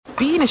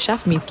being a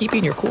chef means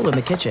keeping your cool in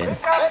the kitchen.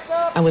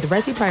 And with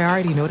Resi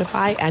Priority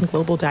Notify and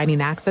Global Dining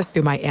Access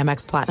through my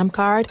Amex Platinum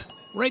card,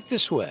 right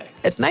this way.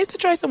 It's nice to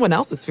try someone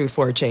else's food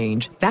for a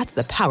change. That's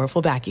the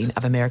powerful backing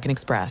of American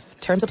Express.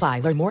 Terms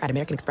apply. Learn more at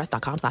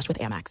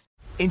americanexpress.com/withAmex.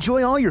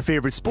 Enjoy all your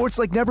favorite sports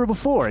like never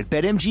before at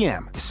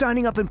BetMGM.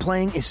 Signing up and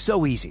playing is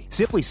so easy.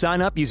 Simply sign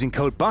up using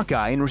code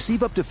Buckeye and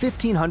receive up to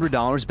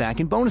 $1,500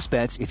 back in bonus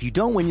bets if you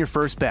don't win your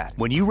first bet.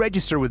 When you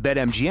register with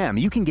BetMGM,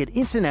 you can get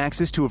instant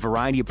access to a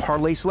variety of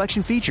parlay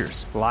selection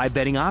features, live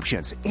betting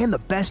options, and the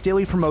best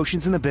daily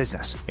promotions in the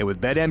business. And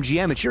with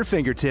BetMGM at your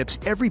fingertips,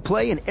 every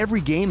play and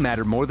every game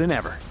matter more than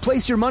ever.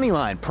 Place your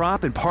moneyline,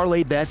 prop, and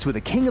parlay bets with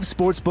the king of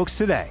sportsbooks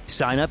today.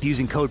 Sign up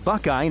using code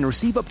Buckeye and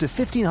receive up to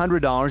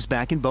 $1,500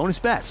 back in bonus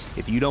bets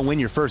if you don't win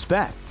your first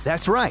bet.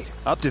 That's right,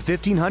 up to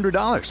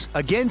 $1,500.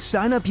 Again,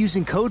 sign up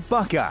using code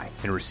Buckeye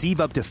and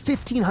receive up to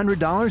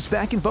 $1,500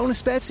 back in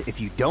bonus bets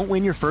if you don't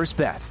win your first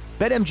bet.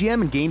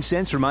 BetMGM and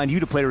GameSense remind you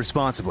to play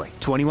responsibly.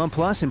 21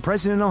 plus and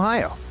present in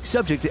Ohio.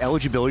 Subject to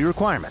eligibility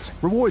requirements.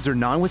 Rewards are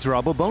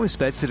non-withdrawable bonus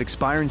bets that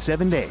expire in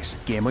 7 days.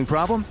 Gambling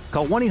problem?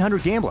 Call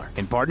 1-800-GAMBLER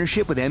in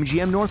partnership with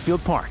MGM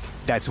Northfield Park.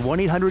 That's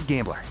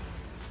 1-800-GAMBLER.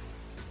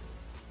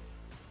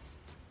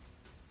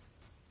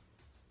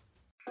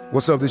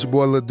 What's up, this your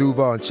boy Lil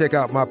Duval, and check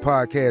out my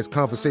podcast,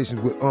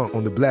 Conversations with Unc,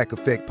 on the Black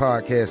Effect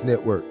Podcast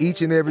Network.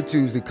 Each and every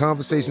Tuesday,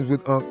 Conversations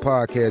with Unc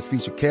podcast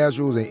feature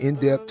casuals and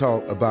in-depth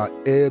talk about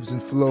ebbs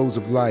and flows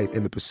of life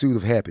and the pursuit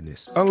of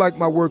happiness. Unlike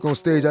my work on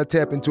stage, I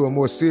tap into a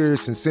more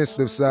serious and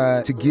sensitive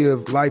side to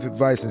give life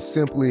advice and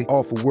simply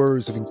offer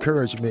words of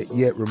encouragement,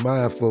 yet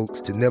remind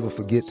folks to never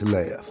forget to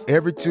laugh.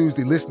 Every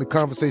Tuesday, listen to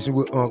Conversation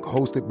with Unc,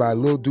 hosted by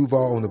Lil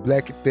Duval on the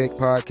Black Effect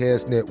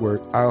Podcast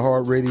Network,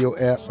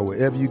 iHeartRadio app, or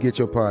wherever you get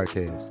your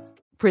podcasts.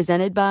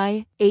 Presented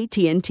by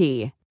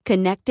AT&T.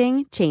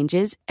 Connecting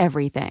changes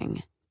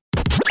everything.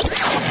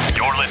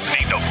 You're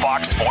listening to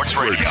Fox Sports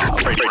Radio.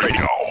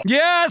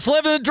 Yes,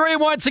 living the dream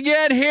once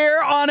again here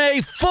on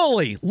a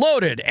fully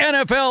loaded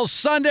NFL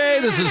Sunday.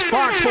 This is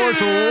Fox Sports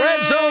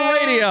Red Zone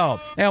Radio,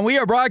 and we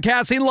are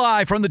broadcasting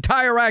live from the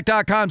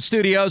TireRack.com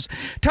studios.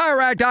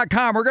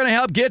 TireRack.com, we're going to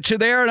help get you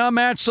there, an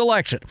unmatched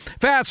selection.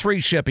 Fast free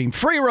shipping,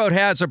 free road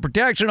hazard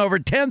protection, over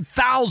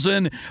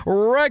 10,000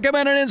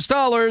 recommended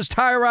installers.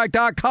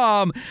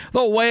 TireRack.com,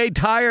 the way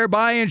tire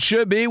buying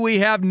should be. We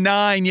have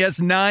 9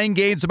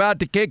 games about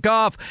to kick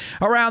off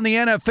around the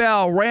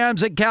NFL.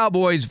 Rams at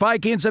Cowboys,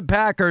 Vikings at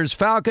Packers,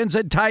 Falcons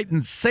at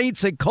Titans,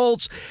 Saints at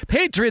Colts,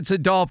 Patriots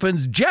at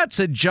Dolphins, Jets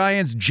at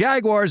Giants,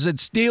 Jaguars at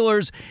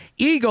Steelers,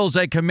 Eagles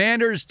at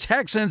Commanders,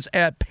 Texans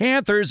at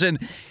Panthers. And,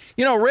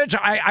 you know, Rich,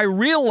 I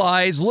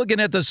realize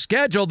looking at the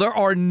schedule, there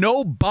are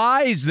no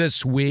byes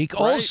this week.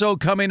 Right. Also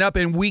coming up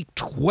in week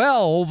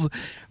 12,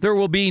 there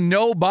will be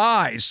no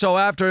byes. So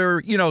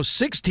after,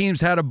 6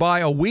 teams had a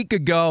bye a week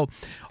ago,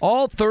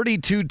 all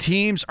 32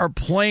 teams are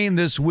playing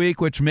this week,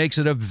 which makes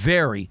it a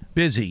very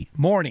busy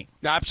morning.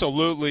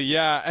 Absolutely,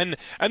 yeah. And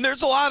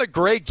there's a lot of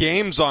great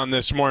games on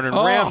this morning.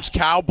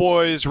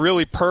 Rams-Cowboys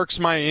really perks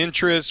my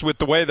interest with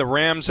the way the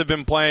Rams have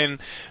been playing.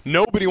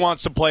 Nobody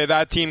wants to play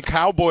that team.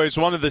 Cowboys,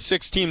 one of the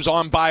 6 teams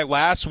on bye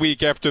last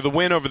week after the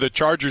win over the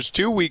Chargers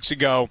 2 weeks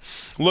ago,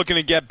 looking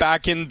to get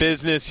back in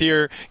business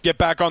here, get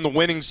back on the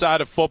winning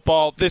side of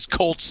football. This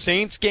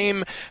Colts-Saints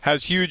game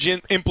has huge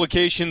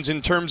implications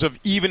in terms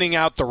of evening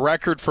out the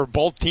record for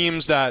both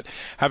teams that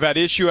have had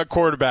issue at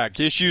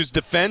quarterback, issues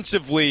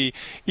defensively,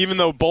 even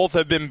though both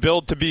have been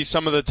built to be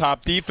some of the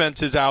top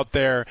defenses out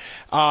there.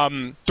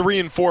 3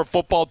 and 4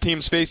 football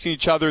teams facing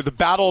each other. The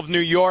Battle of New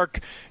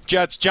York,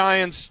 Jets,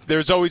 Giants,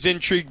 there's always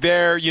intrigue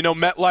there.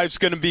 MetLife's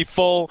going to be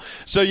full.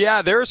 So,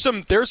 yeah, there's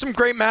some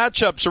great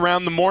matchups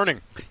around the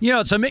morning.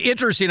 It's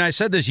interesting. I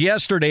said this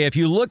yesterday. If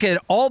you look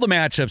at all the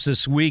matchups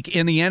this week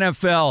in the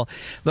NFL,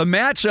 the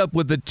matchup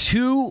with the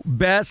 2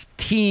 best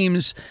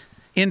teams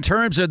in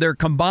terms of their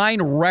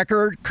combined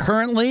record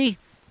currently,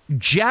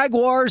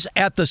 Jaguars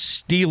at the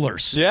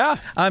Steelers. Yeah.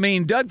 I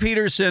mean, Doug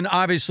Peterson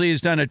obviously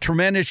has done a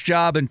tremendous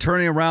job in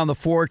turning around the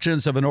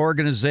fortunes of an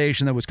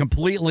organization that was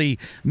completely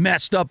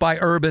messed up by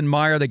Urban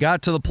Meyer. They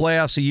got to the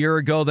playoffs a year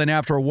ago. Then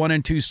after a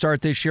 1-2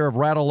 start this year, have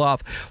rattled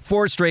off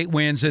 4 straight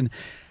wins. And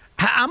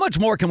how much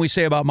more can we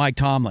say about Mike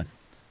Tomlin?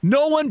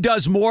 No one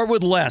does more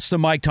with less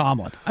than Mike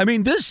Tomlin. I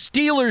mean, this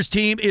Steelers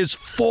team is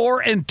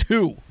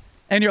 4-2.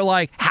 And you're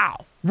like,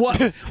 how?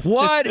 What?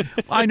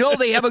 I know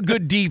they have a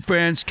good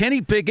defense. Kenny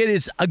Pickett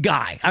is a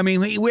guy. I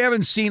mean, we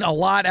haven't seen a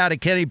lot out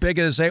of Kenny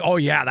Pickett to say, oh,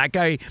 yeah, that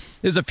guy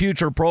is a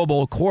future Pro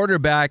Bowl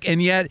quarterback.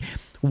 And yet,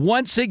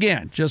 once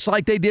again, just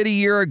like they did a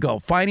year ago,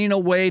 finding a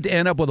way to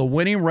end up with a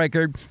winning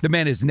record. The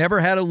man has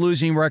never had a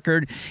losing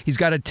record. He's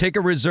got a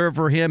ticket reserved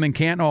for him in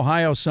Canton,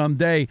 Ohio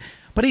someday.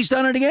 But he's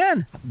done it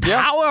again.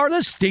 Yeah. How are the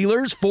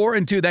Steelers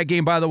 4-2? That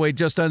game, by the way,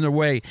 just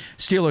underway.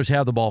 Steelers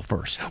have the ball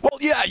first. Well,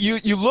 yeah,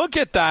 you look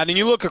at that, and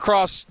you look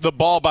across the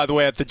ball, by the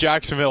way, at the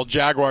Jacksonville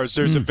Jaguars.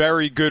 There's a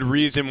very good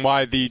reason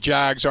why the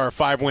Jags are a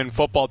 5-win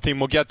football team.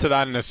 We'll get to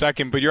that in a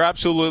second. But you're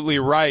absolutely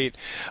right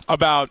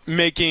about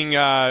making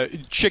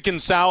chicken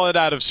salad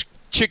out of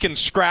chicken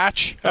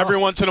scratch every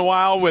once in a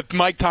while with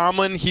Mike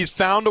Tomlin. He's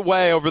found a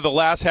way over the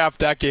last half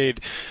decade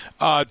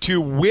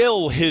to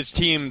will his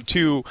team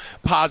to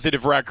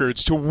positive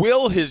records, to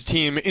will his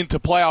team into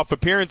playoff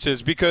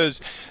appearances,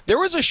 because there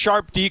was a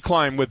sharp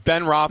decline with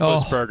Ben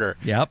Roethlisberger.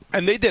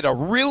 And they did a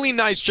really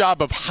nice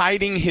job of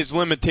hiding his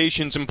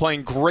limitations and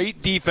playing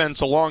great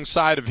defense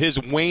alongside of his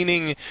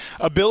waning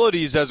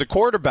abilities as a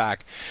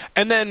quarterback.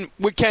 And then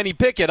with Kenny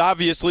Pickett,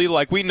 obviously,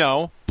 like we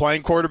know,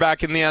 playing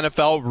quarterback in the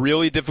NFL,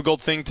 really difficult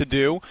thing to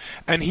do,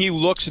 and he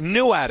looks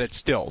new at it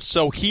still.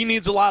 So he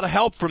needs a lot of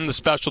help from the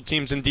special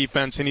teams and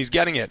defense, and he's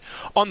getting it.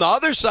 On the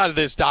other side of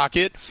this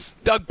docket,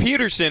 Doug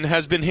Peterson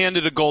has been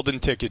handed a golden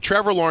ticket.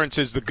 Trevor Lawrence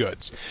is the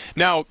goods.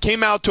 Now,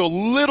 came out to a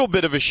little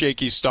bit of a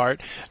shaky start.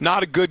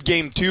 Not a good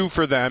game 2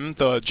 for them,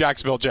 the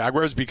Jacksonville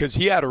Jaguars, because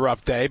he had a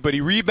rough day, but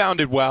he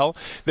rebounded well.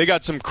 They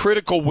got some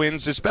critical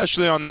wins,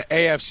 especially on the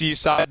AFC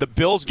side. The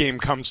Bills game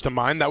comes to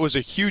mind. That was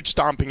a huge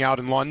stomping out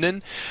in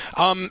London.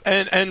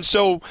 And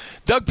so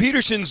Doug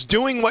Peterson's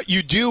doing what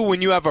you do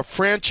when you have a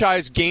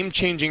franchise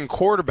game-changing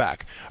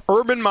quarterback.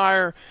 Urban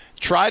Meyer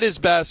tried his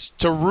best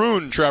to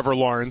ruin Trevor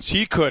Lawrence.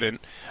 He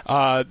couldn't.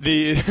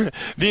 The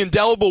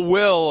indelible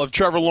will of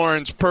Trevor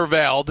Lawrence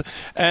prevailed,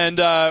 and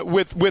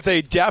with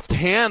a deft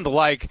hand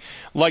like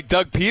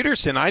Doug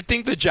Peterson, I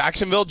think the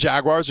Jacksonville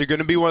Jaguars are going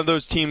to be one of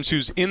those teams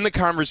who's in the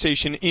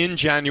conversation in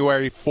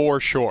January for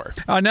sure.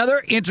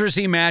 Another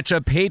interesting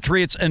matchup,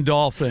 Patriots and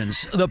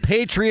Dolphins. The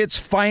Patriots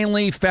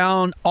finally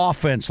found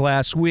offense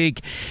last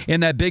week in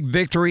that big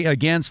victory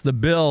against the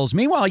Bills.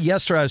 Meanwhile,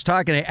 yesterday I was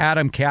talking to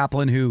Adam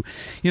Kaplan, who,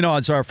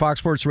 is our Fox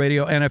Sports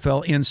Radio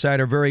NFL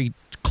insider, very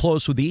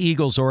close with the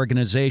Eagles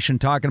organization,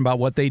 talking about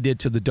what they did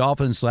to the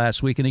Dolphins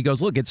last week. And he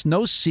goes, look, it's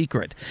no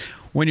secret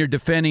when you're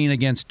defending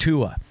against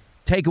Tua,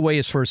 take away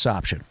his first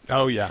option.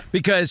 Oh, yeah.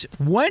 Because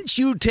once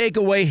you take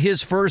away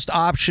his first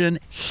option,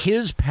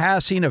 his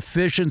passing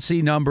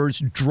efficiency numbers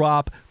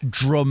drop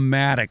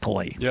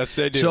dramatically. Yes,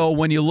 they do. So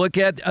when you look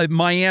at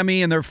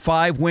Miami and their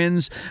 5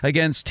 wins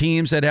against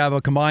teams that have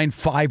a combined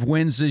 5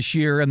 wins this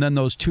year, and then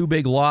those 2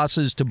 big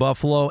losses to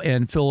Buffalo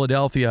and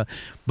Philadelphia,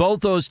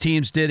 both those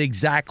teams did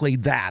exactly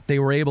that. They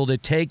were able to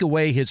take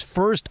away his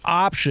first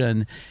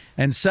option,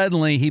 and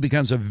suddenly he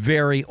becomes a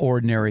very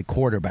ordinary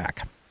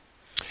quarterback.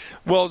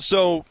 Well,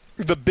 so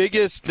the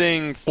biggest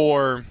thing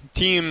for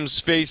teams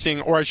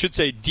facing, or I should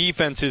say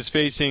defenses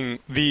facing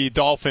the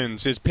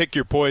Dolphins, is pick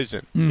your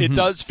poison. Mm-hmm. It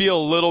does feel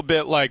a little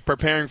bit like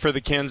preparing for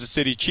the Kansas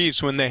City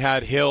Chiefs when they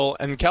had Hill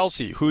and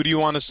Kelsey. Who do you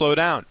want to slow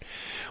down?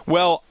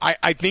 Well,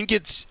 I think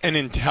it's an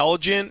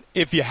intelligent,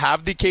 if you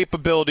have the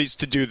capabilities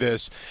to do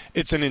this,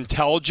 it's an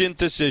intelligent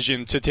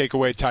decision to take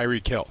away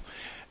Tyreek Hill.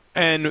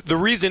 And the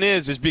reason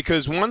is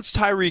because once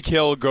Tyreek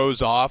Hill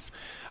goes off,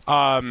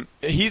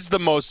 he's the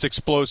most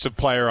explosive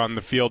player on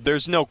the field.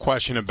 There's no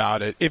question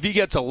about it. If he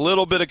gets a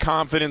little bit of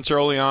confidence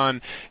early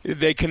on,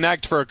 they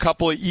connect for a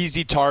couple of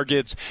easy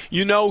targets,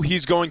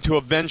 he's going to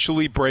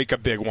eventually break a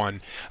big one.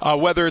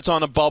 Whether it's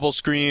on a bubble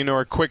screen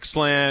or a quick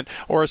slant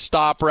or a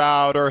stop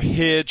route or a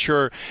hitch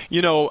or,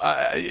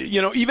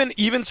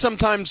 even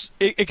sometimes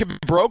it could be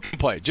a broken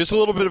play, just a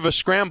little bit of a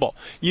scramble.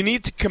 You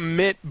need to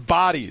commit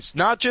bodies,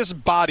 not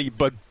just body,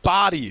 but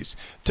bodies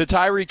to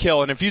Tyreek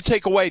Hill. And if you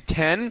take away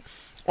 10,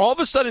 all of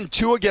a sudden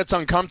Tua gets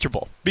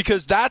uncomfortable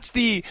because that's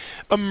the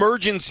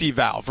emergency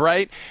valve,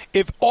 right?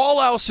 If all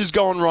else is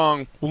going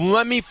wrong,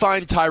 let me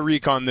find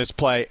Tyreek on this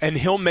play and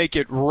he'll make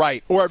it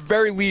right, or at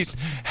very least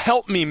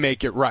help me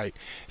make it right.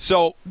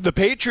 So the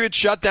Patriots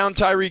shut down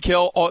Tyreek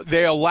Hill.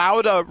 They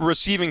allowed a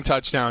receiving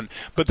touchdown,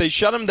 but they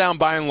shut him down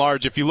by and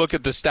large. If you look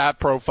at the stat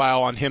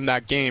profile on him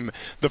that game,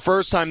 the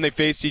first time they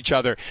faced each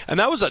other, and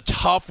that was a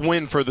tough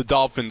win for the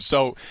Dolphins.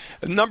 So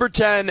number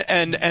 10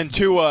 and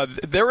Tua,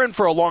 they're in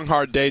for a long,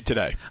 hard day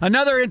today.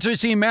 Another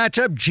interesting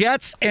matchup,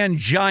 Jets and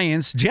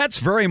Giants. Jets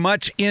very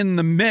much in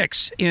the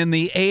mix in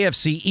the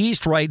AFC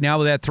East right now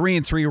with that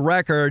 3-3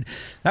 record.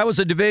 That was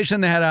a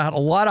division that had a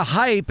lot of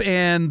hype,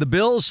 and the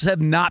Bills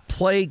have not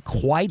played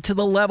quite to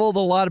the level that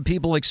a lot of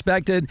people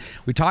expected.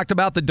 We talked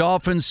about the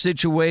Dolphins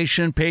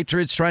situation,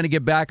 Patriots trying to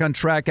get back on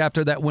track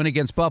after that win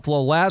against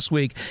Buffalo last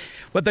week.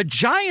 But the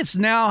Giants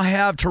now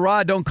have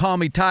Tyrod, don't call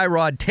me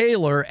Tyrod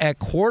Taylor, at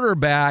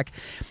quarterback.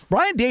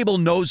 Brian Daboll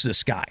knows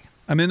this guy.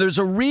 I mean, there's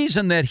a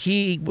reason that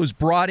he was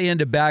brought in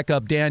to back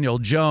up Daniel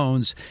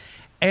Jones.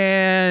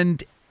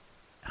 And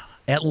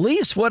at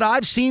least what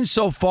I've seen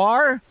so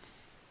far,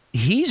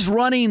 he's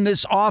running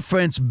this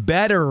offense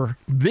better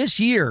this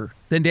year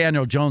than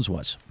Daniel Jones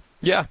was.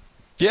 Yeah.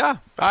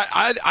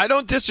 I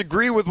don't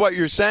disagree with what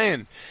you're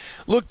saying.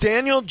 Look,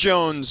 Daniel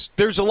Jones,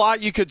 there's a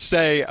lot you could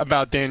say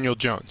about Daniel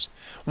Jones.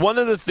 One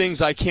of the things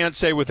I can't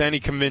say with any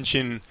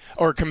conviction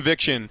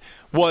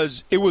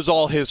was it was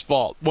all his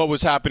fault, what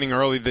was happening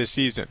early this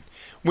season.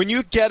 When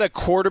you get a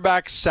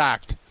quarterback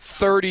sacked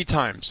 30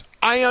 times.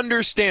 I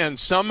understand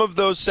some of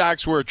those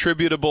sacks were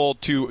attributable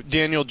to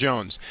Daniel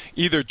Jones,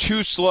 either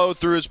too slow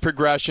through his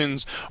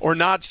progressions or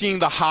not seeing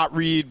the hot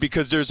read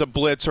because there's a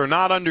blitz or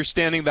not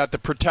understanding that the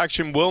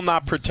protection will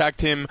not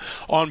protect him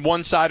on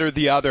one side or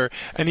the other,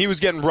 and he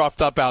was getting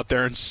roughed up out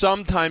there, and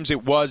sometimes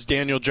it was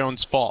Daniel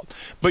Jones' fault.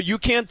 But you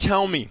can't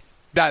tell me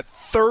that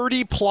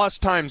 30-plus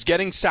times,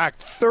 getting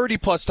sacked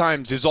 30-plus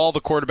times is all the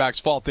quarterback's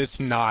fault. It's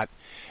not.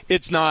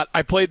 It's not.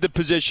 I played the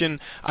position.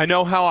 I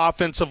know how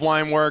offensive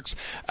line works.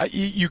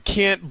 You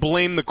can't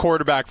blame the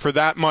quarterback for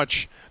that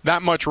much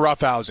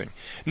roughhousing.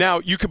 Now,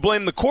 you could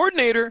blame the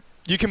coordinator.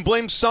 You can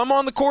blame some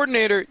on the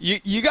coordinator.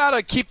 You got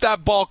to keep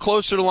that ball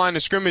closer to the line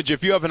of scrimmage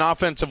if you have an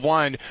offensive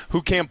line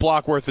who can't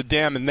block worth a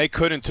damn, and they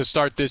couldn't to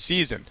start this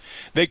season.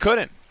 They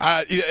couldn't.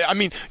 I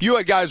mean, you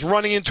had guys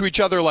running into each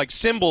other like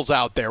cymbals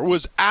out there. It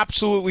was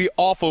absolutely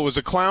awful. It was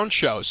a clown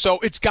show. So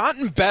it's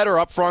gotten better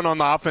up front on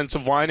the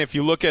offensive line if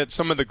you look at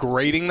some of the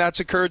grading that's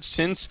occurred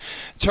since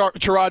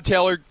Tyrod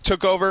Taylor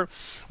took over.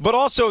 But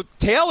also,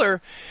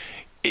 Taylor,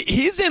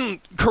 he's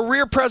in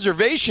career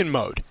preservation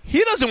mode.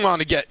 He doesn't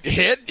want to get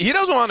hit. He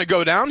doesn't want to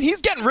go down.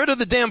 He's getting rid of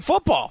the damn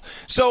football.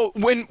 So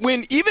when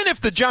even if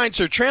the Giants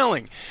are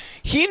trailing,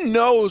 he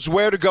knows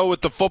where to go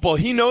with the football.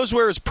 He knows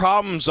where his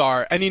problems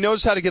are, and he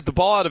knows how to get the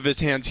ball out of his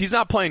hands. He's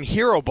not playing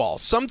hero ball.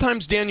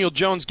 Sometimes Daniel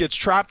Jones gets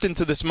trapped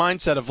into this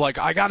mindset of like,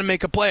 I got to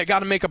make a play,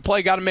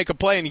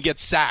 and he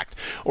gets sacked,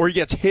 or he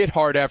gets hit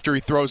hard after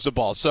he throws the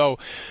ball. So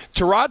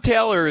Tyrod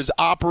Taylor is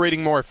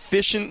operating more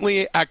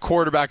efficiently at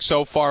quarterback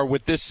so far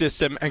with this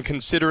system, and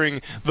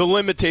considering the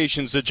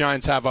limitations the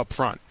Giants have up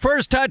front.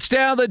 First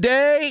touchdown of the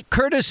day,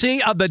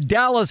 courtesy of the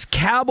Dallas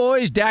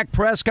Cowboys. Dak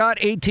Prescott,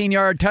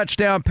 18-yard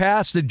touchdown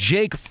pass to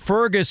Jake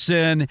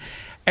Ferguson,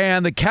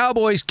 and the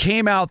Cowboys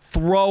came out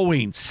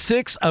throwing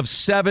 6 of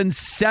 7,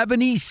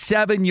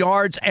 77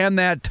 yards, and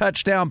that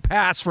touchdown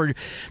pass for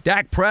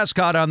Dak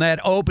Prescott on that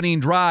opening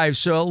drive.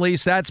 So at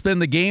least that's been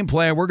the game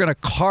plan. We're going to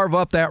carve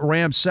up that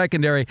Rams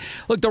secondary.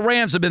 Look, the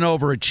Rams have been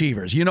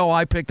overachievers. You know,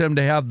 I picked them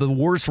to have the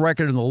worst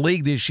record in the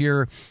league this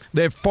year.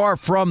 They're far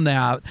from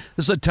that.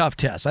 This is a tough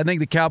test. I think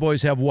the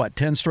Cowboys have,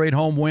 10 straight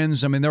home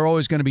wins? I mean, they're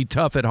always going to be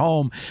tough at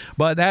home.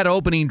 But that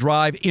opening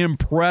drive,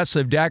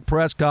 impressive. Dak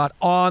Prescott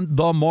on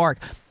the mark.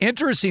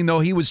 Interesting,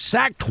 though, he was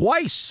sacked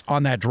twice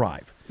on that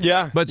drive.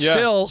 Yeah. But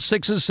still,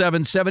 6 of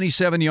 7,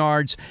 77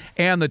 yards,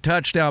 and the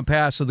touchdown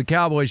pass. So the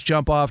Cowboys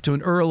jump off to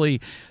an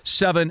early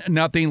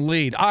 7-0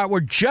 lead. All right, we're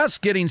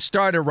just getting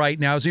started right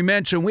now. As we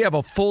mentioned, we have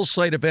a full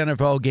slate of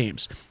NFL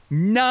games.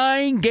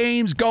 9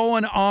 games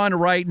going on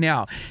right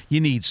now.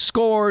 You need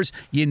scores.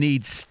 You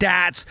need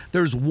stats.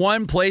 There's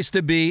one place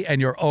to be,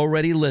 and you're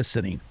already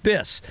listening.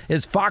 This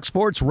is Fox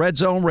Sports Red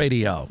Zone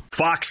Radio.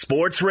 Fox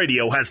Sports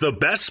Radio has the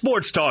best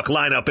sports talk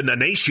lineup in the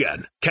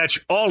nation.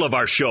 Catch all of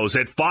our shows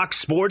at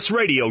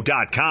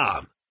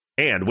foxsportsradio.com.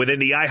 And within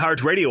the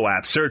iHeartRadio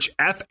app, search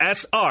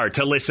FSR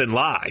to listen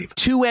live.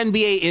 2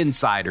 NBA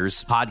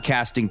insiders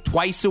podcasting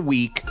twice a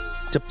week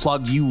to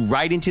plug you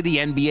right into the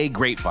NBA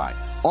grapevine.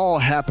 All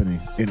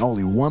happening in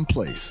only one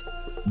place.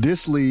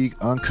 This League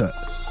Uncut,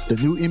 the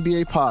new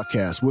NBA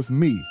podcast with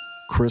me,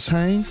 Chris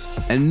Haynes,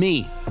 and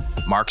me,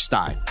 Mark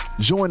Stein.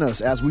 Join us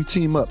as we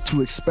team up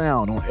to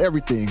expound on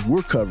everything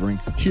we're covering,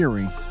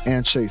 hearing,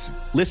 and chasing.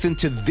 Listen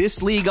to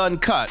This League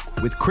Uncut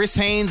with Chris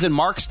Haynes and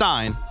Mark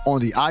Stein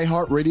on the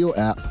iHeartRadio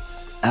app,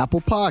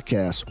 Apple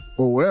Podcasts,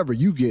 or wherever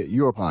you get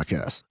your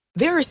podcasts.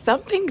 There are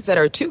some things that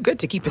are too good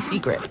to keep a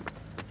secret.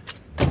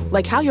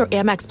 Like how your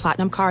Amex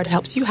Platinum card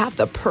helps you have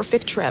the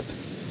perfect trip.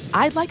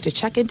 I'd like to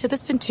check into the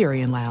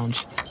Centurion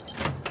Lounge.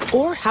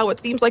 Or how it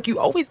seems like you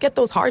always get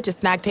those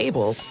hard-to-snag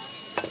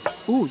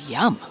tables. Ooh,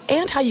 yum.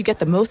 And how you get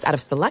the most out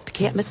of select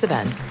can't-miss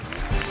events.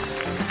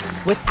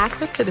 With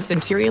access to the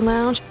Centurion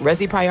Lounge,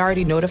 Resi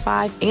Priority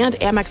Notified, and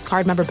Amex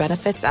card member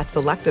benefits at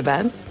select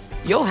events,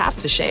 you'll have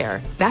to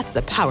share. That's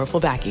the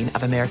powerful backing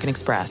of American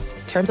Express.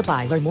 Terms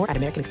apply. Learn more at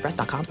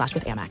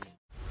americanexpress.com/withAmex.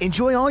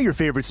 Enjoy all your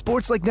favorite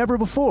sports like never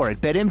before at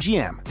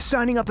BetMGM.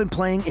 Signing up and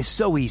playing is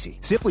so easy.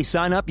 Simply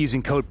sign up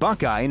using code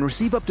Buckeye and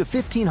receive up to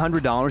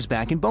 $1,500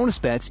 back in bonus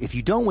bets if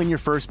you don't win your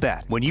first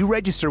bet. When you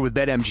register with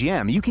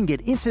BetMGM, you can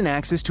get instant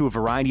access to a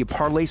variety of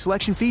parlay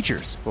selection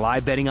features,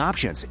 live betting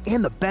options,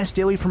 and the best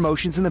daily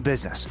promotions in the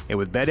business. And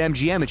with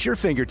BetMGM at your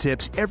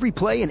fingertips, every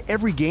play and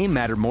every game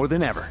matter more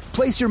than ever.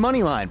 Place your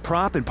moneyline,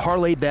 prop, and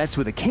parlay bets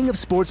with the king of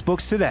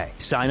sportsbooks today.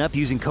 Sign up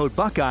using code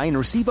Buckeye and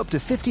receive up to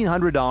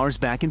 $1,500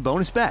 back in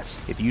bonus bets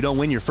if you don't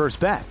win your first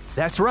bet.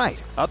 That's right,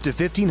 up to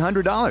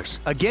 $1,500.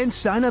 Again,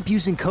 sign up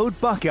using code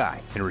Buckeye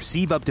and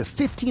receive up to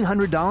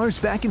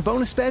 $1,500 back in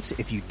bonus bets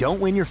if you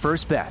don't win your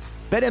first bet.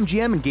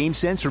 BetMGM and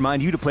GameSense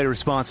remind you to play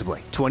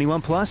responsibly.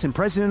 21 plus and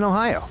present in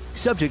Ohio.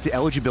 Subject to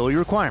eligibility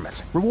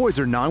requirements.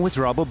 Rewards are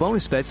non-withdrawable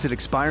bonus bets that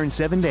expire in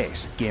 7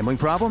 days. Gambling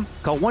problem?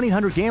 Call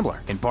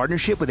 1-800-GAMBLER in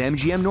partnership with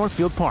MGM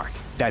Northfield Park.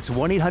 That's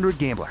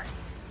 1-800-GAMBLER.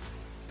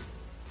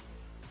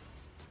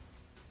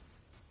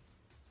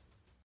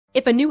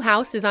 If a new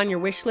house is on your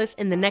wish list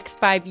in the next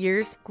 5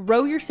 years,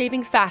 grow your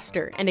savings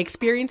faster and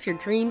experience your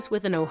dreams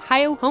with an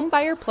Ohio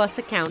Homebuyer Plus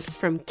account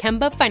from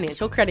Kemba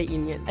Financial Credit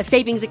Union. A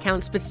savings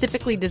account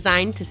specifically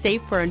designed to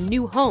save for a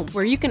new home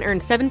where you can earn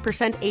 7%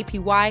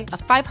 APY,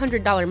 a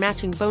 $500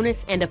 matching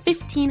bonus, and a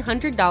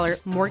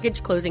 $1,500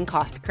 mortgage closing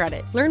cost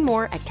credit. Learn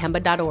more at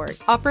Kemba.org.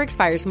 Offer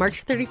expires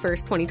March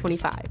 31st,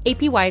 2025.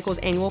 APY equals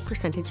annual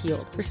percentage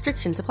yield.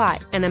 Restrictions apply.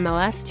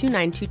 NMLS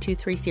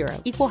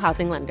 292230. Equal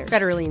housing lender.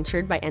 Federally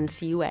insured by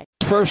NCUA.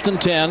 1st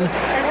and 10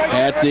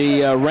 at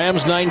the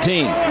Rams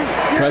 19.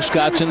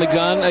 Prescott's in the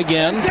gun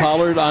again.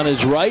 Pollard on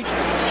his right.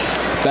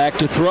 Back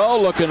to throw,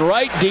 looking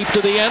right, deep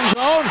to the end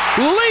zone.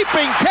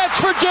 Leaping catch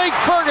for Jake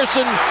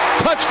Ferguson.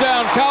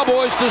 Touchdown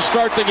Cowboys to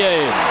start the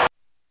game.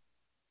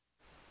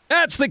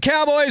 That's the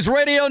Cowboys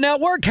Radio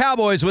Network.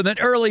 Cowboys with an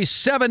early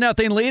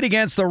 7-0 lead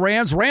against the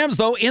Rams. Rams,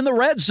 though, in the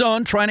red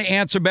zone, trying to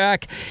answer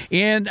back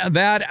in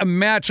that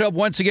matchup.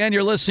 Once again,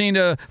 you're listening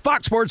to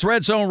Fox Sports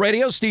Red Zone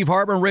Radio. Steve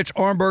Hartman, Rich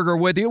Ohrnberger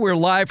with you. We're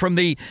live from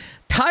the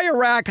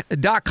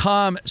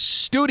TireRack.com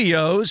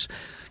studios.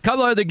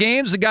 Couple of the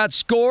games that got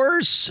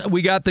scores.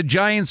 We got the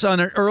Giants on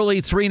an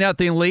early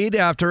 3-0 lead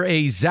after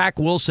a Zach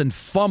Wilson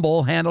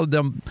fumble handed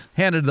them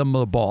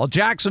the ball.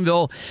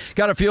 Jacksonville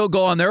got a field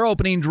goal on their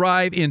opening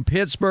drive in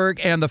Pittsburgh,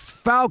 and the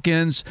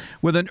Falcons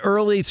with an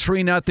early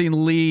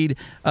 3-0 lead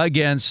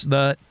against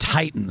the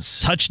Titans.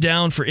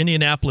 Touchdown for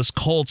Indianapolis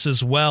Colts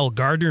as well.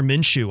 Gardner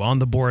Minshew on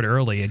the board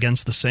early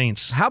against the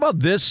Saints. How about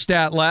this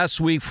stat last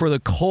week for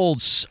the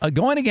Colts?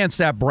 Going against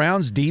that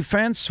Browns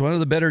defense, one of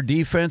the better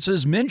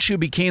defenses, Minshew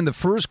became the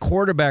first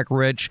quarterback,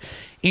 Rich,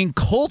 in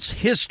Colts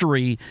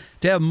history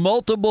to have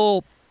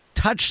multiple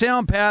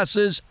touchdown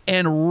passes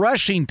and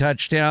rushing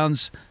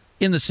touchdowns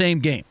in the same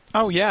game.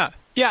 Oh, yeah.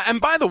 Yeah,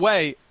 and by the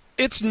way,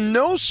 it's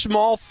no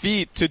small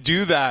feat to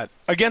do that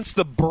against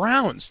the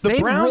Browns.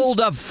 They rolled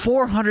up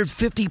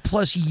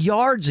 450-plus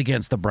yards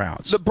against the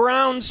Browns. The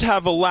Browns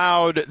have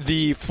allowed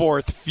the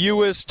fourth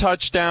fewest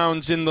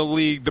touchdowns in the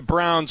league. The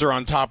Browns are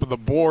on top of the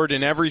board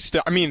in every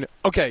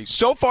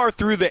so far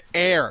through the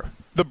air,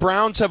 the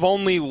Browns have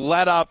only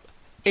let up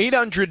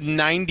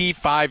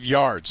 895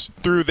 yards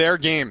through their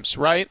games,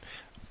 right?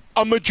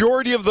 A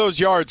majority of those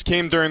yards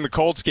came during the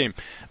Colts game.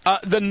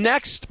 The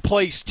next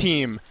place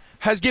team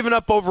has given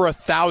up over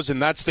 1,000.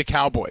 That's the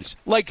Cowboys.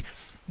 Like,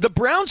 the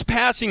Browns'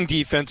 passing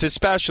defense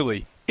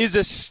especially is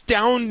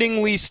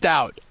astoundingly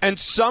stout, and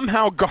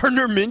somehow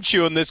Gardner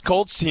Minshew and this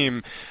Colts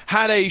team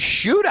had a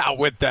shootout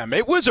with them.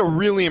 It was a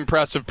really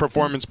impressive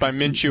performance by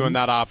Minshew in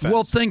that offense.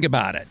 Well, think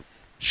about it.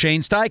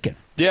 Shane Steichen.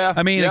 Yeah.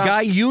 I mean, a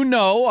guy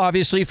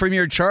obviously, from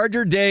your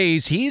Charger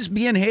days, he's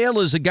being hailed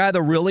as a guy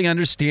that really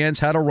understands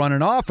how to run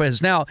an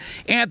offense. Now,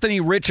 Anthony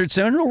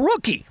Richardson, a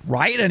rookie,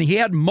 right? And he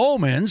had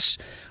moments,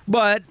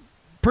 but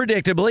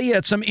predictably, he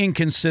had some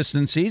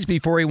inconsistencies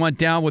before he went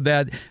down with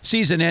that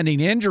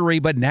season-ending injury.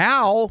 But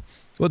now,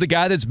 with a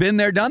guy that's been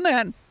there, done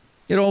that,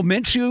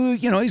 Minshew,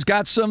 he's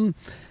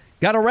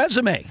got a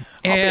resume.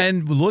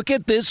 And look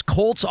at this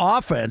Colts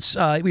offense.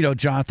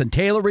 Jonathan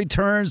Taylor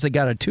returns. They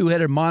got a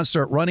two-headed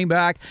monster at running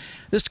back.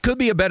 This could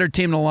be a better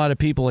team than a lot of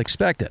people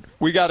expected.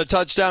 We got a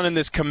touchdown in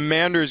this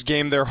Commanders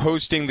game. They're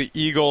hosting the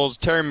Eagles.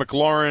 Terry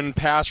McLaurin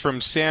pass from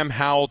Sam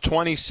Howell,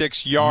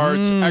 26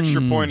 yards.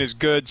 Extra point is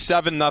good.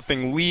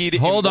 7-0 lead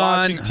in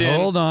Washington.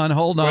 Hold on.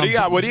 What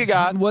do you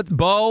got?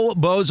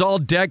 Bo's all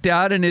decked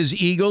out in his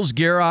Eagles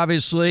gear,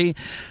 obviously.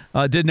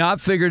 Did not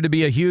figure to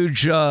be a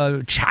huge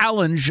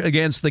challenge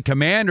against the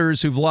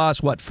Commanders, who've lost,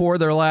 4 of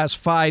their last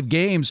 5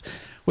 games.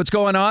 What's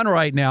going on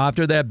right now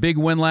after that big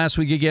win last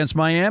week against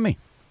Miami?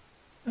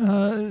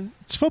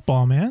 It's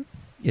football, man.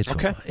 It's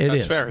okay. Football. It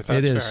is. Fair.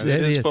 It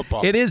is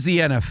football. It is the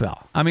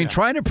NFL. I mean,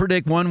 trying to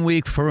predict 1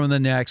 week from the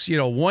next.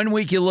 1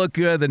 week you look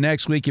good, the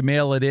next week you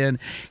mail it in.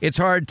 It's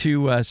hard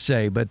to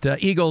say, but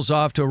Eagles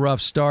off to a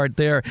rough start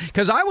there.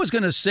 Because I was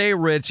going to say,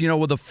 Rich,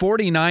 with the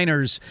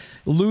 49ers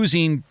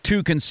losing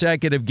 2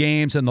 consecutive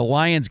games and the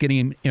Lions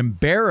getting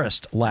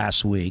embarrassed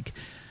last week,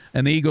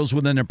 and the Eagles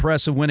with an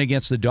impressive win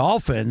against the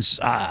Dolphins.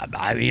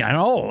 I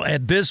know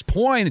at this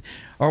point,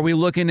 are we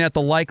looking at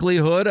the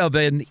likelihood of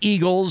an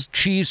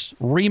Eagles-Chiefs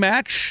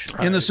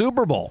rematch in the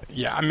Super Bowl?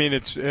 Yeah, I mean,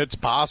 it's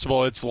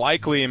possible. It's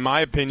likely, in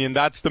my opinion.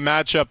 That's the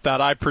matchup that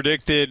I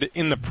predicted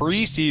in the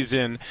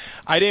preseason.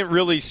 I didn't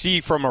really see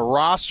from a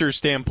roster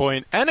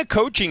standpoint and a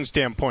coaching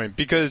standpoint,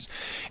 because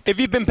if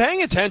you've been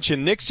paying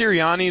attention, Nick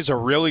Sirianni is a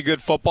really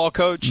good football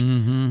coach.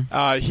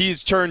 Mm-hmm.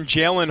 He's turned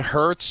Jalen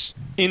Hurts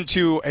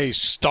into a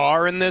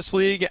star in this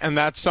league, and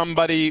that's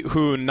somebody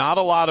who not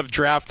a lot of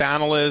draft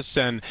analysts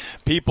and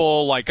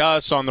people like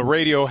us on the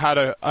radio had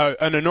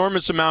an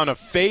enormous amount of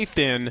faith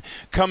in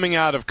coming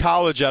out of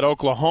college at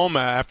Oklahoma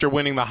after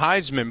winning the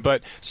Heisman.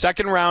 But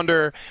second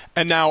rounder,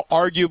 and now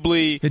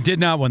arguably... It did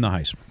not win the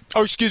Heisman.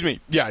 Oh, excuse me.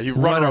 Yeah, he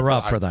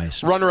runner-up for the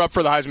Heisman. Runner-up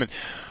for the Heisman.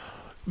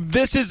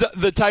 This is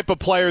the type of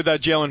player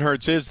that Jalen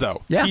Hurts is,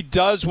 though. Yeah. He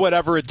does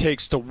whatever it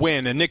takes to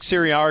win, and Nick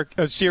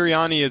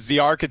Sirianni is the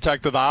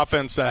architect of the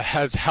offense that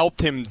has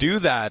helped him do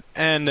that.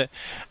 And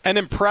an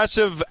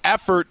impressive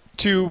effort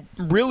to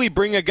really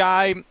bring a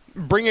guy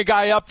bring a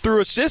guy up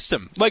through a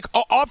system. Like,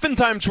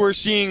 oftentimes we're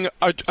seeing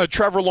a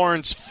Trevor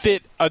Lawrence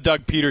fit a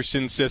Doug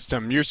Peterson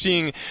system. You're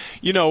seeing,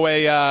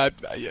 a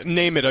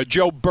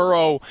Joe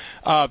Burrow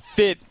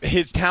fit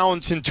his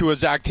talents into a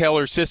Zach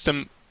Taylor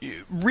system.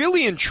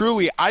 Really and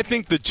truly, I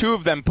think the two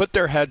of them put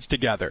their heads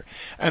together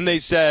and they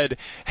said,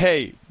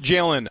 hey,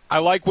 Jalen, I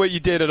like what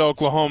you did at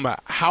Oklahoma.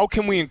 How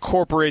can we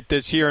incorporate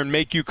this here and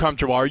make you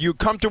comfortable? Are you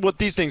comfortable with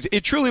these things?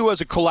 It truly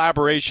was a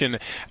collaboration,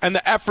 and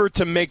the effort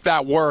to make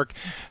that work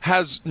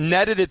has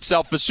netted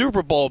itself a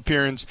Super Bowl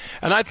appearance,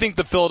 and I think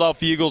the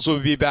Philadelphia Eagles will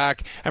be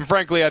back, and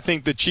frankly, I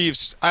think the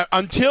Chiefs,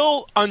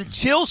 until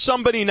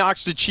somebody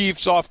knocks the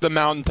Chiefs off the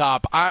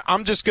mountaintop,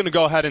 I'm just going to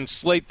go ahead and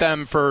slate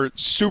them for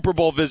Super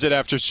Bowl visit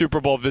after Super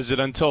Bowl visit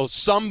until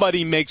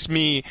somebody makes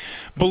me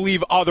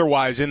believe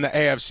otherwise in the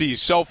AFC.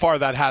 So far,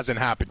 that hasn't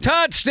happened.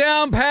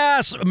 Touchdown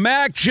pass.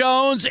 Mac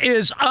Jones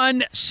is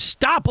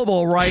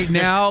unstoppable right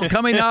now.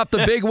 Coming off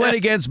the big win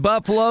against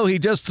Buffalo, he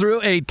just threw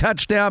a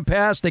touchdown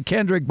pass to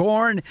Kendrick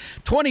Bourne,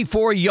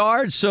 24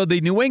 yards. So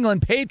the New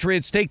England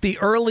Patriots take the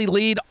early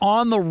lead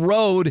on the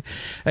road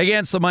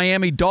against the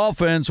Miami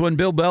Dolphins. When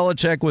Bill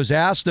Belichick was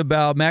asked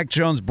about Mac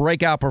Jones'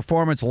 breakout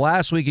performance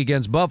last week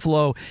against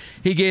Buffalo,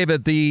 he gave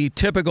it the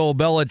typical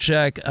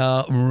Belichick,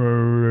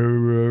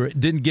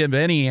 didn't give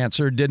any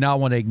answer, did not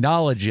want to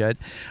acknowledge it.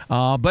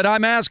 But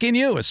I'm asking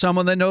you, as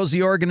someone that knows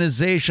the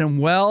organization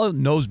well,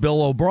 knows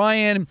Bill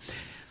O'Brien,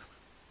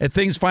 if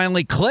things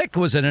finally clicked,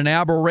 was it an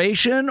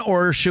aberration,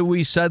 or should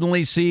we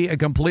suddenly see a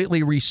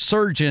completely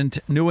resurgent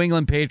New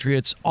England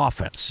Patriots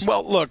offense?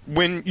 Well, look,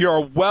 when you're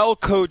a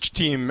well-coached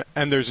team,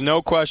 and there's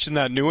no question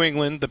that New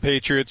England, the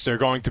Patriots, they're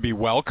going to be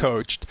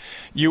well-coached,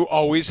 you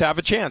always have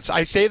a chance.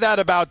 I say that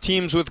about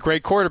teams with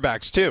great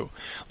quarterbacks, too.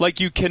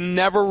 Like, you can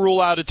never rule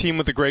out a team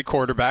with a great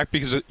quarterback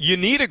because you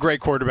need a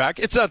great quarterback.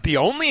 It's not the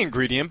only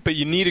ingredient, but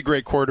you need a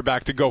great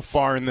quarterback to go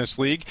far in this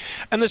league.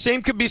 And the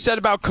same could be said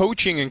about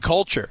coaching and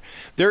culture.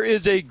 There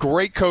is a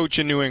great coach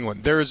in New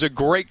England. There is a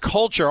great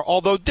culture,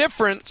 although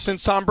different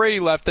since Tom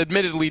Brady left,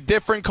 admittedly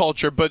different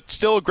culture, but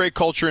still a great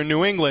culture in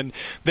New England.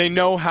 They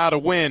know how to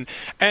win.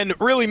 And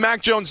really,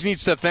 Mac Jones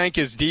needs to thank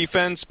his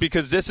defense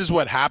because this is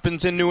what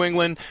happens in New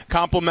England.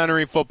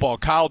 Complimentary football.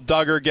 Kyle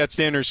Duggar gets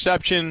the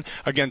interception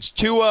against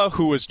Tua,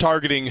 who was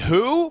targeting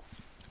who?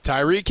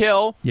 Tyreek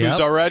Hill, who's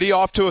already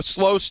off to a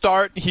slow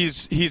start.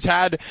 He's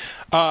had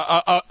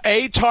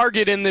a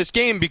target in this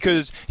game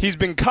because he's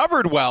been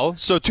covered well,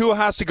 so Tua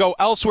has to go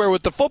elsewhere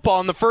with the football.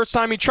 And the first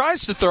time he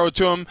tries to throw it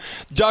to him,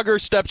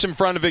 Duggar steps in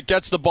front of it,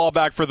 gets the ball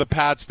back for the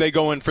Pats. They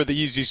go in for the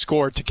easy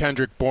score to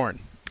Kendrick Bourne.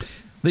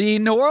 The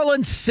New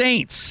Orleans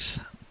Saints,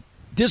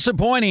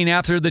 disappointing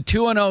after the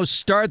 2-0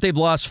 start. They've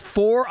lost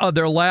 4 of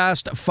their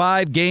last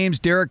 5 games.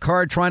 Derek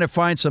Carr trying to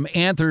find some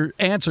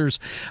answers.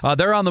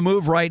 They're on the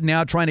move right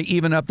now, trying to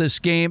even up this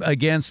game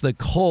against the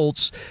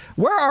Colts.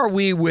 Where are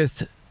we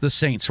with the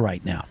Saints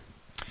right now?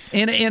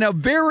 In a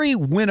very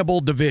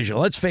winnable division.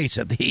 Let's face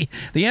it, the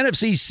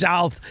NFC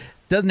South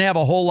doesn't have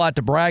a whole lot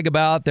to brag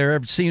about.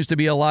 There seems to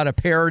be a lot of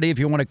parity, if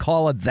you want to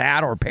call it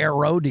that, or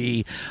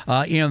parody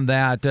in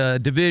that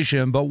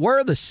division. But where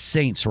are the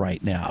Saints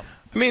right now?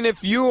 I mean,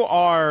 if you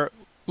are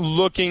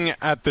looking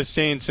at the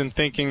Saints and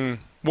thinking,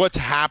 what's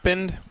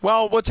happened?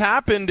 Well, what's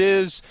happened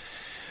is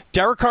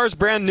Derek Carr's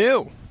brand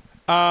new.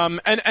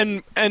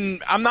 And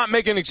I'm not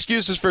making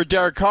excuses for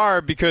Derek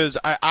Carr because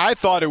I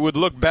thought it would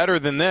look better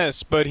than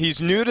this, but he's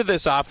new to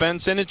this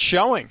offense, and it's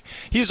showing.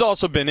 He's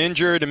also been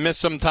injured and missed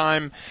some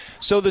time.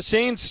 So the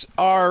Saints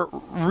are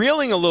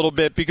reeling a little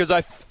bit because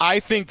I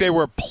think they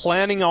were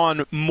planning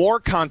on more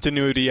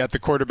continuity at the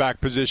quarterback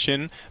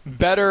position,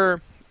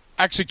 better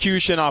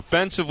execution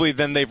offensively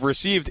than they've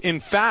received. In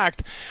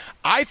fact,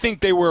 I think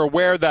they were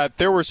aware that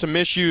there were some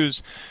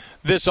issues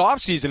this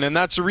offseason, and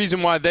that's the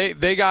reason why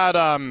they got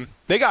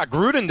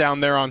Gruden down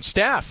there on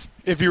staff.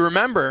 If you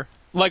remember,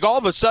 like all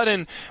of a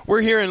sudden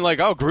we're hearing like,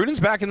 oh, Gruden's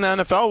back in the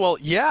NFL. Well,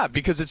 yeah,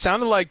 because it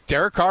sounded like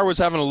Derek Carr was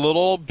having a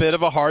little bit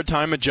of a hard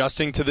time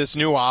adjusting to this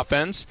new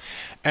offense,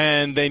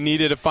 and they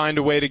needed to find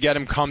a way to get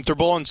him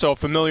comfortable. And so a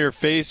familiar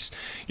face,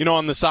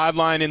 on the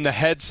sideline, in the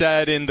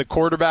headset, in the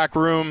quarterback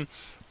room,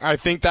 I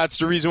think that's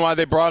the reason why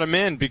they brought him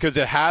in, because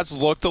it has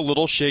looked a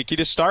little shaky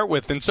to start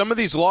with. And some of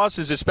these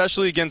losses,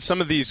 especially against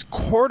some of these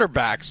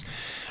quarterbacks,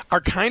 are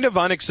kind of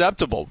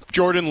unacceptable.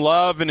 Jordan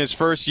Love in his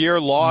first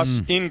year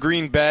lost in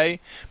Green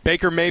Bay.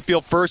 Baker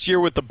Mayfield first year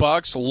with the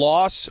Bucs,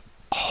 loss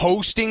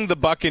hosting the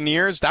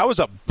Buccaneers. That was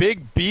a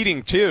big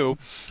beating too.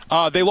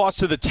 They lost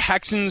to the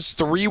Texans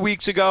 3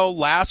 weeks ago.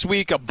 Last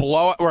week, a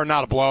blowout, or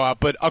not a blowout,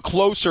 but a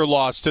closer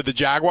loss to the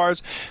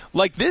Jaguars.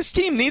 Like, this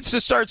team needs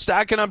to start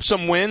stacking up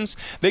some wins.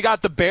 They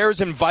got the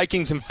Bears and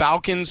Vikings and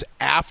Falcons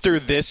after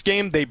this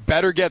game. They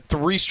better get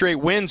 3 straight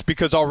wins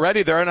because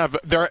already they're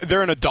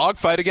in a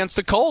dogfight against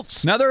the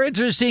Colts. Another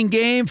interesting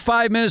game.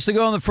 5 minutes to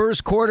go in the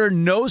first quarter.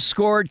 No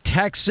score.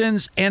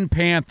 Texans and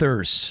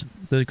Panthers.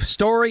 The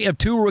story of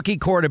two rookie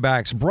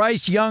quarterbacks.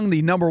 Bryce Young,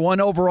 the number 1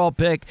 overall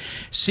pick.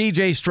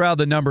 C.J. Stroud,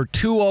 the number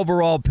 2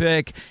 overall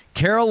pick.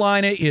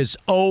 Carolina is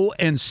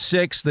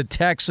 0-6. The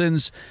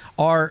Texans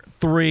are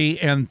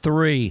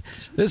 3-3.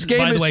 This game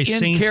By the is way, in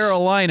Saints,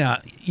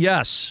 Carolina.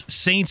 Yes.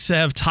 Saints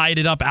have tied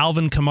it up.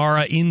 Alvin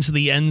Kamara into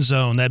the end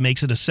zone. That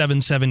makes it a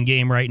 7-7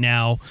 game right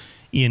now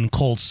in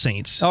Colts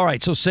Saints. All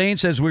right, so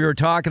Saints, as we were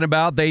talking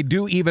about, they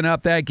do even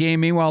up that game.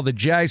 Meanwhile, the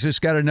Jags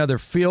just got another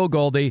field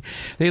goal. They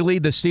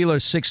lead the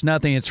Steelers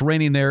 6-0. It's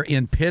raining there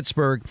in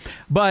Pittsburgh.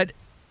 But,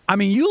 I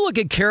mean, you look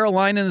at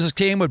Carolina in this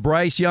game with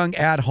Bryce Young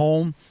at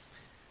home,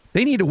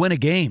 they need to win a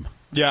game.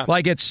 Yeah.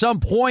 Like at some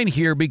point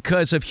here,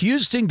 because if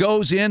Houston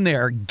goes in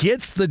there,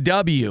 gets the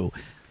W,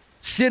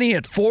 sitting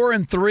at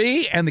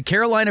 4-3, and the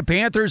Carolina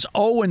Panthers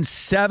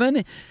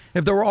 0-7,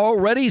 if there were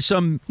already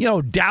some,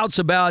 doubts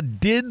about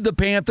did the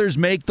Panthers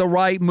make the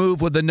right move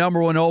with the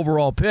number 1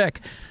 overall pick,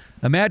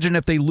 imagine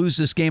if they lose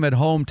this game at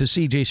home to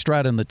C.J.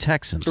 Stroud and the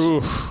Texans.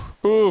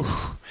 Ooh.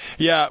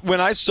 Yeah, when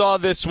I saw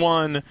this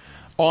one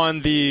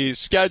on the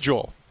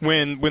schedule,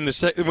 when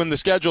the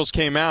schedules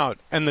came out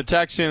and the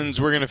Texans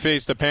were going to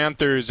face the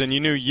Panthers and you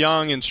knew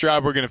Young and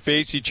Stroud were going to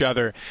face each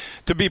other,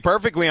 to be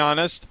perfectly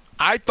honest,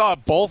 I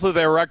thought both of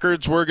their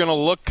records were going to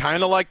look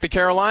kind of like the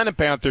Carolina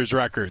Panthers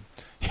record.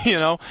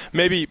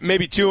 Maybe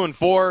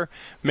 2-4,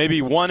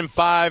 maybe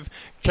 1-5.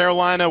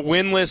 Carolina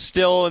winless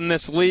still in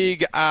this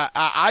league.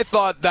 I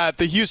thought that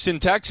the Houston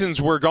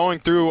Texans were going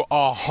through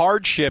a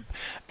hardship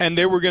and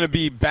they were going to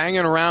be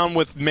banging around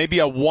with maybe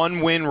a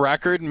 1-win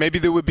record. Maybe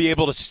they would be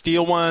able to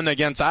steal one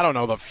against,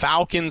 the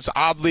Falcons.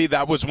 Oddly,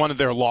 that was one of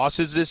their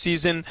losses this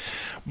season.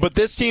 But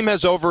this team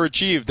has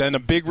overachieved, and a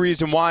big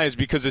reason why is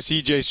because of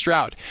C.J.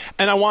 Stroud.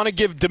 And I want to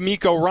give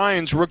DeMeco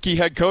Ryans, rookie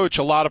head coach,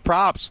 a lot of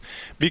props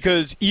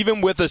because even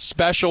with a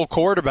special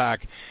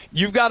quarterback,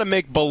 you've got to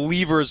make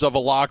believers of a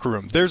locker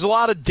room. There's a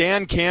lot of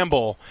Dan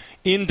Campbell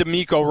in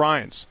DeMeco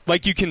Ryans.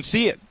 Like you can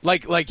see it.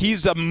 Like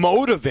he's a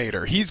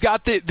motivator. He's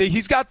got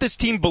this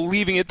team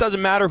believing it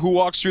doesn't matter who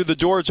walks through the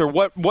doors or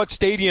what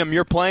stadium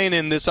you're playing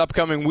in this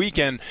upcoming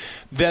weekend,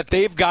 that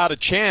they've got a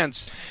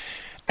chance.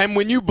 And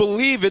when you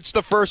believe, it's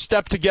the first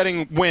step to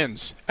getting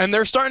wins. And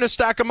they're starting to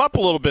stack them up a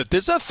little bit.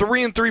 This is a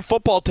 3-3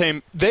 football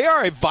team. They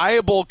are a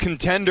viable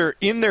contender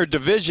in their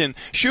division.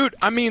 Shoot,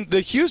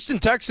 the Houston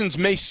Texans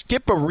may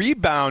skip a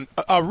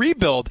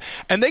rebuild,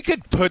 and they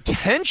could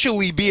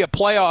potentially be a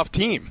playoff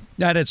team.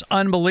 That is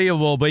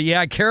unbelievable. But,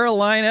 yeah,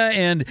 Carolina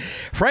and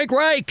Frank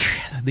Reich,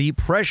 the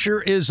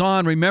pressure is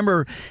on.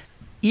 Remember,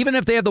 even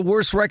if they have the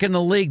worst record in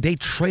the league, they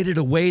traded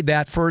away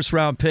that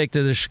first-round pick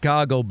to the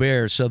Chicago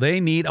Bears, so they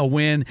need a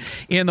win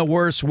in the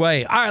worst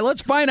way. All right,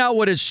 let's find out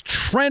what is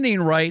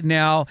trending right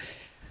now.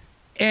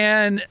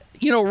 And,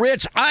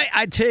 Rich,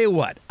 I tell you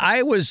what,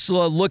 I was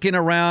looking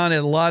around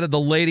at a lot of the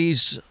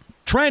ladies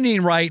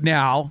trending right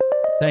now.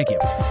 Thank you.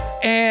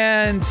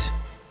 And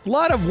a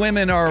lot of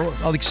women are,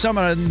 like some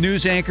of the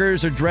news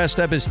anchors are dressed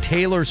up as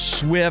Taylor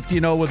Swift,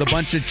 with a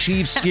bunch of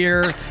Chiefs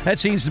gear. That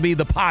seems to be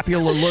the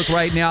popular look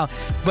right now.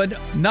 But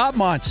not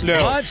Monty.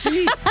 No.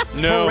 Monty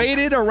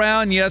paraded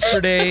around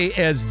yesterday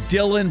as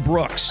Dylan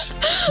Brooks.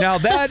 Now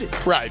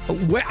that... Right.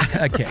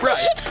 Okay.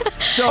 Right.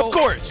 So, of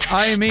course.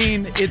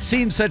 It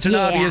seems such an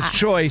obvious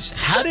choice.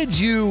 How did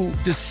you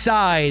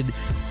decide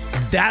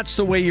that's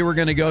the way you were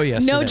going to go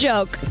yesterday? No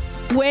joke.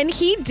 When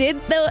he did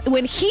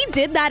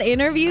that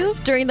interview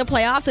during the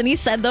playoffs and he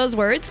said those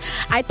words,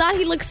 I thought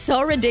he looked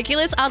so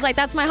ridiculous. I was like,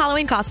 that's my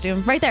Halloween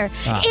costume right there.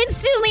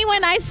 Instantly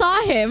when I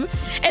saw him,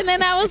 and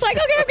then I was like,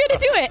 okay, I'm going to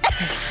do it.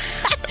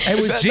 It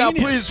was genius. Now,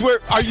 please,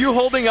 are you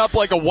holding up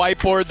like a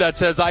whiteboard that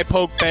says I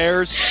poke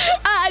bears?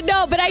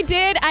 No, but I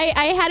did.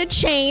 I had a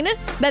chain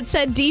that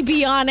said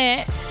DB on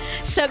it.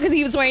 So, because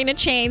he was wearing a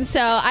chain.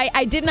 So,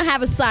 I didn't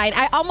have a sign.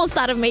 I almost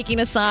thought of making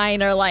a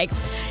sign or like,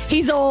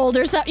 he's old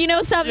or something,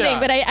 something. Yeah,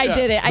 but I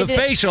did it. The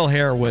facial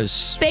hair was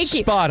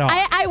spot on.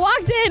 I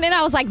walked in and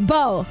I was like,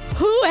 Bo,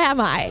 who am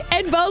I?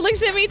 And Bo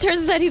looks at me,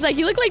 turns his head. He's like,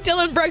 you look like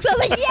Dylan Brooks. I was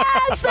like,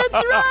 yes, that's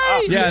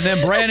right. Yeah, and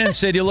then Brandon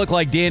said you look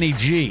like Danny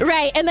G.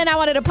 Right, and then I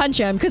wanted to punch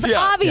him because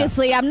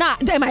obviously I'm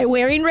not. Am I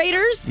wearing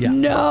Raiders? Yeah.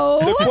 No.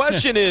 The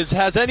question is,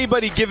 has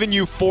anybody given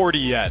you 40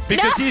 yet?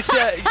 Because he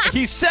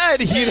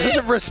said he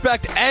doesn't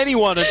respect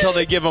anyone until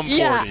they give him 40.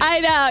 Yeah, I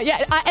know.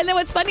 Yeah, and then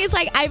what's funny is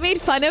like I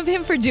made fun of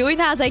him for doing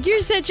that. I was like,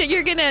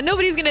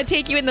 nobody's gonna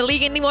take you in the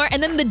league anymore.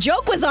 And then the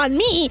joke was on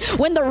me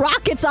when the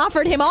Rockets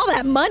offered him all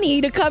that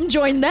money to come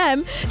join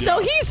them. So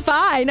he's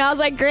fine. I was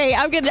like, great.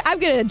 I'm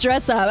gonna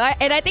dress up,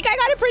 and I think I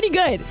got it pretty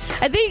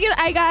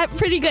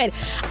good.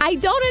 I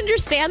don't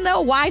understand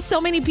though why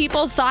so many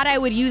people thought I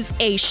would use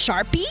a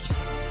Sharpie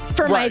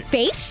for my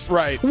face.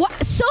 Right. What?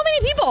 So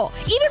many people.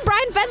 Even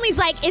Brian Fenley's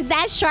like, is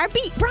that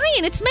Sharpie?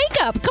 Brian, it's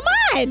makeup. Come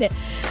on.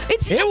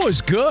 It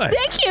was good.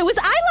 Thank you. It was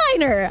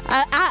eyeliner.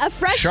 A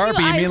fresh Sharpie,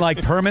 new you mean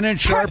like permanent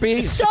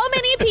Sharpie? So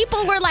many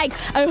people were like,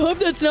 I hope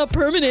that's not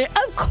permanent.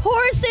 Of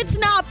course it's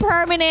not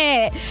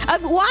permanent.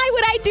 Why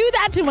would I do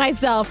that to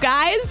myself,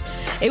 guys?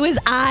 It was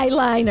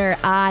eyeliner.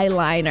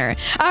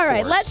 All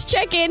right, let's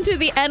check into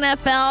the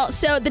NFL.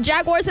 So the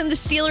Jaguars and the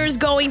Steelers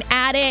going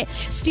at it.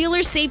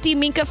 Steelers safety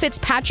Minkah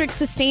Fitzpatrick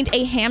sustained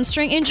a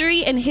hamstring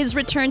injury, and his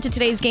return to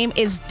today's game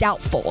is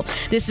doubtful.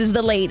 This is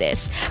the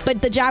latest.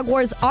 But the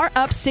Jaguars are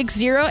up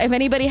 6-0. If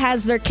anybody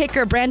has their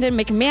kicker, Brandon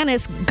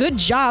McManus, good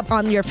job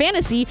on your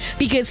fantasy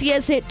because he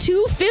has hit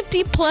 2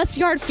 50-plus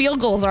yard field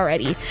goals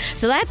already.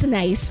 So that's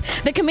nice.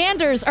 The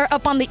Commanders are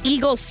up on the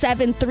Eagles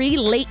 7-3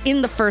 late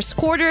in the first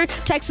quarter.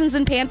 Texans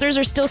and Panthers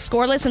are still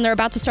scoreless, and they're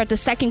about to start the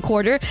second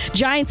quarter.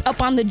 Giants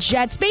up on the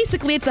Jets.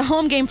 Basically, it's a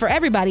home game for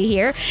everybody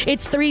here.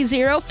 It's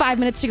 3-0, 5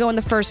 minutes to go in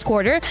the first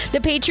quarter. The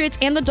Patriots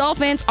and the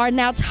Dolphins are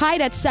now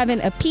tied at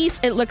 7 apiece.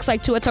 It looks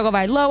like Tua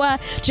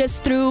Tagovailoa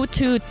just threw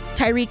to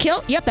Tyreek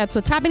Hill. Yep, that's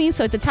what's happening.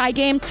 So it's a tie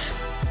game.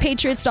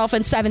 Patriots,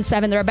 Dolphins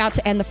 7-7. They're about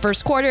to end the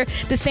first quarter.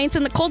 The Saints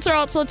and the Colts are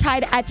also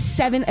tied at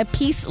 7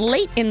 apiece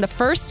late in the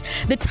first.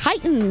 The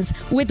Titans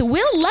with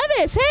Will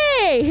Levis,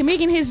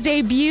 making his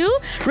debut.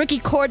 Rookie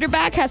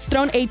quarterback has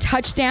thrown a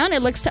touchdown.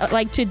 It looks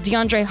like to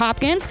DeAndre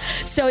Hopkins.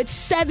 So it's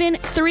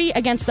 7-3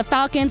 against the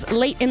Falcons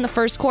late in the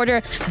first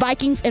quarter.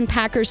 Vikings and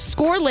Packers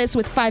scoreless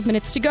with 5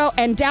 minutes to go.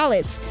 And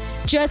Dallas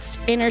just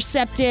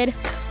intercepted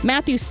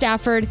Matthew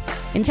Stafford,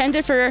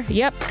 intended for,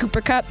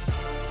 Cooper Kupp.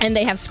 And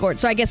they have scored.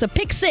 So I guess a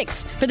pick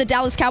 6 for the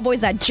Dallas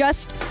Cowboys that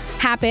just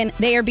happened.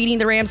 They are beating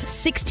the Rams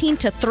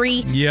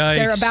 16-3. Yikes.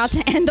 They're about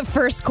to end the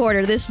first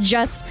quarter. This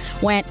just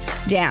went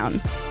down.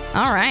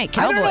 All right,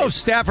 Cowboys. I don't know if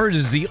Stafford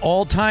is the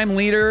all-time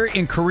leader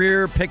in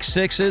career pick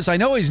sixes. I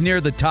know he's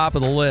near the top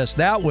of the list.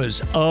 That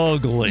was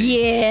ugly.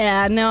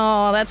 Yeah,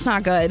 no, that's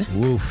not good.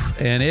 Woof.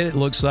 And it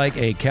looks like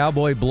a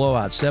Cowboy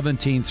blowout,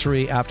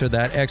 17-3 after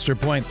that extra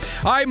point.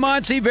 All right,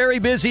 Monty, very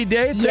busy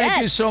day.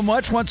 Thank you so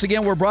much. Once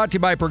again, we're brought to you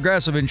by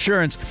Progressive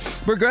Insurance.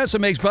 Progressive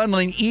makes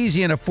bundling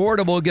easy and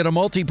affordable. Get a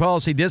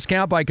multi-policy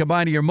discount by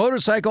combining your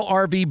motorcycle,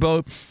 RV,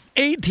 boat,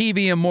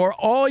 ATV, and more.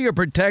 All your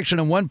protection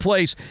in one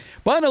place.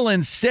 Bundle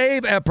and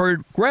save at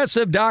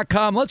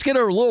Progressive.com. Let's get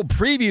a little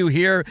preview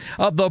here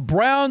of the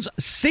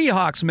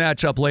Browns-Seahawks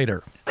matchup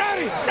later.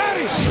 Ready.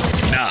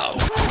 Now.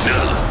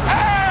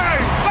 Hey,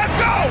 let's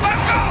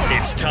go.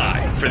 It's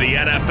time for the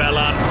NFL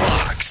on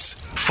Fox.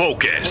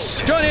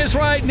 Focus. Joining us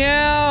right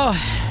now,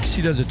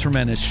 she does a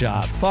tremendous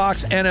job.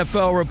 Fox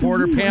NFL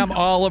reporter Pam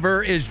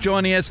Oliver is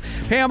joining us.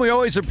 Pam, we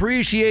always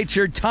appreciate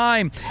your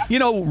time. You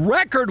know,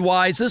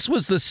 record-wise, this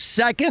was the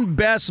second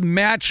best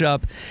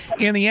matchup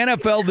in the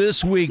NFL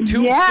this week.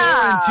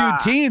 4-2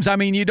 teams. I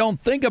mean, you don't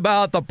think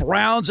about the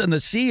Browns and the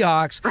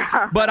Seahawks,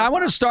 but I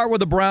want to start with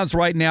the Browns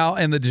right now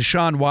and the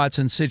Deshaun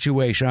Watson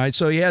situation. All right,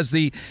 so he has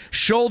the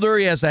shoulder.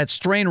 He has that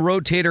strained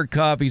rotator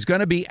cuff. He's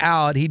going to be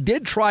out. He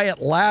did try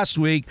it last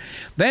week.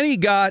 Then he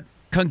got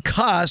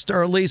concussed,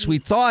 or at least we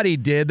thought he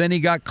did. Then he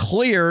got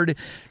cleared,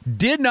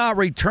 did not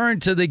return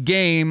to the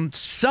game.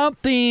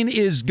 Something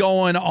is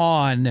going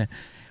on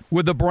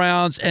with the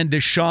Browns and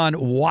Deshaun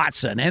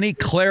Watson. Any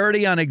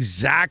clarity on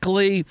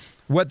exactly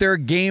what their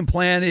game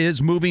plan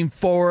is moving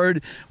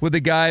forward with the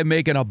guy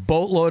making a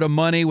boatload of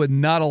money with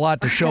not a lot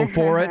to show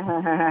for it?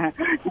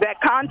 That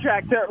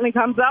contract certainly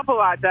comes up a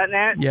lot, doesn't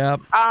it? Yeah.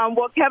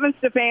 Well, Kevin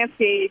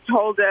Stefanski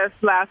told us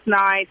last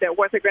night that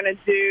what they're going to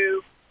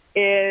do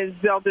is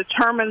they'll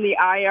determine the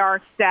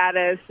IR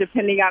status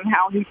depending on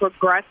how he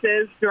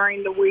progresses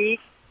during the week.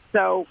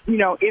 So,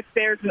 if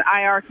there's an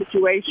IR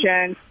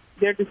situation,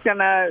 they're just going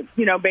to,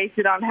 base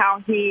it on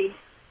how he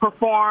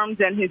performs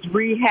and his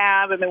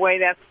rehab and the way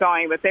that's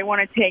going. But they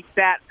want to take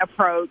that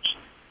approach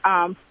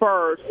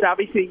first.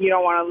 Obviously, you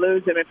don't want to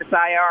lose him if it's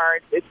IR.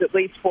 It's at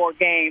least 4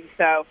 games.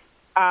 So,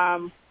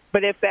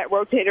 but if that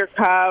rotator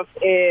cuff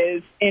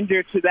is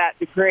injured to that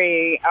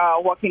degree,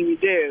 what can you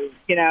do?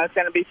 It's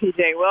going to be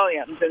P.J.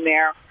 Williams in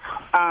there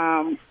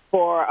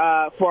for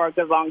a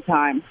good long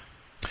time.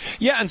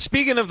 Yeah, and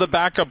speaking of the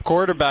backup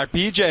quarterback,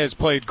 PJ has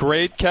played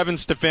great. Kevin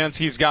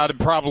Stefanski's got to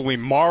probably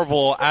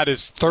marvel at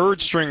his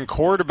third-string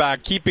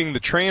quarterback keeping the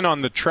train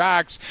on the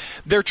tracks.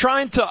 They're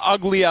trying to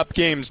ugly up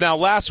games. Now,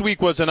 last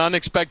week was an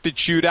unexpected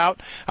shootout.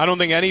 I don't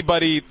think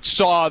anybody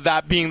saw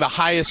that being the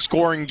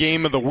highest-scoring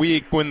game of the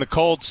week when the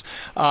Colts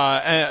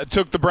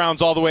took the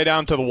Browns all the way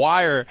down to the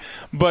wire.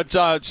 But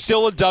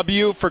still a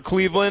W for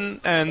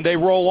Cleveland, and they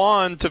roll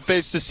on to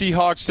face the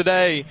Seahawks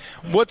today.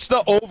 What's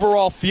the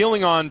overall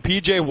feeling on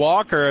P.J.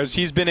 Walker as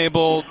he's been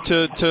able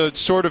to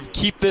sort of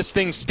keep this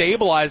thing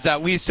stabilized,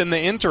 at least in the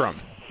interim?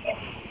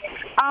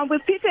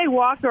 With P.J.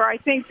 Walker, I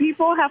think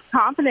people have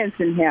confidence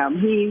in him.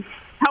 He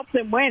helped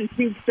them win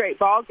 2 straight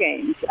ball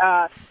games.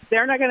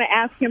 They're not going to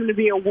ask him to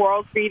be a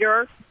world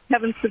beater.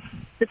 Kevin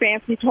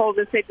Stefanski told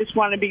us they just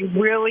want to be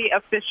really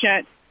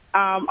efficient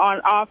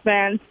on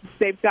offense.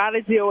 They've got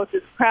to deal with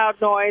this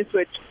crowd noise,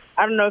 which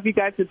I don't know if you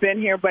guys have been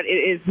here, but it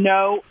is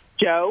no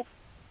joke.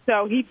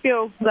 So he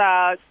feels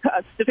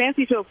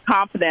Stefanski feels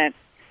confident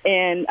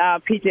in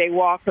P.J.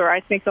 Walker.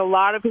 I think a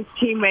lot of his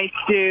teammates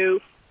do.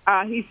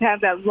 He's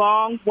had that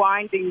long,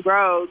 winding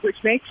road, which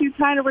makes you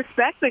kind of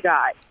respect the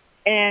guy.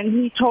 And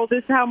he told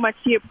us how much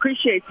he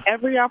appreciates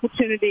every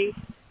opportunity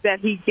that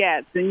he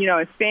gets. And,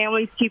 his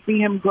family's keeping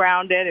him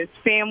grounded. His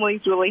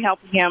family's really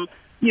helping him,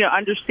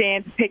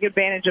 understand to take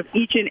advantage of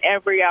each and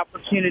every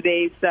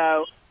opportunity.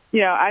 So,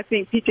 I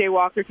think P.J.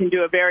 Walker can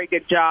do a very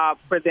good job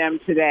for them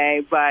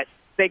today, but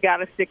they got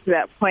to stick to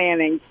that plan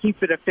and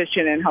keep it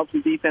efficient and help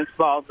the defense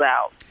balls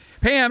out.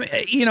 Pam,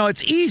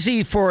 it's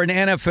easy for an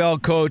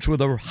NFL coach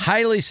with a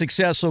highly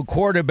successful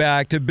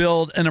quarterback to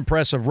build an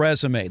impressive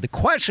resume. The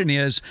question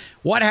is,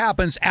 what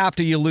happens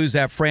after you lose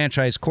that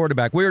franchise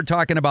quarterback? We were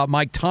talking about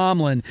Mike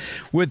Tomlin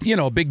with,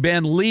 Big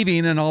Ben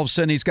leaving, and all of a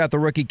sudden he's got the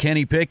rookie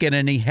Kenny Pickett,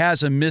 and he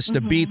hasn't missed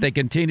a beat. They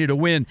continue to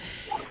win.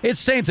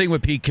 It's the same thing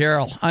with Pete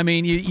Carroll. I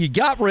mean, you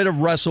got rid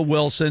of Russell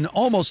Wilson.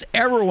 Almost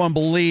everyone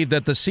believed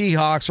that the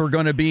Seahawks were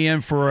going to be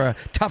in for a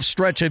tough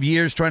stretch of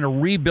years trying to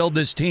rebuild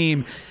this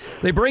team.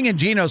 They bring in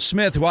Geno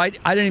Smith, who I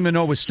didn't even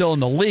know was still in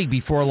the league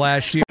before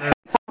last year.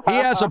 He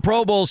has a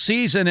Pro Bowl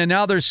season, and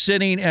now they're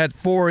sitting at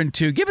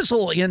 4-2. Give us a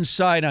little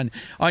insight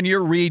on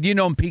your read. You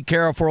know Pete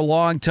Carroll for a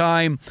long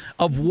time,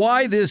 of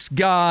why this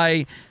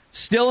guy,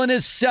 still in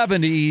his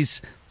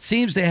 70s,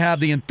 seems to have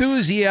the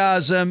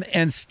enthusiasm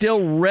and still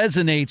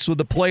resonates with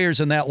the players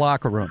in that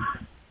locker room.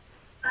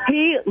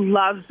 He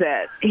loves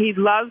it. He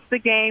loves the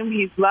game.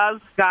 He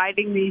loves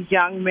guiding these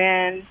young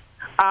men.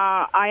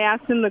 I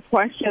asked him the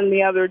question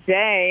the other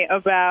day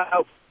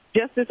about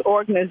just this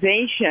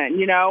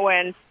organization,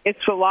 and its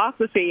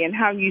philosophy and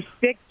how you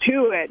stick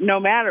to it no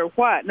matter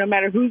what, no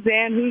matter who's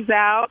in, who's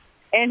out.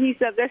 And he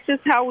said, that's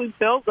just how we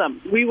build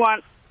them. We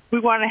want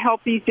to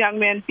help these young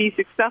men be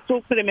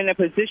successful, put them in a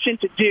position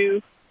to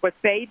do what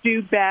they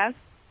do best,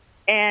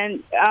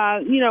 and,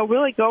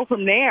 really go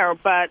from there.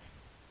 But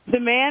the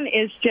man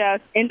is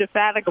just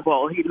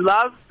indefatigable. He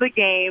loves the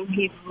game.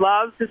 He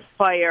loves his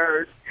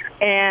players.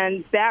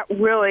 And that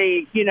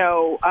really,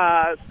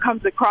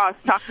 comes across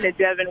talking to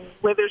Devin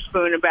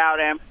Witherspoon about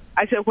him.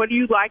 I said, what do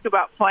you like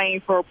about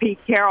playing for Pete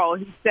Carroll?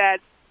 He said,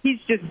 he's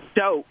just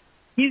dope.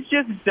 He's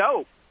just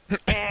dope.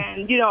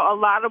 And, a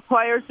lot of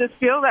players just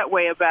feel that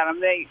way about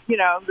him. They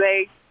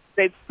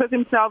put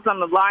themselves on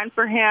the line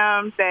for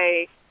him.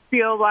 They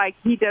feel like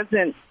he's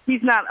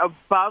not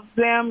above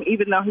them,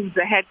 even though he's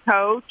the head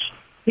coach.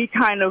 He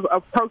kind of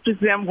approaches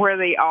them where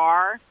they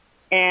are.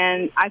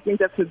 And I think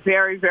that's a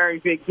very, very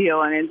big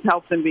deal, and it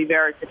helps them be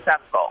very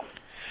successful.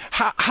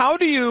 How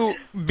do you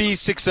be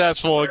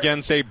successful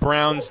against a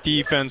Browns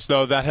defense,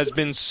 though, that has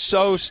been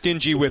so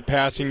stingy with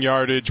passing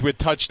yardage, with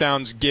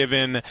touchdowns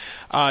given?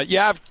 You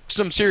have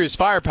some serious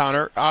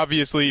firepower,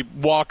 obviously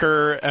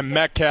Walker and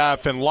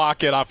Metcalf and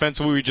Lockett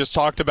offensively. We just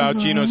talked about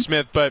Geno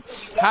Smith, but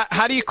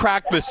how do you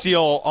crack the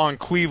seal on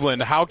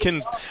Cleveland? How can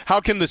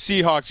the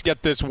Seahawks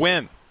get this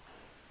win?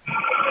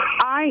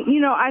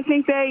 I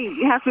think they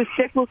have to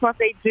stick with what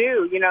they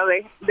do.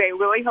 They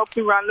really hope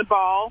to run the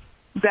ball.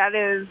 That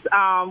is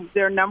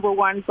their number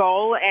one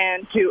goal.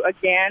 And to,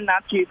 again,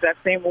 not to use that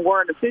same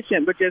word,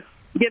 efficient, but just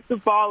get the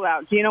ball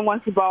out. Geno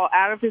wants the ball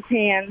out of his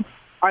hands.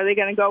 Are they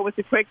going to go with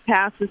the quick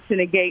passes to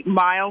negate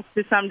Miles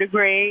to some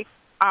degree?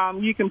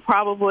 You can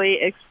probably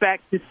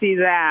expect to see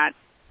that.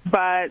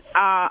 But,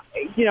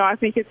 I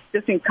think it's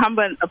just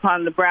incumbent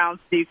upon the Browns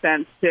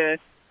defense to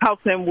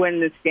help them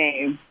win this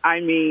game. I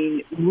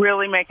mean,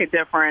 really make a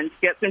difference,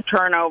 get some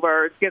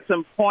turnovers, get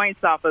some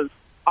points off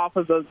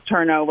of those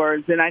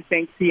turnovers. And I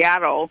think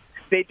Seattle,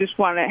 they just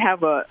want to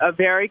have a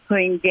very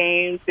clean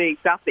game. They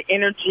got the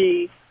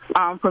energy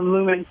from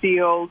Lumen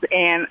Field,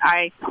 and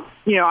I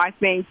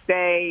think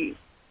they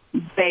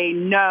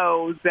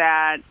know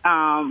that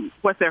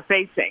what they're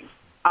facing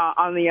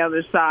on the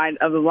other side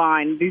of the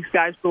line. These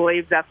guys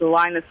believe that the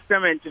line of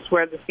scrimmage is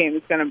where this game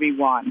is going to be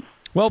won.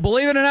 Well,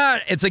 believe it or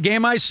not, it's a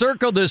game I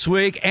circled this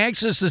week.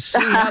 Anxious to see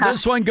how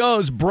this one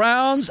goes.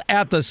 Browns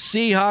at the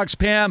Seahawks.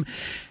 Pam,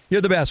 you're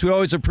the best. We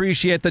always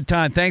appreciate the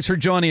time. Thanks for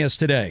joining us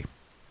today.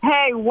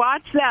 Hey,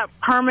 watch that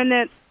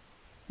permanent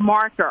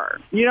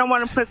marker. You don't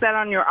want to put that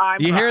on your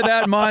eyebrow. You hear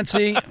that,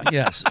 Monty?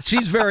 Yes.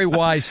 She's very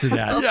wise to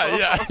that.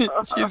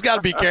 Yeah. She's got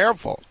to be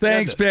careful.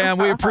 Thanks, Pam.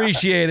 We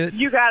appreciate it.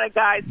 You got it,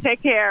 guys.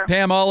 Take care.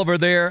 Pam Oliver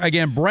there.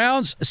 Again,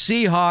 Browns,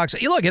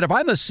 Seahawks. Look, if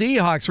I'm the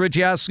Seahawks, Rich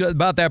asked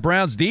about that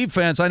Browns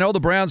defense. I know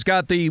the Browns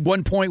got the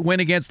 1-point win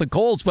against the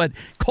Colts, but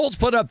Colts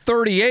put up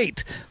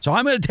 38. So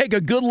I'm going to take a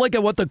good look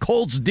at what the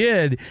Colts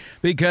did,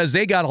 because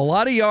they got a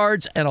lot of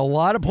yards and a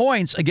lot of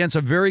points against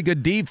a very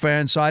good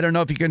defense. So I don't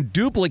know if you can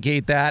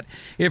duplicate that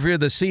if you're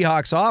the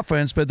Seahawks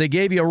offense, but they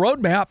gave you a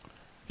roadmap.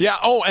 Yeah,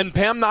 and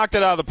Pam knocked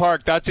it out of the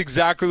park. That's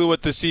exactly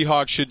what the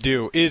Seahawks should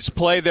do, is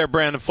play their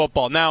brand of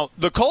football. Now,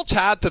 the Colts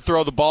had to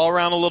throw the ball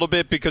around a little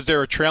bit because they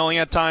were trailing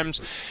at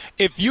times.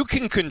 If you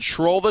can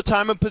control the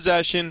time of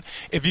possession,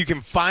 if you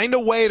can find a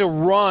way to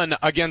run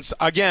against,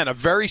 again, a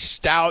very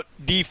stout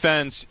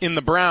defense in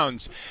the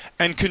Browns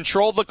and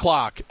control the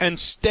clock and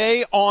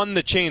stay on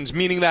the chains,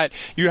 meaning that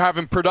you're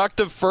having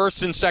productive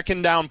first and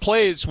second down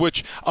plays,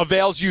 which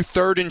avails you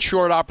third and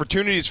short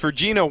opportunities for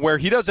Geno, where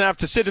he doesn't have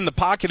to sit in the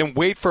pocket and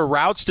wait for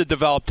routes to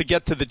develop to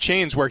get to the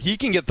chains, where he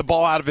can get the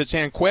ball out of his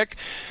hand quick.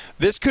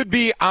 This could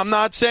be, I'm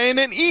not saying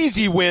an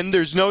easy win.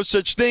 There's no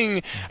such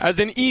thing as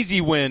an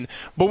easy win.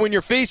 But when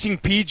you're facing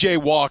P.J.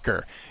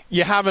 Walker,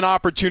 you have an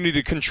opportunity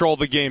to control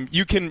the game.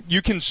 You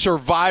can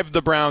survive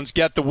the Browns,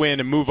 get the win,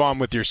 and move on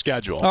with your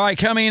schedule. All right,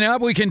 coming up,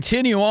 we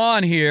continue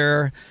on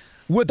here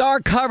with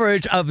our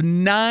coverage of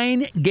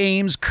 9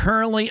 games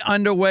currently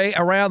underway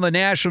around the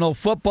National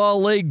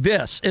Football League.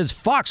 This is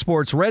Fox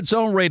Sports Red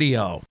Zone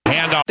Radio.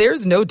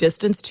 There's no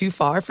distance too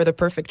far for the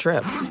perfect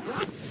trip.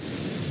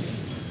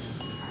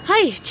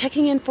 Hi,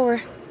 checking in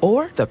for...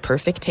 Or the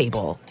perfect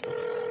table.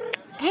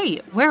 Hey,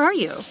 where are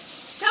you?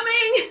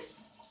 Coming!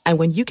 And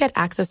when you get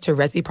access to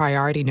Resi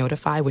Priority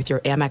Notify with your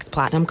Amex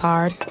Platinum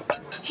card...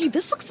 Hey,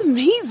 this looks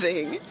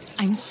amazing.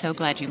 I'm so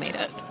glad you made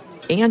it.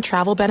 And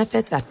travel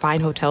benefits at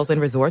fine hotels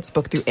and resorts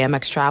booked through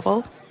Amex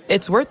Travel,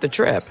 it's worth the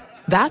trip.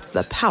 That's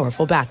the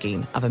powerful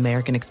backing of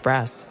American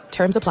Express.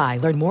 Terms apply.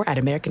 Learn more at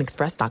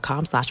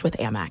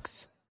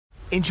americanexpress.com/withAmex.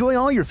 Enjoy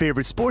all your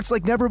favorite sports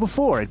like never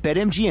before at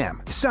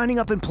BetMGM. Signing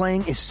up and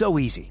playing is so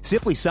easy.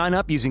 Simply sign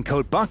up using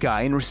code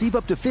Buckeye and receive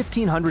up to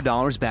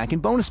 $1,500 back in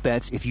bonus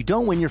bets if you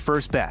don't win your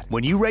first bet.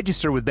 When you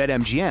register with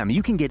BetMGM,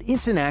 you can get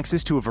instant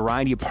access to a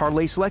variety of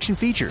parlay selection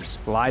features,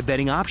 live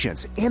betting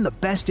options, and the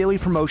best daily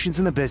promotions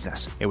in the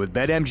business. And with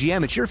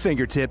BetMGM at your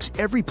fingertips,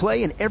 every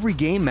play and every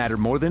game matter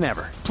more than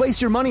ever.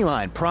 Place your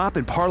moneyline, prop,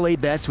 and parlay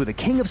bets with the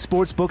king of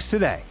sportsbooks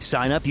today.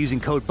 Sign up using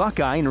code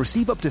Buckeye and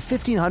receive up to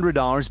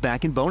 $1,500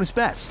 back in bonus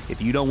bets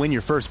if you don't win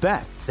your first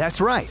bet.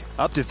 That's right,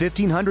 up to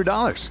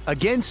 $1,500.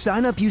 Again,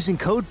 sign up using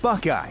code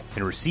Buckeye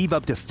and receive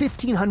up to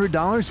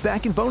 $1,500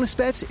 back in bonus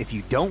bets if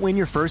you don't win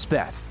your first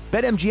bet.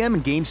 BetMGM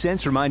and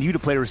GameSense remind you to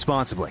play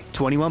responsibly.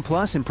 21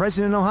 plus and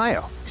present in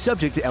Ohio.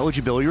 Subject to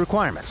eligibility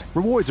requirements.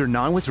 Rewards are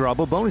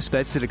non-withdrawable bonus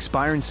bets that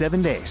expire in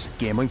 7 days.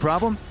 Gambling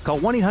problem? Call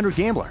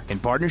 1-800-GAMBLER in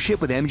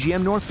partnership with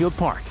MGM Northfield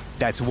Park.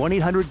 That's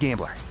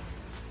 1-800-GAMBLER.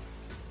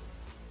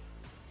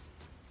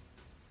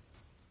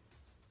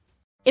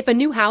 If a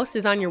new house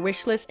is on your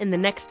wish list in the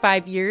next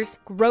 5 years,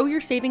 grow your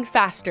savings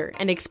faster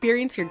and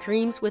experience your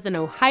dreams with an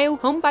Ohio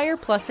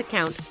Homebuyer Plus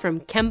account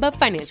from Kemba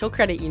Financial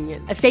Credit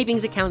Union. A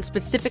savings account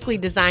specifically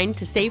designed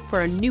to save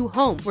for a new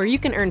home, where you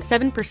can earn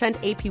 7%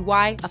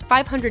 APY, a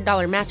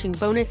 $500 matching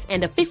bonus,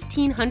 and a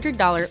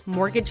 $1,500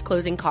 mortgage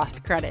closing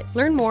cost credit.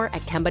 Learn more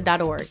at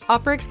Kemba.org.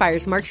 Offer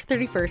expires March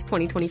 31st,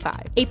 2025.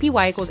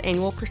 APY equals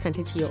annual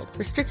percentage yield.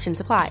 Restrictions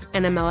apply.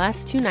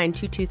 NMLS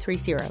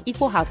 292230.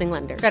 Equal housing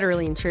lender.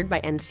 Federally insured by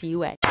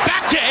NCUA.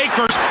 Back to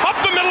Akers,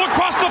 up the middle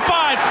across the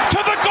 5, to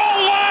the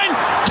goal line,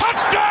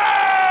 touchdown!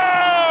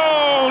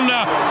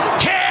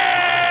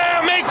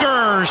 Cam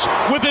Akers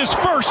with his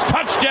first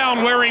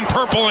touchdown wearing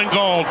purple and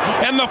gold,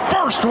 and the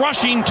first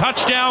rushing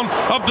touchdown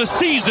of the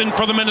season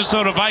for the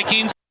Minnesota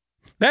Vikings.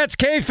 That's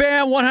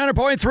KFAN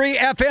 100.3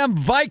 FM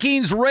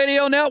Vikings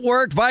Radio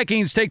Network.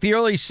 Vikings take the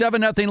early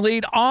 7-0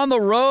 lead on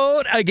the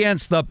road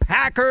against the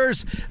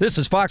Packers. This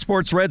is Fox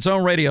Sports Red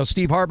Zone Radio.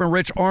 Steve Hartman,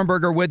 Rich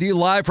Ohrnberger with you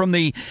live from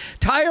the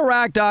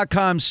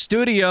TireRack.com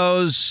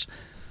studios.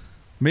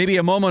 Maybe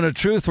a moment of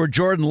truth for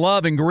Jordan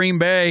Love in Green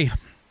Bay.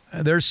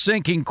 They're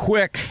sinking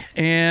quick,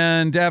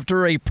 and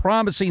after a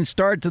promising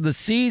start to the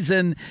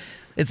season,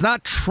 it's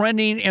not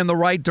trending in the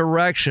right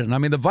direction. I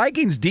mean, the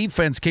Vikings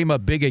defense came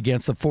up big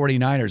against the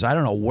 49ers. I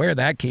don't know where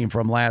that came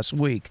from last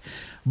week.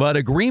 But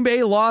a Green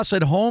Bay loss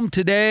at home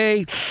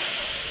today.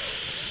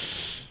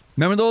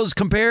 Remember those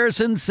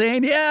comparisons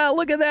saying, yeah,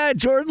 look at that,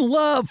 Jordan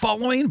Love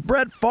following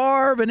Brett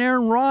Favre and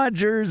Aaron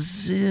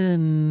Rodgers?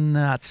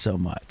 Not so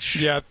much.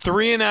 Yeah,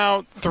 3 and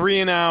out.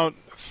 Yikes.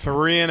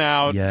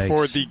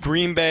 For the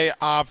Green Bay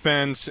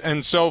offense.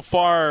 And so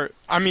far,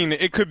 I mean,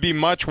 it could be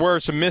much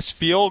worse. A missed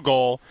field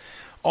goal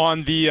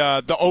on the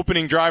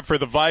opening drive for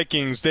the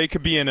Vikings. They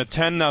could be in a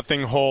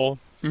 10-0 hole.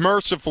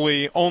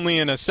 Mercifully, only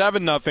in a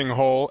 7-0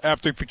 hole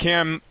after the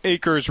Cam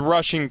Akers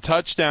rushing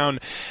touchdown.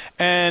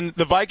 And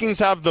the Vikings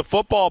have the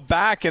football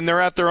back, and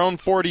they're at their own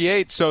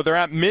 48, so they're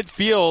at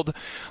midfield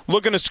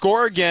looking to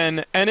score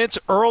again, and it's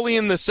early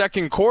in the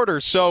second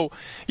quarter. So,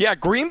 yeah,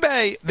 Green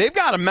Bay, they've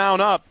got to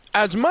mount up.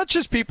 As much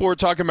as people were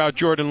talking about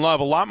Jordan Love,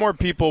 a lot more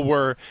people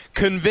were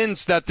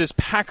convinced that this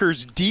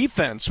Packers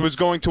defense was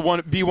going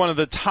to be one of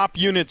the top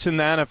units in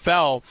the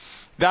NFL.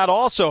 That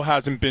also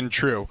hasn't been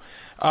true.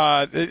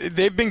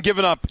 They've been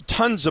giving up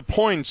tons of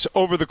points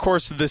over the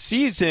course of the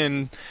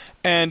season,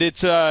 and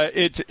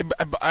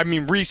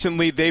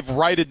recently they've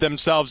righted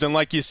themselves, and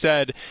like you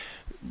said,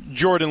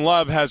 Jordan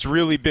Love has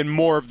really been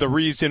more of the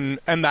reason,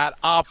 and that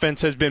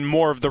offense has been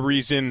more of the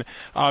reason,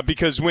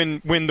 because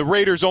when the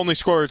Raiders only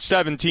scored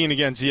 17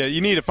 against you,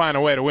 you need to find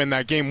a way to win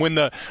that game. When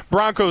the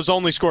Broncos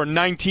only scored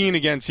 19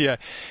 against you,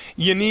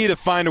 you need to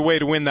find a way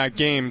to win that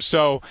game.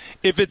 So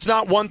if it's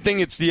not one thing,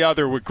 it's the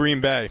other with Green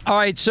Bay. All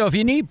right, so if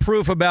you need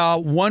proof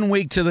about 1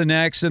 week to the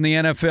next in the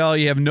NFL,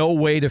 you have no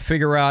way to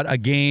figure out a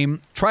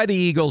game, try the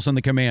Eagles and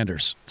the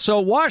Commanders. So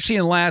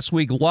Washington last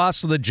week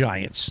lost to the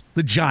Giants.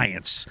 The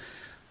Giants.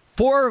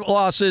 4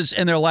 losses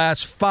in their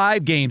last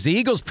 5 games. The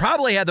Eagles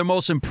probably had their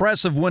most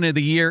impressive win of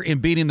the year in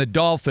beating the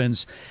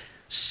Dolphins.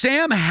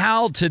 Sam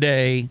Howell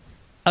today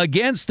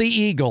against the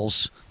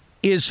Eagles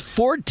is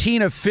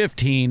 14 of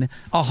 15,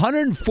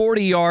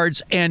 140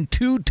 yards, and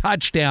 2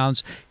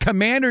 touchdowns.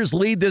 Commanders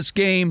lead this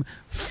game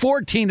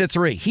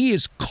 14-3. He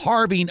is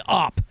carving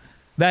up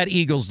that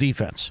Eagles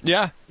defense.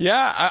 Yeah.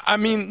 I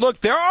mean,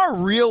 look, there are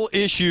real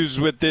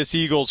issues with this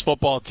Eagles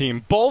football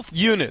team. Both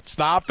units,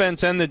 the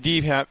offense and the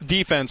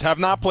defense, have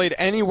not played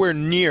anywhere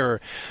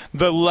near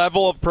the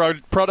level of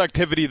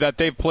productivity that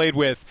they've played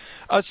with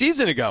a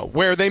season ago,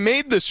 where they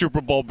made the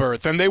Super Bowl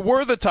berth and they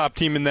were the top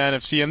team in the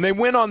NFC and they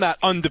went on that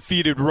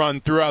undefeated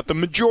run throughout the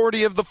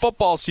majority of the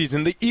football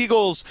season. The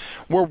Eagles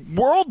were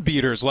world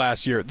beaters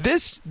last year.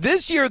 This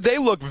year they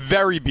look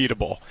very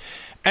beatable.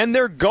 And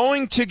they're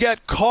going to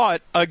get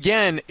caught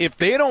again if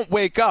they don't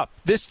wake up.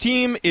 This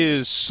team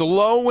is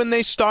slow when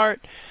they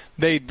start.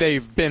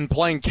 They've been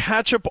playing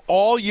catch-up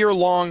all year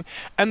long.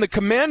 And the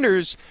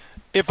Commanders,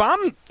 if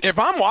I'm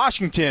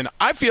Washington,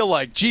 I feel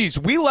like, geez,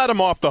 we let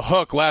them off the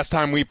hook last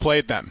time we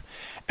played them.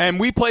 And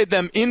we played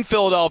them in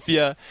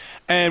Philadelphia,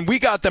 and we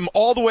got them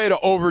all the way to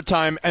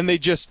overtime, and they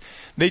just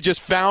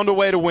found a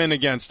way to win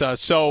against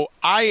us. So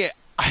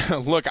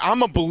Look,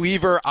 I'm a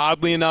believer,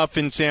 oddly enough,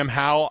 in Sam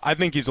Howell. I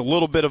think he's a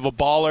little bit of a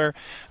baller.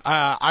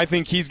 I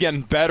think he's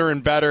getting better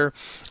and better.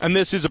 And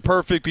this is a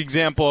perfect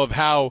example of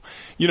how,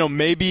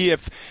 maybe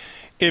if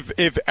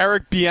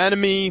Eric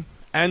Bieniemy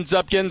ends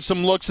up getting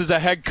some looks as a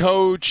head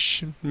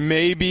coach,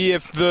 maybe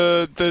if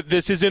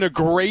this isn't a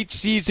great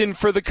season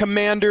for the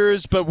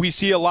Commanders, but we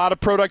see a lot of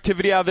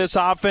productivity out of this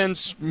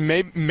offense,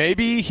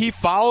 maybe he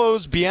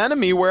follows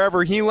Bieniemy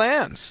wherever he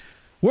lands.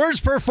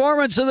 Worst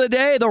performance of the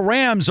day, the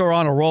Rams are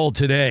on a roll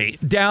today.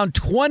 Down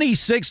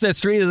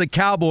 26-3 to the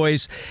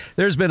Cowboys.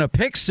 There's been a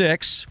pick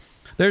six.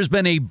 There's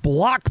been a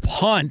block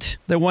punt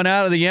that went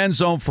out of the end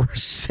zone for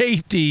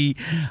safety.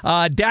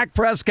 Dak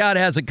Prescott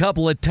has a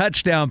couple of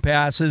touchdown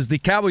passes. The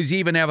Cowboys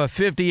even have a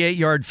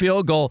 58-yard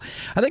field goal.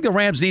 I think the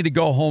Rams need to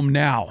go home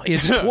now.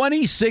 It's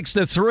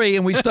 26-3,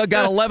 and we still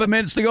got 11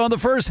 minutes to go in the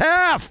first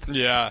half.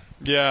 Yeah.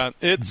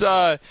 It's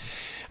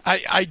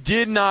I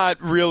did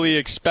not really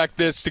expect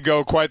this to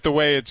go quite the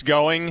way it's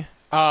going.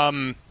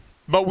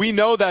 But we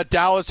know that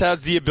Dallas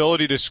has the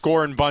ability to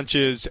score in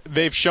bunches.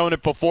 They've shown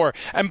it before.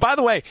 And by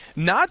the way,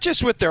 not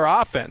just with their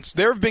offense.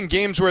 There have been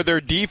games where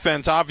their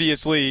defense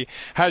obviously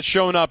has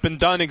shown up and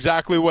done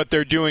exactly what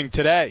they're doing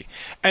today.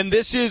 And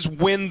this is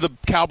when the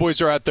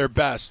Cowboys are at their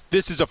best.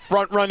 This is a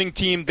front-running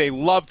team. They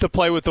love to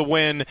play with a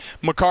win.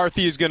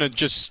 McCarthy is going to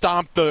just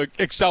stomp the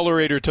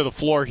accelerator to the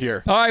floor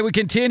here. All right, we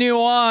continue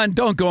on.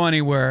 Don't go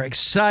anywhere.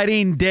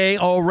 Exciting day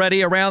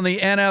already around the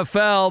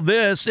NFL.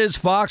 This is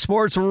Fox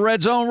Sports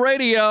Red Zone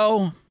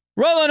Radio.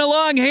 Rolling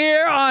along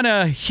here on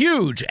a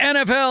huge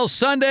NFL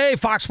Sunday.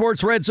 Fox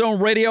Sports Red Zone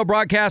Radio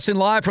broadcasting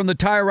live from the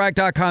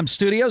TireRack.com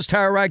studios.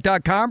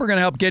 TireRack.com, we're going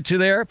to help get you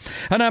there.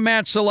 An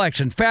unmatched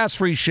selection, fast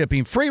free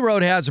shipping, free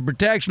road hazard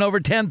protection,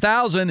 over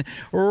 10,000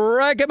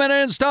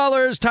 recommended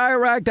installers.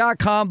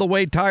 TireRack.com, the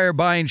way tire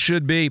buying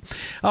should be.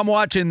 I'm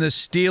watching the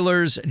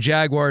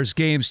Steelers-Jaguars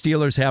game.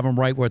 Steelers have them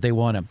right where they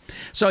want them.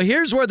 So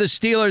here's where the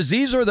Steelers,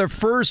 these are their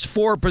first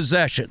 4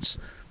 possessions.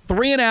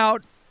 3 and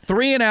out,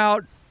 3 and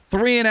out,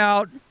 3 and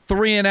out,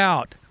 3 and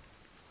out.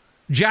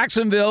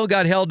 Jacksonville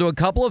got held to a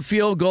couple of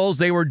field goals.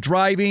 They were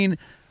driving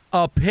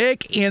a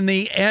pick in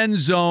the end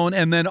zone,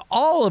 and then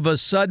all of a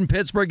sudden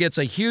Pittsburgh gets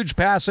a huge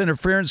pass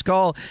interference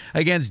call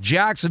against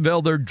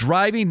Jacksonville. They're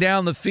driving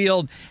down the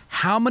field.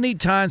 How many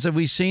times have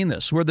we seen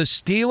this where the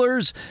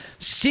Steelers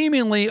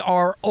seemingly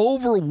are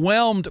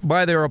overwhelmed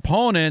by their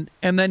opponent,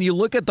 and then you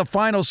look at the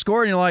final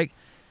score and you're like,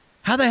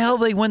 how the hell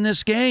did they win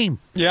this game?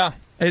 Yeah.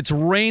 It's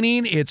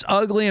raining. It's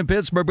ugly in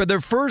Pittsburgh. But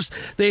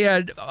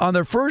on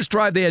their first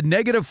drive, they had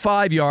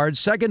 -5 yards.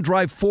 Second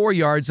drive, 4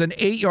 yards, then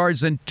 8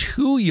 yards, then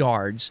 2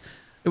 yards.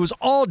 It was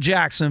all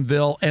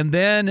Jacksonville, and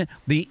then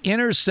the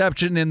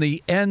interception in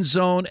the end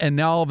zone, and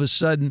now all of a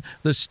sudden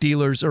the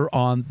Steelers are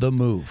on the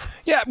move.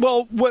 Yeah,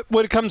 well, what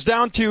it comes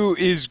down to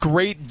is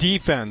great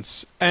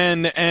defense,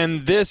 and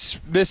this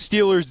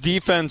Steelers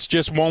defense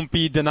just won't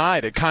be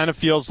denied. It kind of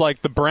feels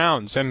like the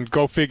Browns, and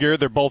go figure,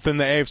 they're both in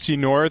the AFC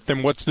North,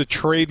 and what's the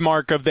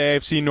trademark of the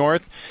AFC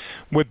North?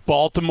 With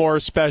Baltimore,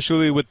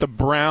 especially with the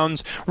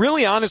Browns,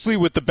 really honestly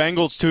with the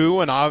Bengals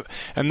too, and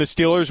the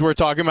Steelers, we're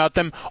talking about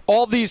them.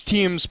 All these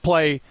teams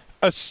play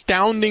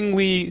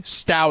astoundingly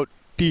stout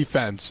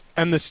defense.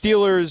 And the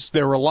Steelers,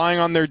 they're relying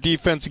on their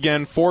defense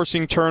again,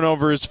 forcing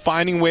turnovers,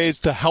 finding ways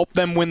to help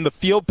them win the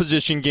field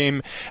position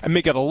game and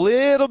make it a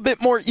little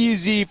bit more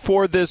easy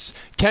for this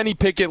Kenny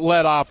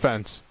Pickett-led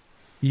offense.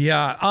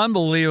 Yeah,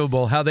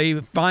 unbelievable how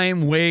they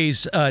find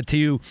ways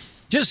to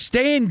just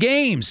stay in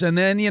games. And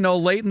then,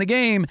 late in the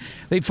game,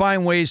 they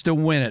find ways to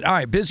win it. All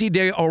right, busy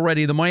day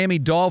already. The Miami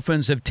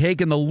Dolphins have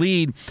taken the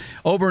lead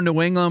over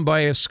New England by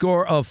a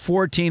score of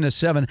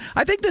 14-7.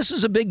 I think this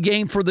is a big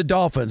game for the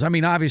Dolphins. I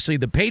mean, obviously,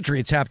 the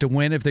Patriots have to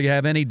win if they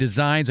have any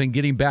designs on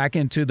getting back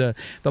into the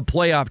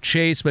playoff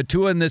chase. But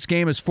Tua in this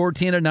game is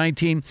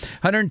 14-19,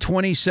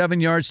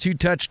 127 yards, 2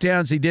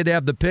 touchdowns. He did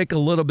have the pick a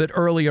little bit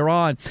earlier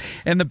on.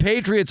 And the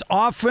Patriots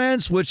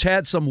offense, which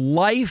had some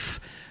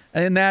life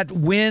in that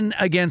win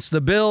against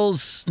the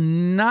Bills,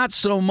 not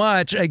so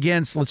much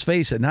against, let's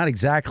face it, not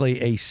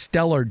exactly a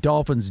stellar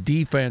Dolphins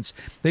defense.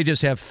 They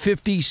just have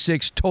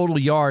 56 total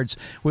yards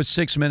with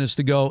 6 minutes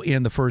to go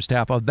in the first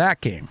half of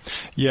that game.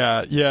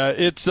 Yeah,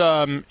 it's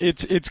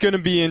going to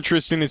be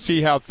interesting to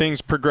see how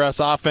things progress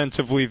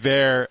offensively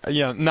there.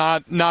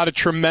 Not a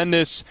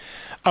tremendous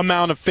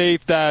amount of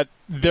faith that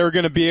they're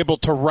going to be able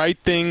to right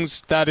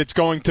things, that it's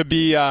going to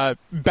be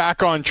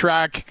back on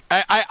track.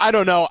 I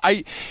don't know.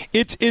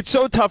 It's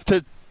so tough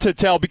to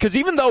tell, because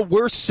even though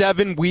we're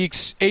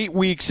 8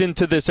 weeks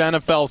into this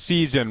NFL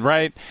season,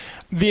 right,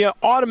 the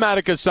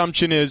automatic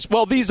assumption is,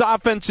 well, these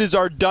offenses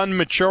are done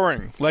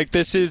maturing. Like,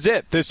 this is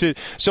it.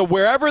 So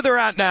wherever they're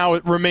at now,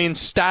 it remains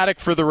static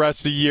for the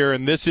rest of the year,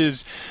 and this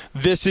is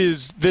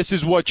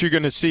what you're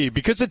going to see,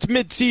 because it's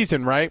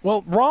mid-season, right?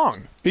 Well,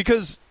 wrong.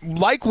 Because,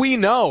 like we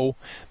know,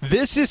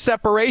 this is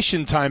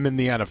separation time in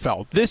the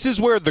NFL. This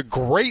is where the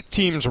great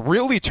teams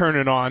really turn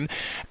it on,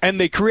 and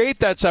they create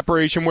that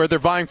separation where they're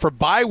vying for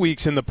bye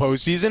weeks in the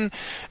postseason.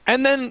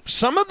 And then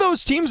some of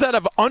those teams that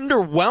have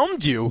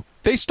underwhelmed you,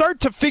 they start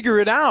to figure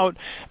it out,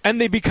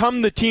 and they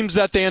become the teams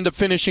that they end up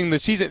finishing the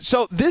season.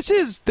 So this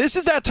is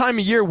that time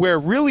of year where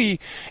really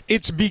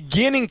it's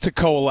beginning to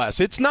coalesce.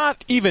 It's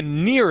not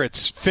even near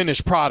its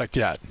finished product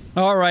yet.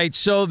 All right,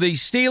 so the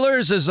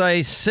Steelers, as I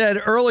said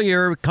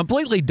earlier,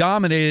 completely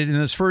dominated in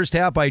this first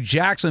half by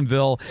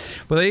Jacksonville,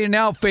 but they are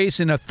now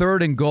facing a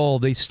 3rd and goal.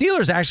 The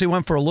Steelers actually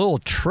went for a little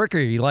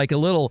trickery, like a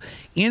little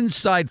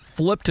inside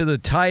flip to the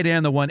tight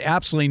end that went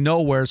absolutely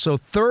nowhere. So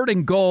 3rd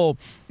and goal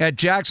at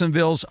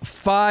Jacksonville's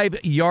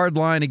 5-yard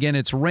line. Again,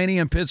 it's rainy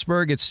in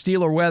Pittsburgh. It's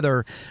Steeler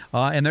weather,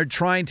 and they're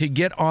trying to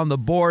get on the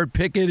board.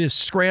 Pickett is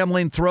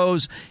scrambling,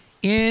 throws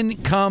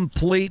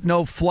incomplete,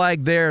 no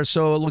flag there,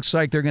 so it looks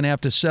like they're going to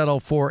have to settle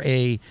for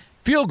a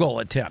field goal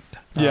attempt.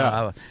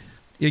 Yeah.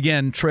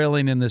 Again,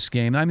 trailing in this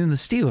game. I mean, the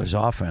Steelers'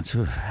 offense.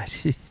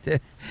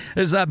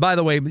 Is that, by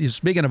the way,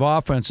 speaking of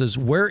offenses,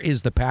 where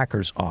is the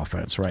Packers'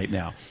 offense right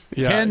now?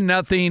 Yeah.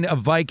 10-0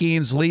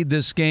 Vikings lead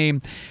this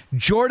game.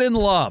 Jordan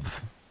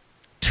Love,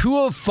 2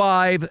 of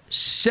 5,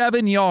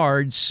 7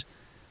 yards.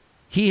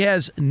 He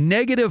has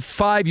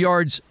 -5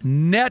 yards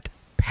net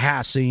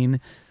passing.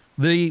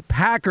 The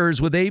Packers,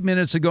 with 8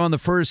 minutes to go in the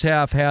first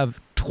half, have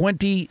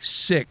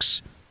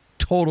 26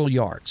 total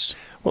yards.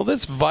 Well,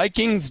 this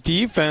Vikings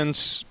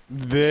defense,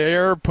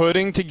 they're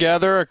putting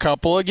together a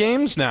couple of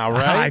games now,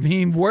 right? I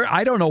mean,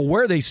 I don't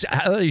know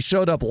how they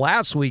showed up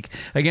last week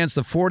against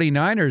the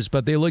 49ers,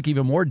 but they look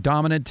even more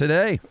dominant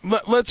today.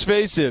 Let's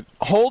face it,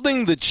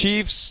 holding the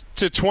Chiefs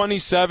to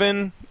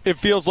 27, it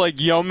feels like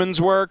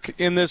yeoman's work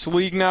in this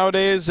league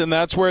nowadays, and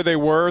that's where they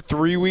were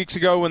 3 weeks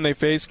ago when they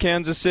faced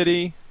Kansas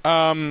City.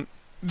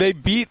 They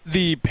beat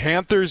the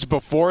Panthers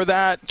before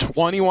that,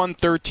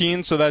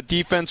 21-13, so that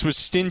defense was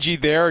stingy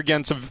there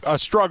against a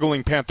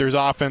struggling Panthers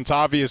offense,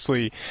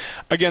 obviously.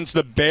 Against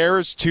the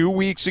Bears 2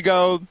 weeks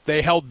ago,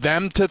 they held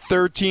them to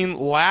 13.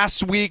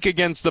 Last week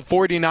against the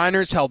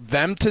 49ers, held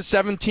them to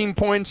 17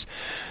 points.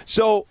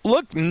 So,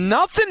 look,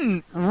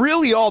 nothing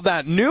really all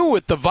that new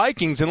with the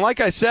Vikings. And like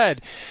I said,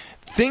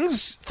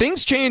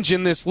 things change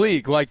in this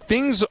league. Like,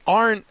 things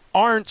aren't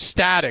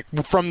static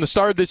from the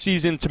start of the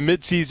season to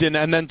midseason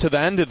and then to the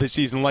end of the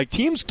season. Like,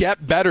 teams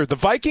get better. The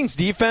Vikings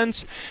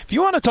defense, if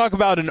you want to talk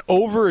about an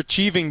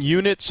overachieving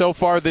unit so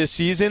far this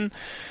season,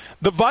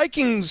 the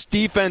Vikings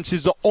defense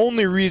is the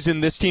only reason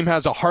this team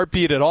has a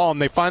heartbeat at all,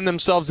 and they find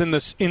themselves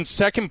in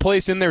second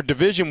place in their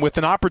division with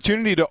an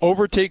opportunity to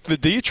overtake the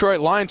Detroit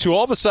Lions, who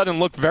all of a sudden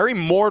look very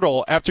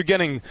mortal after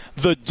getting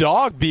the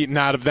dog beaten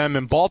out of them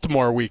in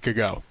Baltimore a week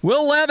ago.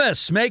 Will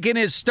Levis making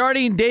his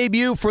starting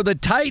debut for the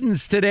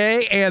Titans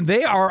today, and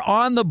they are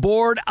on the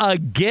board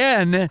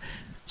again.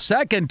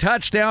 Second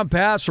touchdown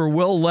pass for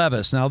Will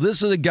Levis. Now,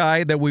 this is a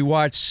guy that we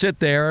watched sit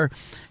there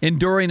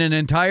enduring an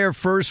entire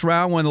first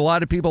round when a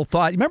lot of people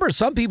thought, remember,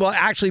 some people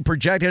actually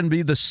projected him to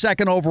be the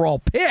second overall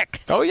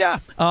pick. Oh, yeah.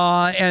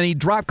 And he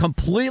dropped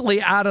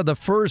completely out of the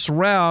first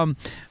round.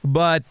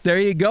 But there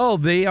you go.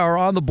 They are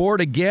on the board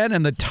again,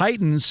 and the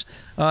Titans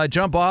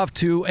jump off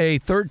to a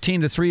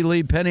 13-3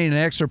 lead pending an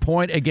extra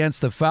point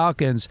against the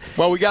Falcons.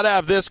 Well, we got to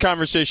have this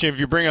conversation if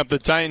you bring up the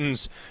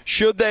Titans.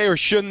 Should they or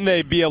shouldn't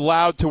they be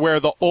allowed to wear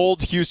the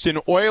old Houston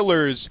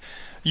Oilers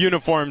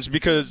uniforms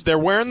because they're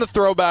wearing the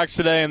throwbacks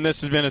today, and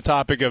this has been a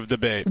topic of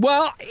debate.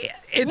 Well,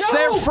 it's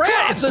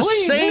it's the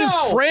same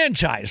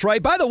franchise,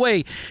 right? By the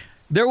way,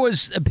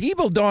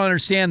 people don't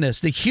understand this.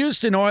 The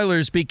Houston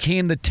Oilers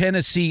became the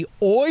Tennessee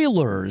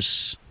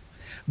Oilers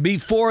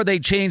before they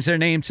changed their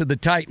name to the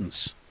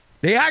Titans.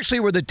 They actually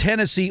were the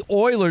Tennessee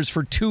Oilers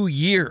for 2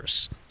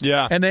 years.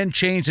 Yeah. And then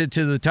changed it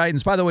to the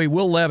Titans. By the way,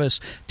 Will Levis,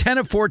 10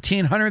 of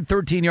 14,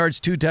 113 yards,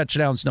 2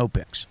 touchdowns, no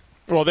picks.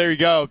 Well, there you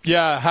go.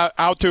 Yeah,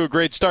 out to a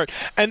great start.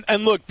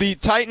 And look, the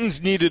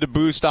Titans needed a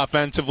boost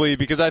offensively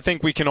because I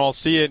think we can all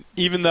see it.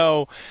 Even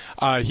though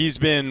he's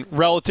been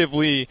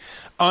relatively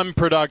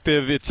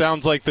unproductive, it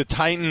sounds like the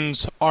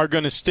Titans are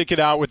going to stick it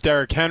out with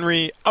Derrick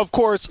Henry. Of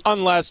course,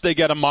 unless they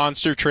get a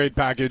monster trade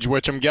package,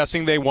 which I'm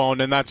guessing they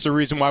won't, and that's the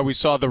reason why we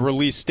saw the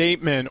release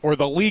statement or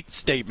the leaked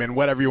statement,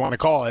 whatever you want to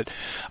call it,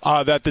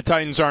 that the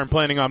Titans aren't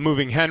planning on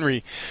moving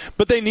Henry.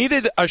 But they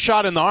needed a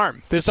shot in the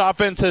arm. This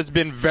offense has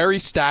been very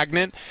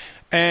stagnant.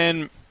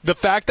 And the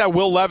fact that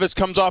Will Levis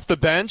comes off the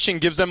bench and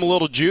gives them a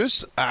little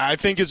juice, I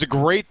think is a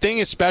great thing,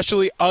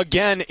 especially,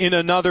 again, in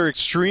another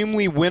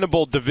extremely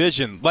winnable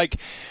division. Like,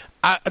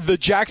 the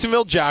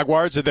Jacksonville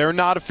Jaguars, they're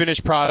not a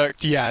finished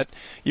product yet,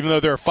 even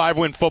though they're a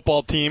 5-win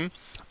football team.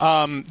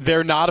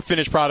 They're not a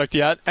finished product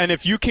yet. And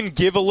if you can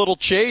give a little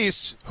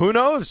chase, who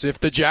knows? If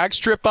the Jags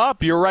trip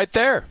up, you're right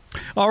there.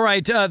 All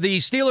right, the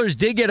Steelers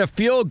did get a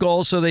field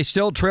goal, so they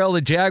still trail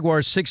the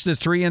Jaguars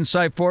 6-3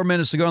 inside 4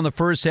 minutes to go in the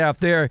first half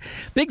there.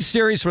 Big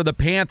series for the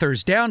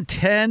Panthers, down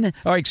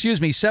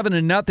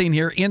 7-0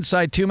 here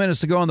inside 2 minutes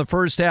to go in the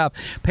first half.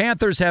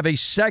 Panthers have a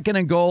 2nd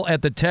and goal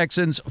at the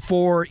Texans'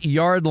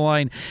 4-yard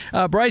line.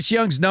 Bryce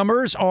Young's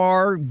numbers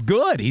are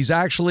good. He's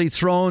actually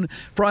thrown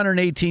for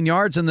 118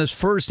 yards in this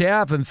first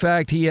half. In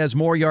fact, he has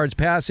more yards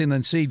passing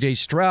than C.J.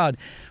 Stroud,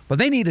 but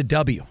they need a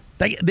W.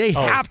 They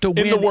have to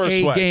win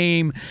a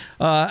game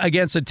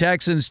against the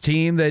Texans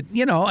team that,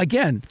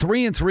 again,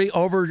 3-3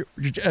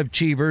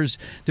 overachievers.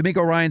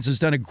 DeMeco Ryans has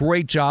done a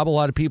great job. A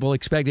lot of people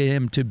expected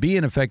him to be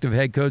an effective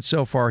head coach.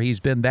 So far, he's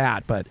been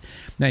that. But,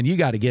 man, you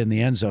got to get in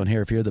the end zone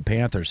here if you're the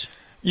Panthers.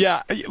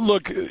 Yeah,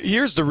 look,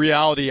 here's the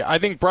reality. I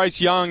think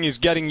Bryce Young is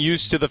getting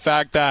used to the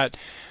fact that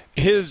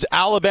his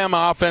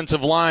Alabama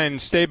offensive line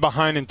stayed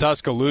behind in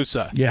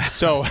Tuscaloosa. Yeah.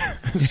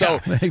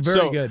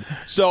 Very good.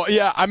 So,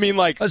 yeah, I mean,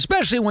 like,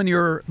 especially when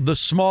you're the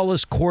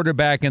smallest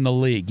quarterback in the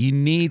league, you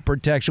need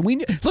protection.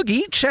 Look,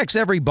 he checks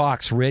every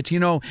box, Rich.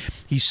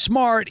 He's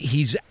smart,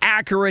 he's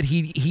accurate,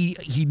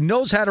 he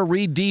knows how to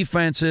read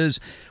defenses,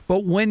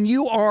 but when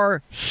you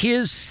are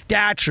his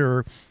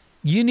stature,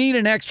 you need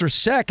an extra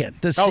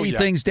second to see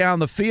things down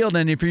the field,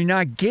 and if you're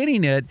not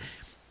getting it,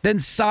 then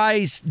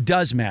size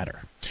does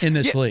matter in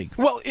this league.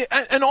 Well,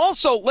 and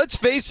also, let's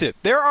face it,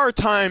 there are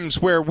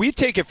times where we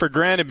take it for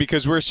granted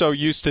because we're so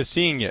used to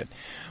seeing it.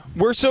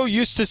 We're so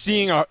used to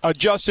seeing a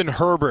Justin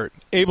Herbert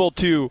able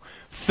to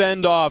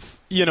fend off,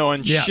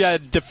 and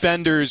shed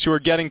defenders who are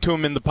getting to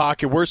him in the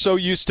pocket. We're so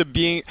used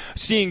to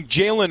seeing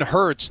Jalen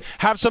Hurts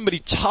have somebody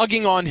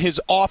tugging on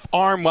his off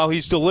arm while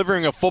he's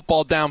delivering a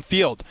football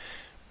downfield.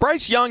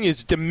 Bryce Young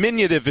is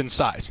diminutive in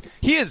size.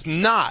 He is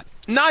not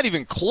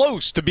even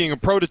close to being a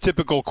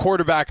prototypical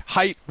quarterback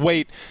height,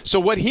 weight. So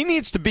what he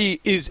needs to be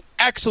is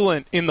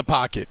excellent in the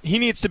pocket. He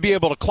needs to be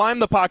able to climb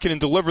the pocket and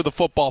deliver the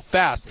football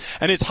fast.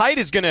 And his height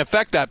is going to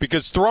affect that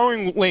because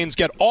throwing lanes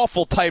get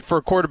awful tight for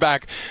a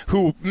quarterback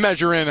who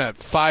measure in at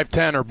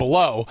 5'10 or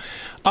below.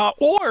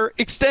 Or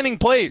extending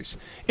plays.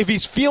 If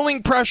he's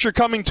feeling pressure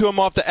coming to him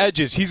off the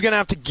edges, he's going to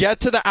have to get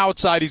to the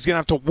outside. He's going to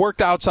have to work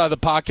outside the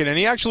pocket. And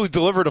he actually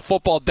delivered a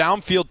football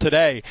downfield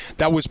today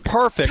that was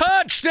perfect.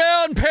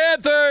 Touchdown,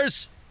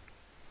 Panthers!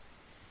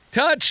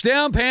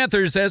 Touchdown,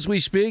 Panthers, as we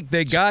speak.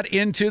 They got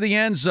into the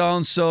end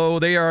zone, so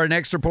they are an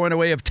extra point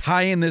away of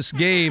tying this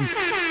game.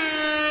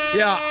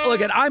 Yeah, look,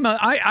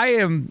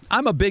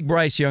 I'm a big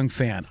Bryce Young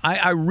fan.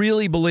 I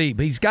really believe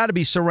he's got to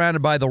be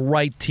surrounded by the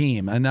right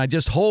team, and I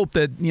just hope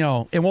that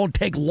it won't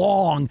take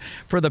long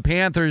for the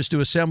Panthers to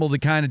assemble the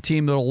kind of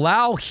team that will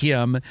allow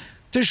him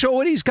to show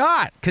what he's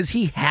got, because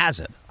he has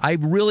it. I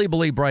really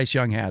believe Bryce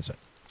Young has it.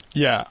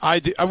 Yeah, I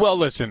do. Well,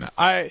 listen,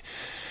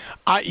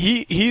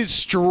 he's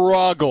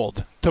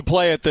struggled to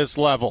play at this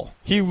level.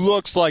 He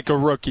looks like a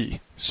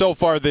rookie so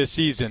far this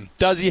season.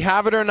 Does he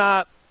have it or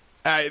not?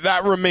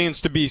 That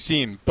remains to be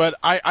seen. But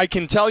I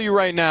can tell you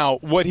right now,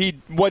 what he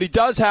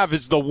does have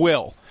is the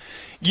will.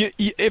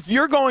 If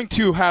you're going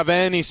to have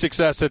any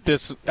success at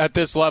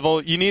this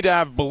level, you need to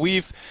have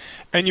belief,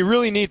 and you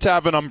really need to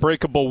have an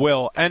unbreakable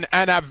will. And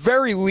at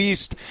very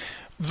least,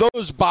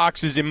 those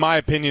boxes, in my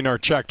opinion, are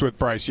checked with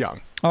Bryce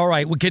Young. All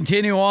right, we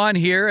continue on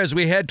here as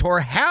we head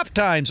toward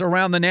halftimes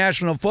around the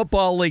National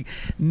Football League.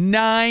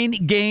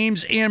 9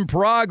 games in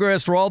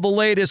progress for all the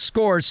latest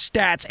scores,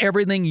 stats,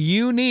 everything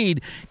you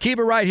need. Keep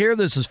it right here.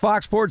 This is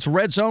Fox Sports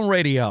Red Zone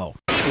Radio.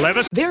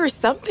 Levis. There are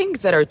some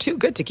things that are too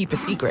good to keep a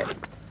secret.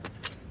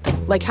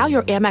 Like how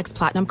your Amex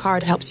Platinum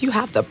card helps you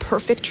have the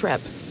perfect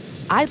trip.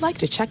 I'd like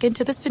to check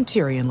into the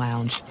Centurion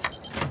Lounge.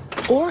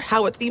 Or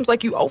how it seems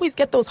like you always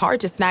get those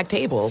hard-to-snag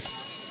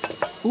tables.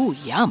 Ooh,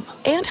 yum.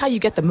 And how you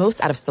get the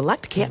most out of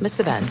select can't-miss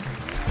events.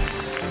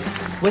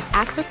 With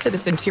access to the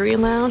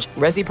Centurion Lounge,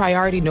 Resi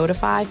Priority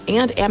Notified,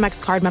 and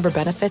Amex card member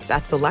benefits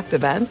at select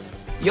events,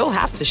 you'll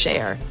have to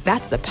share.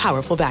 That's the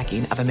powerful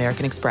backing of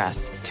American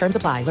Express. Terms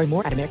apply. Learn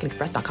more at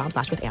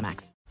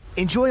americanexpress.com/withAmex.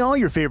 Enjoy all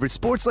your favorite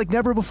sports like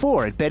never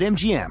before at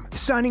BetMGM.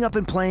 Signing up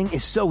and playing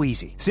is so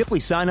easy. Simply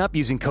sign up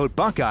using code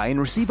Buckeye and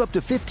receive up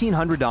to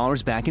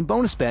 $1,500 back in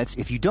bonus bets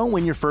if you don't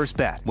win your first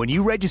bet. When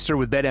you register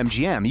with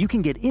BetMGM, you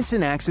can get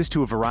instant access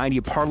to a variety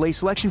of parlay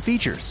selection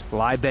features,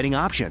 live betting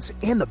options,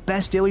 and the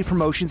best daily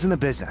promotions in the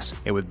business.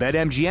 And with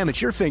BetMGM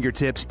at your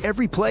fingertips,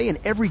 every play and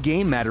every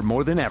game matter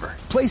more than ever.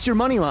 Place your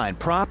moneyline,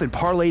 prop, and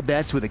parlay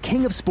bets with the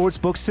king of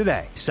sportsbooks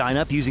today. Sign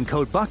up using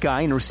code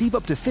Buckeye and receive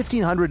up to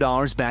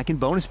 $1,500 back in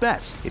bonus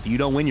bets if you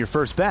don't win your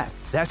first bet.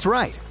 That's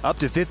right, up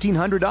to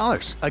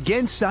 $1,500.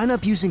 Again, sign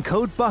up using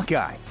code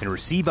Buckeye and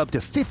receive up to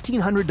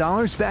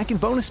 $1,500 back in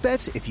bonus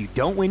bets if you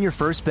don't win your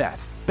first bet.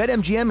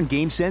 BetMGM and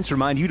GameSense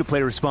remind you to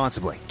play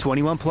responsibly.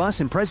 21 plus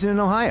and present in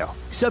Ohio.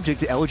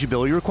 Subject to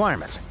eligibility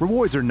requirements.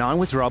 Rewards are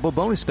non-withdrawable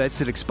bonus bets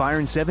that expire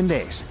in 7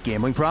 days.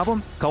 Gambling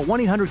problem? Call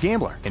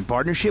 1-800-GAMBLER in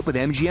partnership with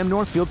MGM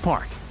Northfield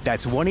Park.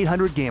 That's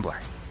 1-800-GAMBLER.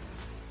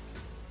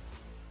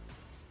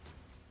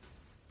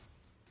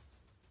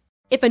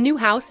 If a new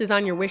house is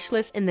on your wish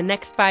list in the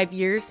next 5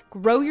 years,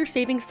 grow your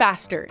savings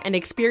faster and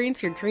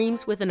experience your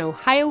dreams with an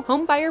Ohio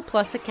Homebuyer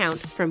Plus account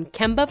from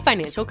Kemba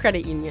Financial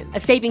Credit Union. A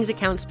savings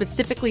account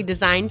specifically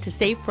designed to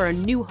save for a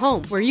new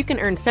home where you can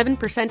earn 7%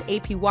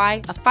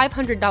 APY, a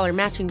 $500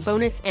 matching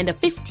bonus, and a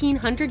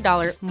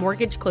 $1,500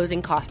 mortgage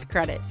closing cost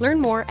credit. Learn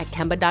more at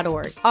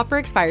Kemba.org. Offer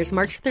expires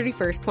March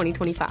 31st,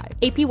 2025.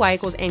 APY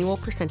equals annual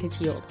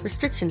percentage yield.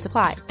 Restrictions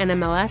apply.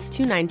 NMLS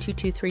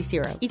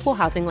 292230. Equal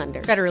housing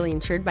lender. Federally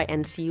insured by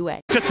NCUA.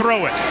 To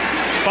throw it.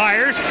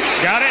 Fires.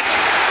 Got it.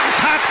 It's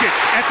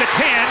Hopkins at the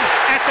 10,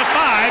 at the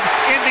 5,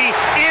 in the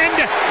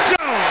end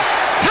zone.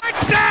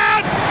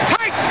 Touchdown!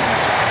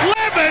 Titans!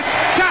 Levis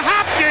to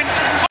Hopkins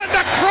on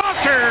the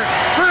crosser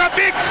for a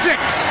big 6.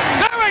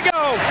 There we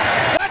go.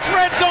 That's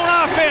red zone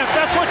offense.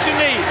 That's what you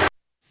need.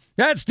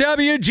 That's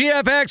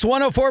WGFX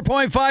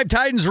 104.5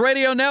 Titans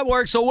Radio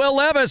Network. So Will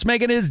Levis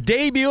making his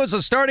debut as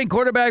a starting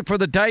quarterback for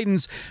the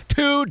Titans.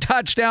 2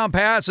 touchdown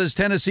passes.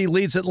 Tennessee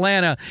leads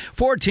Atlanta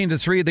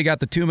 14-3. They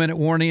got the 2-minute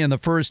warning in the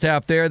first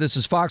half there. This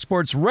is Fox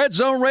Sports Red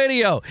Zone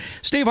Radio.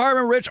 Steve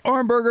Hartman, Rich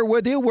Ohrnberger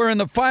with you. We're in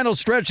the final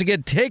stretch to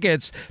get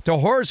tickets to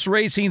horse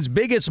racing's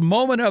biggest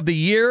moment of the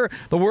year.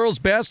 The world's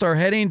best are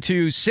heading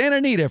to Santa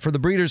Anita for the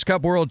Breeders'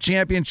 Cup World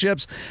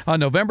Championships on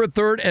November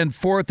 3rd and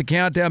 4th. The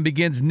countdown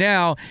begins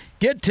now.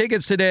 Get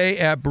tickets today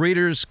at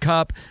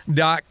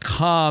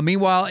breederscup.com.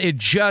 Meanwhile, it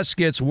just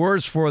gets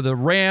worse for the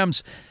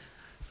Rams.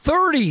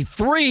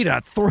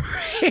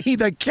 33-3.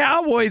 The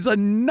Cowboys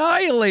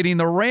annihilating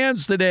the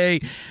Rams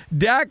today.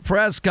 Dak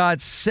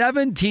Prescott,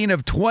 17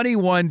 of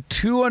 21,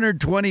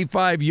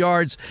 225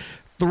 yards.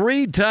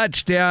 3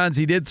 touchdowns.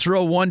 He did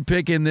throw 1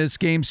 pick in this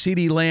game.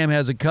 CeeDee Lamb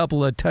has a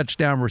couple of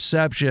touchdown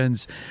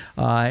receptions.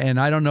 And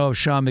I don't know if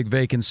Sean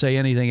McVay can say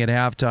anything at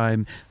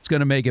halftime. It's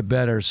going to make it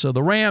better. So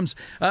the Rams,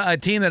 a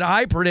team that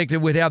I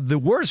predicted would have the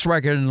worst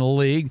record in the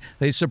league.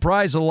 They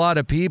surprised a lot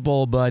of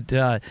people. But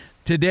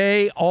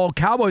today, all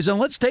Cowboys. And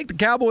let's take the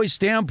Cowboys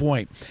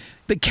standpoint.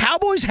 The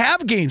Cowboys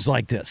have games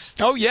like this.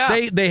 Oh,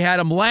 yeah. They had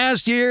them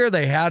last year.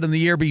 They had them the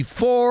year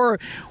before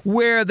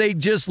where they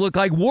just look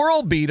like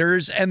world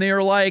beaters. And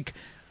they're like,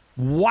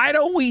 why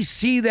don't we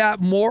see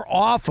that more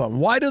often?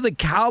 Why do the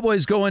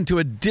Cowboys go into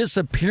a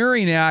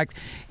disappearing act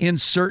in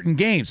certain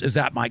games? Is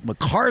that Mike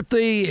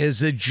McCarthy?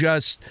 Is it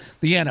just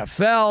the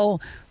NFL?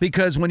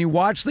 Because when you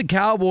watch the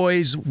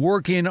Cowboys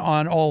working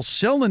on all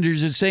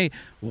cylinders, you say,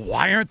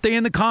 why aren't they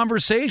in the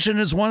conversation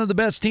as one of the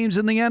best teams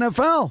in the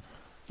NFL?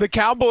 The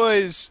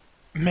Cowboys,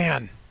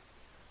 man,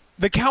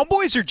 the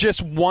Cowboys are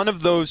just one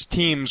of those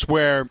teams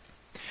where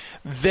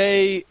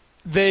they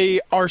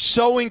are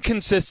so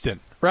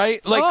inconsistent.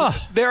 Right? Like,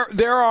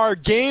 there are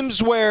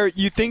games where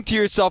you think to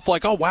yourself,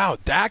 like, oh, wow,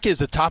 Dak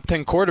is a top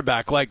 10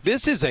 quarterback. Like,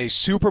 this is a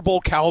Super Bowl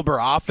caliber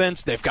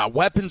offense. They've got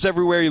weapons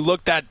everywhere you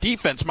look. That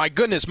defense, my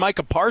goodness,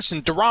 Micah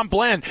Parsons, Deron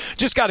Bland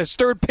just got his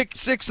 3rd pick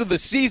 6 of the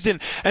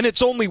season, and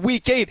it's only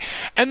week 8.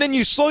 And then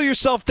you slow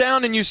yourself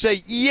down and you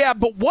say, yeah,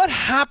 but what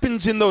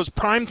happens in those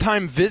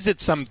primetime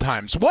visits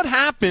sometimes? What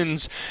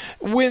happens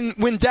when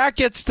Dak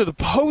gets to the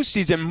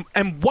postseason,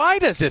 and why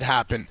does it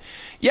happen?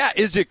 Yeah,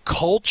 is it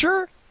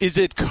culture? Is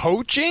it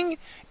coaching?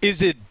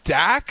 Is it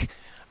Dak?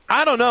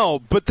 I don't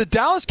know. But the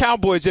Dallas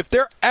Cowboys, if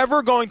they're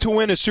ever going to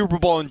win a Super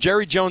Bowl in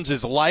Jerry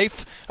Jones'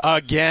 life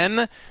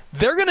again,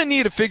 they're going to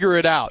need to figure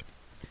it out.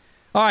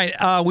 All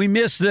right, we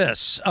missed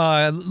this.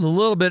 A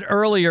little bit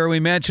earlier, we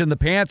mentioned the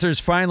Panthers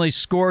finally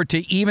scored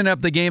to even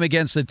up the game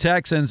against the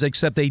Texans,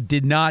 except they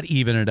did not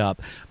even it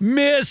up.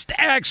 Missed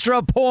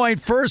extra point,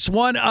 first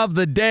one of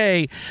the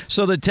day.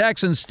 So the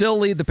Texans still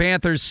lead the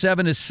Panthers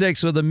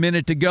 7-6 with a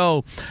minute to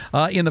go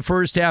in the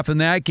first half in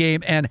that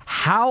game. And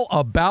how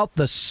about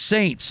the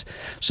Saints?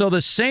 So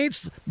the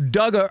Saints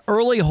dug an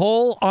early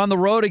hole on the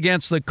road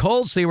against the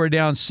Colts. They were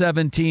down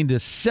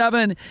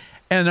 17-7.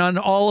 And then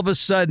all of a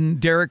sudden,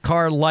 Derek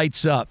Carr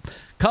lights up.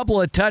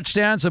 Couple of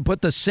touchdowns that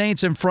put the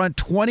Saints in front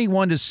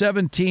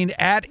 21-17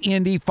 at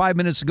Indy 5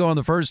 minutes to go in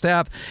the first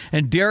half.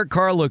 And Derek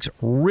Carr looks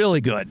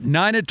really good.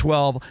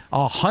 9-12,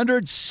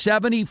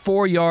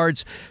 174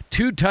 yards,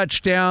 2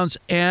 touchdowns,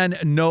 and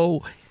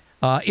no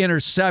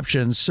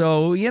interceptions.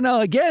 So,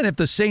 again, if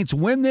the Saints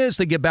win this,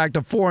 they get back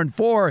to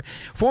 4-4.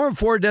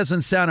 4-4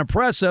 doesn't sound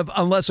impressive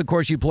unless, of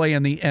course, you play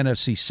in the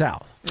NFC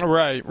South.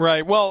 Right.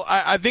 Well,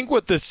 I think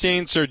what the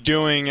Saints are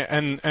doing,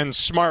 and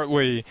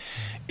smartly,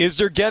 is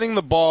they're getting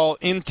the ball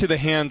into the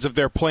hands of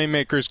their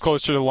playmakers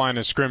closer to the line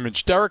of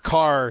scrimmage. Derek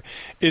Carr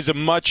is a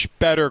much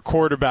better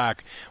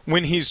quarterback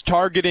when he's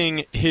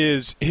targeting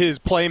his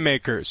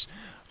playmakers,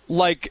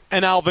 like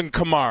an Alvin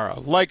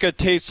Kamara, like a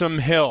Taysom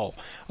Hill,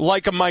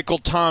 like a Michael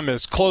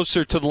Thomas,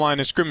 closer to the line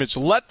of scrimmage.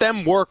 Let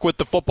them work with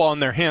the football in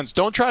their hands.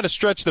 Don't try to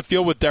stretch the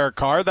field with Derek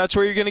Carr. That's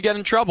where you're going to get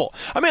in trouble.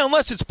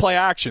 Unless it's play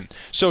action.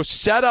 So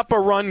set up a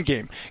run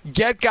game.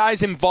 Get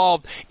guys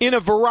involved in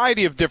a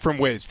variety of different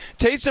ways.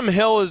 Taysom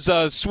Hill is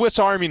a Swiss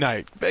Army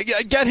knife.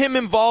 Get him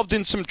involved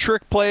in some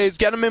trick plays.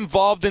 Get him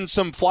involved in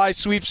some fly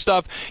sweep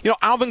stuff.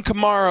 Alvin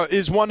Kamara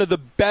is one of the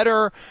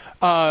better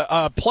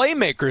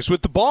playmakers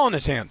with the ball in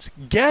his hands.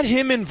 Get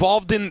him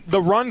involved in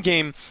the run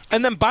game.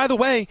 And then, by the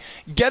way,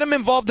 get him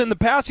involved in the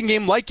passing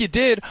game like you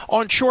did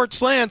on short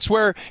slants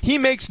where he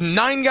makes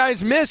 9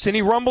 guys miss and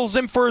he rumbles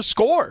in for a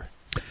score.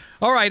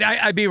 All right,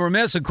 I'd be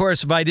remiss, of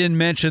course, if I didn't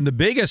mention the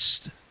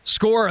biggest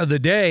score of the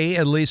day,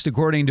 at least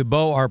according to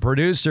Bo, our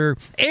producer.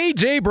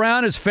 A.J.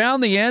 Brown has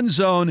found the end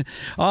zone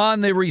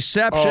on the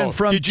reception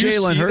from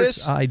Jalen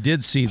Hurts. I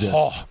did see this.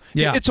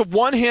 Yeah. It's a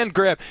one-hand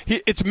grab.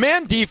 It's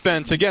man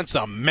defense against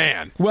a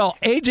man. Well,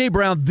 A.J.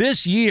 Brown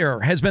this year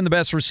has been the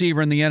best receiver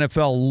in the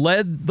NFL,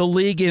 led the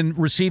league in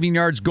receiving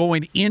yards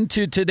going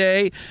into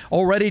today.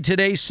 Already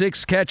today,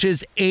 6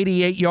 catches,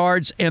 88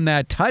 yards, and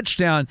that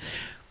touchdown.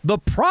 The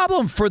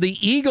problem for the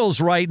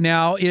Eagles right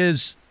now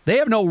is they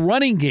have no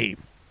running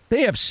game.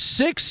 They have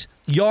 6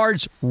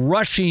 yards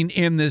rushing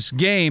in this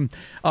game.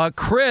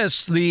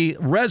 Chris, the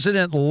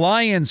resident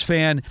Lions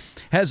fan,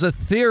 has a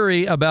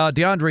theory about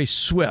DeAndre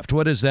Swift.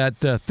 What is that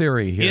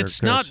theory here,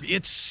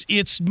 Chris?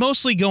 It's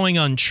mostly going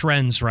on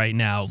trends right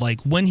now.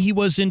 Like when he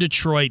was in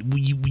Detroit,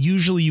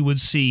 usually you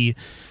would see,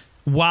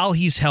 while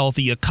he's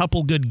healthy, a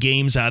couple good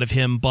games out of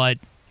him, but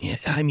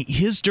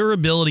his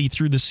durability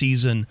through the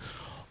season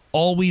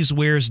always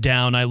wears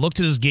down. I looked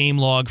at his game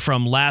log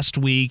from last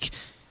week.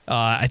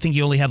 I think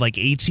he only had like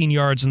 18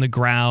 yards in the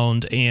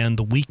ground, and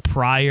the week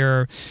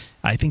prior,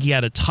 I think he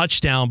had a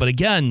touchdown. But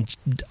again,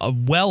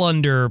 well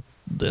under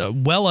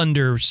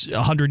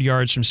 100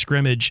 yards from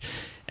scrimmage.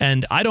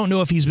 And I don't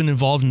know if he's been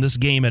involved in this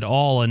game at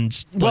all.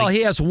 Well,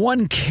 he has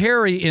 1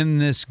 carry in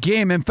this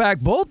game. In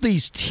fact, both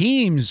these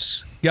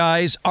teams,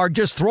 guys, are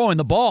just throwing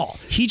the ball.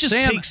 He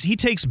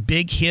takes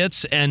big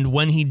hits, and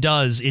when he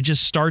does, it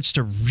just starts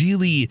to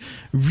really,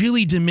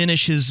 really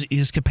diminish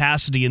his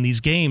capacity in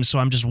these games. So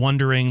I'm just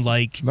wondering,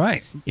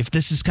 if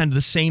this is kind of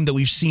the same that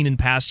we've seen in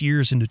past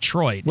years in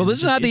Detroit. Well, this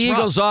is not the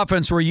Eagles'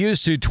 offense we're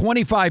used to.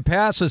 25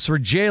 passes for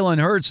Jalen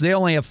Hurts. They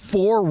only have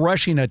 4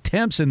 rushing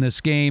attempts in this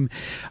game.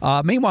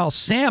 Meanwhile,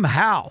 Sam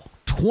Howell,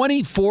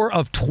 24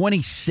 of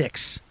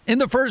 26 in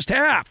the first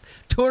half.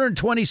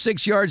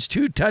 226 yards,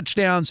 2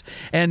 touchdowns,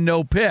 and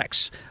no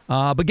picks.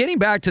 But getting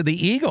back to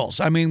the Eagles,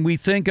 we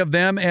think of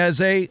them as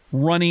a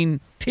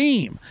running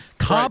team,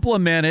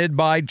 complemented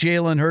by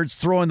Jalen Hurts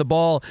throwing the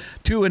ball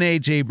to an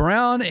A.J.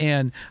 Brown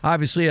and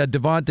obviously a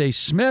Devontae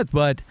Smith.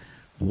 But,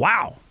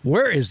 wow,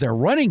 where is their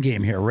running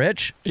game here,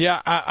 Rich?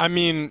 Yeah,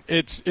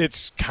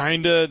 it's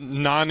kind of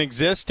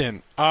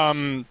non-existent.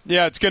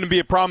 It's going to be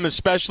a problem,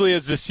 especially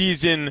as the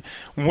season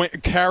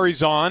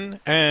carries on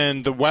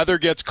and the weather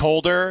gets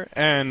colder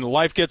and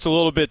life gets a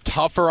little bit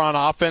tougher on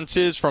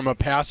offenses from a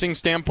passing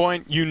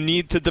standpoint. You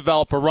need to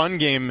develop a run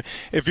game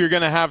if you're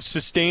going to have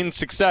sustained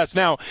success.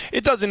 Now,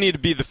 it doesn't need to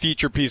be the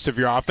feature piece of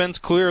your offense.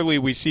 Clearly,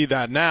 we see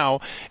that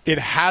now. It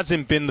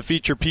hasn't been the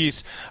feature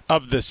piece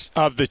of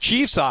the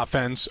Chiefs'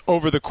 offense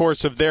over the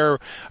course of their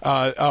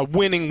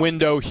winning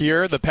window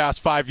here the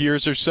past 5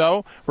 years or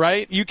so,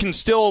 right? You can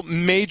still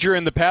major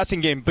in the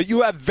passing game, but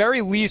you at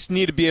very least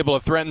need to be able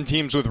to threaten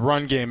teams with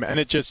run game, and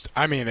it's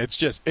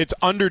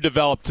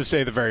underdeveloped to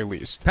say the very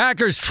least.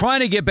 Packers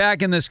trying to get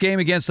back in this game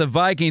against the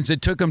Vikings.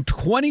 It took them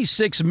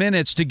 26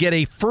 minutes to get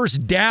a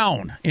first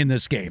down in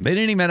this game. They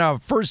didn't even have a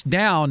first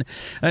down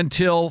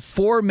until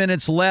 4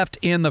 minutes left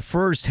in the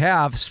first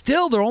half.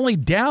 Still, they're only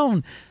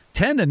down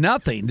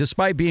 10-0,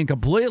 despite being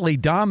completely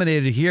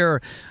dominated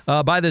here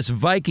by this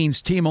Vikings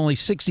team. Only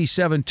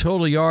 67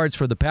 total yards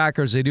for the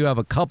Packers. They do have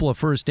a couple of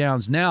first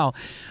downs now,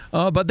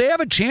 but they have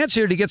a chance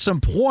here to get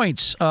some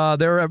points.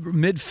 They're at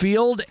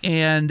midfield,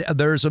 and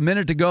there's a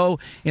minute to go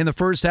in the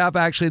first half.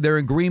 Actually, they're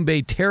in Green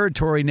Bay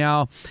territory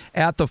now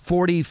at the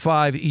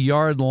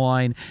 45-yard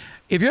line.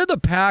 If you're the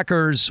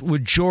Packers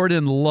with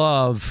Jordan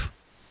Love,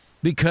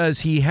 because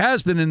he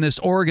has been in this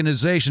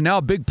organization. Now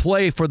a big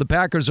play for the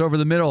Packers over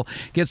the middle,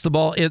 gets the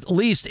ball at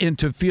least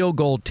into field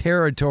goal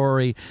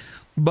territory.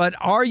 But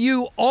are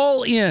you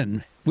all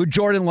in with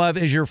Jordan Love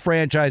as your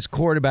franchise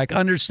quarterback,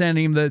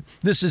 understanding that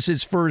this is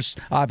his first,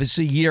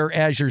 obviously, year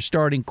as your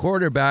starting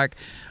quarterback,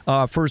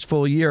 first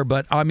full year.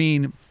 But, I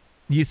mean,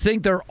 you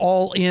think they're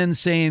all in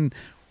saying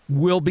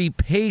we'll be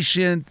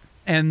patient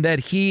and that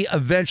he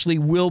eventually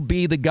will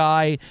be the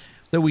guy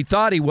that we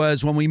thought he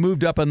was when we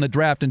moved up in the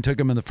draft and took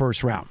him in the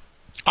first round?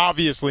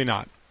 Obviously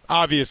not.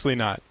 Obviously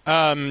not.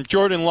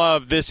 Jordan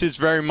Love, this is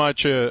very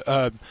much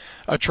a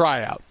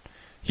tryout.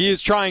 He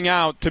is trying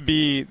out to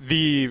be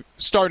the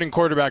starting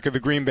quarterback of the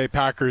Green Bay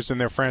Packers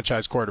and their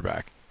franchise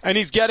quarterback. And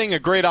he's getting a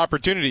great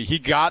opportunity. He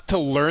got to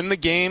learn the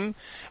game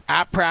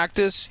at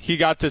practice. He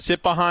got to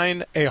sit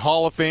behind a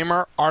Hall of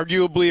Famer,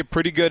 arguably a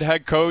pretty good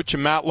head coach,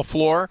 Matt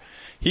LaFleur.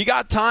 He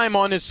got time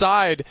on his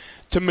side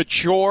to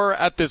mature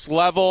at this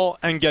level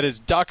and get his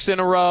ducks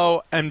in a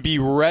row and be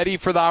ready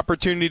for the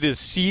opportunity to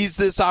seize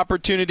this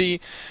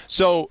opportunity.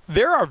 So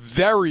there are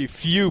very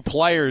few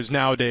players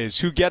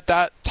nowadays who get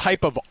that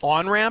type of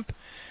on-ramp.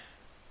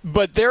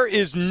 But there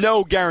is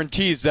no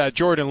guarantees that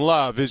Jordan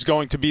Love is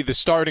going to be the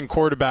starting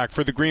quarterback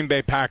for the Green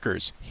Bay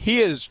Packers.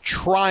 He is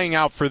trying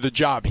out for the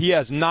job. He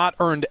has not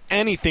earned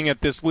anything at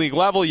this league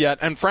level yet.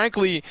 And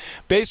frankly,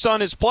 based on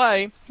his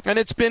play, and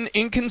it's been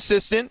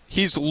inconsistent,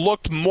 he's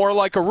looked more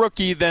like a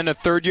rookie than a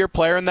third-year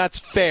player, and that's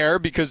fair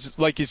because,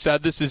 like you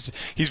said,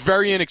 he's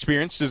very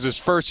inexperienced. This is his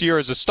first year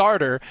as a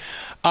starter.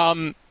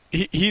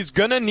 He's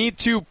going to need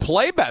to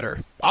play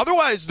better.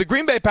 Otherwise, the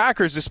Green Bay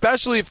Packers,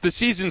 especially if the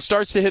season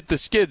starts to hit the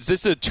skids,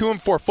 this is a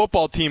 2-4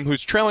 football team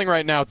who's trailing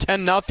right now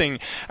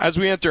 10-0 as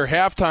we enter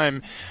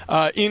halftime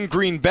in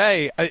Green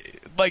Bay.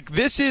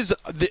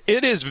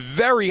 It is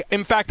very,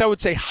 in fact, I would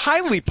say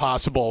highly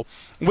possible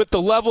with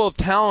the level of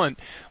talent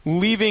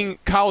leaving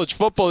college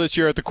football this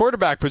year at the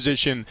quarterback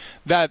position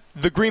that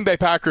the Green Bay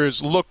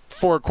Packers look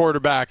for a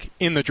quarterback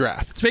in the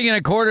draft. Speaking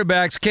of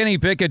quarterbacks, Kenny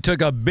Pickett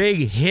took a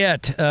big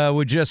hit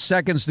with just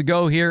seconds to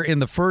go here in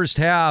the first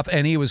half,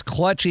 and he was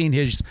clutching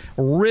his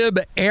rib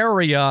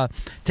area,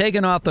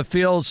 taken off the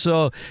field.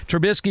 So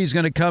Trubisky's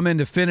going to come in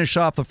to finish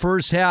off the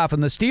first half,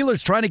 and the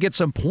Steelers trying to get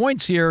some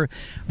points here.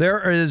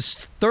 There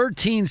is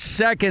 13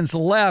 seconds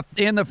left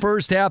in the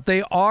first half.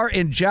 They are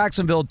in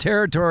Jacksonville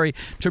territory.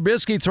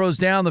 Trubisky throws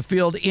down the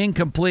field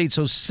incomplete,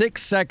 so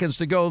 6 seconds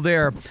to go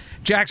there.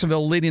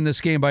 Jacksonville leading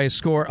this game by a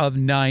score of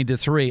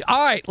 9-3.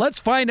 All right, let's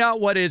find out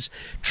what is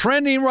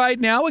trending right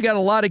now. We got a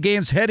lot of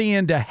games heading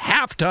into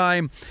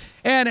halftime.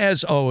 And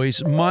as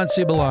always, Monse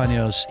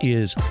Bolaños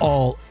is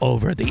all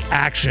over the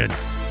action.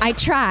 I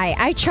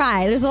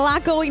try. There's a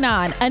lot going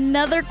on.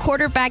 Another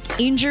quarterback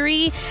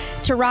injury.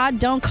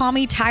 Don't call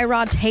me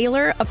Tyrod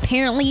Taylor.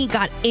 Apparently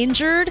got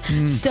injured.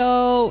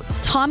 So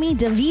Tommy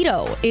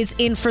DeVito is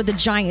in for the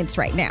Giants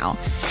right now.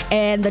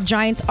 And the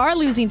Giants are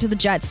losing to the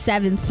Jets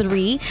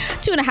 7-3.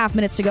 2.5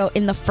 minutes to go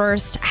in the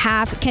first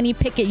half. Kenny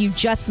Pickett, you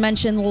just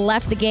mentioned,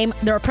 left the game.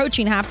 They're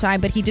approaching halftime,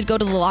 but he did go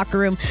to the locker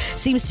room.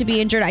 Seems to be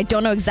injured. I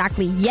don't know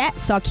exactly yet,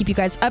 so I'll keep you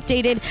guys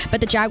updated.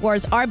 But the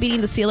Jaguars are beating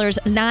the Steelers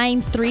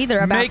 9-3.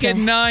 They're about Make it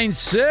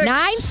 9-6.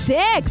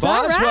 9-6.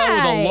 All Boswell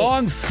right. with a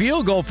long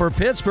field goal for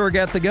Pittsburgh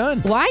at the gun.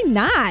 Why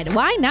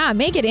not?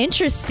 Make it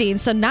interesting.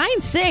 So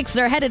 9-6,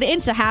 they're headed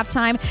into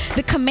halftime.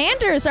 The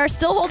Commanders are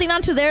still holding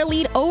on to their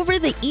lead over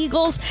the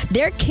Eagles.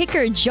 Their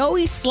kicker,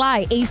 Joey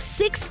Sly, a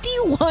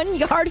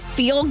 61-yard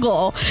field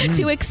goal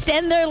to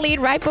extend their lead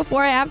right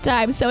before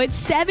halftime. So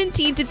it's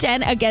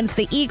 17-10 against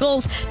the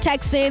Eagles.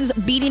 Texans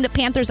beating the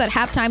Panthers at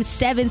halftime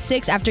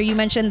 7-6 after you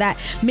mentioned that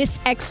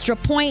missed extra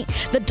point.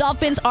 The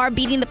Dolphins are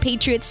beating the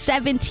Patriots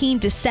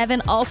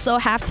 17-7. Also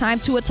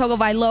halftime, Tua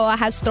Tagovailoa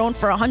has thrown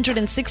for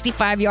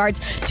 165 yards,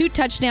 2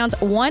 touchdowns,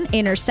 1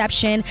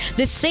 interception.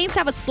 The Saints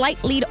have a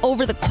slight lead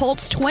over the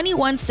Colts,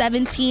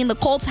 21-17. The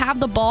Colts have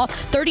the ball,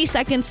 30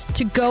 seconds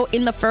to go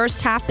in the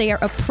first half. They are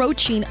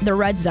approaching the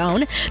red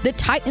zone. The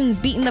Titans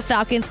beating the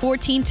Falcons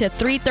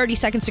 14-3, 30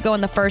 seconds to go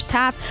in the first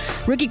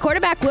half. Rookie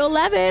quarterback Will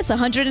Levis,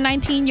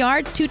 119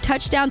 yards, 2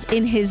 touchdowns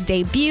in his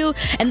debut.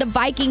 And the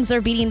Vikings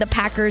are beating the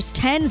Packers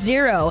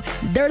 10-0.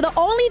 They're the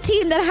only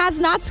team that has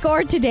not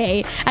scored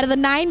today out of the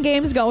 9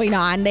 games going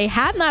on. They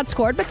have not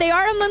scored, but they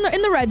are in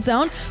the red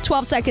zone.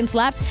 12 seconds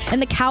left, and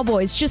the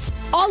Cowboys just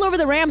all over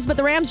the Rams, but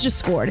the Rams just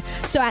scored.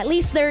 So at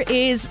least there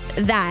is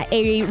that,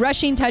 a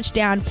rushing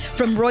touchdown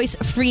from Royce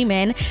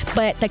Freeman,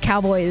 but the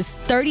Cowboys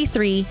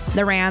 33,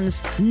 the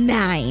Rams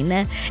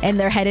 9, and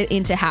they're headed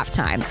into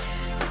halftime.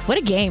 What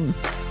a game.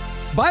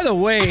 By the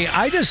way,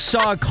 I just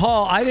saw a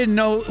call I didn't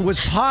know was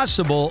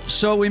possible.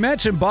 So we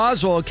mentioned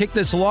Boswell kicked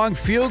this long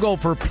field goal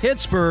for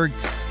Pittsburgh.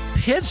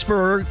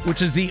 Pittsburgh,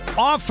 which is the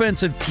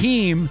offensive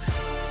team,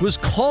 was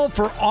called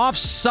for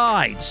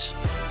offsides.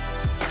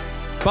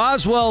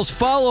 Boswell's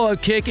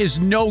follow-up kick is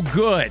no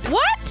good.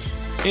 What?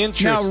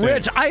 Interesting.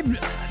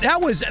 Now,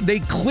 Rich, they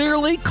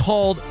clearly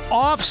called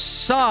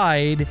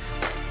offside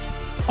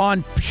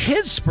on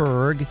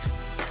Pittsburgh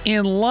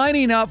in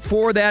lining up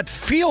for that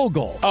field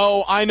goal.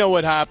 Oh, I know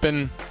what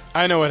happened.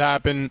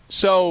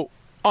 So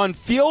on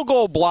field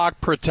goal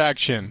block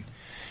protection,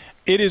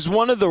 it is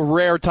one of the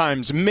rare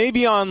times,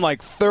 maybe on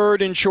like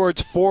 3rd and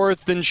shorts,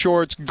 4th and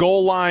shorts,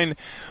 goal line,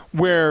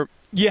 where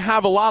you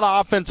have a lot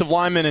of offensive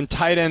linemen and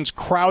tight ends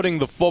crowding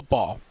the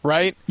football,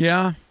 right?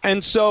 Yeah.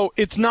 And so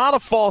it's not a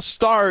false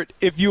start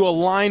if you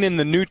align in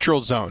the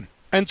neutral zone.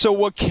 And so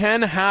what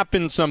can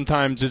happen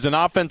sometimes is an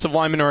offensive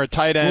lineman or a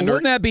tight end. Well,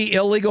 wouldn't that be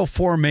illegal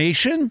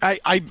formation?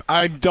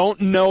 I don't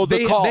know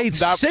the call. They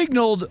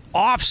signaled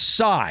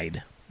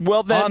offside.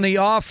 Well, then, on the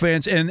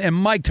offense, and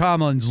Mike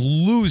Tomlin's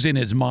losing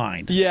his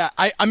mind. Yeah,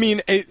 I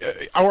mean,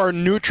 our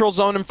neutral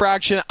zone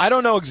infraction, I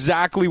don't know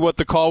exactly what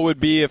the call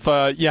would be if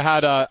you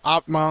had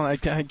I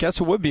guess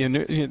it would be a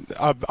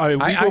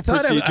legal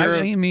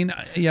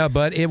procedure.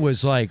 But it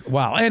was like,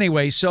 wow.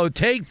 Anyway, so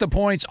take the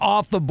points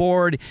off the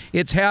board.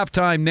 It's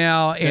halftime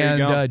now,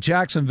 and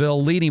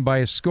Jacksonville leading by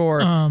a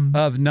score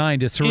of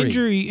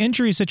 9-3.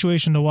 Injury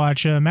situation to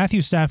watch.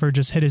 Matthew Stafford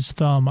just hit his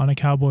thumb on a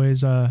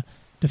Cowboys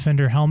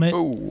defender helmet.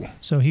 Ooh.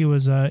 So he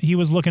was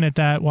looking at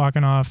that,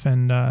 walking off,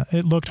 and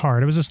it looked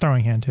hard. It was his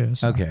throwing hand, too.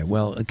 So. Okay,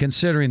 well,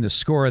 considering the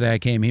score of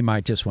that game, he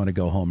might just want to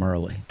go home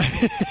early.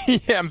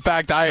 Yeah, in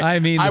fact, I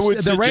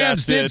would the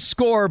Rams did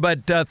score,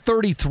 but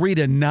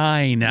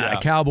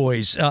 33-9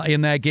 Cowboys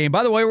in that game.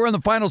 By the way, we're in the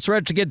final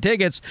stretch to get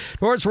tickets.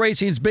 Horse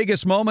racing's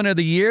biggest moment of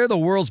the year. The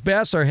world's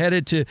best are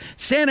headed to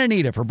Santa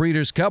Anita for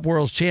Breeders' Cup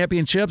World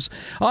Championships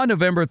on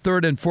November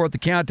 3rd and 4th. The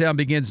countdown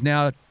begins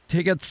now.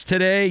 Tickets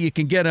today. You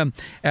can get them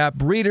at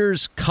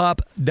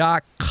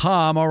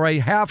breederscup.com. All right,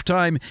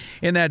 halftime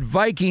in that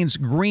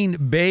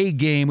Vikings-Green Bay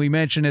game. We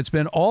mentioned it's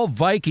been all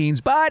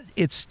Vikings, but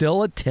it's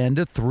still a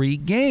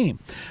 10-3 game.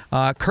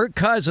 Kirk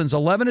Cousins,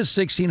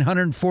 11-16,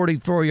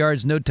 144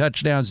 yards, no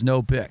touchdowns,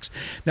 no picks.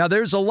 Now,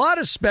 there's a lot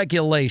of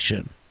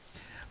speculation,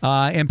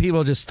 and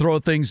people just throw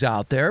things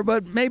out there,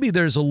 but maybe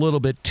there's a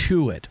little bit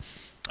to it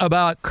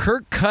about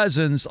Kirk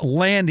Cousins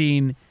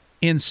landing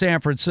in San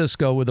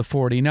Francisco with the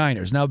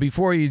 49ers. Now,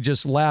 before you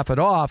just laugh it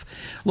off,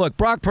 look,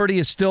 Brock Purdy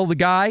is still the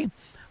guy.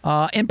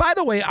 And by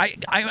the way,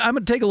 I'm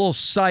going to take a little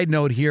side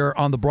note here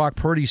on the Brock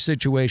Purdy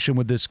situation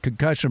with this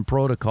concussion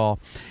protocol.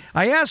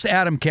 I asked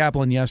Adam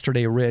Kaplan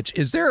yesterday, Rich,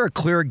 is there a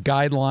clear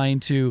guideline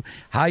to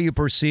how you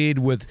proceed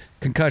with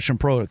concussion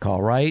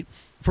protocol, right?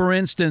 For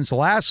instance,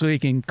 last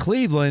week in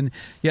Cleveland,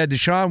 you had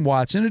Deshaun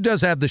Watson, who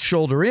does have the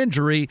shoulder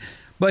injury,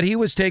 but he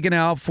was taken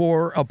out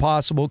for a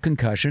possible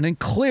concussion and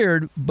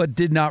cleared, but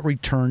did not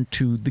return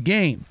to the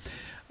game.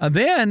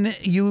 Then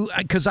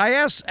because I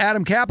asked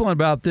Adam Kaplan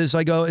about this,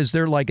 I go, is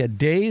there like a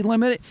day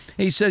limit?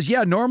 And he says,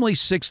 yeah, normally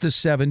 6 to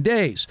 7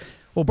 days.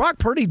 Well, Brock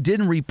Purdy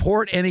didn't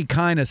report any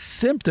kind of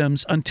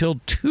symptoms until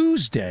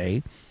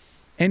Tuesday,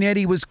 and yet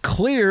he was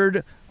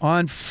cleared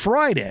on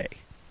Friday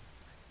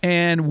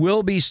and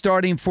will be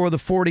starting for the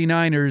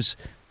 49ers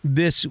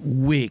this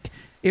week.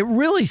 It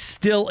really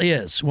still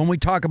is, when we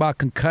talk about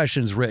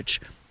concussions, Rich,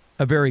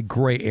 a very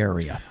gray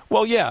area.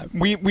 Well, yeah,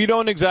 we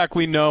don't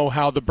exactly know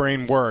how the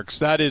brain works.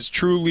 That is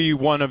truly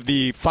one of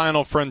the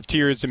final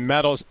frontiers in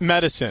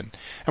medicine.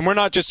 And we're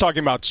not just talking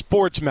about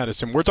sports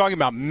medicine. We're talking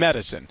about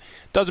medicine.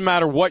 Doesn't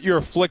matter what you're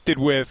afflicted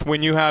with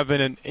when you have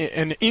an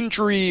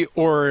injury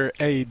or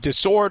a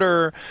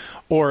disorder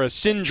or a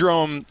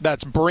syndrome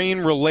that's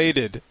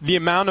brain-related. The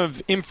amount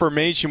of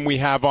information we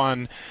have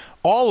on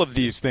all of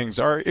these things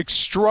are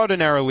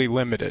extraordinarily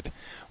limited.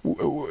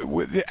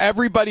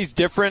 Everybody's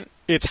different.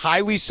 It's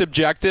highly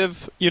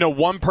subjective. You know,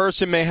 one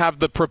person may have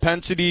the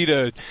propensity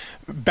to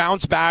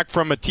bounce back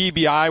from a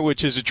TBI,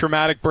 which is a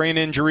traumatic brain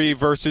injury,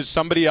 versus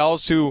somebody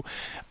else who,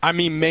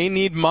 may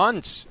need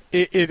months.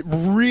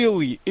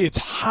 It's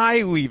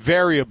highly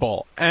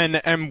variable,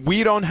 and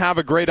we don't have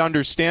a great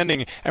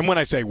understanding. And when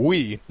I say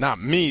we,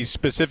 not me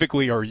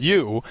specifically or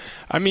you,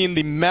 I mean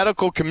the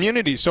medical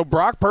community. So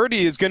Brock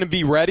Purdy is going to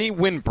be ready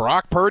when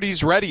Brock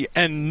Purdy's ready,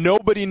 and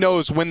nobody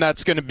knows when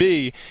that's going to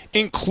be,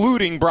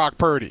 including Brock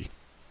Purdy.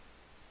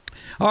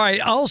 All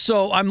right,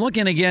 also, I'm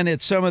looking again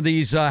at some of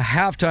these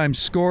halftime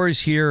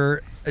scores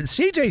here.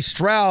 C.J.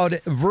 Stroud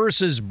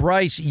versus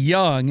Bryce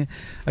Young.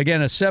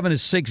 Again, a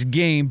 7-6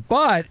 game.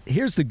 But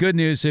here's the good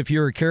news if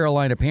you're a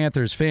Carolina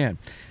Panthers fan.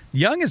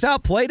 Young has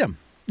outplayed him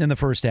in the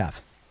first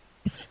half.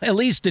 At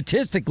least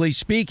statistically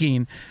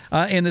speaking,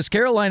 and this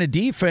Carolina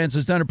defense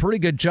has done a pretty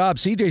good job.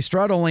 C.J.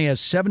 Stroud only has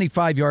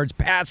 75 yards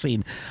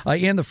passing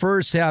in the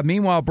first half.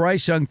 Meanwhile,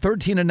 Bryce Young,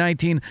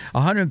 13-19,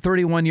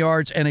 131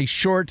 yards, and a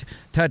short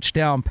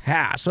touchdown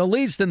pass. At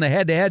least in the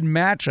head-to-head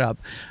matchup,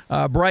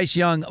 Bryce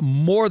Young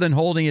more than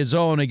holding his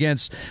own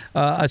against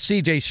a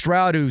C.J.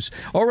 Stroud who's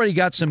already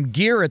got some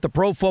gear at the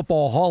Pro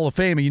Football Hall of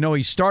Fame. You know,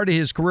 he started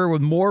his career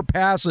with more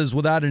passes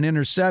without an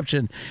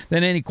interception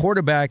than any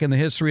quarterback in the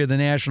history of the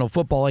National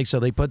Football League. So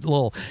they put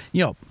little,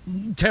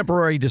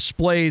 temporary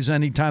displays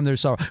anytime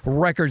there's a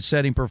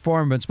record-setting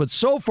performance. But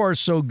so far,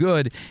 so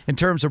good in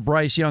terms of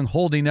Bryce Young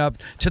holding up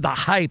to the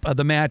hype of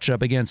the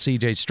matchup against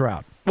C.J.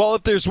 Stroud. Well,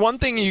 if there's one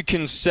thing you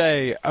can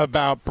say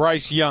about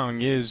Bryce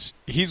Young is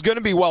he's going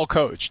to be well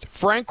coached.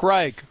 Frank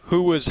Reich,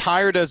 who was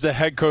hired as the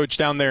head coach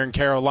down there in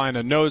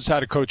Carolina, knows how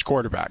to coach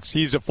quarterbacks.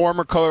 He's a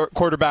former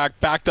quarterback,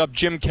 backed up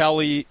Jim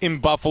Kelly in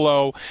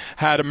Buffalo,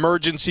 had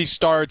emergency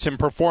starts and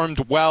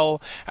performed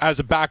well as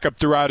a backup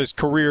throughout his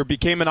career,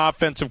 became an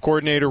offensive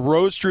coordinator,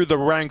 rose through the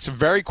ranks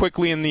very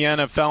quickly in the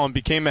NFL, and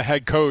became a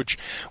head coach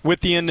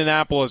with the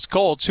Indianapolis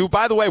Colts, who,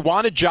 by the way,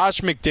 wanted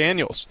Josh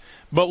McDaniels,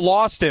 but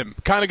lost him,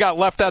 kind of got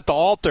left at the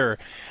altar.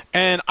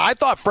 And I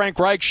thought Frank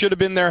Reich should have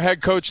been their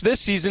head coach this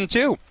season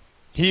too.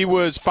 He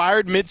was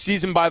fired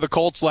midseason by the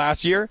Colts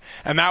last year,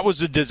 and that was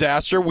a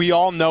disaster. We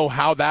all know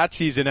how that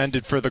season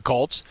ended for the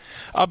Colts.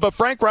 But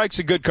Frank Reich's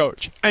a good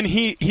coach, and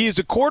he's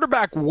a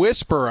quarterback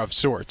whisperer of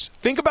sorts.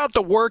 Think about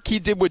the work he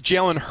did with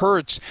Jalen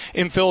Hurts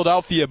in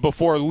Philadelphia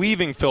before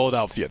leaving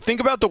Philadelphia. Think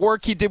about the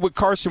work he did with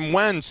Carson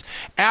Wentz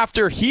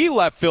after he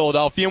left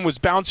Philadelphia and was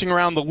bouncing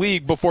around the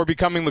league before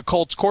becoming the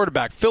Colts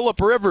quarterback. Phillip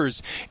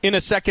Rivers in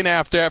a second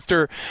act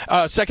after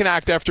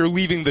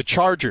leaving the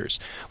Chargers.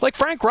 Like,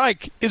 Frank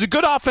Reich is a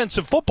good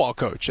offensive football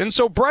coach, and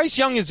so Bryce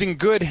Young is in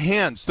good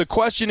hands. The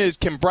question is,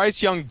 can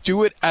Bryce Young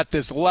do it at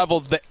this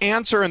level? The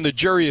answer and the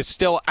jury is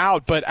still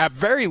out, but at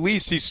very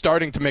least he's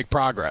starting to make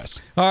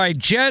progress. All right,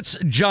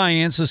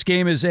 Jets-Giants. This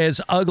game is as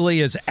ugly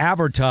as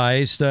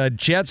advertised.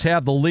 Jets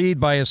have the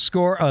lead by a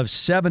score of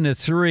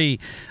 7-3.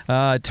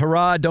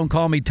 Tyrod, don't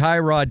call me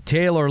Tyrod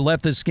Taylor,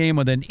 left this game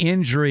with an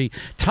injury.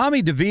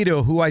 Tommy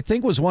DeVito, who I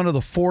think was one of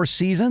the Four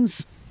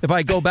Seasons, if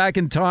I go back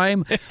in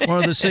time, one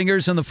of the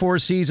singers in the Four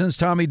Seasons,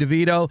 Tommy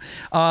DeVito.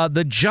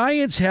 The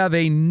Giants have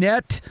a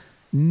net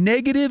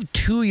negative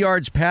 2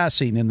 yards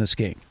passing in this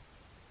game.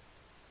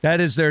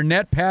 That is their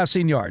net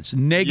passing yards,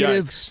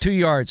 negative Yikes. 2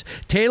 yards.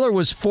 Taylor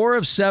was 4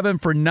 of 7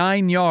 for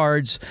 9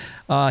 yards.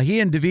 He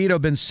and DeVito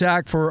have been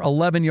sacked for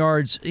 11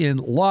 yards in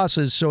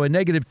losses, so a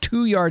negative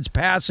 2 yards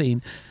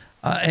passing,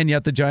 and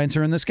yet the Giants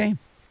are in this game.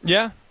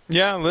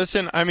 Yeah,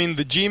 listen, I mean,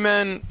 the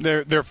G-men,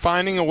 they're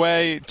finding a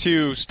way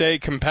to stay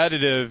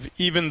competitive,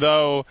 even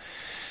though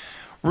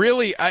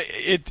really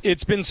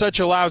it's been such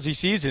a lousy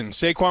season.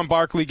 Saquon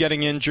Barkley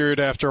getting injured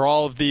after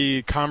all of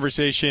the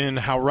conversation,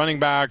 how running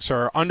backs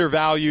are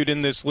undervalued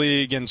in this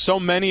league, and so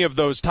many of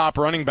those top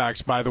running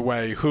backs, by the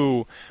way,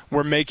 who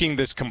were making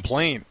this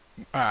complaint,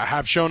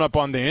 have shown up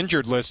on the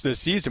injured list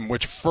this season,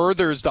 which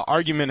furthers the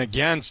argument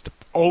against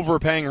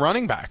overpaying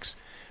running backs.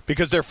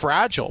 Because they're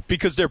fragile,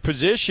 because their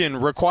position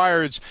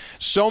requires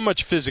so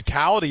much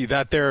physicality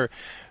that their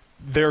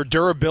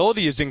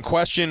durability is in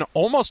question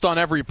almost on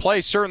every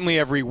play, certainly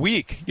every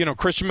week. You know,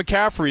 Christian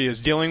McCaffrey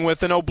is dealing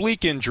with an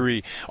oblique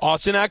injury.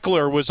 Austin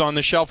Eckler was on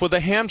the shelf with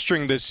a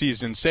hamstring this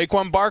season.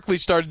 Saquon Barkley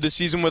started the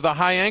season with a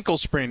high ankle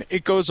sprain.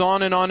 It goes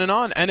on and on and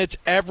on. And it's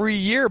every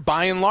year,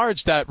 by and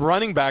large, that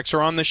running backs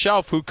are on the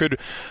shelf who could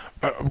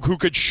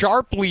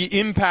sharply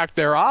impact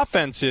their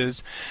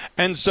offenses.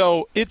 And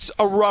so it's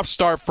a rough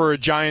start for a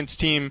Giants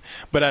team.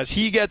 But as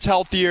he gets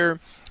healthier,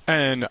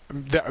 and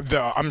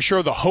I'm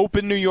sure the hope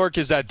in New York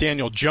is that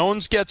Daniel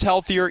Jones gets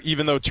healthier,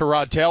 even though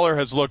Tyrod Taylor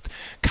has looked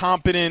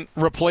competent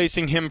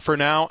replacing him for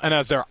now. And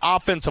as their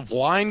offensive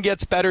line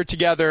gets better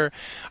together,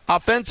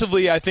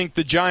 offensively, I think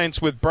the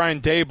Giants with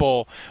Brian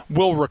Daboll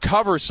will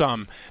recover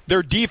some.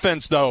 Their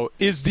defense, though,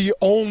 is the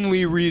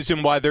only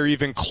reason why they're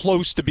even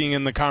close to being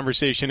in the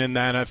conversation in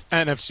the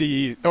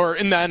NFC, or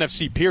in the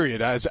NFC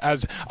period, as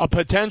a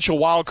potential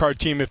wildcard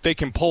team if they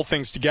can pull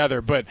things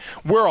together. But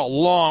we're a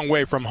long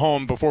way from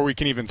home before we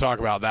can even talk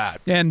about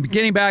that. And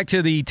getting back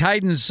to the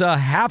Titans'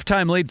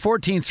 halftime lead,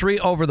 14-3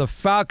 over the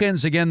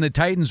Falcons. Again, the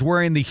Titans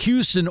wearing the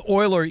Houston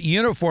Oiler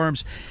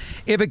uniforms.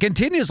 If it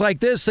continues like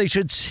this, they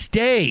should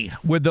stay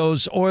with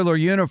those Oiler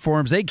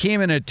uniforms. They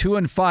came in at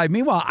 2-5.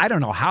 Meanwhile, I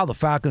don't know how the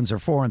Falcons are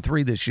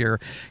 4-3 this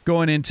year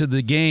going into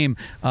the game.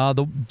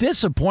 The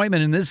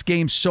disappointment in this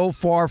game so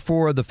far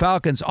for the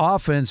Falcons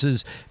offense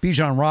is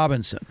Bijan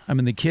Robinson. I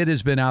mean, the kid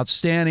has been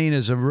outstanding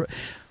as a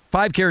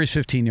 5 carries,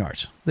 15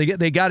 yards.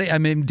 They got it. I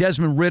mean,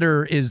 Desmond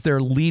Ridder is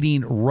their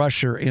leading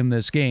rusher in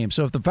this game.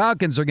 So if the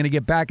Falcons are going to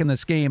get back in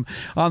this game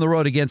on the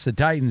road against the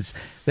Titans,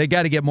 they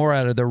got to get more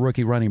out of their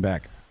rookie running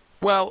back.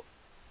 Well,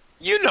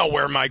 you know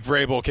where Mike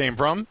Vrabel came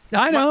from.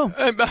 I know.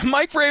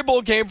 Mike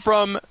Vrabel came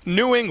from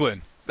New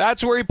England.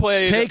 That's where he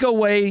played. Take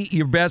away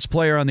your best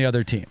player on the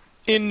other team.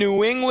 In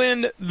New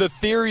England, the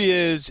theory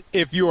is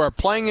if you are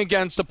playing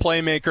against a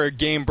playmaker, a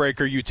game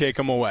breaker, you take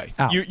them away.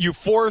 You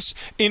force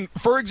in.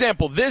 For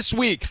example, this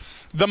week,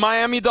 the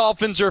Miami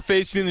Dolphins are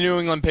facing the New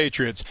England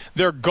Patriots.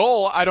 Their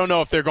goal, I don't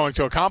know if they're going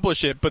to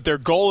accomplish it, but their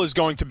goal is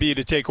going to be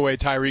to take away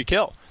Tyreek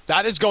Hill.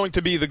 That is going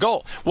to be the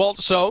goal. Well,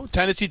 so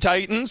Tennessee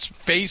Titans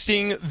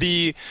facing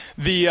the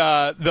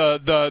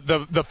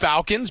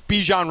Falcons.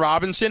 Bijan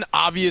Robinson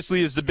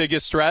obviously is the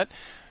biggest threat.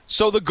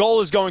 So the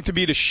goal is going to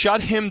be to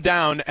shut him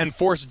down and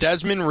force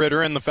Desmond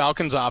Ridder and the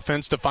Falcons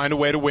offense to find a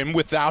way to win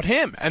without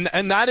him.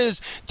 And that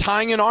is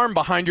tying an arm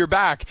behind your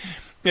back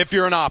if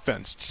you're an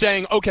offense,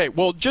 saying, okay,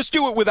 well, just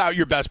do it without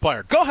your best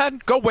player. Go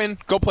ahead, go win,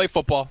 go play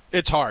football.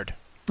 It's hard.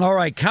 All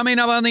right, coming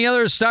up on the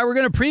other side, we're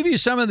going to preview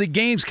some of the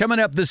games coming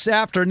up this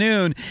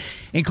afternoon,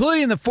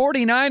 including the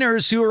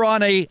 49ers, who are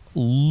on a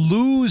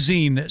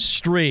losing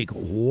streak.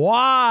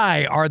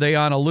 Why are they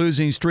on a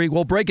losing streak?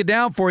 We'll break it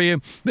down for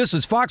you. This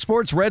is Fox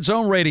Sports Red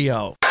Zone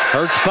Radio.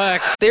 Hurts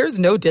back. There's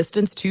no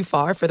distance too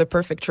far for the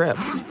perfect trip.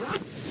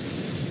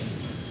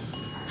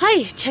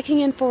 Hi, checking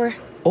in for...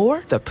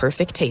 Or the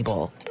perfect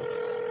table.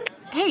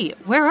 Hey,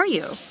 where are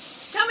you?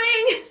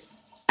 Coming!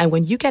 And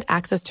when you get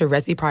access to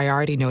Resi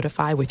Priority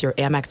Notify with your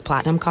Amex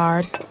Platinum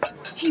card...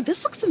 Hey,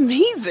 this looks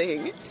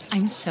amazing.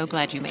 I'm so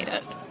glad you made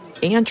it.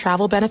 And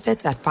travel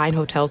benefits at fine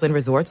hotels and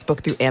resorts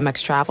booked through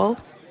Amex Travel,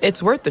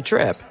 it's worth the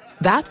trip.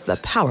 That's the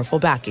powerful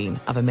backing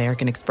of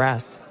American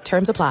Express.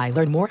 Terms apply.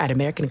 Learn more at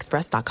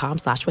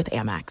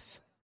americanexpress.com/withAmex.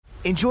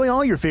 Enjoy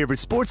all your favorite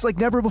sports like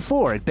never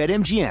before at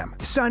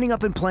BetMGM. Signing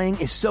up and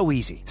playing is so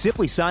easy.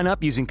 Simply sign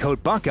up using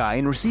code Buckeye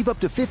and receive up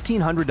to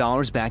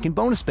 $1,500 back in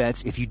bonus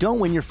bets if you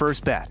don't win your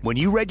first bet. When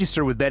you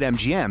register with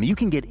BetMGM, you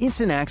can get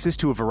instant access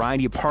to a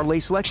variety of parlay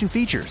selection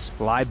features,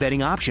 live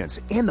betting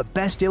options, and the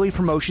best daily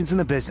promotions in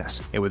the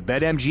business. And with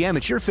BetMGM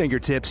at your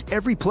fingertips,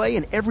 every play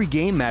and every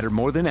game matter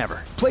more than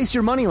ever. Place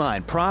your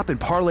moneyline, prop, and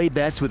parlay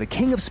bets with the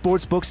king of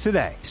sportsbooks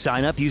today.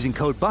 Sign up using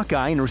code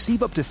Buckeye and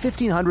receive up to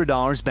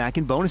 $1,500 back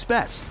in bonus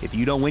bets if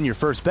you don't win your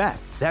first bet.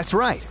 That's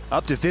right,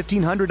 up to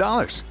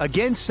 $1,500.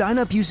 Again, sign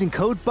up using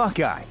code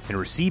Buckeye and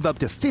receive up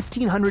to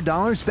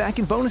 $1,500 back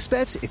in bonus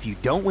bets if you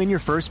don't win your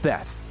first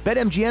bet.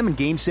 BetMGM and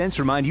GameSense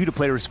remind you to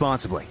play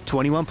responsibly.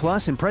 21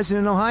 plus and present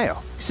in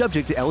Ohio.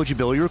 Subject to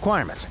eligibility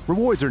requirements.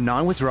 Rewards are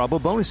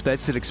non-withdrawable bonus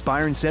bets that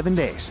expire in 7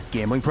 days.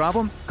 Gambling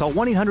problem? Call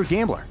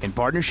 1-800-GAMBLER in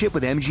partnership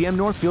with MGM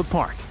Northfield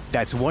Park.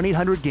 That's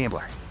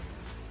 1-800-GAMBLER.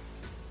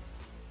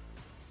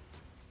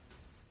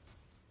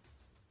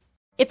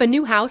 If a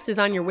new house is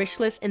on your wish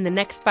list in the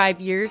next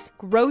 5 years,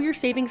 grow your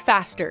savings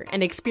faster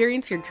and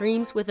experience your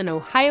dreams with an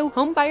Ohio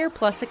Homebuyer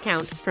Plus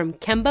account from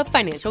Kemba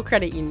Financial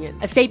Credit Union.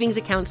 A savings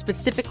account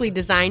specifically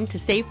designed to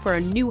save for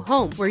a new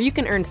home, where you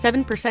can earn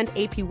 7%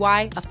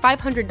 APY, a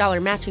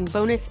 $500 matching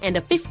bonus, and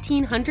a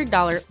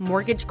 $1,500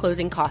 mortgage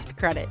closing cost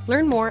credit.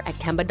 Learn more at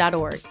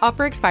Kemba.org.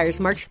 Offer expires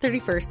March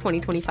 31st,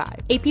 2025.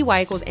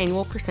 APY equals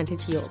annual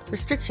percentage yield.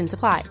 Restrictions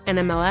apply.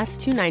 NMLS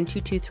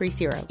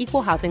 292230.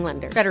 Equal housing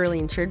lender. Federally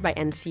insured by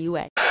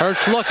NCUA.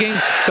 Hurts looking,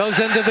 goes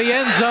into the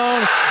end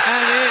zone,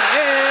 and it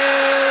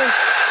is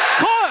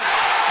caught!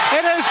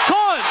 It is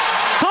caught!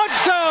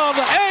 Touchdown,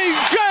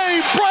 A.J.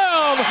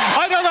 Brown!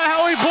 I don't know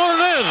how he put it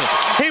in.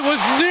 He was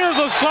near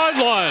the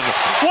sideline.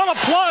 What a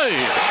play!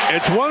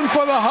 It's one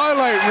for the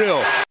highlight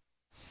reel.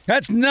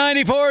 That's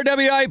 94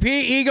 WIP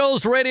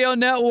Eagles Radio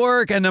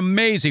Network. An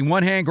amazing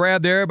one-hand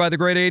grab there by the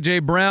great A.J.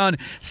 Brown.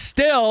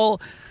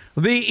 Still,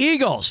 the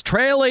Eagles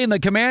trailing the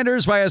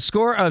Commanders by a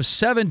score of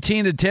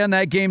 17-10.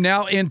 That game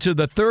now into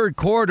the third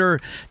quarter.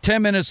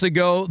 10 minutes to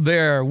go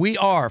there. We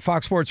are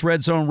Fox Sports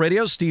Red Zone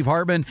Radio. Steve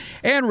Hartman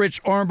and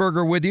Rich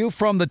Ohrnberger with you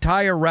from the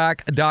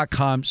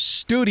TireRack.com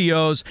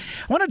studios.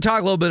 I want to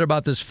talk a little bit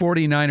about this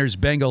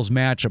 49ers-Bengals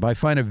matchup. I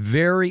find it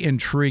very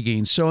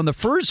intriguing. So in the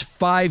first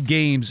 5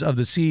 games of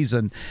the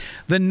season,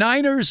 the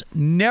Niners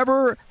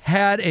never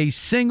had a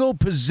single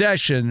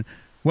possession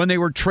when they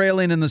were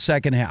trailing in the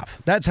second half.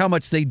 That's how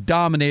much they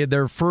dominated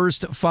their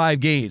first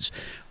 5 games.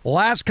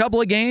 Last couple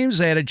of games,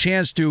 they had a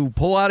chance to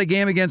pull out a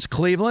game against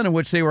Cleveland in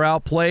which they were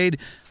outplayed,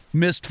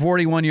 missed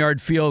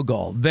 41-yard field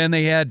goal. Then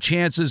they had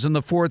chances in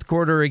the fourth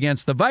quarter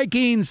against the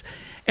Vikings,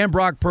 and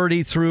Brock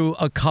Purdy threw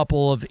a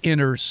couple of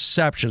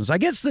interceptions. I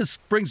guess this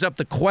brings up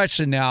the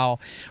question now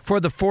for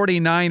the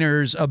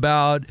 49ers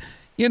about,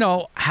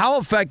 how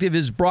effective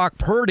is Brock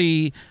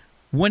Purdy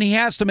when he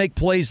has to make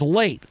plays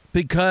late?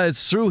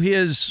 Because through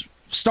his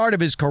start of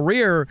his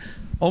career,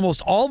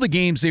 almost all the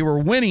games they were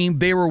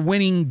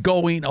winning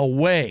going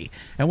away.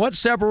 And what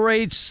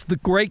separates the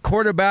great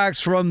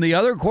quarterbacks from the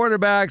other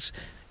quarterbacks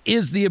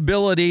is the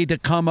ability to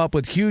come up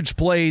with huge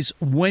plays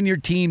when your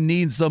team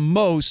needs them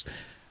most,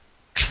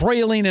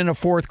 trailing in a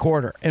fourth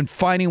quarter and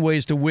finding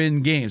ways to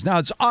win games. Now,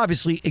 it's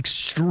obviously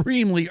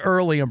extremely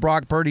early in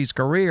Brock Purdy's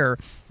career,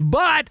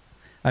 but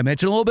I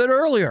mentioned a little bit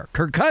earlier,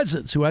 Kirk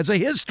Cousins, who has a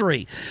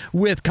history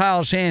with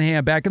Kyle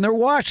Shanahan back in their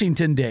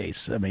Washington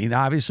days. I mean,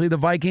 obviously the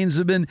Vikings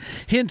have been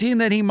hinting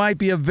that he might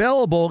be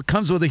available.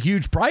 Comes with a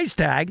huge price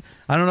tag.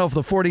 I don't know if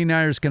the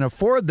 49ers can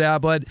afford that,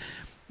 but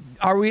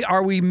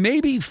are we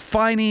maybe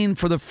finding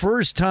for the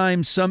first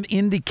time some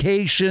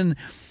indication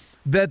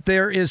that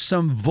there is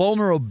some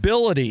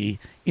vulnerability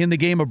in the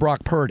game of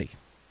Brock Purdy?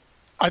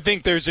 I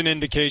think there's an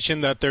indication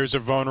that there's a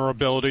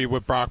vulnerability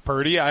with Brock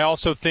Purdy. I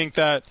also think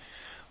that,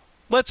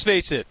 let's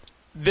face it,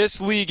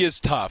 this league is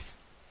tough.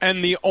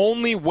 And the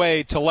only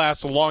way to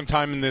last a long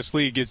time in this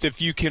league is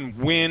if you can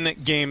win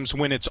games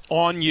when it's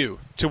on you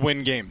to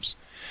win games.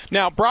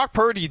 Now, Brock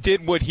Purdy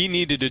did what he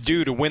needed to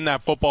do to win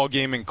that football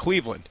game in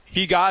Cleveland.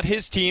 He got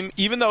his team,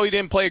 even though he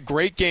didn't play a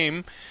great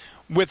game,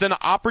 with an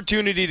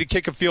opportunity to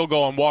kick a field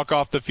goal and walk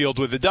off the field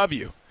with a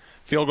W.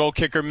 Field goal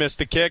kicker missed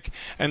the kick,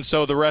 and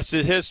so the rest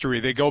is history.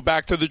 They go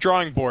back to the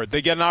drawing board.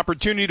 They get an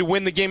opportunity to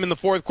win the game in the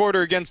fourth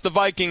quarter against the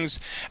Vikings,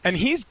 and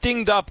he's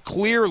dinged up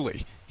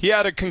clearly. He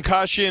had a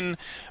concussion.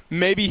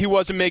 Maybe he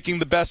wasn't making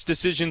the best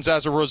decisions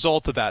as a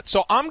result of that.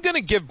 So I'm going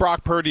to give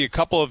Brock Purdy a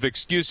couple of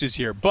excuses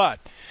here. But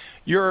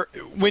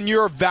when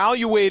you're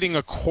evaluating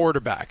a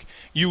quarterback,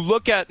 you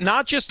look at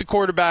not just the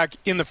quarterback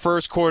in the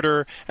first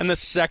quarter and the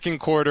second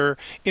quarter,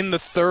 in the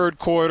third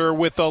quarter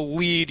with a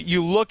lead.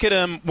 You look at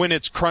him when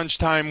it's crunch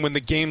time, when the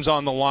game's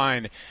on the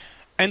line.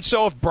 And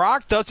so if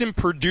Brock doesn't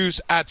produce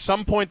at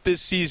some point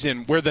this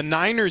season where the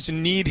Niners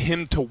need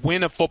him to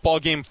win a football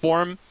game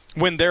for him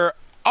when they're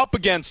up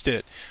against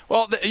it,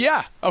 well,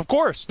 yeah, of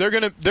course they're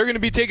gonna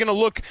be taking a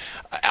look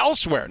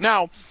elsewhere.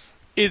 Now,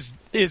 is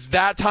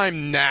that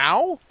time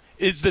now?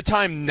 Is the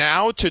time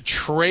now to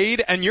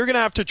trade? And you're gonna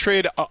have to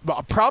trade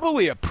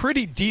probably a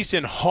pretty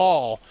decent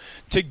haul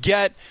to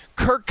get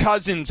Kirk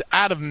Cousins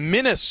out of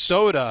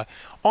Minnesota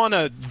on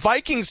a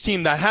Vikings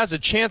team that has a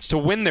chance to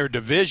win their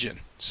division.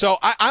 So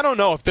I don't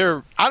know if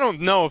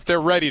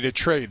they're ready to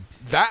trade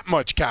that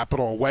much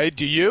capital away.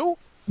 Do you?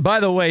 By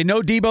the way,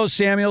 no Deebo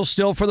Samuel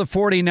still for the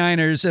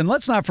 49ers. And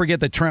let's not forget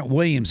that Trent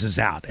Williams is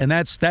out. And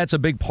that's a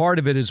big part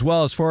of it as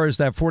well as far as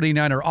that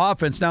 49er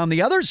offense. Now, on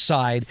the other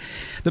side,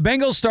 the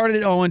Bengals started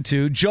at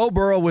 0-2. Joe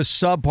Burrow was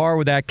subpar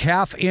with that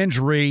calf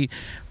injury.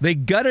 They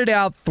gutted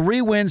out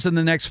 3 wins in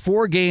the next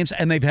 4 games,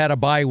 and they've had a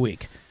bye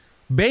week.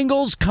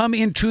 Bengals come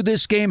into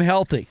this game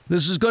healthy.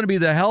 This is going to be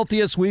the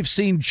healthiest we've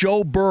seen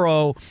Joe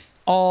Burrow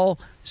all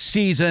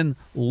season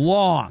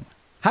long.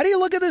 How do you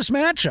look at this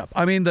matchup?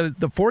 I mean, the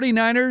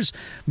 49ers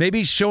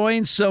maybe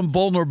showing some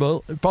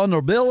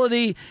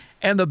vulnerability,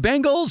 and the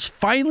Bengals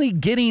finally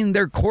getting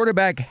their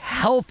quarterback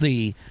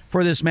healthy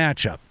for this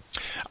matchup.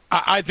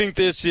 I think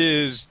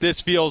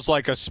this feels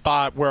like a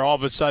spot where all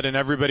of a sudden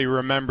everybody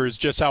remembers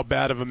just how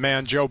bad of a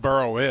man Joe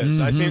Burrow is.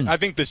 Mm-hmm. I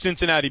think the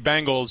Cincinnati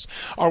Bengals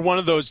are one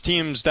of those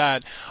teams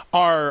that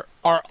are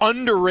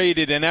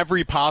underrated in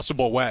every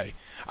possible way.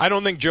 I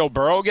don't think Joe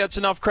Burrow gets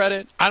enough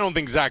credit. I don't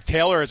think Zach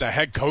Taylor as a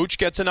head coach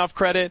gets enough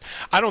credit.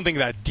 I don't think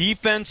that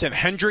defense and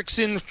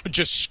Hendrickson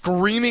just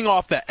screaming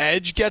off the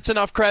edge gets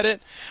enough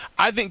credit.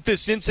 I think the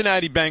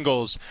Cincinnati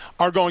Bengals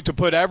are going to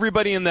put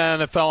everybody in the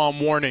NFL on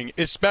warning,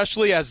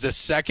 especially as the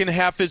second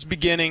half is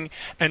beginning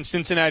and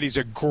Cincinnati's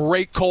a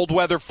great cold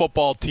weather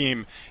football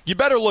team. You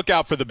better look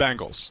out for the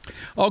Bengals.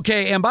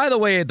 Okay, and by the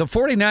way, the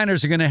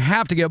 49ers are going to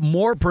have to get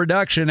more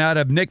production out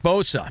of Nick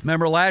Bosa.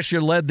 Remember, last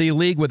year led the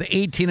league with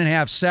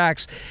 18.5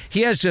 sacks.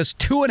 He has just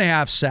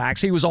 2.5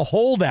 sacks. He was a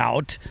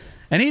holdout,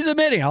 and he's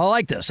admitting, I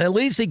like this. At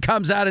least he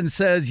comes out and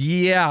says,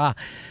 yeah,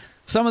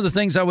 some of the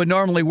things I would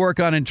normally work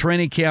on in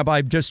training camp,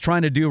 I'm just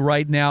trying to do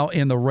right now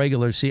in the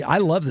regular season. I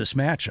love this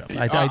matchup.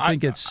 I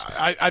think it's.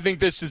 I think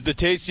this is the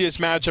tastiest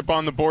matchup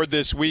on the board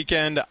this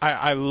weekend.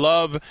 I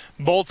love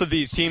both of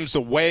these teams,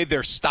 the way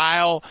their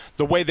style,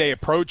 the way they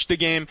approach the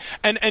game,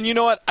 and you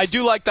know what? I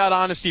do like that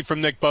honesty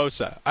from Nick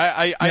Bosa.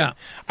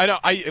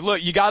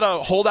 Look, you got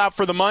to hold out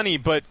for the money,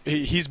 but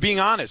he's being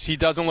honest. He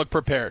doesn't look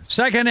prepared.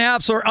 Second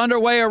halves are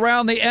underway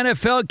around the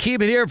NFL.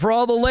 Keep it here for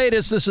all the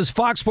latest. This is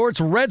Fox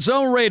Sports Red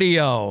Zone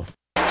Radio.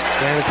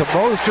 And it's a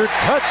Mostert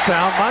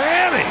touchdown,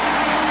 Miami.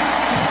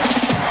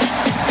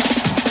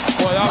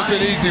 Well, that was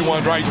an easy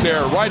one right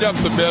there, right up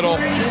the middle.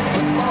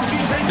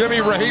 Give me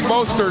Raheem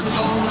Mostert's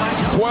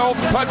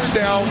 12th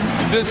touchdown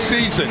this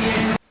season.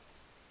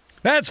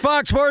 That's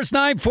Fox Sports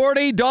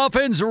 940,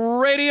 Dolphins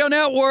Radio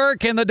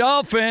Network, and the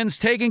Dolphins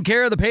taking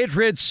care of the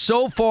Patriots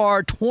so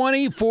far,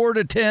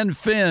 24-10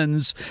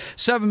 Fins.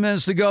 7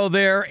 minutes to go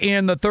there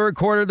in the third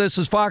quarter. This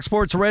is Fox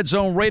Sports Red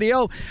Zone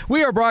Radio.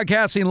 We are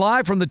broadcasting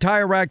live from the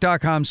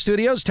TireRack.com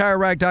studios.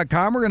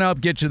 TireRack.com, we're going to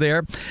help get you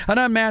there. An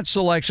unmatched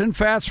selection,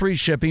 fast free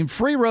shipping,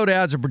 free road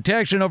ads and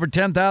protection, over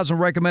 10,000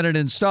 recommended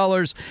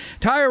installers.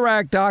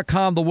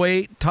 TireRack.com, the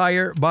way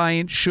tire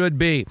buying should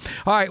be.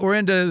 All right, we're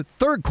into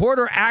third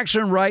quarter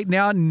action right now.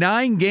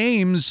 9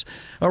 games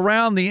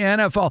around the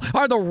NFL.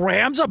 Are the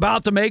Rams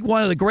about to make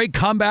one of the great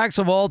comebacks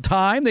of all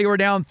time? They were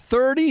down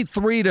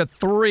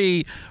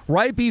 33-3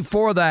 right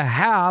before the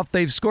half.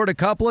 They've scored a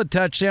couple of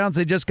touchdowns.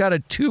 They just got a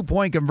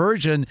 2-point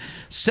conversion.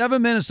 7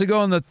 minutes to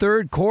go in the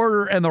third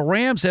quarter, and the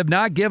Rams have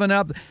not given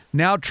up,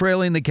 now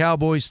trailing the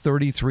Cowboys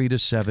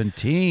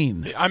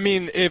 33-17. I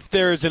mean, if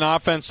there's an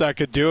offense that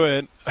could do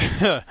it,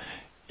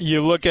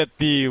 you look at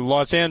the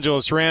Los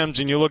Angeles Rams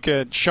and you look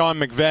at Sean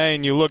McVay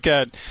and you look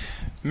at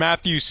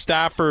Matthew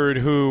Stafford,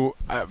 who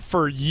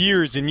for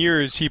years and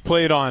years he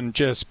played on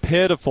just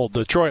pitiful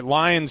Detroit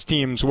Lions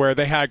teams where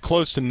they had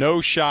close to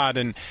no shot,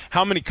 and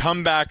how many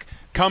come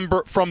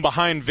from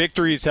behind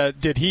victories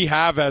did he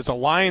have as a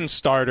Lions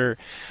starter?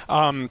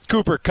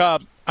 Cooper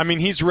Kupp, I mean,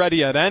 he's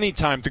ready at any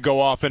time to go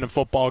off in a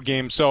football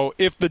game. So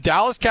if the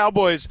Dallas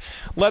Cowboys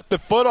let the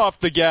foot off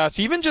the gas,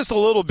 even just a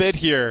little bit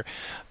here,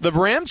 the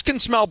Rams can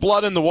smell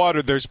blood in the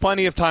water. There's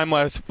plenty of time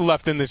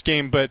left in this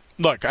game. But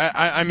look,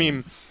 I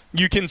mean,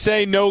 you can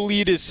say no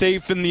lead is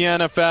safe in the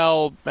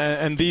NFL,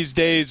 and these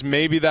days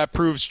maybe that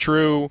proves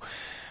true.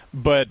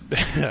 But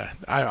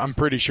I'm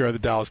pretty sure the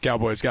Dallas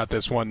Cowboys got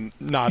this one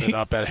knotted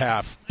up at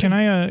half. Can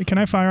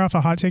I fire off a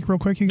hot take real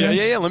quick, you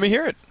guys? Yeah. Let me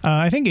hear it.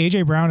 I think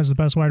A.J. Brown is the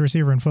best wide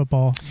receiver in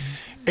football.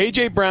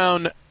 A.J.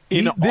 Brown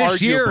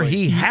This year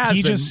he has.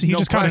 He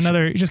just caught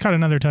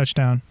another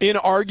touchdown.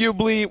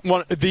 Inarguably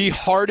the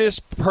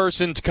hardest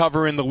person to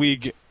cover in the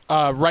league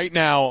right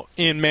now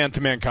in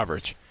man-to-man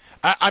coverage.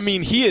 I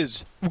mean, he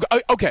is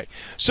okay.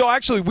 So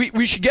actually,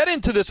 we should get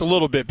into this a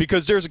little bit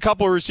because there's a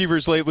couple of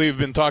receivers lately who've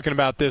been talking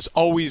about this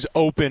always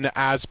open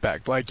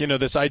aspect, like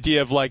this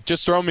idea of like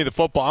just throw me the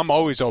football, I'm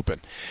always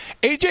open.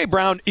 AJ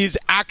Brown is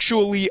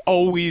actually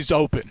always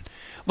open.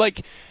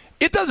 Like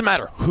it doesn't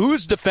matter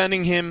who's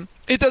defending him.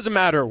 It doesn't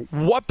matter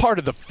what part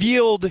of the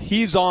field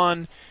he's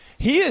on.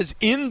 He is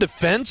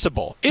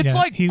indefensible. It's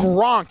like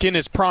Gronk in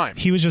his prime.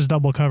 He was just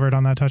double covered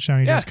on that touchdown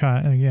he just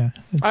caught.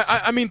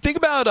 I mean, think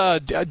about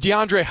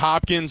DeAndre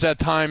Hopkins at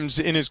times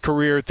in his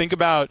career. Think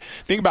about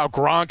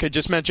Gronk. I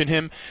just mentioned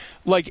him.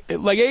 Like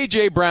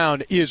A.J.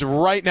 Brown is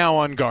right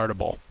now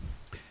unguardable.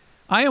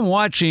 I am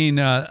watching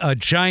a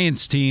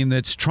Giants team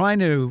that's trying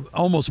to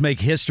almost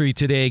make history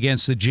today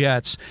against the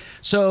Jets.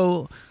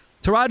 So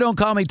Don't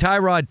Call Me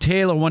Tyrod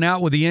Taylor went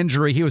out with the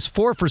injury. He was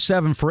 4 for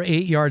 7 for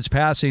 8 yards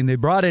passing. They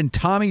brought in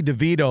Tommy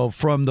DeVito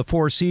from the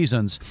Four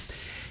Seasons.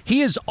 He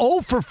is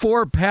 0 for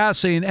 4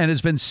 passing and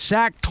has been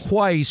sacked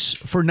twice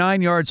for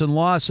 9 yards and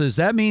losses.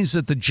 That means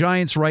that the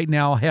Giants right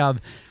now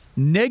have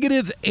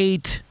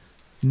 -8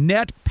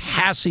 net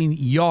passing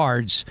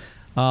yards.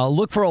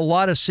 Look for a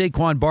lot of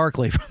Saquon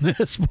Barkley from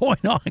this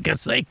point on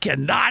because they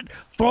cannot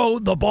throw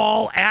the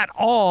ball at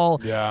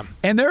all. Yeah.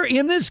 And they're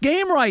in this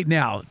game right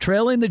now,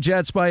 trailing the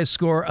Jets by a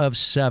score of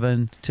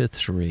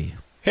 7-3.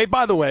 Hey,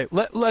 by the way,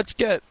 let's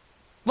get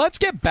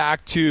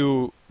back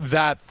to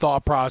that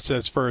thought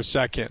process for a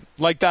second.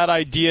 Like that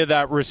idea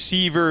that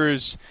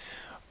receivers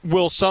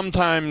will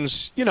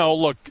sometimes,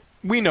 look,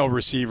 we know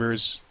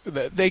receivers.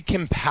 They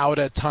can pout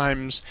at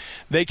times.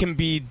 They can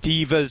be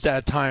divas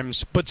at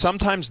times, but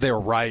sometimes they're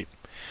right.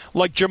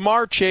 Like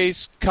Jamar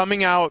Chase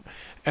coming out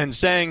and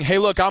saying, hey,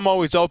 look, I'm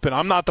always open.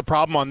 I'm not the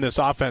problem on this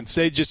offense.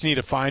 They just need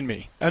to find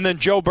me. And then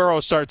Joe Burrow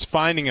starts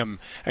finding him.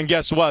 And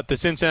guess what? The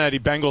Cincinnati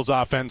Bengals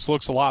offense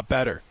looks a lot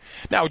better.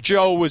 Now,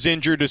 Joe was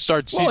injured to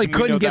start season. Well, he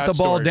couldn't get the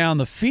ball story. down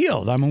the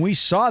field. I mean, we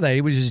saw that.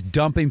 He was just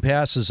dumping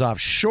passes off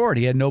short.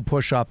 He had no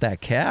push off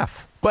that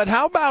calf. But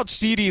how about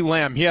CeeDee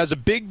Lamb? He has a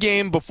big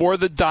game before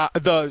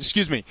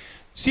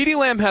CeeDee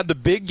Lamb had the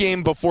big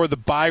game before the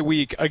bye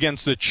week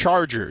against the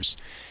Chargers.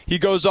 He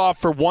goes off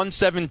for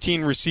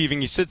 117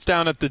 receiving. He sits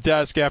down at the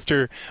desk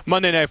after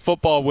Monday Night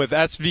Football with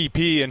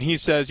SVP, and he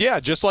says, yeah,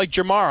 just like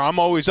Jamar, I'm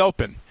always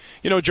open.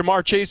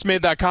 Jamar Chase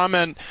made that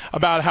comment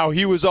about how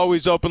he was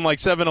always open like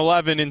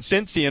 7-Eleven in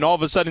Cincy, and all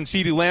of a sudden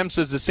CeeDee Lamb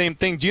says the same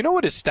thing. Do you know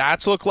what his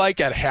stats look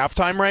like at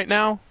halftime right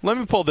now? Let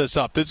me pull this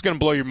up. This is going to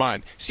blow your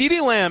mind.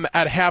 CeeDee Lamb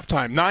at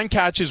halftime, 9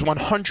 catches,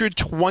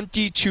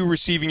 122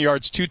 receiving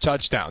yards, 2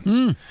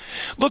 touchdowns.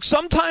 Look,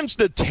 sometimes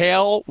the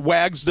tail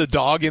wags the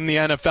dog in the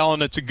NFL,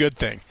 and it's a good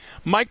thing.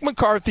 Mike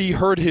McCarthy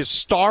heard his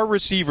star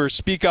receiver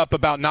speak up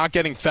about not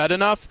getting fed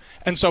enough,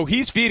 and so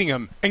he's feeding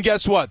him. And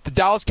guess what? The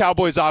Dallas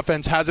Cowboys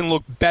offense hasn't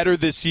looked better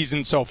this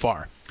season so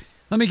far.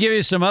 Let me give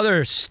you some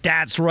other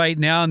stats right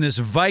now in this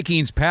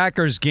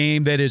Vikings-Packers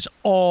game that is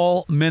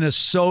all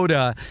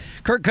Minnesota.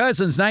 Kirk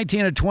Cousins,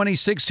 19 of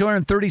 26,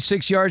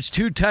 236 yards,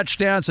 2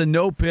 touchdowns, and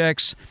no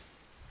picks.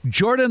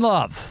 Jordan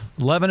Love,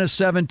 11 of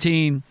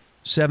 17,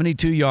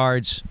 72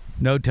 yards,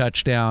 no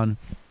touchdown,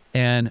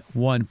 and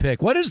 1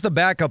 pick. What is the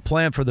backup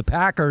plan for the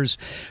Packers,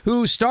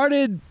 who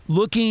started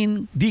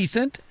looking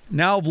decent,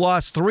 now have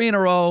lost 3 in a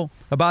row,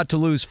 about to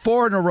lose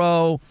 4 in a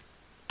row,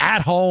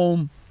 at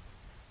home,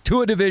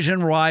 to a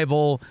division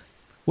rival?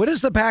 What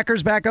is the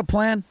Packers' backup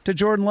plan to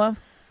Jordan Love?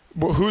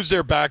 Well, who's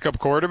their backup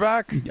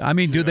quarterback? I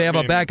mean, do they have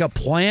a backup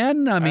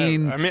plan? I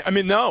mean,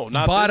 no,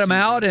 not bottom this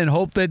out and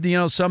hope that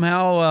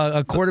somehow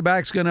a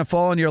quarterback's going to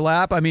fall in your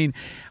lap. I mean,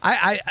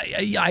 I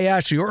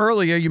asked you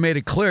earlier. You made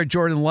it clear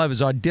Jordan Love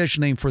is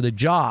auditioning for the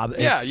job.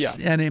 Yeah.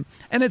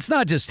 And it's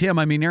not just him.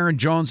 I mean, Aaron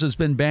Jones has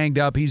been banged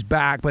up. He's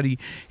back, but he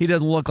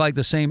doesn't look like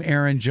the same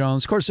Aaron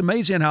Jones. Of course,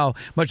 amazing how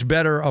much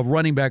better a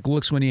running back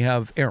looks when you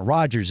have Aaron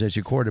Rodgers as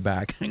your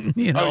quarterback.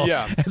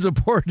 As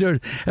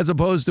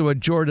opposed to a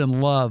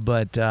Jordan Love,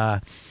 but.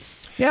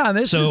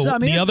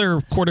 The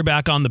other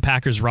quarterback on the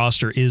Packers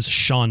roster is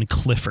Sean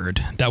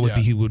Clifford. That would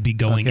be who would be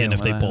going in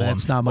if they pull him.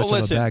 That's not much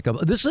of a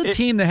backup. This is a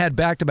team that had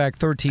back-to-back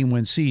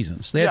 13-win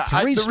seasons. They had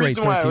 3 straight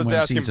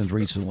 13-win seasons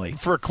recently.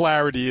 For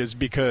clarity is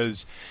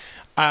because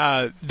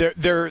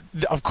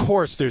of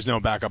course there's no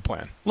backup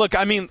plan. Look,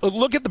 I mean,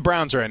 look at the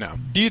Browns right now.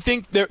 Do you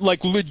think they're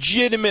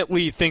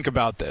legitimately think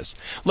about this?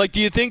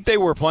 Do you think they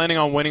were planning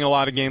on winning a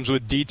lot of games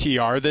with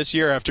DTR this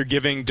year after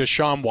giving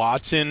Deshaun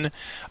Watson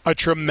a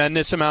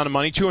tremendous amount of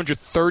money,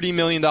 $230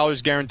 million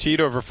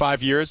guaranteed over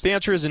 5 years? The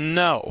answer is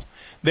no.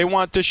 They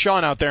want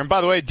Deshaun out there. And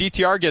by the way,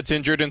 DTR gets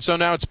injured, and so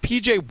now it's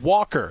P.J.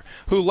 Walker,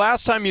 who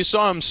last time you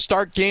saw him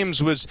start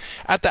games was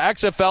at the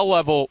XFL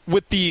level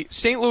with the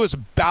St. Louis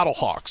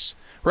Battlehawks.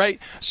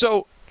 Right?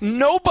 So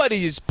nobody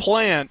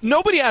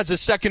has a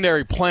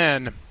secondary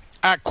plan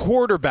at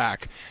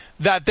quarterback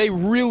that they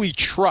really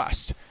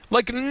trust.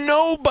 Like,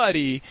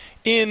 nobody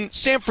in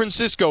San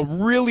Francisco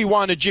really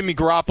wanted Jimmy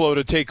Garoppolo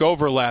to take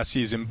over last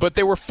season, but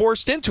they were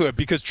forced into it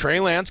because Trey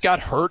Lance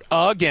got hurt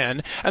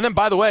again. And then,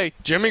 by the way,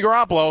 Jimmy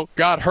Garoppolo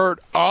got hurt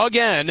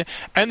again,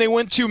 and they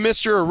went to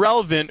Mr.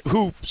 Irrelevant,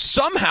 who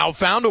somehow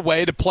found a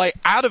way to play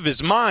out of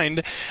his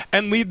mind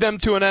and lead them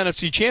to an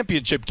NFC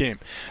Championship game.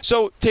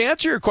 So, to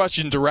answer your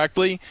question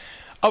directly,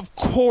 of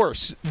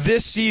course,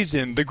 this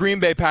season, the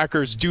Green Bay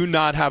Packers do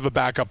not have a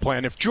backup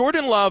plan. If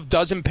Jordan Love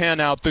doesn't pan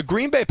out, the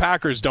Green Bay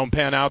Packers don't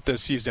pan out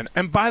this season.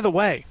 And by the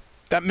way,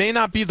 that may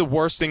not be the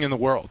worst thing in the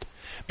world,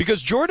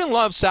 because Jordan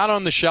Love sat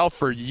on the shelf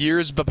for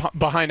years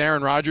behind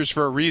Aaron Rodgers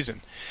for a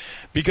reason,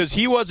 because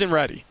he wasn't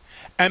ready.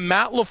 And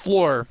Matt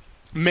LaFleur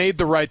made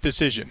the right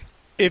decision.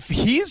 If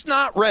he's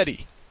not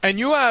ready, and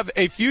you have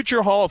a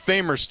future Hall of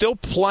Famer still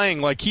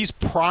playing like he's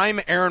prime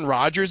Aaron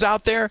Rodgers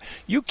out there,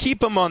 you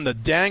keep him on the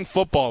dang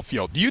football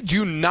field. You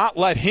do not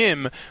let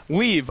him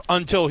leave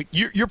until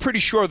you're pretty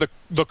sure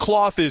the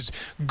cloth is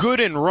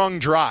good and wrung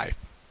dry.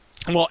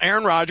 Well,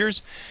 Aaron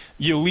Rodgers,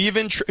 you leave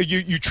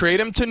you trade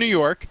him to New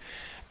York,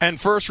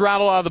 and first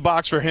rattle out of the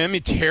box for him, he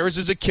tears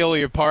his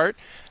Achilles apart.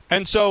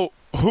 And so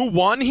who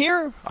won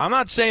here? I'm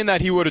not saying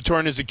that he would have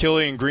torn his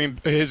Achilles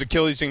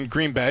in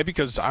Green Bay,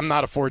 because I'm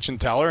not a fortune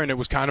teller and it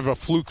was kind of a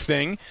fluke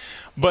thing.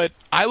 But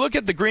I look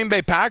at the Green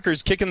Bay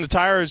Packers kicking the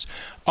tires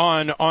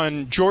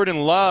on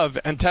Jordan Love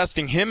and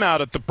testing him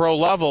out at the pro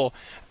level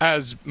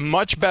as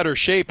much better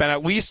shape, and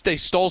at least they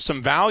stole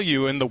some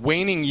value in the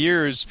waning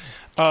years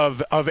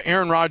of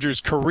Aaron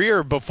Rodgers'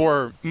 career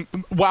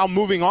while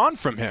moving on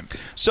from him.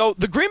 So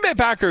the Green Bay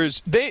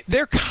Packers,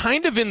 they're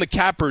kind of in the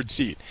catbird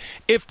seat.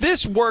 If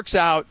this works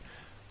out,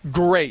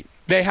 great.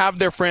 They have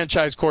their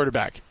franchise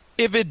quarterback.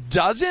 If it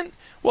doesn't,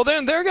 well,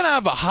 then they're going to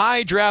have a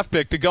high draft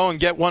pick to go and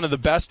get one of the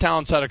best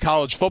talents out of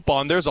college football,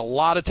 and there's a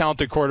lot of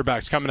talented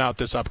quarterbacks coming out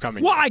this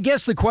upcoming year. Well, I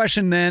guess the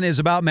question then is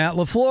about Matt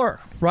LaFleur,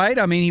 right?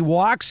 I mean, he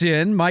walks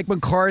in. Mike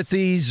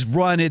McCarthy's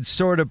run had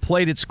sort of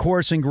played its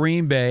course in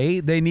Green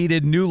Bay. They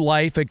needed new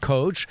life at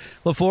coach.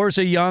 LaFleur's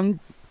a young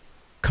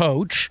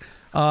coach.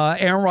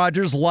 Aaron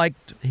Rodgers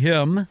liked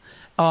him.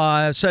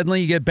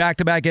 Suddenly you get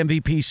back-to-back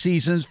MVP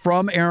seasons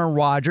from Aaron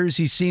Rodgers.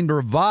 He seemed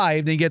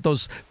revived, and you get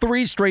those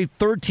 3 straight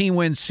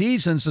 13-win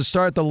seasons to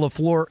start the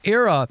LaFleur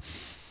era.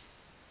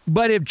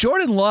 But if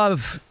Jordan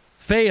Love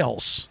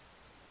fails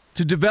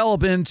to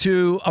develop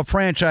into a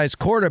franchise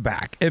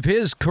quarterback, if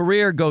his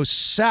career goes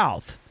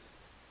south,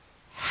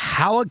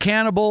 how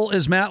accountable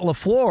is Matt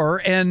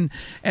LaFleur,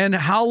 and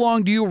how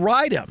long do you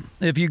ride him?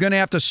 If you're going to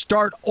have to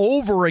start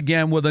over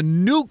again with a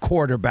new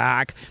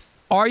quarterback,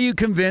 are you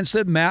convinced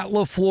that Matt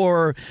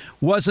LaFleur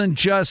wasn't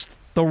just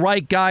the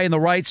right guy in the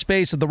right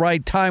space at the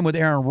right time with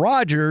Aaron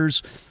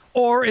Rodgers,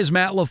 or is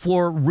Matt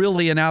LaFleur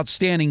really an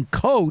outstanding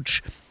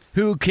coach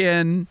who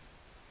can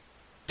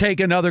take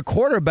another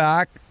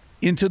quarterback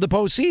into the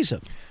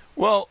postseason?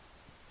 Well,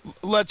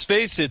 let's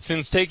face it,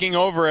 since taking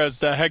over as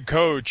the head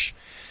coach,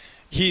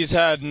 he's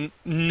had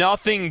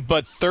nothing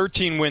but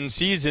 13-win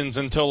seasons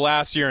until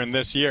last year and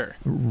this year.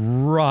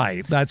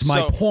 Right. That's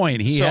my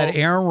point. He had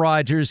Aaron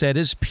Rodgers at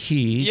his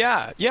peak.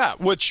 Yeah.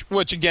 Which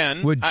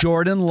again, with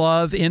Jordan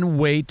Love in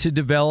wait to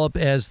develop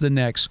as the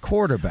next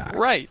quarterback.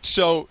 Right.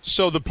 So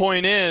the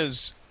point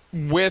is,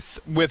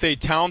 with a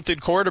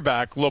talented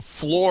quarterback,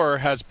 LaFleur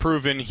has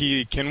proven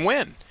he can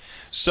win.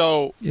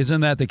 So isn't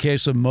that the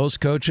case with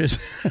most coaches?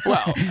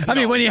 Well, I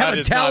mean, when you have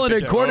a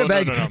talented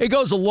quarterback, no. it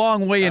goes a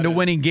long way into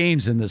winning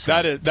games in this.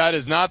 That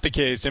is not the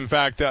case. In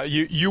fact,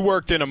 you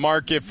worked in a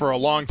market for a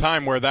long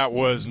time where that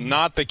was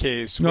not the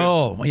case. With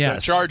the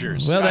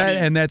Chargers. Well,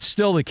 and that's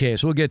still the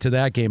case. We'll get to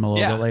that game a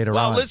little bit later on.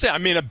 Well, listen, I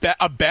mean,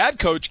 a bad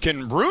coach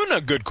can ruin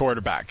a good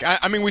quarterback.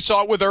 I mean, we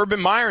saw it with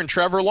Urban Meyer and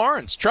Trevor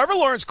Lawrence. Trevor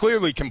Lawrence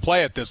clearly can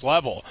play at this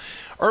level.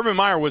 Urban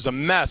Meyer was a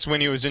mess when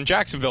he was in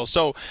Jacksonville.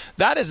 So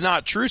that is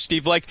not true,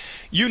 Steve. Like,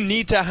 you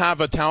need to have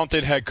a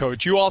talented head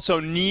coach. You also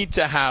need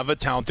to have a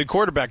talented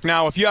quarterback.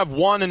 Now, if you have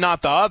one and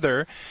not the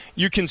other,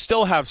 you can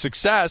still have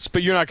success,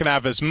 but you're not going to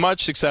have as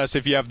much success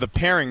if you have the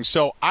pairing.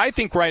 So I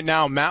think right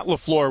now Matt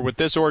LaFleur with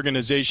this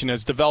organization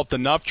has developed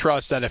enough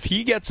trust that if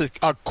he gets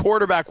a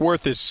quarterback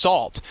worth his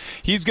salt,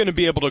 he's going to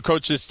be able to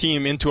coach this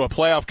team into a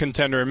playoff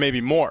contender and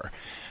maybe more.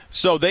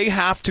 So they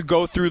have to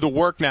go through the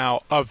work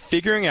now of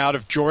figuring out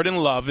if Jordan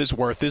Love is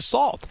worth his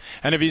salt.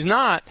 And if he's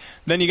not,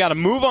 then you got to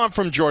move on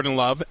from Jordan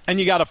Love, and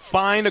you got to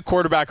find a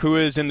quarterback who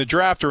is in the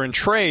draft or in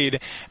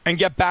trade and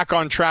get back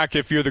on track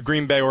if you're the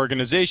Green Bay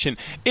organization.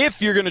 If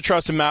you're going to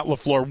trust in Matt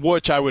LaFleur,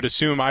 which I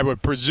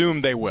would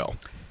presume they will.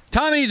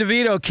 Tommy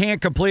DeVito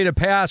can't complete a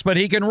pass, but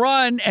he can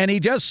run, and he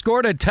just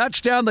scored a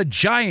touchdown. The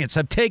Giants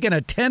have taken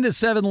a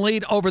 10-7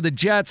 lead over the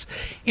Jets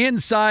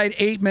inside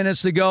 8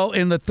 minutes to go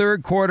in the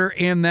third quarter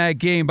in that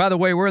game. By the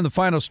way, we're in the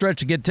final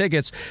stretch to get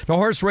tickets to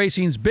horse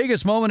racing's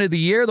biggest moment of the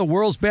year. The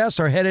world's best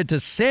are headed to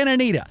Santa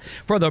Anita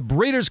for the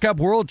Breeders' Cup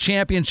World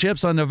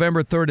Championships on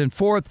November 3rd and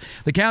 4th.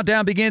 The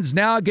countdown begins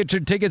now. Get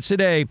your tickets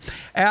today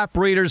at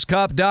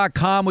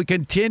BreedersCup.com. We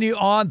continue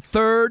on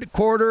third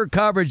quarter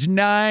coverage.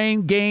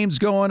 9 games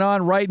going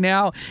on right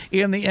now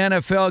in the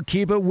NFL.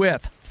 Keep it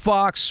with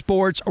Fox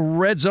Sports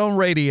Red Zone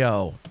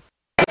Radio.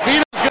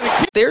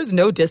 There's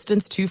no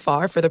distance too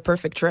far for the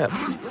perfect trip.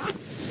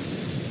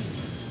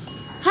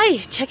 Hi,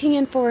 checking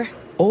in for...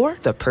 Or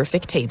the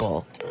perfect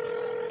table.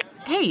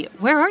 Hey,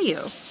 where are you?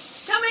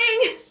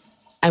 Coming!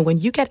 And when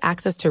you get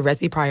access to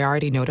Resi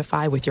Priority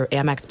Notify with your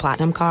Amex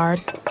Platinum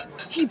card...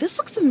 Hey, this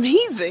looks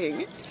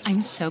amazing.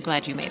 I'm so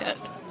glad you made it.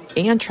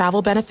 And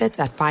travel benefits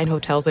at fine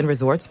hotels and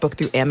resorts booked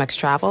through Amex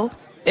Travel,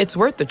 it's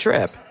worth the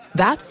trip.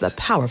 That's the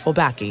powerful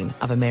backing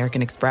of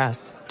American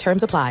Express.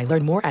 Terms apply.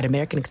 Learn more at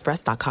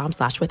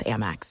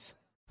americanexpress.com/withAmex.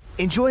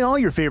 Enjoy all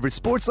your favorite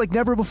sports like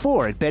never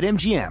before at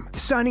BetMGM.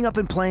 Signing up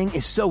and playing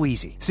is so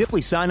easy.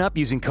 Simply sign up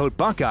using code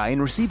Buckeye and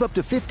receive up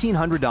to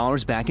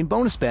 $1,500 back in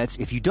bonus bets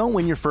if you don't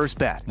win your first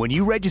bet. When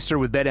you register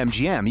with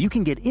BetMGM, you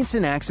can get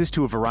instant access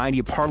to a variety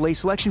of parlay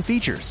selection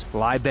features,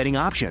 live betting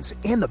options,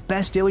 and the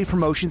best daily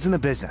promotions in the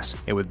business.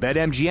 And with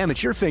BetMGM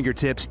at your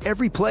fingertips,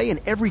 every play and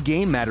every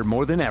game matter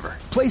more than ever.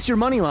 Place your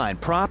moneyline,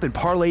 prop, and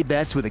parlay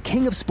bets with the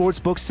king of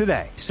sportsbooks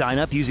today. Sign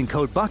up using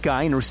code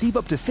Buckeye and receive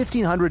up to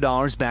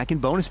 $1,500 back in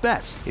bonus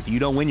bets if you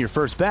don't win your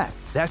first bet.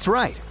 That's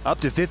right, up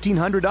to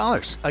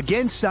 $1,500.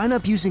 Again, sign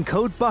up using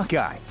code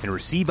Buckeye and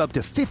receive up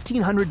to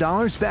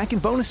 $1,500 back in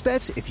bonus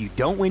bets if you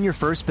don't win your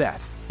first bet.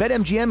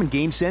 BetMGM and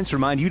GameSense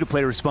remind you to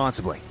play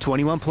responsibly.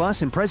 21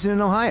 plus and present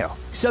in Ohio.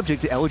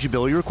 Subject to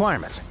eligibility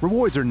requirements.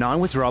 Rewards are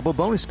non-withdrawable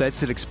bonus bets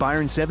that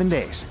expire in 7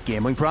 days.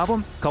 Gambling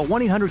problem? Call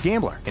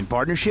 1-800-GAMBLER in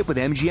partnership with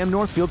MGM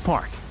Northfield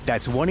Park.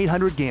 That's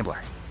 1-800-GAMBLER.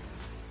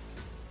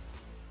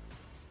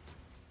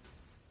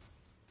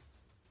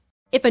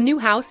 If a new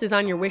house is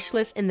on your wish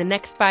list in the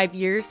next 5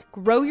 years,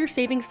 grow your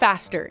savings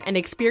faster and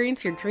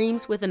experience your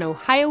dreams with an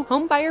Ohio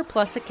Homebuyer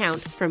Plus account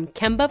from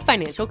Kemba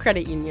Financial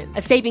Credit Union.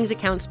 A savings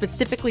account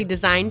specifically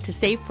designed to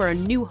save for a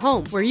new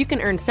home where you can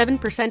earn 7%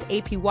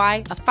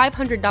 APY,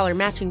 a $500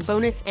 matching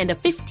bonus, and a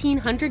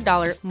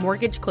 $1,500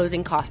 mortgage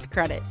closing cost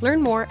credit. Learn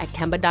more at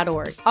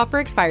Kemba.org. Offer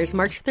expires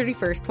March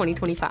 31st,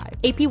 2025.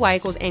 APY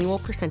equals annual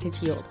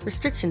percentage yield.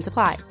 Restrictions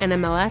apply.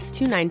 NMLS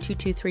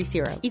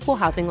 292230. Equal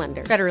housing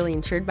lender. Federally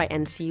insured by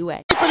NCUA.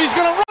 But he's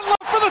going to run low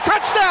for the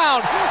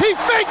touchdown. He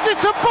faked it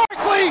to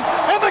Barkley,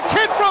 and the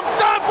kid from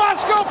Don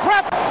Bosco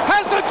Prep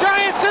has the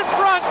Giants in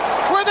front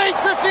with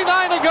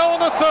 8:59 to go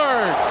in the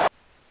third.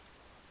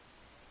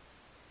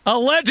 A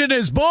legend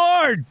is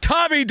born,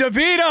 Tommy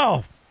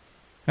DeVito.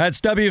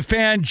 That's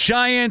WFAN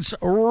Giants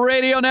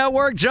Radio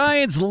Network.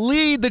 Giants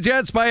lead the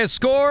Jets by a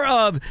score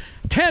of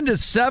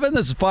 10-7.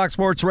 This is Fox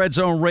Sports Red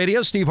Zone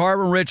Radio. Steve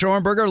Hartman, Rich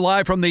Ohrnberger,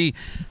 live from the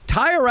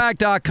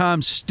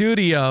TireRack.com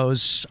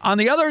studios. On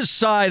the other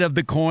side of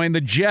the coin,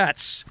 the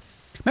Jets.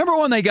 Remember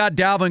when they got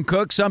Dalvin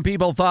Cook? Some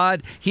people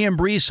thought he and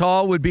Breece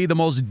Hall would be the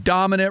most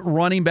dominant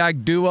running back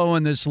duo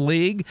in this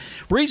league.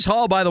 Breece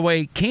Hall, by the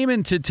way, came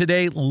into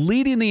today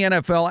leading the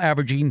NFL,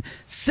 averaging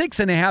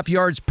 6.5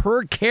 yards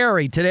per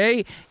carry.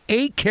 Today,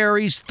 8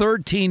 carries,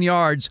 13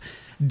 yards.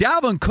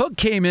 Dalvin Cook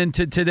came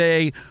into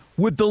today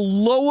with the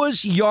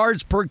lowest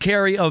yards per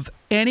carry of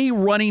any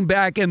running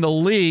back in the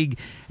league,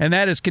 and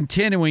that is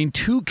continuing,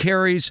 2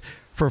 carries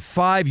for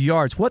 5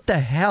 yards. What the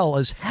hell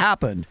has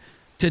happened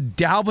to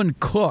Dalvin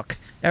Cook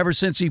ever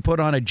since he put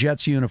on a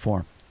Jets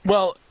uniform?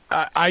 Well,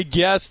 I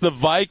guess the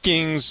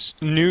Vikings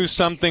knew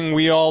something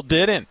we all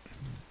didn't.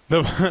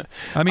 He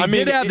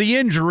did have the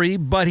injury,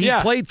 but he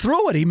played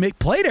through it. He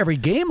played every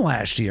game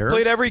last year.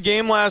 Played every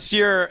game last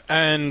year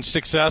and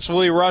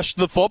successfully rushed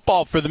the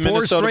football for the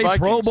Minnesota Vikings. 4 straight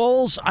Pro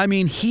Bowls.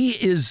 He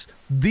is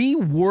the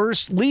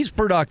worst, least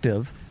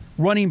productive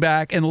running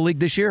back in the league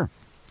this year.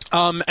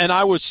 And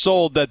I was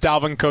sold that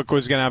Dalvin Cook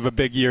was going to have a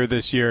big year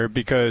this year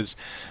because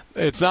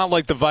it's not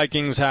like the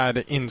Vikings had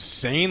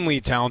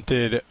insanely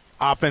talented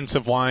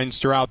offensive lines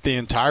throughout the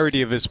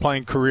entirety of his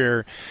playing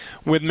career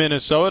with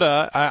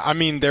Minnesota.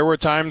 There were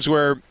times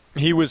where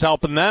he was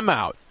helping them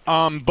out.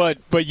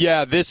 But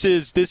yeah, this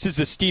is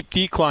a steep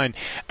decline.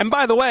 And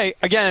by the way,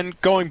 again,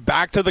 going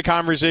back to the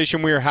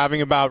conversation we were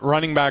having about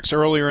running backs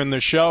earlier in the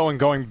show and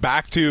going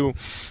back to,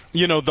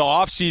 the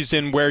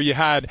offseason where you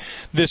had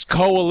this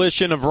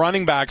coalition of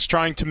running backs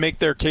trying to make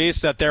their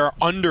case that they're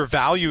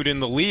undervalued in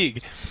the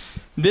league.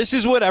 This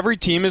is what every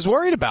team is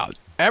worried about.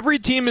 Every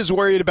team is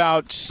worried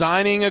about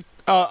signing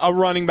a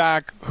running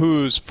back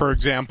who's, for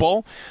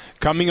example,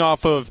 coming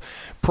off of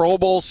Pro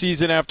Bowl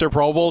season after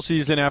Pro Bowl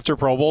season after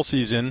Pro Bowl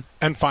season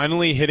and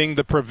finally hitting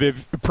the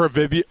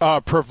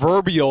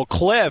proverbial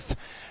cliff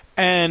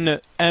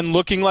and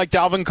looking like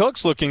Dalvin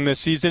Cook's looking this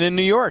season in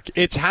New York.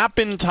 It's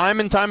happened time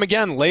and time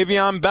again.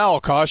 Le'Veon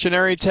Bell,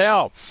 cautionary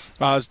tale.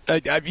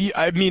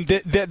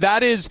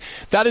 That is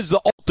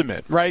the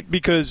ultimate, right?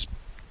 Because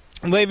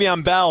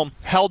Le'Veon Bell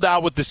held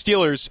out with the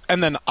Steelers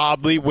and then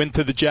oddly went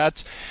to the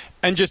Jets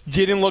and just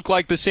didn't look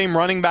like the same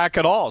running back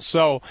at all.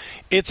 So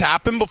it's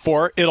happened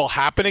before. It'll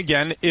happen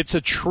again. It's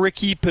a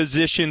tricky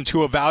position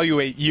to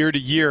evaluate year to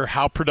year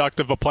how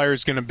productive a player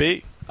is going to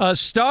be. A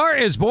star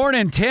is born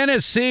in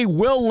Tennessee.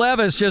 Will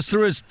Levis just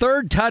threw his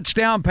 3rd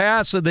touchdown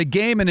pass of the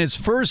game in his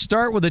first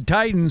start with the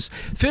Titans.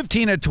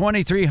 15 of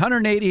 23,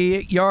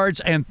 188 yards,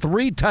 and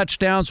 3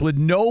 touchdowns with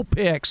no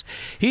picks.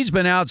 He's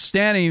been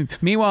outstanding.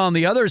 Meanwhile, on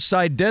the other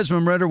side,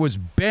 Desmond Ridder was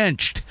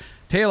benched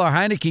Taylor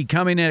Heineke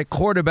coming in at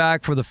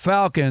quarterback for the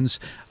Falcons.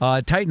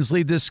 Titans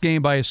lead this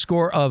game by a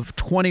score of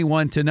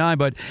 21-9.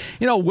 But,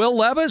 Will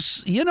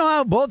Levis,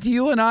 how both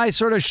you and I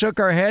sort of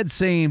shook our heads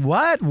saying,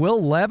 what? Will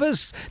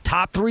Levis?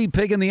 Top 3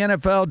 pick in the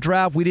NFL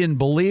draft? We didn't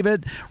believe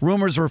it.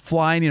 Rumors were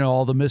flying,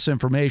 all the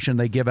misinformation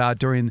they give out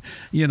during,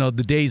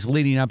 the days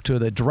leading up to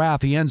the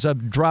draft. He ends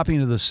up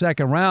dropping to the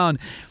second round.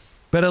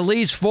 But at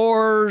least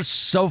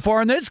so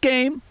far in this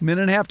game,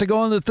 minute and a half to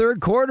go in the third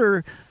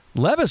quarter,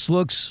 Levis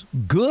looks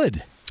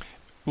good.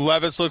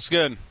 Levis looks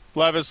good.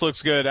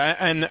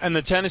 And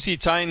the Tennessee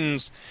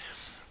Titans,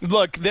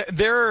 look,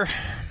 their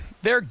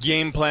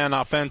game plan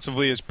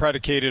offensively is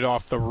predicated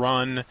off the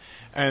run,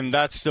 and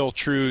that's still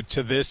true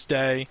to this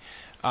day.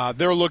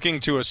 They're looking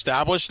to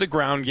establish the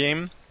ground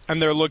game,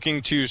 and they're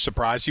looking to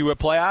surprise you with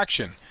play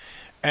action.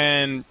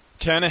 And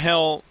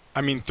Tannehill,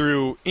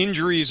 through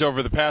injuries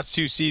over the past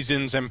 2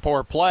 seasons and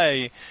poor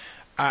play,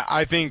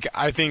 I think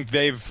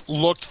they've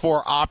looked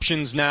for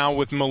options now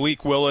with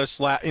Malik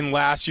Willis in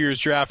last year's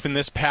draft, in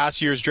this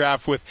past year's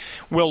draft with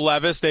Will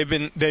Levis.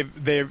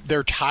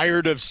 They're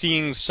tired of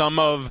seeing some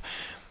of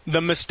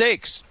the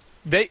mistakes.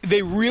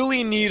 They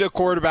really need a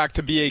quarterback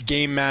to be a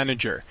game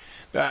manager.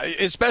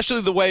 Especially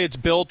the way it's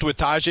built with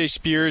Tajay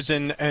Spears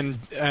and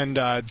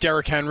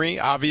Derrick Henry,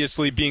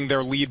 obviously being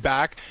their lead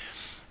back.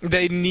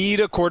 They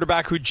need a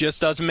quarterback who just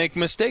doesn't make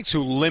mistakes,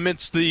 who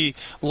limits the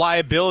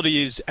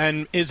liabilities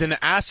and is an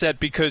asset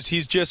because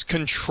he's just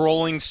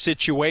controlling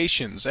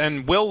situations.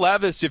 And Will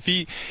Levis, if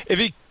he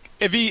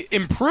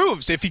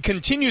improves, if he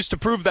continues to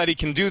prove that he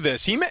can do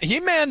this, he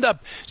may end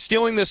up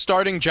stealing the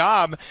starting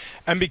job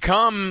and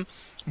become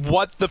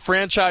what the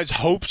franchise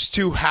hopes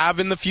to have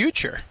in the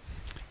future.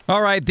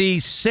 All right, the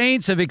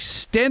Saints have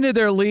extended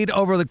their lead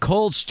over the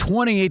Colts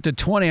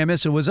 28-20. I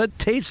missed it. Was that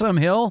Taysom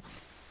Hill?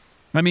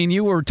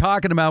 You were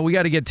talking about we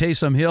got to get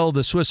Taysom Hill,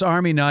 the Swiss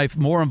Army knife,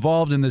 more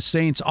involved in the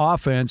Saints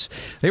offense.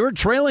 They were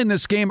trailing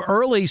this game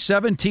early,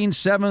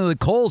 17-7 of the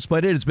Colts,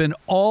 but it has been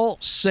all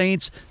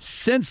Saints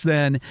since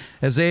then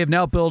as they have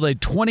now built a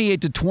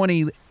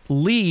 28-20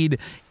 lead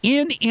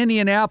in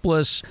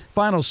Indianapolis,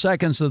 final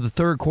seconds of the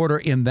third quarter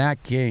in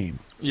that game.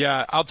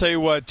 Yeah, I'll tell you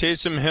what,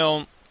 Taysom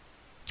Hill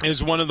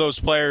is one of those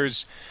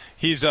players.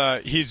 He's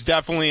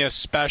definitely a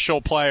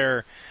special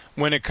player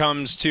when it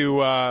comes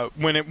to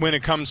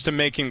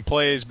making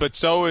plays, but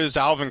so is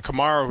Alvin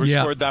Kamara, who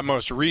scored that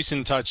most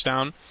recent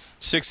touchdown,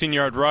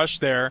 16-yard rush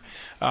there.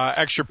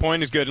 Extra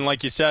point is good, and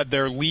like you said,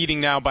 they're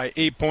leading now by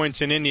 8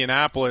 points in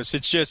Indianapolis.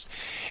 It's just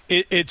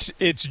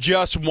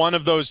one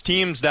of those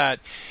teams that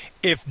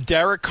if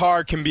Derek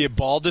Carr can be a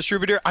ball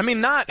distributor,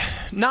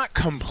 not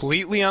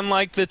completely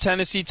unlike the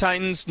Tennessee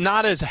Titans,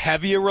 not as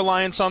heavy a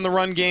reliance on the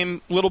run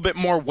game, a little bit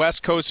more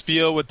West Coast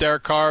feel with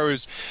Derek Carr,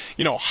 who's,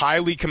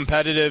 highly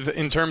competitive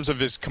in terms of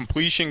his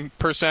completion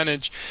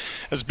percentage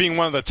as being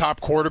one of the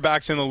top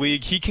quarterbacks in the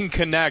league. He can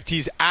connect.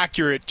 He's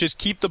accurate. Just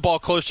keep the ball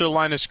close to the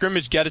line of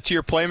scrimmage, get it to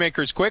your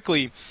playmakers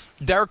quickly.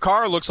 Derek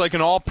Carr looks like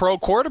an all-pro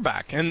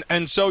quarterback.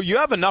 And so you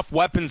have enough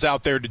weapons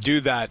out there to do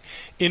that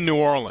in New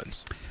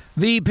Orleans.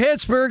 The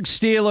Pittsburgh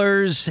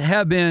Steelers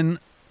have been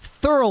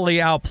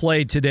thoroughly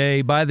outplayed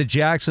today by the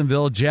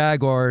Jacksonville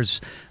Jaguars.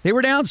 They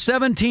were down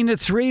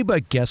 17-3,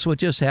 but guess what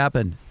just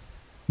happened?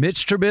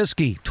 Mitch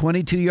Trubisky,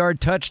 22-yard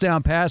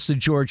touchdown pass to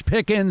George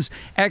Pickens.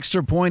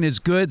 Extra point is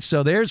good.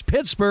 So there's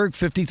Pittsburgh,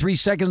 53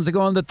 seconds to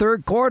go in the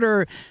third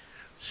quarter.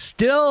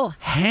 Still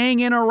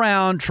hanging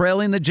around,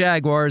 trailing the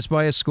Jaguars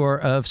by a score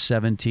of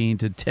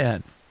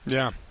 17-10.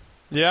 Yeah.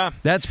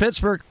 That's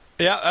Pittsburgh.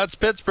 Yeah, that's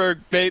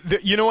Pittsburgh.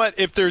 You know what?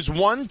 If there's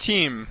one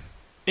team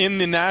in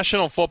the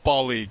National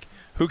Football League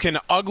who can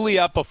ugly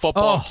up a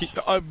football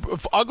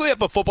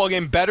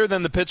game better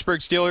than the Pittsburgh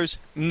Steelers,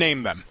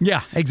 name them.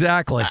 Yeah,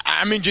 exactly.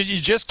 You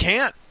just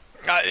can't.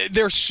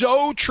 They're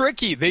so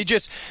tricky. They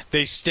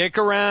stick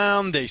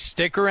around, and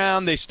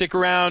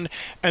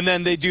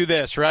then they do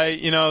this, right?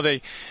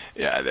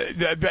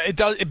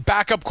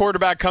 Backup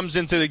quarterback comes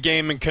into the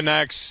game and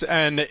connects,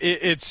 and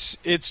it's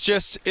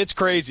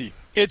crazy.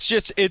 It's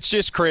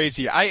just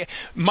crazy.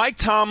 Mike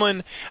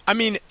Tomlin,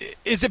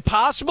 is it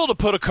possible to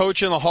put a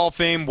coach in the Hall of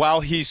Fame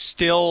while he's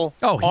still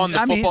on the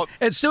football?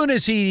 As soon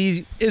as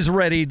he is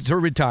ready to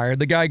retire,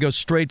 the guy goes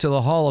straight to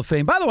the Hall of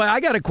Fame. By the way, I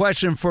got a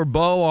question for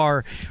Bo,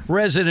 our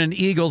resident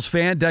Eagles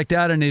fan, decked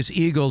out in his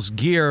Eagles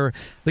gear.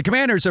 The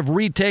Commanders have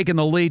retaken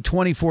the lead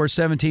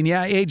 24-17.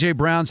 Yeah, A.J.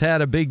 Brown's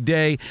had a big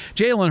day.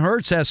 Jalen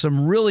Hurts has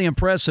some really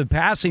impressive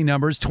passing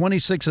numbers,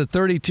 26 of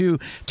 32,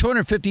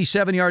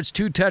 257 yards,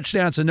 2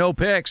 touchdowns, and no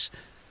picks.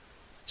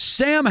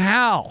 Sam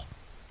Howell,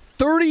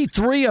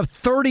 33 of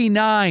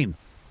 39,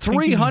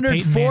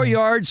 304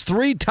 yards,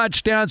 3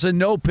 touchdowns, and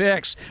no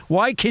picks.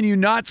 Why can you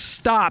not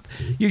stop?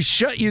 You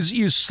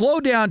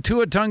slowed down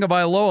Tua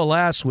Tagovailoa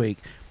last week.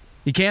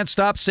 You can't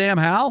stop Sam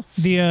Howell?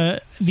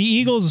 The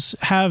Eagles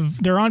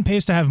they're on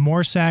pace to have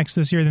more sacks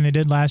this year than they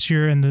did last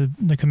year, and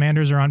the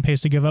Commanders are on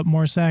pace to give up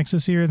more sacks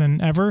this year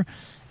than ever,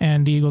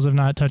 and the Eagles have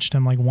not touched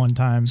him like one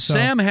time. So,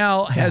 Sam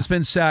Howell has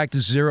been sacked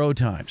 0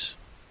 times.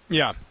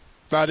 Yeah.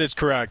 That is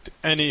correct,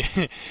 and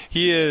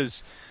he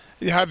is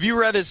Have you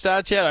read his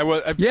stats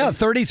yet?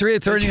 33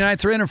 of 39,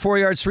 304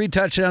 yards, 3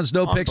 touchdowns,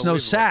 no picks, no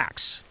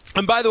sacks.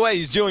 And by the way,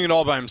 he's doing it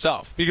all by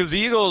himself. Because the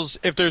Eagles,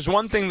 if there's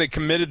one thing they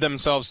committed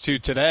themselves to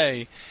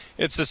today,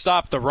 it's to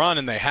stop the run,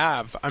 and they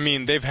have. I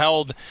mean, they've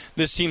held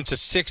this team to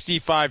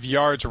 65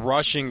 yards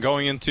rushing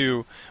going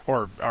into,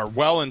 or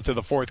well into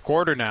the fourth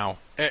quarter now.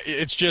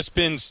 It's just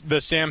been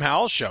the Sam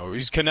Howell show.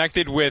 He's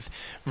connected with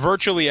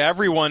virtually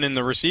everyone in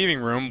the receiving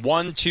room.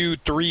 1, 2,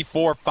 3,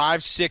 4,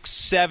 5, 6,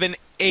 7,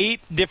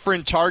 8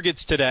 different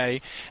targets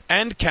today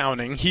and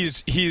counting.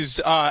 He's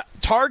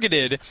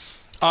targeted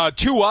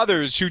 2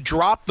 others who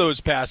dropped those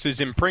passes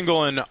in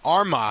Pringle and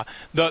Arma.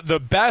 The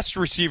best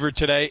receiver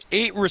today,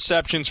 8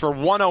 receptions for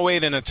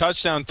 108 and a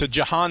touchdown to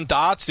Jahan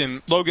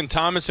Dotson. Logan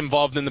Thomas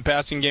involved in the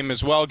passing game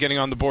as well, getting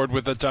on the board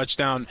with a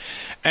touchdown.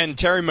 And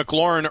Terry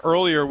McLaurin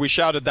earlier, we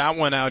shouted that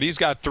one out. He's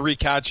got 3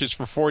 catches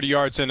for 40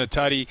 yards and a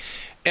tutty.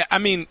 I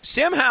mean,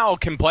 Sam Howell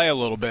can play a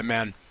little bit,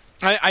 man.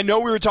 I know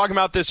we were talking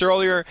about this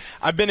earlier.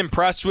 I've been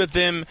impressed with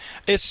him,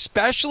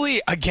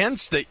 especially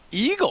against the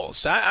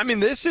Eagles. I mean,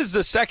 this is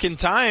the second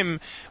time,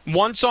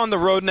 once on the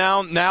road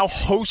now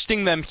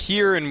hosting them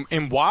here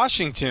in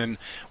Washington,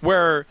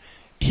 where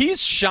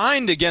he's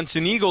shined against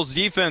an Eagles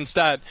defense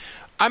that,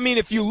 I mean,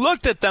 if you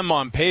looked at them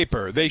on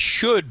paper, they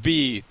should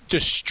be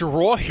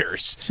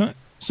destroyers. So,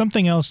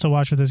 something else to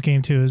watch with this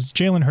game, too, is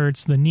Jalen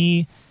Hurts, the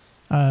knee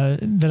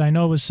that I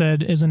know was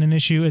said isn't an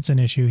issue. It's an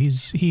issue.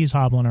 He's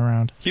hobbling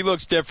around. He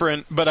looks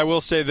different, but I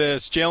will say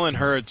this: Jalen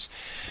Hurts,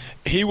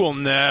 he will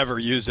never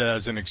use it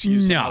as an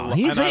excuse. No,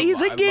 he's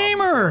a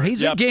gamer.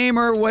 He's a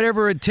gamer,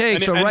 whatever it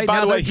takes. And right by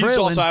now, the way, he's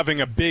also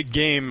having a big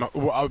game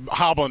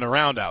hobbling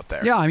around out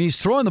there. Yeah, I mean, he's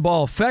throwing the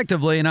ball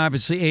effectively, and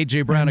obviously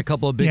A.J. Brown a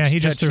couple of big touchdowns. Yeah, he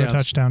just threw a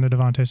touchdown to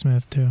Devontae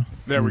Smith, too.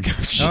 There we go.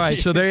 All right,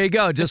 so there you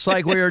go. Just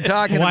like we were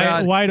talking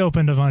about. Wide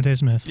open Devontae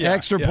Smith.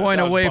 Extra point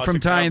away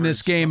from tying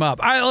this game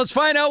up. All right, let's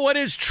find out what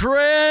is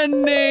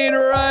trending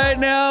right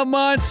now,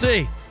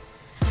 Muncie.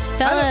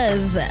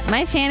 Fellas,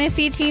 my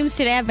fantasy teams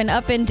today have been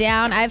up and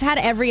down. I've had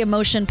every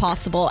emotion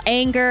possible.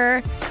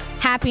 Anger,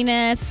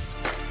 happiness,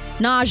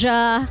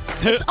 nausea.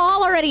 It's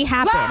all already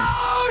happened.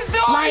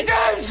 Like,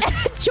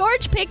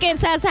 George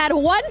Pickens has had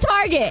 1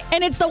 target,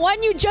 and it's the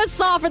one you just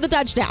saw for the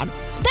touchdown.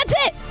 That's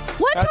it.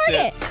 One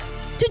target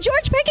to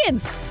George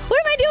Pickens. What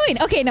am I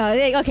doing? Okay, no.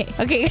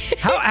 Okay.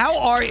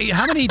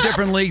 How many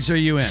different leagues are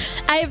you in?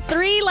 I have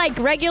 3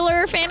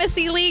 regular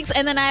fantasy leagues,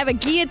 and then I have a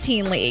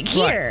guillotine league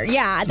here. Right.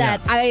 Yeah,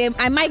 that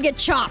I might get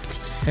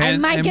chopped. I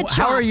might get chopped.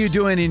 How are you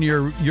doing in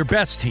your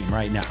best team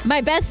right now?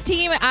 My best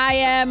team, I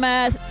am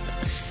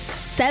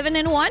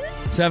 7-1.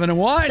 7-1.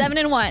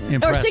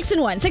 7-1. Or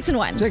 6-1.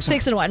 6-1.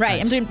 6-1. Right.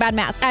 Nice. I'm doing bad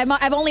math.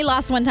 I've only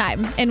lost 1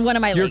 time in one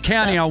of my leagues. You're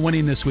counting on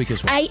winning this week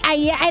as well.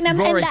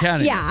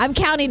 I'm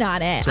counting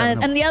on it.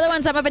 And the other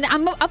ones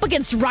I'm up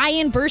against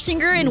Ryan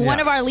Bersinger in one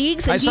of our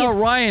leagues. And I saw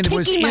Ryan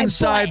was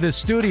inside the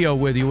studio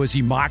with you. Was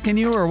he mocking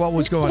you, or what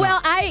was going on?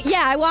 Well,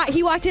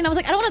 he walked in. I was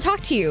like, I don't want to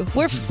talk to you.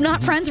 We're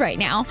not friends right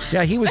now.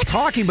 Yeah, he was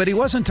talking, but he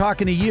wasn't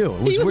talking to you.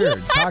 It was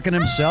weird. Talking to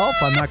himself.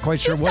 I'm not quite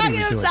sure what he was doing.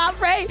 Talking to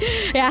himself, right?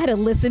 Yeah, I had to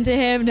listen to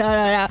him.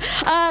 No.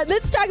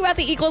 Let's talk about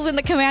the Eagles and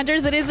the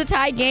Commanders. It is a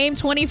tie game,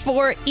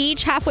 24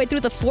 each, halfway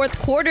through the fourth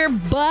quarter.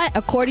 But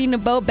according to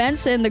Bo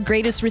Benson, the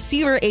greatest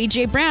receiver,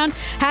 A.J. Brown,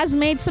 has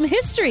made some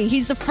history.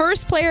 He's the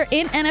first player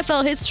in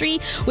NFL history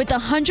with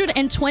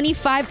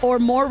 125 or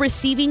more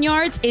receiving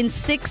yards in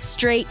 6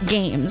 straight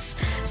games.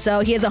 So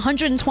he has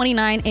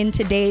 129 in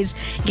today's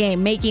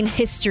game, making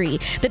history.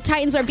 The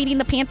Titans are beating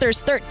the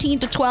Panthers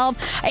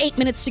 13-12, 8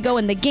 minutes to go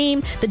in the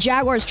game. The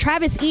Jaguars'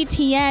 Travis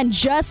Etienne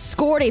just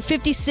scored a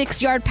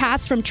 56-yard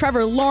pass from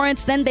Trevor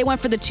Lawrence. Then they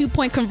went for the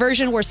 2-point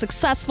conversion, were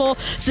successful.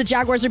 So the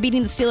Jaguars are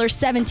beating the Steelers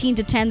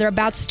 17-10. They're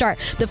about to start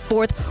the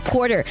fourth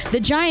quarter. The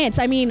Giants,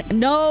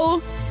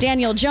 no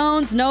Daniel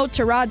Jones, no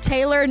Tyrod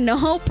Taylor,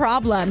 no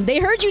problem. They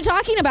heard you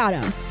talking about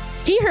him.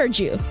 He heard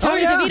you,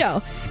 Tony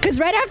DeVito. Because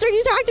right after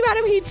you talked about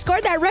him, he'd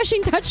scored that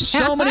rushing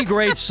touchdown. So many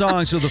great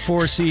songs of the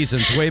Four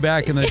Seasons way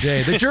back in the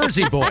day. The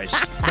Jersey Boys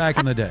back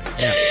in the day.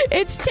 Yeah.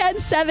 It's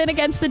 10-7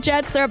 against the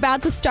Jets. They're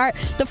about to start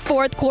the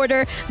fourth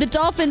quarter. The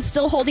Dolphins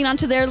still holding on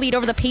to their lead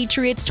over the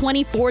Patriots,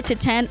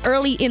 24-10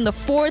 early in the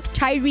fourth.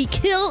 Tyreek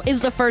Hill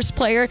is the first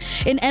player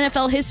in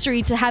NFL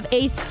history to have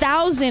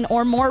 1,000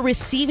 or more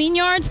receiving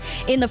yards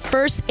in the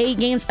first 8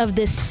 games of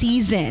this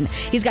season.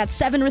 He's got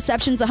 7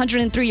 receptions,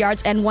 103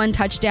 yards, and 1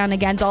 touchdown.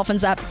 Again,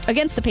 Dolphins up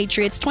against the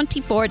Patriots,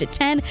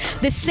 24-10.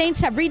 The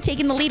Saints have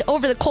retaken the lead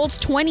over the Colts.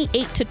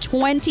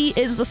 28-20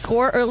 is the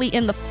score early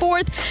in the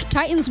fourth.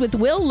 Titans with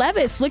Will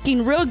Levis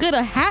looking real good,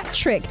 a hat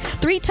trick.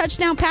 3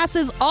 touchdown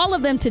passes, all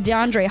of them to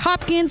DeAndre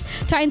Hopkins.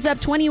 Titans up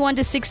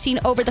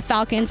 21-16 over the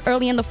Falcons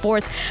early in the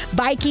fourth.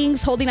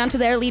 Vikings holding on to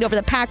their lead over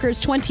the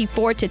Packers,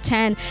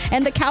 24-10.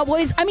 And the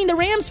Cowboys, the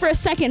Rams for a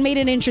second made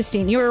it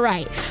interesting. You were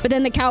right. But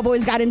then the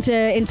Cowboys got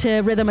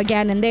into rhythm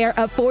again, and they are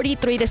up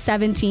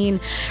 43-17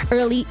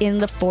 early in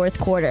the fourth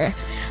quarter.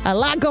 A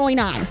lot going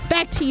on.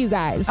 Back to you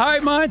guys. All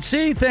right,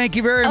 Monty, thank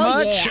you very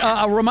much.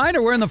 Yeah. A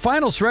reminder, we're in the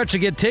final stretch to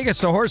get tickets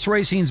to horse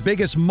racing's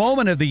biggest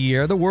moment of the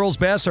year. The world's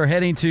best are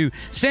heading to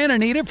Santa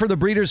Anita for the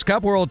Breeders'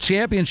 Cup World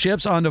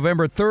Championships on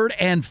November 3rd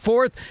and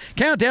 4th.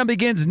 Countdown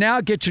begins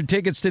now. Get your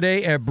tickets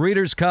today at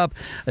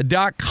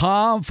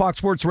breederscup.com. Fox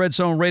Sports Red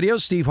Zone Radio,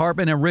 Steve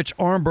Hartman and Rich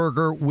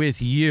Ohrnberger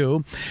with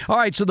you. All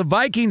right, so the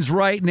Vikings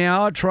right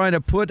now trying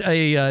to put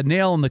a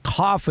nail in the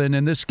coffin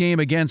in this game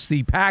against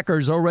the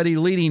Packers, already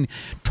leading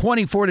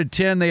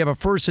 24-10. They have a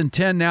 1st and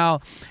 10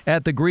 now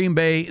at the Green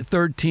Bay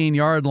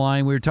 13-yard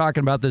line. We were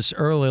talking about this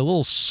earlier, a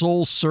little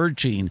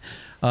soul-searching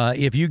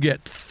if you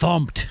get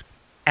thumped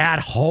at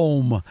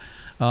home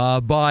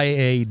by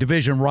a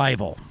division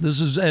rival.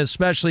 This is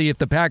especially if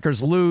the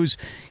Packers lose,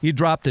 you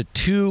drop to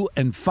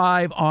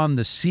 2-5 on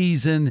the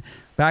season.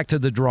 Back to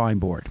the drawing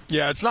board.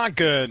 Yeah, it's not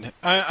good.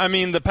 I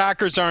mean, the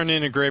Packers aren't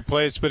in a great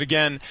place, but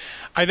again,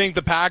 I think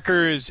the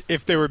Packers,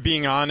 if they were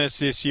being honest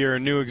this year,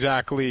 knew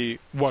exactly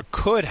what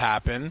could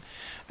happen,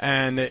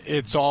 and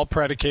it's all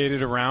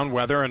predicated around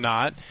whether or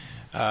not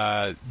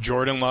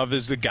Jordan Love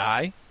is the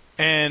guy.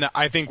 And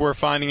I think we're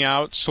finding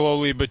out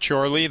slowly but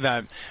surely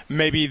that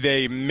maybe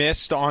they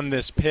missed on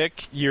this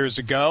pick years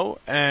ago,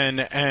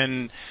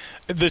 and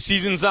the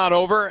season's not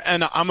over,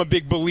 and I'm a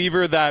big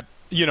believer that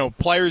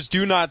players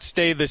do not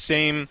stay the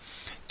same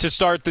to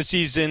start the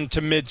season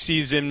to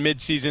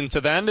mid-season to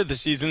the end of the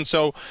season.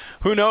 So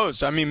who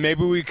knows? I mean,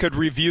 maybe we could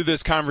review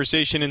this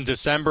conversation in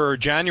December or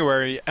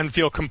January and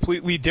feel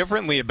completely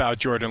differently about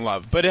Jordan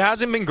Love. But it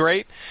hasn't been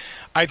great.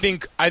 I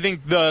think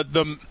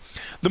the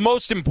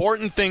most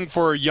important thing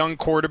for a young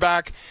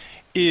quarterback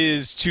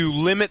is to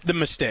limit the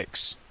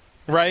mistakes.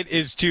 Right,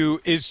 is to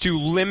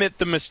limit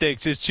the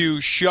mistakes, is to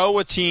show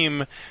a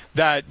team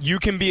that you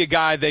can be a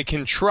guy they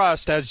can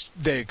trust as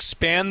they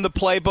expand the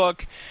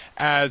playbook,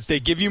 as they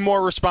give you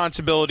more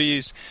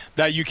responsibilities,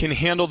 that you can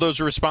handle those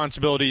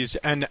responsibilities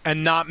and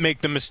not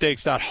make the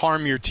mistakes that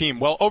harm your team.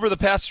 Well, over the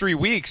past 3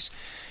 weeks,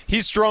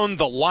 he's thrown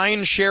the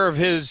lion's share of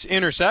his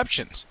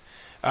interceptions.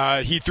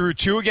 He threw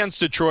 2 against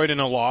Detroit in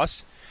a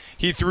loss.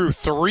 He threw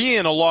 3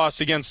 in a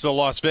loss against the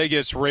Las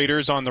Vegas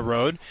Raiders on the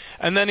road.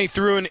 And then he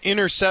threw an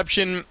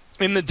interception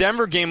in the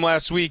Denver game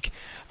last week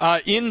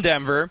in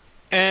Denver.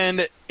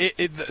 And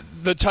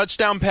the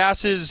touchdown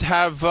passes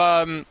have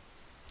I'm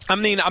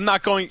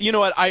not going – you know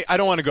what? I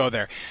don't want to go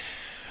there.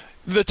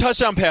 The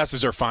touchdown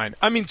passes are fine.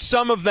 I mean,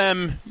 some of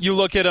them, you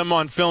look at them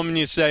on film and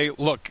you say,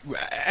 look,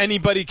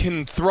 anybody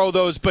can throw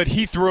those, but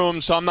he threw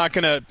them, so I'm not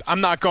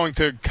going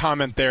to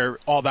comment there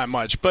all that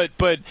much. But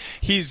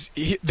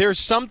there's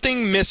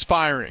something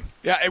misfiring.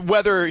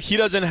 Whether he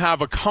doesn't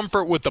have a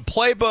comfort with the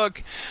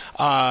playbook,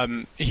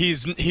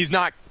 he's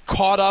not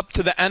caught up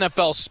to the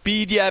NFL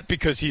speed yet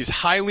because he's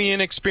highly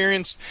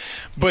inexperienced,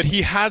 but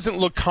he hasn't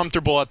looked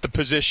comfortable at the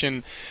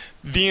position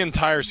the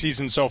entire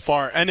season so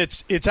far, and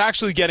it's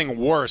actually getting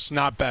worse,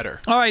 not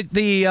better. All right,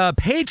 the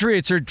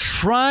Patriots are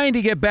trying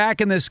to get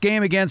back in this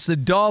game against the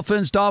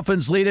Dolphins.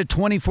 Dolphins lead it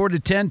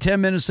 24-10,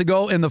 10 minutes to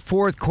go in the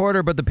fourth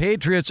quarter, but the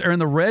Patriots are in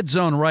the red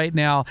zone right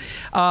now.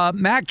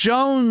 Mac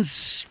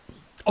Jones,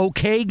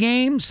 okay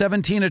game,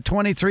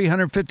 17-23,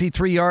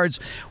 153 yards,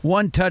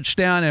 1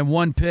 touchdown and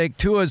 1 pick.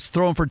 Tua's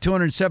thrown for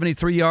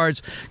 273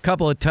 yards, a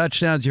couple of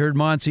touchdowns. You heard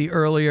Monty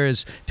earlier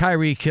as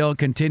Tyreek Hill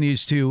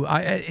continues to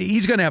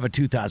he's going to have a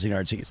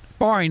 2,000-yard season.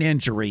 Barring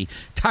injury,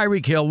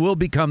 Tyreek Hill will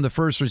become the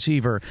first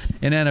receiver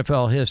in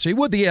NFL history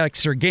with the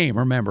extra game.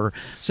 Remember,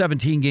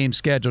 17 games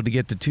scheduled to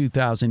get to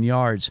 2,000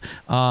 yards.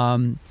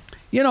 For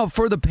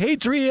the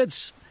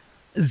Patriots,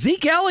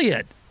 Zeke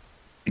Elliott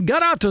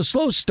got off to a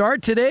slow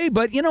start today,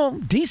 but,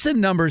 decent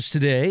numbers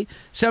today.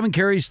 7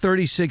 carries,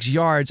 36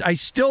 yards. I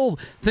still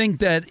think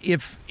that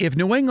if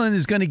New England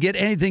is going to get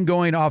anything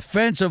going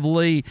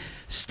offensively,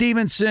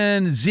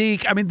 Stevenson,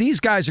 Zeke, these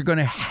guys are going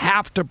to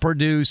have to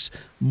produce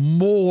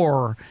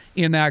more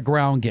in that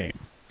ground game.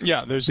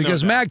 Yeah, there's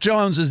because no doubt. Mac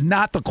Jones is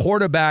not the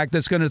quarterback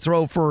that's going to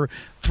throw for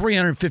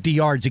 350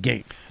 yards a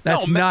game.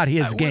 That's not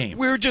his game.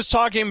 We were just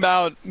talking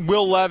about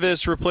Will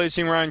Levis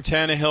replacing Ryan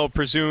Tannehill,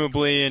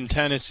 presumably in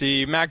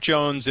Tennessee. Mac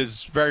Jones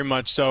is very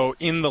much so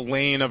in the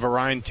lane of a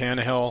Ryan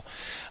Tannehill.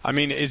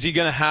 Is he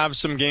going to have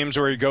some games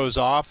where he goes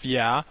off?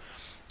 Yeah.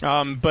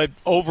 But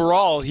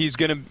overall, he's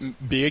going to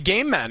be a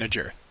game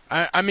manager.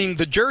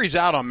 The jury's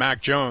out on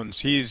Mac Jones.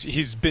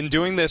 He's been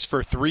doing this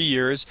for 3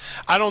 years.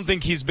 I don't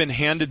think he's been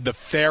handed the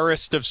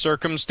fairest of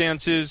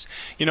circumstances.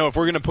 If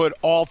we're going to put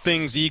all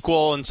things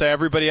equal and say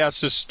everybody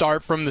has to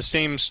start from the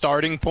same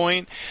starting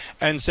point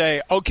and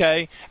say,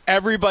 okay,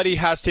 everybody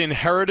has to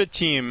inherit a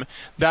team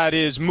that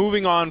is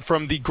moving on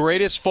from the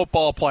greatest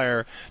football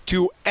player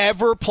to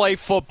ever play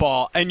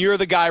football, and you're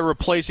the guy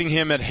replacing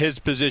him at his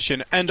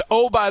position. And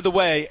oh, by the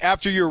way,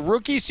 after your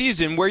rookie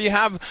season where you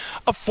have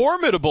a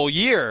formidable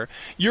year,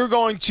 you're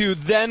going to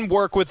then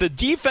work with a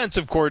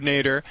defensive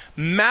coordinator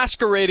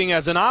masquerading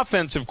as an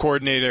offensive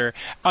coordinator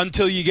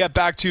until you get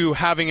back to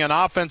having an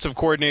offensive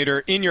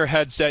coordinator in your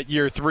headset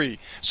year 3.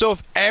 So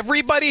if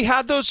everybody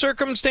had those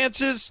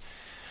circumstances,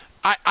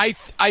 I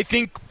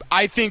think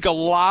I think a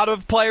lot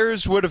of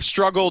players would have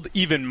struggled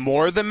even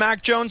more than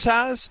Mac Jones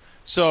has.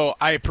 So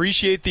I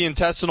appreciate the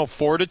intestinal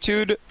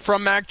fortitude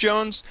from Mac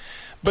Jones,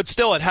 but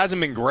still, it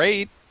hasn't been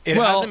great. It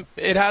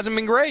hasn't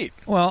been great.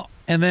 Well,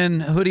 and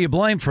then who do you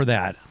blame for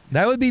that?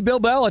 That would be Bill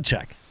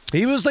Belichick.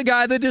 He was the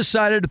guy that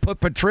decided to put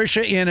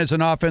Patricia in as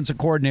an offensive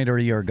coordinator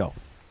a year ago.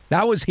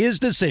 That was his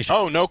decision.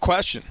 Oh, no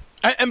question.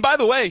 And by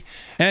the way,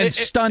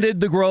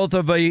 stunted the growth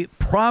of a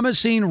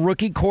promising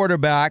rookie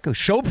quarterback, who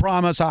showed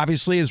promise,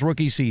 obviously, his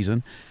rookie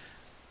season.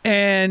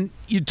 And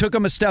you took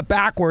him a step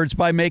backwards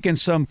by making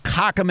some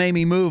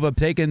cockamamie move of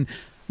taking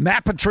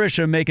Matt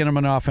Patricia and making him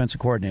an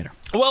offensive coordinator.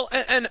 Well,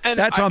 and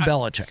that's on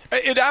Belichick.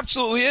 It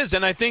absolutely is,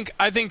 and I think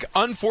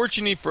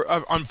unfortunately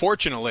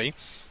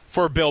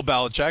for Bill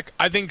Belichick,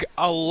 I think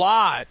a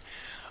lot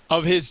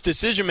of his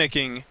decision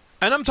making,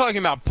 and I'm talking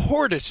about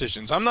poor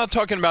decisions. I'm not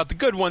talking about the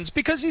good ones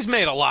because he's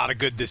made a lot of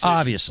good decisions,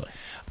 obviously.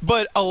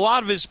 But a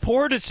lot of his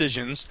poor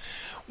decisions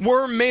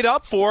were made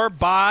up for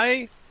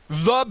by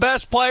the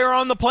best player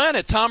on the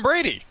planet, Tom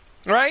Brady.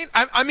 Right?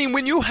 I mean,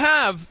 when you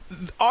have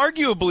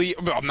arguably,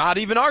 well, not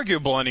even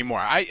arguable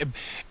anymore,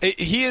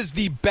 he is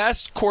the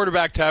best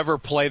quarterback to ever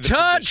play the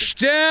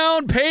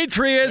touchdown position.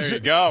 Patriots. There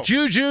you go.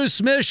 Juju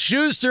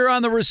Smith-Schuster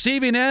on the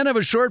receiving end of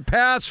a short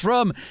pass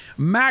from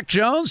Mac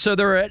Jones. So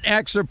they're an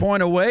extra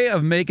point away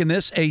of making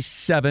this a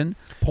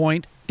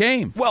 7-point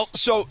game. Well,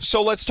 so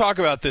let's talk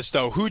about this,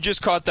 though. Who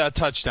just caught that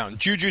touchdown?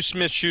 Juju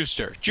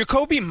Smith-Schuster.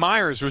 Jacoby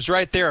Myers was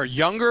right there, a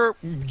younger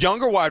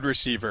wide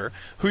receiver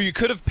who you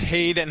could have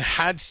paid and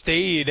had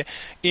stayed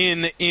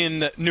in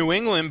New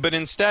England, but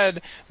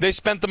instead they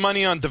spent the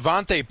money on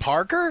Devontae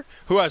Parker,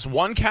 who has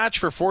one catch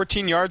for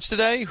 14 yards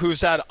today,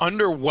 who's had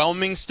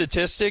underwhelming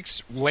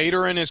statistics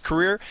later in his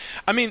career.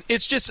 I mean,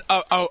 it's just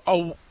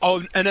an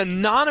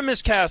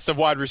anonymous cast of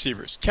wide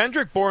receivers.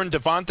 Kendrick Bourne,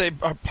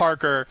 Devontae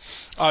Parker,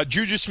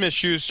 Juju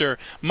Smith-Schuster,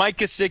 Mike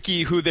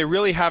Gesicki, who they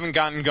really haven't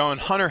gotten going,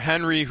 Hunter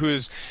Henry,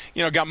 who's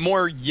got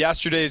more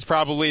yesterdays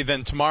probably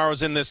than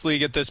tomorrows in this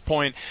league at this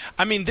point.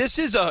 I mean, this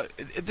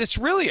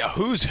really a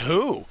who's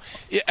who.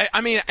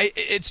 I mean,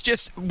 it's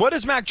just, what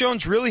does Mac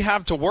Jones really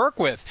have to work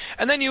with?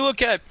 And then you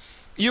look at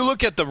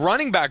the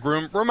running back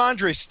room.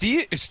 Ramondre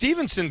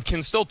Stevenson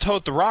can still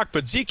tote the rock,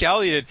 but Zeke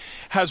Elliott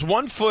has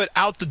one foot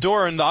out the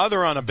door and the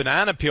other on a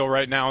banana peel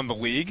right now in the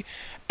league.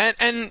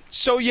 And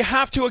so you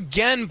have to,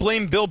 again,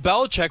 blame Bill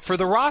Belichick for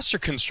the roster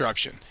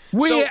construction.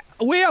 We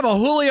have a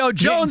Julio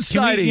Jones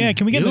sighting.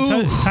 Can we get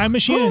the time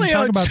machine and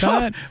talk about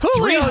that?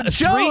 Julio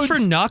Jones. 3 for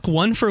Nuck,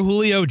 1 for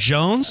Julio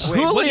Jones.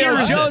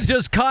 Julio Jones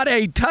just caught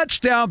a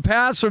touchdown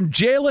pass from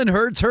Jalen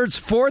Hurts. Hurts'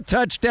 4th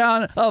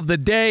touchdown of the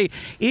day.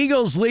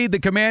 Eagles lead the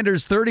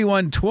Commanders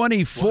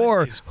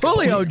 31-24.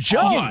 Julio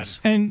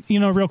Jones. And,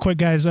 real quick,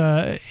 guys,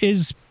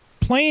 is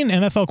playing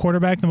NFL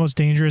quarterback the most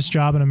dangerous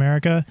job in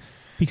America?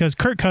 Because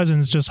Kirk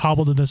Cousins just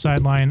hobbled to the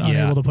sideline,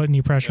 unable to put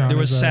any pressure on his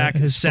foot.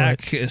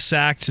 There was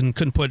sacked and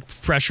couldn't put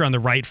pressure on the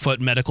right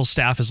foot. Medical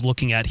staff is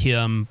looking at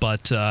him,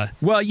 but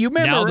you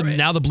remember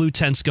now the blue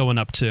tent's going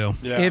up too.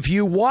 Yeah. If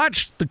you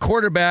watched the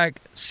quarterback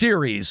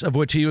series, of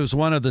which he was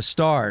one of the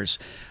stars,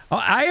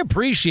 I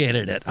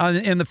appreciated it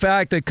in the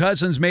fact that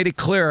Cousins made it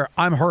clear,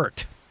 I'm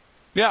hurt.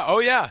 Yeah. Oh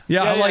yeah.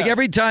 Yeah.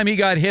 Every time he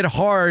got hit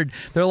hard,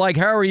 they're like,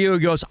 "How are you?" He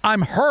goes,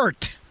 "I'm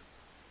hurt."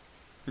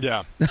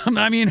 Yeah.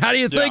 I mean, how do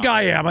you think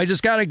I am? I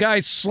just got a guy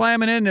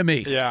slamming into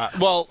me. Yeah.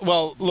 Well,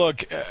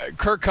 look,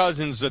 Kirk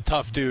Cousins is a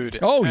tough dude.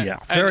 Oh, yeah.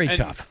 Very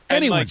tough.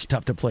 Anyone's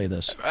tough to play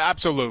this.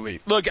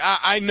 Absolutely. Look,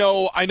 I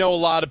know a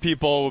lot of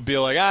people will be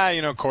like,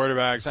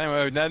 quarterbacks.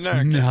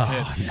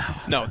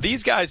 No,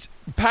 these guys,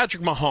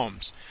 Patrick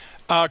Mahomes,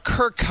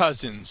 Kirk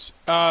Cousins,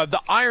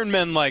 the Iron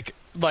Men like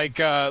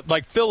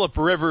Phillip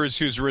Rivers,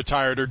 who's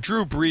retired, or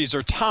Drew Brees,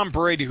 or Tom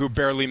Brady, who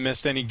barely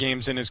missed any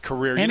games in his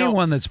career.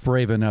 Anyone that's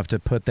brave enough to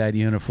put that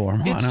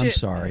uniform on, I'm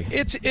sorry.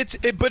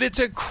 But it's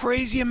a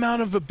crazy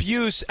amount of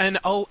abuse and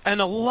a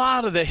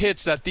lot of the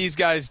hits that these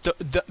guys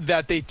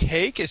that they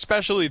take,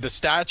 especially the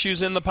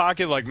statues in the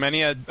pocket, like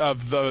many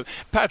of the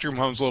Patrick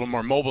Mahomes, a little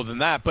more mobile than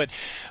that, but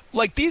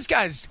like these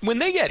guys, when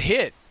they get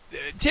hit,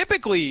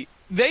 typically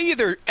they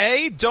either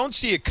A, don't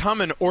see it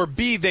coming, or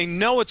B, they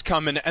know it's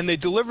coming and they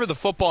deliver the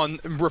football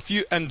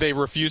and they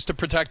refuse to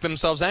protect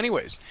themselves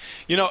anyways.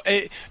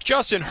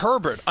 Justin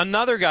Herbert,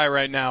 another guy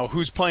right now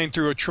who's playing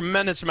through a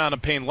tremendous amount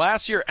of pain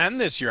last year and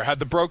this year, had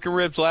the broken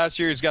ribs last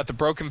year, he's got the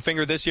broken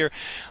finger this year.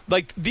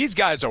 Like, these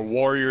guys are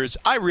warriors.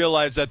 I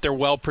realize that they're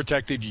well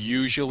protected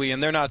usually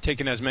and they're not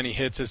taking as many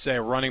hits as, say,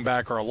 a running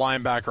back or a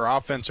linebacker,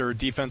 offensive or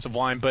defensive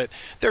line, but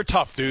they're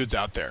tough dudes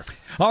out there.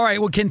 All right,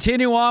 we'll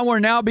continue on. We're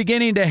now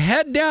beginning to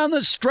head down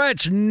the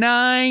stretch.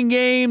 9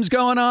 games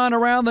going on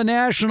around the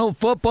National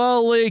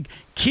Football League.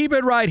 Keep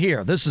it right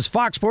here. This is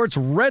Fox Sports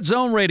Red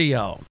Zone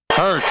Radio.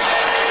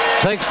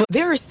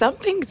 There are some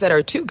things that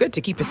are too good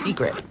to keep a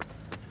secret.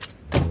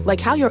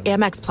 Like how your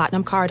Amex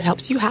Platinum card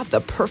helps you have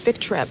the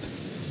perfect trip.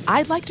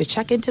 I'd like to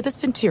check into the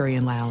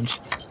Centurion Lounge.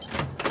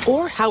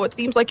 Or how it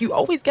seems like you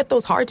always get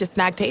those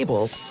hard-to-snag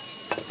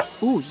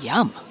tables. Ooh,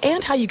 yum.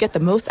 And how you get the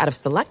most out of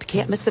select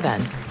can't-miss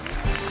events.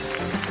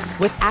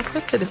 With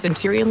access to the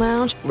Centurion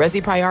Lounge,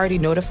 Resi Priority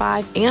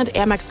Notified, and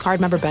Amex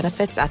card member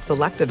benefits at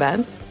select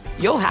events,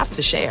 you'll have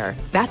to share.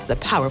 That's the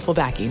powerful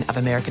backing of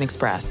American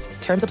Express.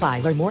 Terms apply.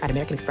 Learn more at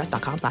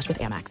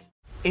americanexpress.com/withAmex.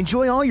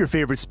 Enjoy all your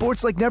favorite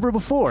sports like never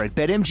before at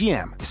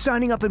BetMGM.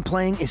 Signing up and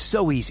playing is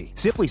so easy.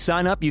 Simply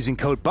sign up using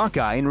code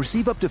Buckeye and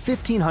receive up to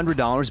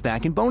 $1,500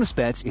 back in bonus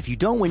bets if you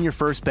don't win your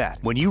first bet.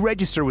 When you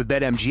register with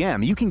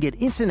BetMGM, you can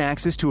get instant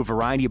access to a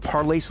variety of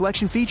parlay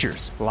selection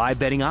features, live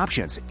betting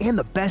options, and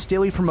the best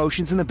daily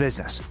promotions in the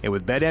business. And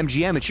with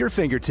BetMGM at your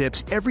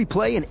fingertips, every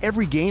play and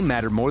every game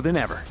matter more than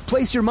ever.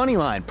 Place your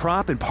moneyline,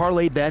 prop, and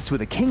parlay bets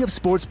with the king of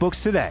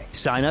sportsbooks today.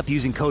 Sign up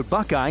using code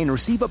Buckeye and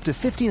receive up to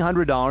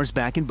 $1,500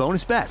 back in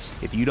bonus bets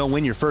if you don't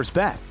win your first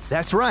bet.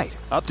 That's right,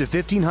 up to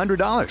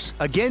 $1,500.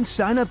 Again,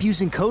 sign up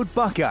using code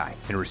Buckeye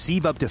and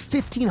receive up to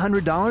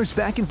 $1,500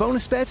 back in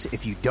bonus bets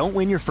if you don't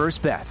win your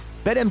first bet.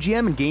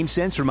 BetMGM and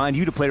GameSense remind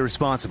you to play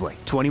responsibly.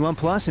 21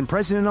 plus and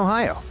present in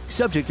Ohio.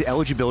 Subject to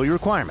eligibility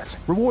requirements.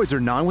 Rewards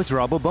are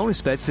non-withdrawable bonus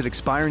bets that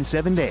expire in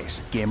 7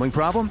 days. Gambling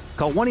problem?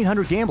 Call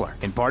 1-800-GAMBLER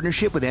in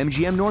partnership with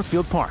MGM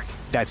Northfield Park.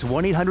 That's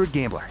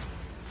 1-800-GAMBLER.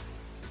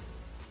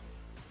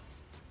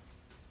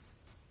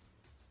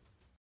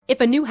 If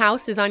a new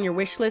house is on your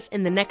wish list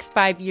in the next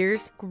 5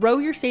 years, grow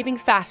your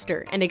savings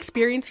faster and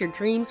experience your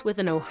dreams with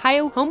an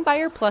Ohio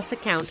Homebuyer Plus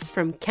account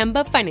from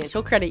Kemba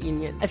Financial Credit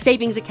Union. A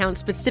savings account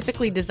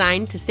specifically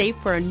designed to save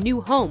for a new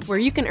home, where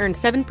you can earn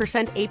 7%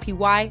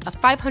 APY, a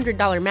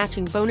 $500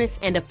 matching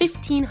bonus, and a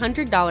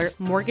 $1,500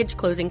 mortgage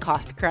closing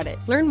cost credit.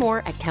 Learn more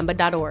at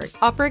Kemba.org.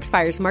 Offer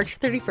expires March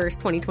 31st,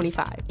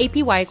 2025.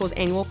 APY equals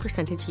annual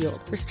percentage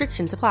yield.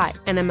 Restrictions apply.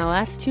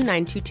 NMLS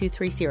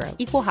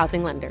 292230. Equal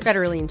housing lender.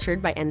 Federally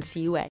insured by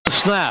NCUA.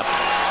 Snap.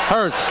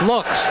 Hurts,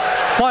 looks,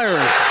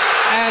 fires,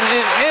 and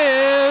it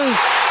is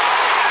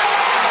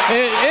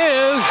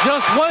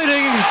just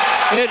waiting.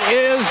 It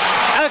is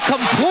a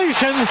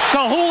completion to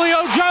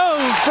Julio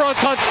Jones for a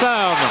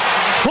touchdown.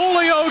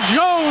 Julio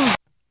Jones.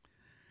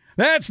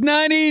 That's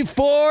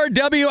 94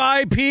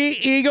 WIP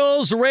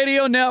Eagles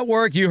Radio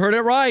Network. You heard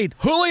it right.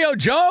 Julio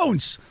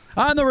Jones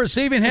on the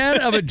receiving end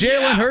of a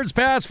Jalen Hurts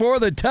pass for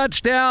the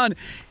touchdown.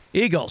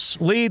 Eagles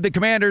lead the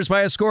Commanders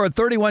by a score of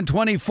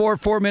 31-24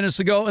 4 minutes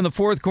ago in the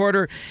fourth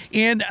quarter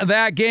in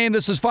that game.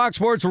 This is Fox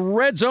Sports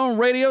Red Zone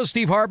Radio.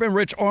 Steve Hartman,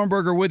 Rich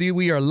Ohrnberger with you.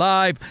 We are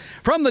live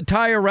from the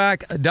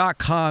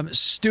TireRack.com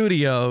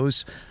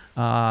studios.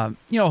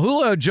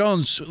 Julio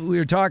Jones, we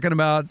were talking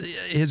about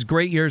his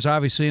great years,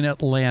 obviously, in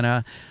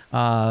Atlanta.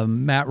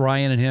 Matt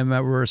Ryan and him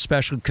were a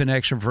special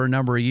connection for a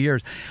number of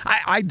years.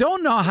 I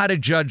don't know how to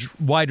judge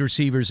wide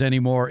receivers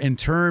anymore in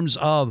terms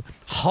of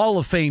Hall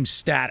of Fame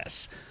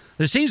status.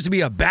 There seems to be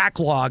a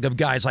backlog of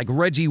guys like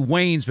Reggie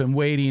Wayne's been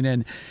waiting,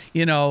 and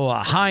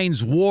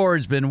Hines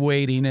Ward's been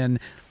waiting, and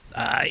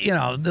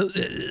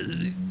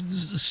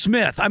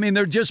Smith. I mean,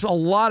 there are just a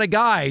lot of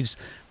guys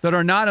that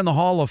are not in the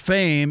Hall of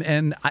Fame,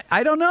 and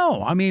I don't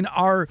know.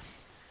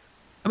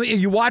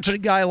 You watch a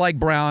guy like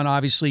Brown,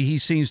 obviously he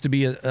seems to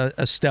be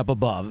a step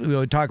above.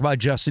 We talk about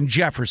Justin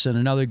Jefferson,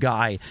 another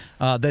guy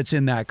that's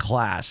in that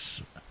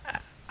class.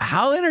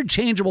 How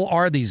interchangeable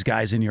are these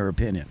guys, in your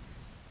opinion,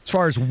 as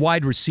far as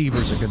wide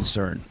receivers are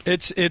concerned?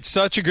 It's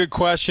such a good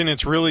question.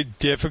 It's really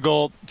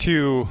difficult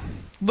to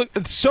look.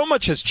 So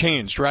much has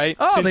changed, right?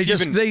 Oh,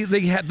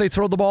 they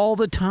throw the ball all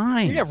the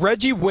time. Yeah,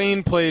 Reggie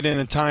Wayne played in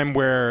a time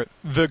where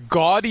the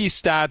gaudy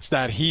stats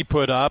that he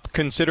put up,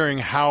 considering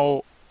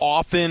how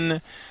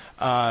often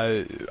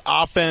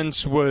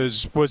offense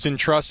was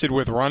entrusted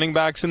with running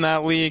backs in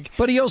that league.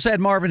 But he also had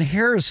Marvin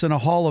Harrison, a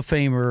Hall of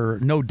Famer,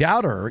 no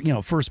doubter,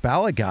 first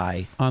ballot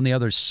guy on the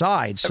other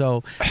side.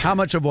 So how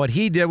much of what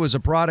he did was a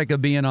product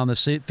of being on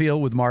the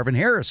field with Marvin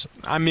Harrison?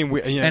 I mean,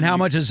 and how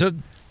much is it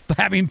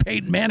having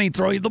Peyton Manning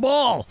throw you the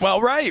ball? Well,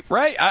 right.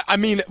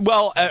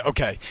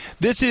 Okay.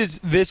 This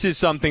is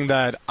something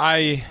that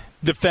I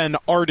defend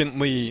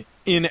ardently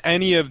in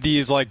any of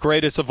these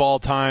greatest of all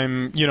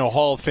time,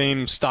 Hall of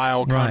Fame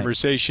style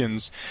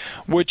conversations,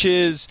 which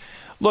is,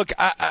 look,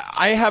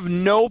 I have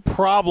no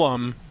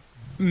problem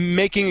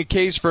making a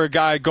case for a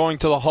guy going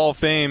to the Hall of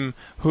Fame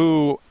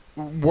who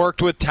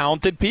worked with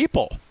talented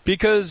people.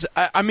 Because,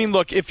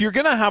 look, if you're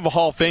going to have a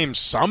Hall of Fame,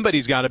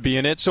 somebody's got to be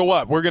in it. So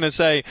what? We're going to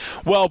say,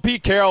 well,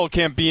 Pete Carroll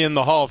can't be in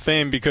the Hall of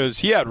Fame because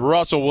he had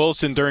Russell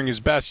Wilson during his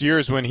best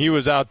years when he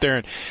was out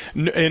there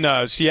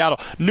in Seattle.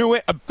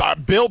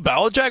 Bill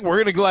Belichick,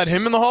 we're going to let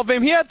him in the Hall of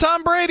Fame. He had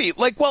Tom Brady.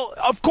 Well,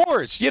 of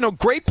course.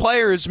 Great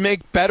players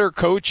make better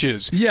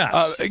coaches.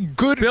 Yes.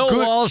 Bill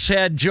Walsh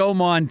had Joe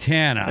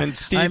Montana. And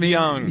Steve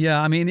Young.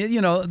 Yeah,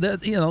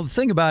 the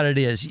thing about it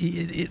is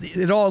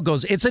it all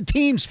goes – it's a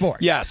team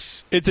sport.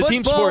 Yes. It's a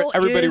team sport.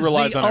 Everybody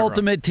relies on the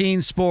ultimate team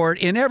sport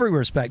in every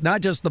respect, not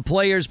just the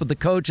players, but the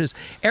coaches.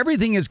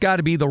 Everything has got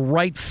to be the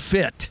right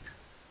fit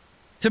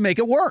to make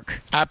it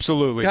work.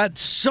 Absolutely. Got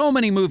so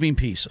many moving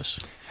pieces.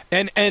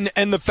 And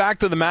the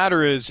fact of the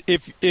matter is,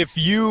 if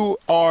you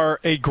are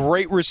a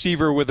great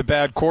receiver with a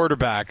bad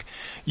quarterback,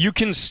 you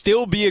can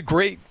still be a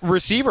great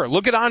receiver.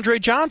 Look at Andre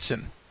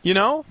Johnson.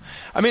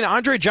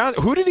 Andre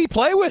Johnson, who did he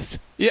play with?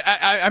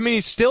 Yeah, I mean,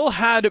 he still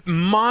had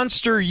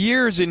monster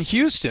years in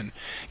Houston.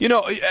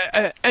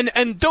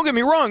 And don't get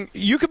me wrong,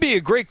 you could be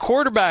a great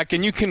quarterback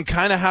and you can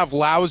kind of have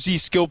lousy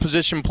skill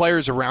position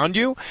players around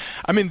you.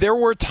 I mean, there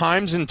were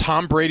times in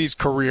Tom Brady's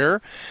career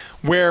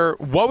where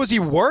what was he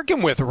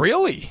working with,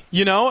 really?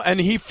 And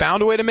he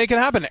found a way to make it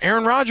happen.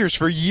 Aaron Rodgers,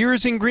 for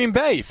years in Green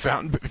Bay,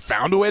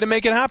 found a way to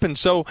make it happen.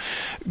 So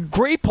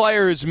great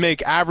players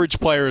make average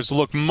players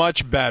look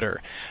much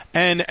better.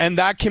 And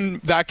that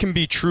can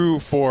be true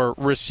for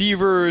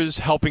receivers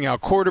helping out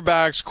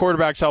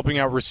quarterbacks helping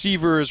out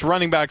receivers,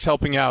 running backs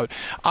helping out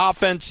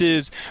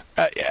offenses.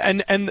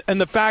 And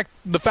the fact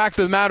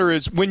of the matter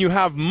is, when you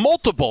have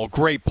multiple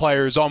great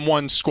players on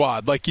one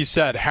squad, like you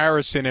said,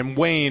 Harrison and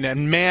Wayne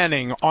and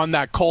Manning on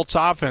that Colts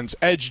offense,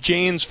 Edge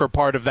James for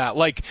part of that,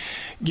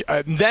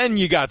 then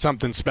you got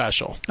something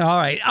special. All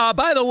right.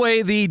 By the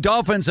way, the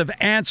Dolphins have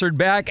answered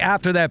back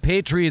after that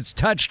Patriots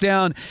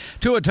touchdown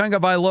to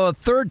Tagovailoa,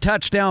 third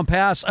touchdown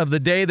pass of the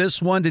day.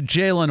 This one to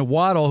Jalen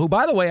Waddle, who,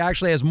 by the way,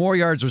 actually has more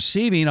yards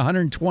receiving,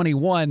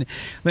 121,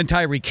 than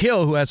Tyreek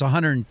Hill, who has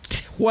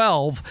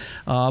 112.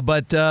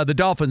 But the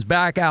Dolphins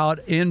back out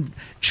in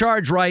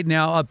charge right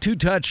now, up 2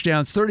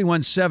 touchdowns,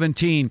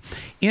 31-17,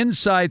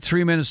 inside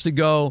 3 minutes to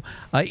go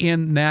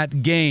in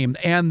that game.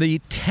 And the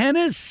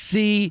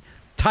Tennessee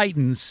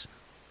Titans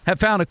have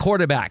found a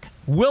quarterback.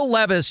 Will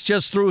Levis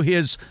just threw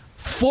his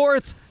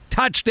 4th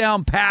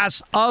touchdown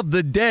pass of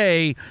the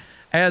day,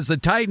 as the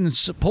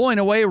Titans pulling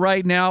away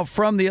right now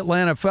from the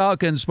Atlanta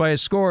Falcons by a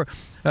score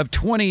of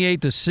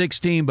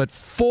 28-16, but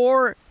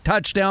 4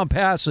 touchdown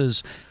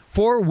passes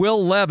for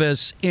Will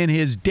Levis in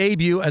his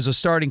debut as a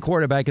starting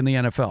quarterback in the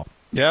NFL.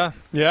 Yeah.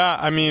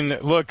 I mean,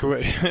 look,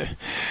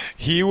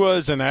 he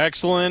was an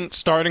excellent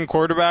starting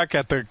quarterback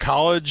at the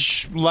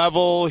college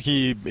level.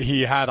 He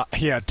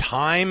had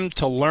time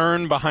to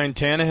learn behind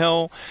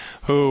Tannehill,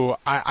 who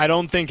I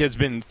don't think has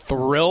been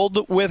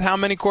thrilled with how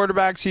many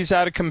quarterbacks he's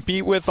had to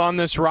compete with on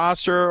this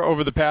roster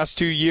over the past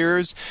 2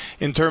 years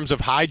in terms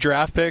of high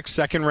draft picks,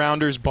 second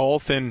rounders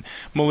both, and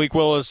Malik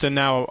Willis and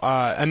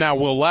now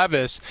Will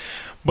Levis.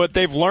 But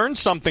they've learned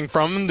something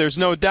from him. There's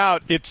no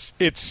doubt. It's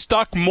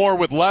stuck more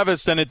with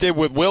Levis than it did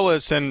with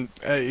Willis, and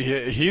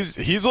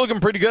he's looking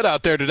pretty good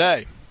out there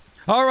today.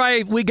 All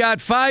right, we got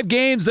 5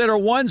 games that are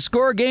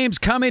one-score games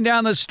coming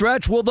down the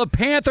stretch. Will the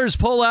Panthers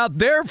pull out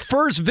their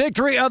first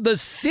victory of the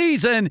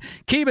season?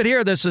 Keep it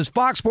here. This is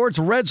Fox Sports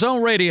Red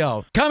Zone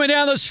Radio. Coming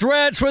down the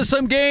stretch with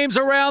some games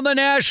around the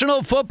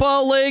National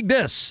Football League.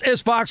 This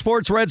is Fox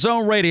Sports Red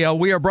Zone Radio.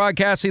 We are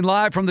broadcasting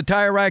live from the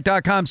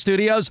TireRack.com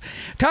studios.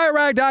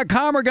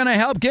 TireRack.com are going to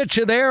help get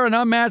you there. An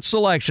unmatched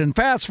selection,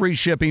 fast free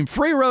shipping,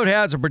 free road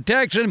hazard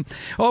protection,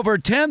 over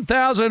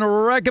 10,000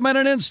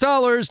 recommended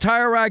installers.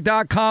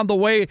 TireRack.com, the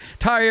way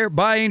tire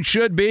buying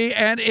should be,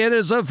 and it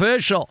is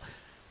official.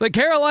 The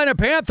Carolina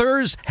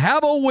Panthers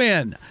have a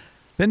win.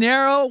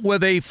 Pinheiro,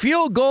 with a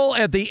field goal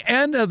at the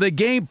end of the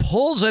game,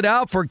 pulls it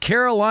out for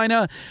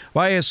Carolina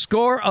by a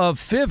score of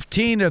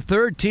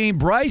 15-13.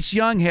 Bryce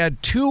Young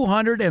had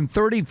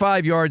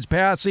 235 yards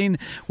passing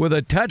with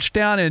a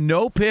touchdown and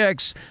no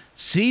picks.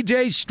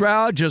 C.J.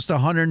 Stroud just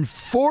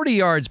 140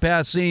 yards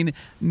passing,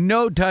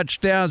 no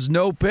touchdowns,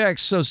 no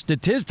picks. So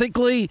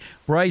statistically,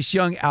 Bryce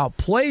Young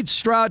outplayed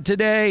Stroud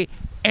today,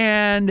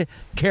 and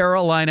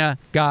Carolina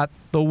got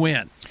the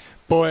win.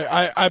 Boy,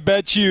 I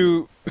bet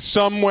you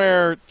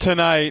somewhere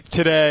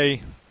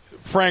today,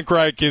 Frank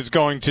Reich is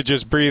going to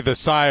just breathe a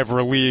sigh of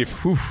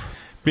relief. Oof.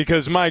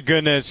 Because, my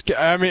goodness,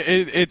 I mean,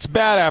 it's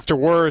bad after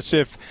worse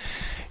if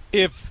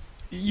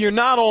you're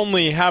not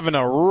only having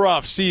a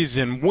rough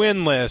season,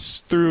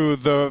 winless through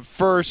the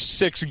first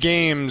 6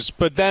 games,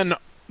 but then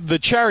the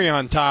cherry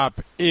on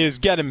top is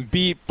getting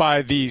beat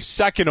by the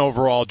second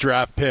overall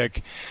draft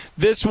pick.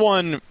 This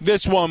one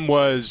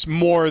was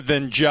more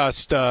than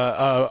just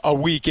a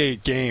Week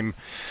 8 game.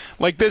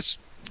 Like this,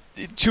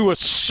 to a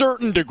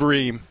certain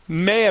degree,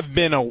 may have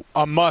been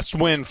a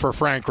must-win for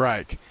Frank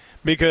Reich.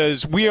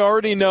 Because we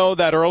already know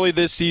that early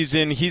this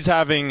season he's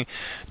having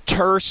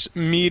terse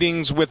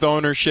meetings with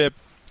ownership.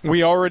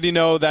 We already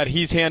know that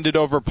he's handed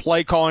over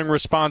play-calling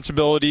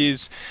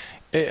responsibilities.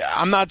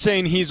 I'm not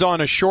saying he's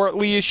on a short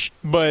leash,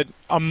 but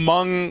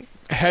among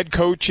head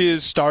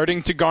coaches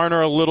starting to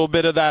garner a little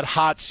bit of that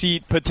hot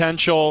seat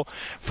potential,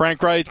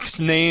 Frank Reich's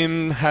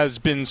name has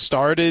been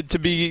started to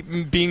be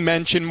being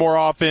mentioned more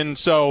often.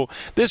 So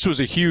this was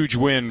a huge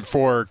win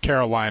for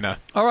Carolina.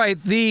 All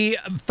right, the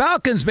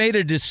Falcons made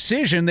a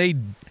decision. They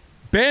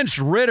benched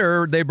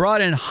Ritter. They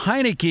brought in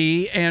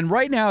Heineke, and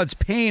right now it's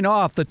paying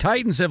off. The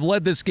Titans have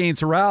led this game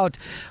throughout.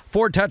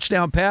 4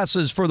 touchdown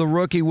passes for the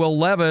rookie Will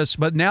Levis,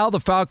 but now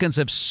the Falcons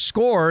have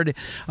scored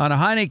on a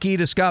Heineke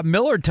to Scott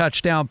Miller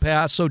touchdown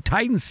pass, so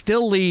Titans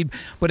still lead,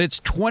 but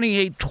it's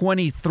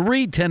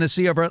 28-23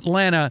 Tennessee over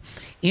Atlanta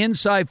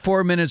inside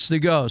 4 minutes to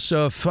go.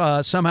 So if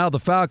somehow the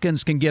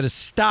Falcons can get a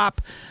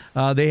stop,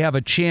 they have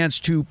a chance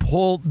to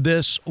pull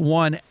this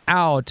one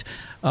out.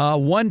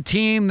 One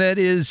team that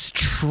is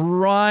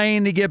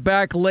trying to get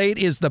back late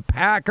is the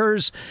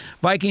Packers.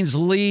 Vikings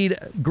lead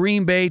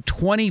Green Bay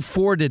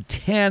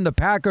 24-10. The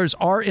Packers Packers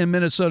are in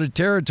Minnesota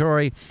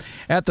territory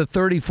at the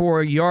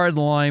 34-yard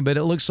line, but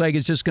it looks like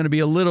it's just going to be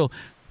a little,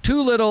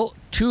 too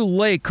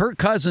late. Kirk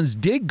Cousins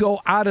did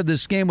go out of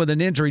this game with an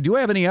injury. Do you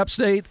have any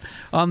update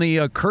on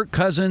the Kirk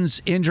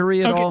Cousins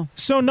injury at all?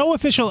 So no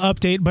official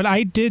update, but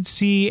I did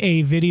see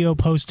a video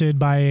posted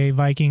by a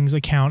Vikings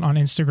account on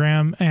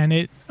Instagram, and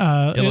it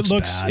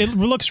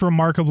looks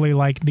remarkably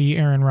like the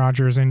Aaron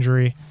Rodgers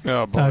injury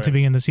to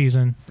begin the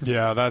season.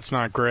 Yeah, that's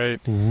not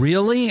great.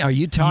 Really? Are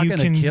you talking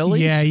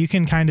Achilles? Yeah, you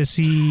can kind of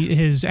see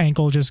his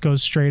ankle just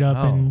goes straight up,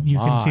 and you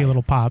can see a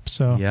little pop.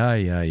 So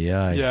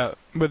yeah.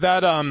 But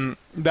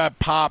that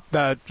pop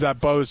that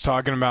Bo's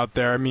talking about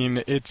there, I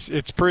mean,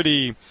 it's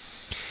pretty.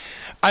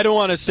 I don't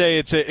want to say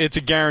it's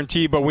a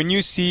guarantee, but when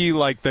you see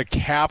like the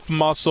calf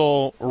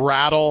muscle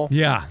rattle,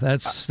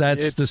 that's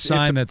the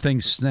sign that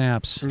thing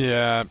snaps.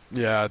 Yeah,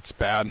 it's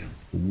bad.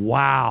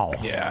 Wow.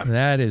 Yeah,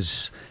 that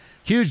is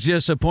huge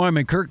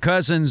disappointment. Kirk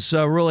Cousins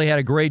really had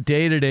a great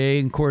day today.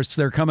 And of course,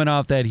 they're coming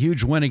off that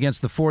huge win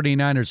against the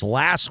 49ers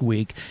last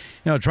week.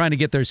 Trying to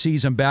get their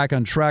season back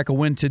on track. A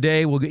win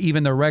today will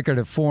even their record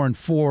at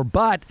 4-4.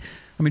 But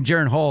I mean,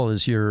 Jaron Hall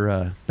is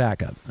your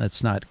backup.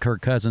 That's not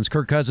Kirk Cousins.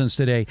 Kirk Cousins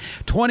today,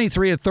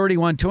 23 of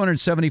 31,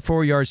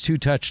 274 yards, 2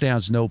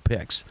 touchdowns, no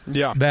picks.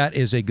 Yeah, that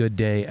is a good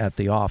day at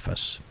the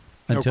office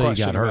until you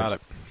got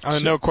hurt.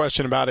 No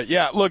question about it.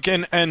 Yeah, look,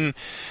 and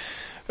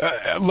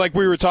like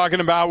we were talking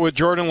about with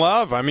Jordan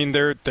Love, I mean,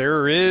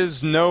 there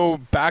is no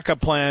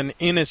backup plan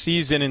in a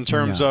season in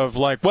terms of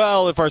like,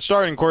 well, if our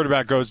starting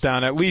quarterback goes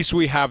down, at least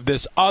we have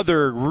this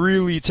other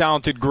really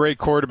talented, great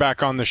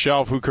quarterback on the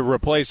shelf who could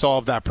replace all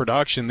of that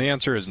production. The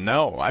answer is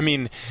no. I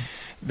mean,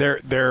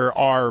 there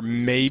are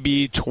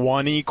maybe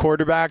 20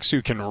 quarterbacks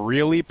who can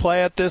really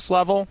play at this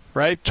level,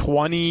 right?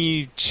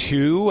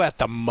 22 at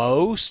the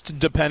most,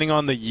 depending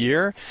on the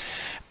year.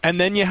 And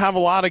then you have a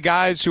lot of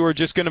guys who are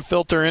just going to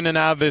filter in and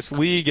out of this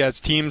league as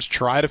teams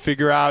try to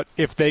figure out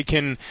if they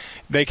can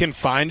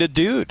find a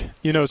dude,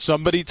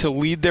 somebody to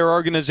lead their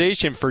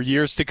organization for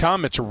years to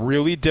come. It's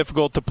really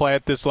difficult to play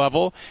at this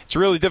level. It's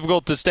really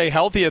difficult to stay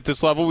healthy at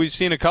this level. We've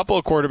seen a couple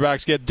of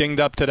quarterbacks get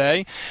dinged up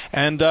today,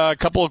 and a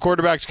couple of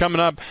quarterbacks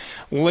coming up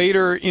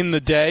later in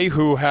the day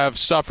who have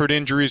suffered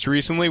injuries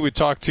recently. We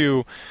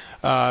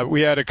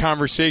had a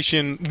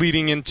conversation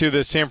leading into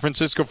the San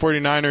Francisco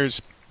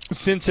 49ers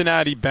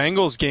Cincinnati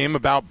Bengals game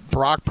about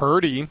Brock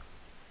Purdy,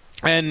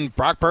 and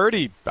Brock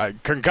Purdy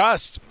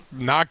concussed,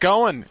 not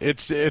going.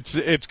 These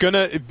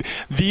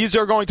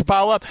are going to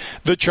pile up.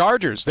 The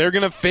Chargers, they're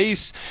going to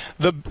face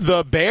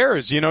the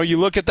Bears. You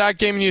look at that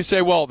game and you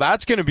say, well,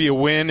 that's going to be a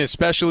win,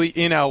 especially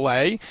in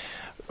LA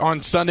on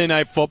Sunday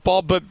Night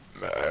Football, but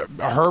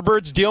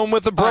Herbert's dealing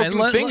with a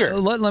broken finger.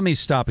 Let me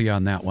stop you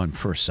on that one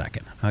for a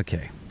second.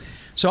 Okay.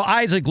 So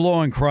Isaac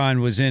Lowenkron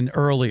was in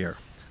earlier.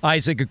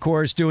 Isaac, of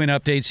course, doing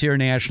updates here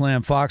nationally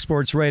on Fox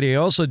Sports Radio. He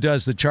also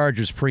does the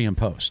Chargers pre and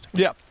post.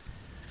 Yep.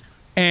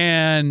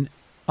 And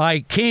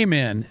I came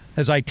in,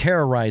 as I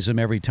terrorize him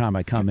every time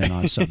I come in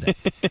on Sunday,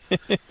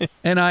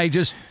 and I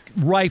just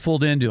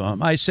rifled into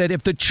him. I said,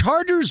 if the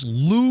Chargers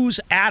lose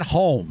at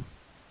home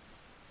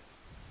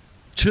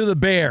to the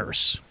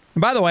Bears,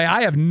 and by the way,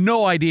 I have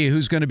no idea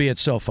who's going to be at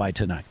SoFi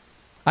tonight.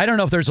 I don't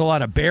know if there's a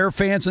lot of Bear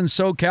fans in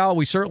SoCal.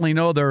 We certainly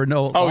know there are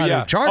lot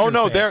of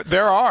Chargers fans.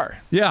 There are.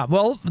 Yeah,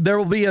 well, there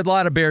will be a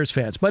lot of Bears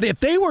fans. But if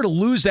they were to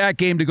lose that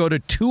game to go to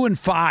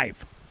 2-5,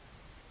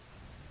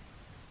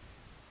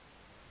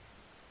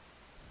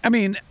 I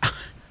mean,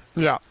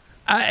 yeah.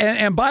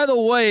 And by the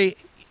way,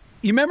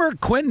 you remember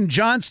Quentin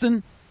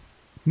Johnston,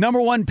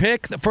 number 1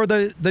 pick for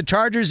the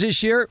Chargers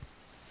this year?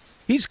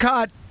 He's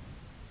caught,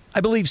 I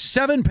believe,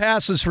 7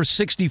 passes for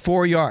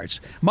 64 yards.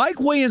 Mike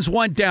Williams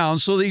went down,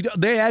 so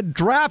they had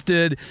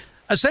drafted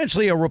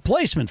essentially a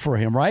replacement for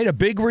him, right? A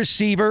big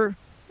receiver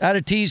out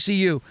of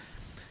TCU.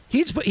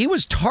 He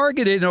was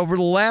targeted over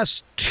the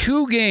last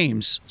 2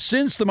 games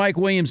since the Mike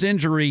Williams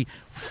injury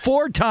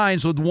 4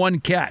 times with 1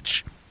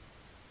 catch.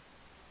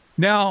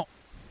 Now,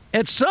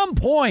 at some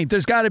point,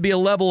 there's got to be a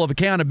level of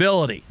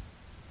accountability.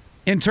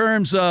 In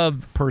terms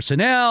of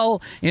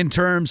personnel, in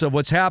terms of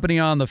what's happening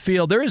on the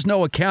field, there is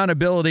no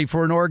accountability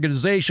for an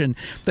organization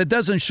that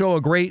doesn't show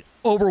a great,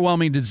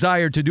 overwhelming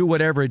desire to do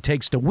whatever it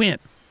takes to win,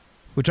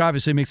 which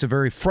obviously makes it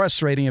very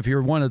frustrating if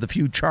you're one of the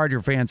few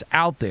Charger fans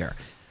out there.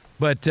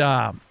 But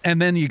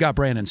and then you got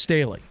Brandon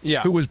Staley,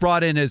 who was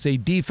brought in as a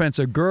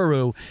defensive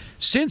guru.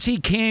 Since he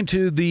came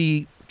to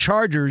the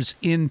Chargers,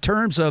 in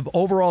terms of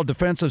overall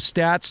defensive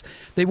stats,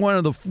 they've one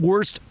of the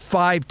worst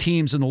 5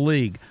 teams in the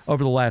league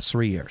over the last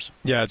 3 years.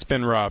 Yeah, it's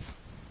been rough.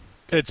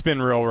 It's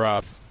been real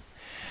rough.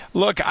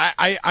 Look,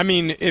 I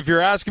mean, if you're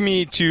asking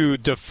me to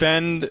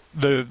defend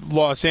the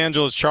Los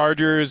Angeles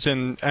Chargers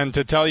and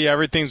to tell you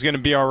everything's going to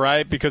be all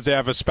right because they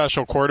have a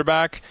special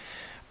quarterback,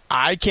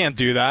 I can't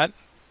do that.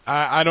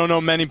 I don't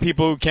know many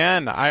people who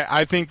can.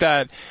 I think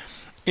that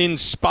in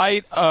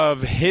spite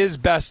of his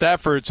best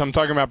efforts, I'm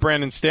talking about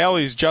Brandon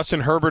Staley's,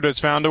 Justin Herbert has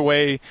found a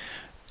way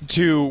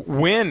to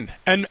win.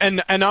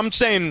 And I'm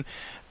saying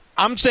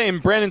I'm saying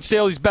Brandon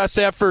Staley's best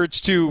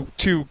efforts to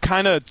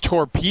kind of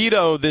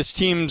torpedo this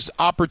team's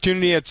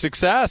opportunity at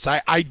success.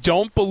 I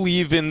don't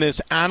believe in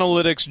this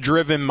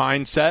analytics-driven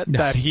mindset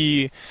that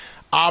he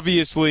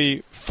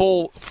obviously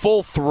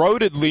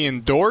full-throatedly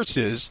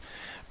endorses.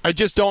 I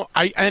just don't.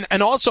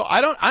 And also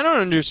I don't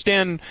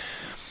understand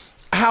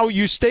how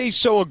you stay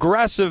so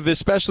aggressive,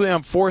 especially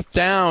on fourth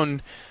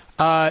down,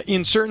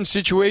 in certain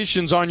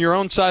situations on your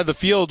own side of the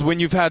field when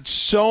you've had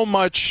so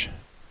much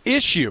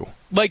issue.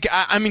 Like,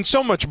 I mean,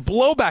 so much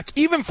blowback,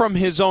 even from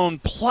his own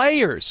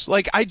players.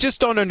 Like, I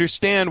just don't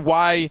understand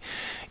why,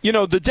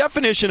 the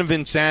definition of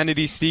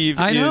insanity, Steve,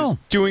 is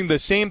doing the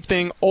same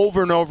thing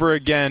over and over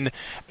again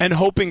and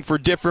hoping for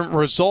different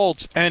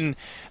results. And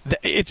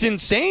it's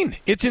insane.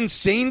 It's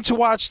insane to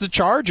watch the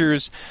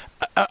Chargers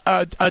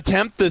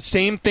attempt the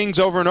same things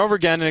over and over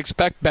again and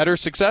expect better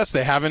success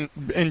they haven't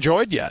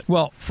enjoyed yet.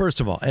 Well,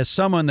 first of all, as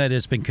someone that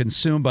has been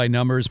consumed by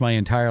numbers my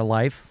entire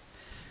life,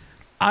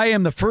 I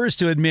am the first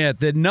to admit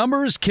that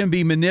numbers can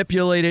be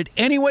manipulated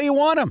any way you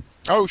want them.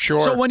 Oh,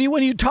 sure. So when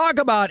you talk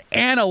about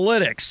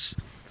analytics,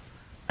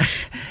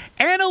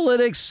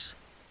 analytics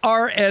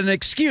are an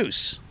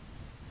excuse.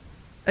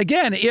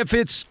 Again, if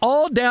it's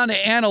all down to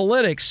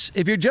analytics,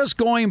 if you're just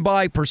going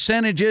by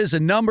percentages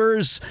and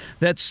numbers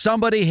that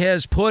somebody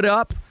has put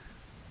up,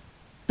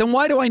 then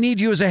why do I need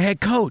you as a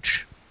head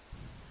coach?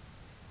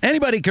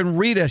 Anybody can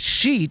read a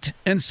sheet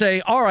and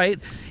say, all right,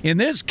 in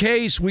this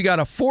case, we got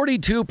a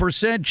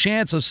 42%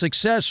 chance of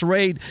success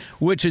rate,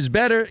 which is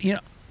better.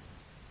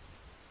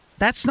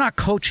 That's not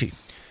coaching.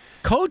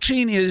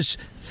 Coaching is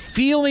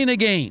feeling a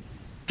game,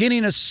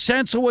 getting a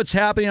sense of what's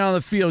happening on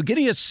the field,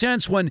 getting a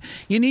sense when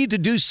you need to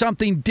do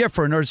something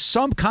different or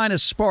some kind of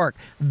spark.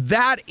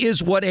 That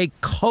is what a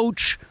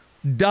coach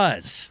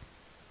does.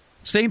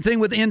 Same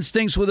thing with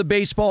instincts with a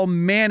baseball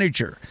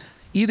manager.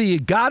 Either you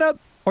got it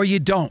or you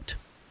don't.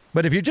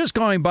 But if you're just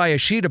going by a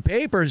sheet of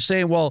paper and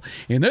saying, well,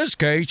 in this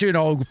case,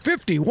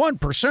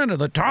 51% of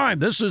the time,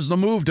 this is the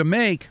move to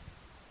make,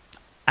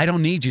 I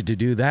don't need you to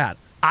do that.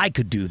 I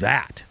could do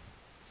that.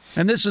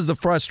 And this is the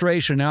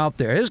frustration out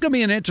there. It's going to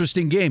be an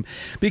interesting game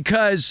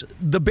because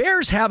the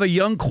Bears have a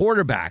young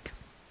quarterback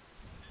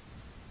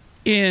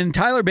in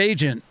Tyler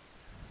Bagent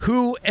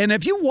who, and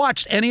if you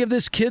watched any of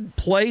this kid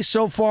play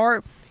so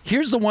far,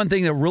 here's the one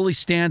thing that really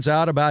stands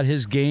out about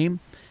his game.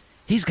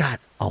 He's got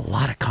a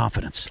lot of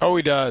confidence. Oh,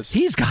 he does.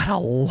 He's got a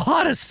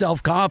lot of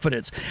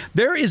self-confidence.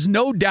 There is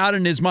no doubt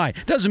in his mind.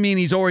 Doesn't mean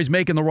he's always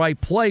making the right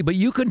play, but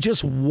you can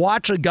just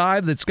watch a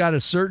guy that's got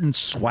a certain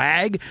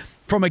swag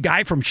from a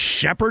guy from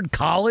Shepherd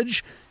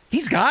College.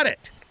 He's got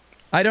it.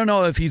 I don't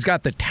know if he's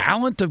got the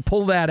talent to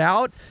pull that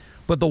out,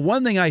 but the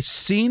one thing I've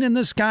seen in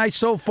this guy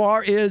so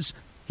far is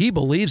he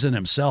believes in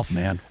himself,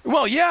 man.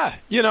 Well, yeah.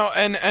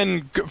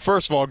 And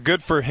first of all,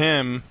 good for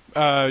him.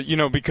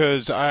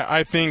 Because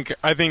I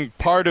think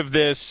part of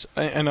this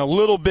and a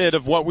little bit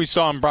of what we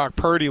saw in Brock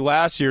Purdy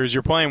last year is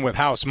you're playing with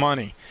house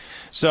money.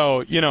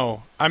 So,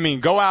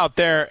 go out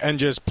there and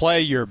just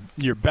play your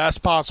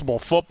best possible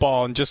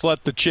football and just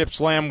let the chips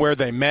land where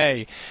they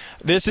may.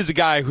 This is a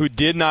guy who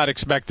did not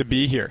expect to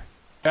be here.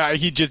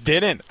 He just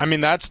didn't. I mean,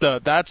 that's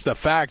the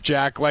fact,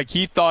 Jack. Like,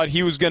 he thought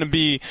he was going to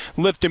be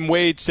lifting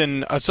weights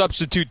and a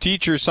substitute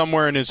teacher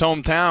somewhere in his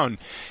hometown.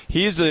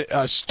 He's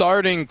a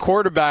starting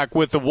quarterback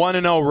with a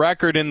 1-0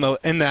 record in the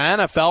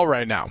NFL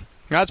right now.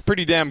 That's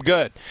pretty damn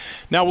good.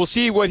 Now, we'll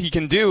see what he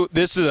can do.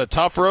 This is a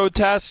tough road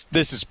test.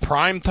 This is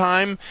prime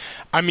time.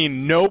 I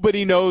mean,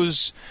 nobody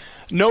knows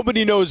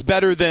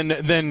better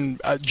than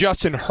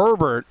Justin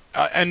Herbert,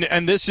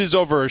 and this is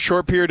over a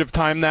short period of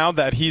time now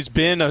that he's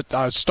been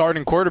a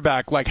starting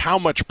quarterback, like how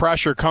much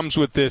pressure comes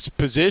with this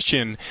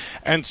position.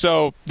 And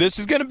so this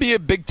is going to be a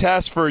big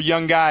test for a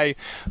young guy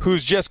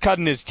who's just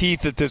cutting his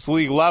teeth at this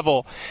league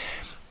level.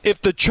 If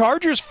the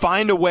Chargers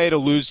find a way to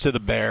lose to the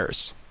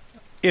Bears,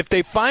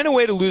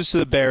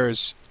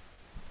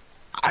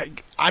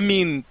 I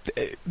mean,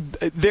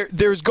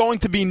 there's going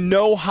to be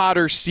no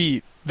hotter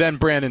seat than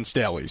Brandon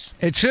Staley's.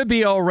 It should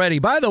be already.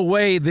 By the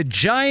way, the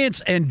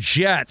Giants and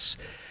Jets,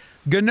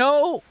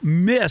 Gano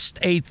missed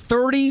a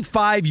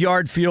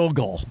 35-yard field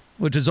goal,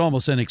 which is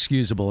almost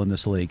inexcusable in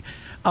this league,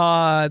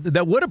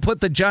 that would have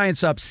put the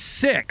Giants up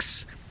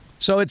 6.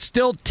 So it's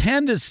still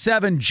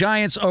 10-7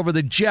 Giants over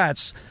the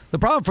Jets. The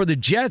problem for the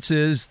Jets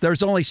is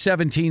there's only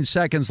 17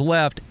 seconds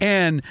left,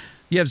 and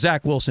you have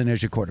Zach Wilson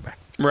as your quarterback.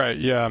 Right,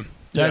 yeah.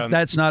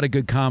 That's not a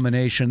good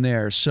combination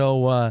there.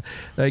 So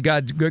they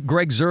got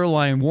Greg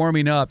Zuerlein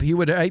warming up. He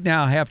would right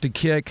now have to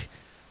kick.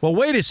 Well,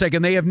 wait a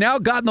second. They have now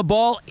gotten the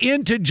ball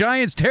into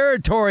Giants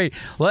territory.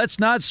 Let's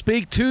not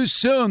speak too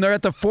soon. They're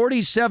at the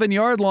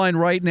 47-yard line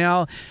right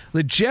now.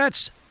 The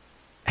Jets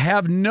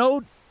have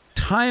no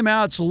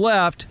timeouts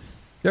left.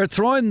 They're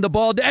throwing the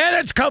ball, and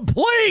it's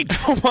complete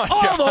all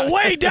the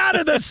way down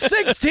to the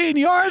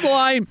 16-yard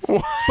line.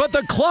 But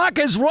the clock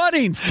is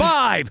running.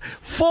 5,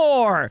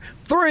 4,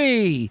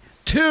 3,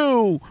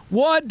 2,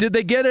 1. Did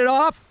they get it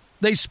off?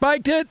 They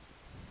spiked it?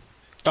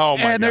 Oh,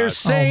 my God. And they're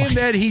saying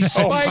that he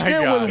spiked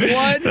it with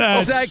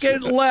 1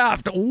 second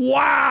left.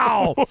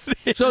 Wow.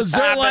 So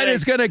Zerline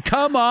is going to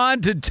come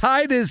on to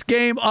tie this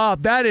game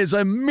up. That is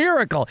a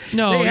miracle.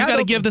 No, you got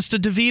to give this to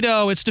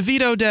DeVito. It's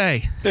DeVito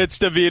Day. It's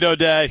DeVito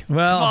Day.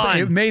 Well,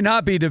 it may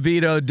not be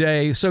DeVito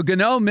Day. So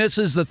Gano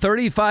misses the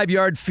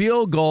 35-yard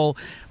field goal,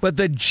 but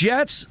the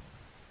Jets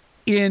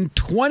in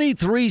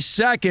 23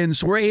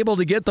 seconds were able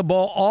to get the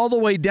ball all the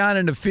way down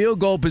into field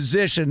goal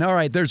position. All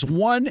right, there's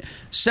 1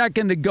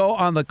 second to go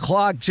on the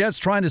clock. Jets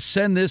trying to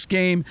send this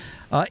game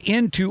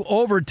into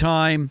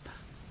overtime.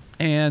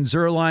 And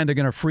Zerline, they're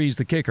going to freeze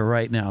the kicker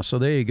right now. So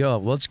there you go.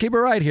 Well, let's keep it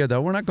right here,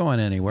 though. We're not going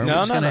anywhere. We're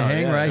just going to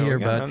hang right here.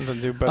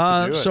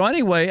 But so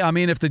anyway, I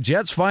mean, if the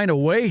Jets find a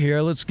way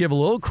here, let's give a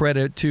little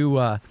credit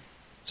to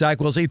Zach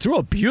Wilson. He threw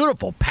a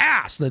beautiful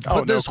pass that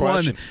put this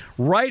one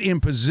right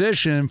in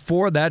position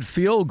for that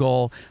field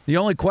goal. The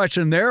only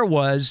question there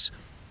was,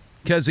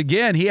 because,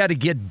 again, he had to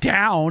get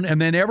down,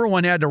 and then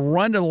everyone had to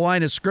run to the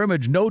line of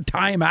scrimmage, no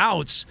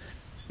timeouts.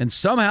 And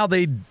somehow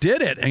they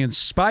did it and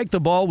spiked the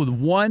ball with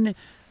 1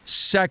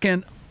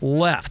 second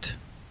left.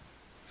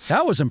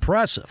 That was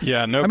impressive.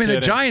 Yeah, no kidding. The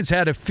Giants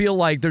had to feel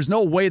like there's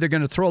no way they're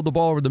going to throw the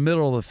ball over the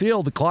middle of the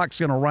field. The clock's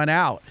going to run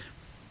out.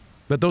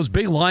 But those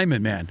big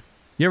linemen, man.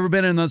 You ever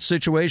been in those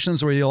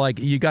situations where you're like,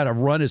 you got to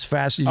run as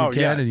fast as you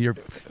can, and you're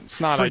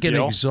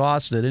freaking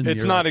exhausted? And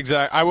it's not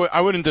exact.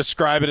 I wouldn't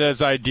describe it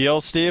as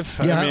ideal, Steve.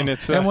 Yeah. I mean,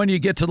 it's and when you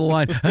get to the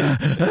line,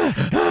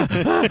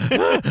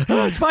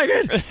 spike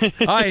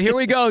it. All right, here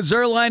we go.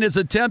 Zerline is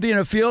attempting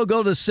a field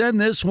goal to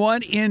send this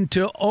one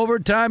into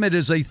overtime. It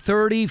is a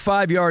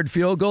 35-yard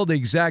field goal, the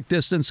exact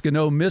distance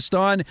Gano missed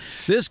on.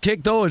 This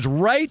kick, though, is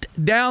right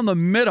down the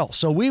middle.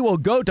 So we will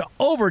go to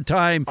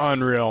overtime.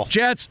 Unreal.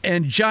 Jets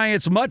and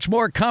Giants, much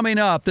more coming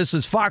up. This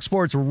is Fox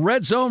Sports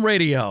Red Zone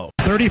Radio.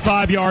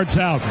 35 yards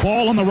out.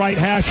 Ball on the right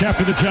hash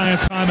after the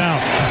Giant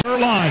timeout.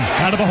 Zerline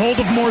out of the hold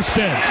of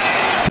Morstead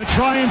to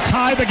try and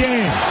tie the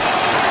game.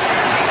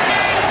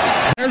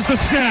 There's the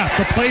snap.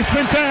 The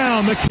placement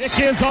down. The kick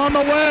is on the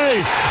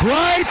way.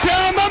 Right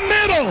down the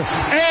middle.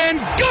 And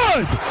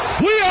good.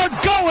 We are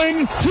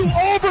going to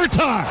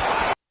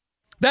overtime.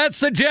 That's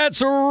the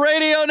Jets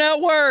Radio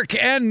Network,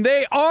 and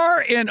they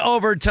are in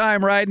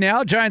overtime right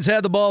now. Giants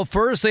had the ball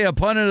first. They have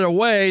punted it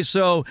away,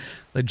 so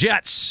the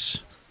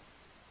Jets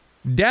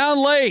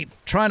down late,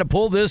 trying to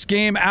pull this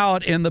game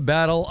out in the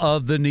battle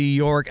of the New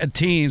York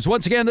teams.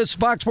 Once again, this is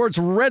Fox Sports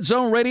Red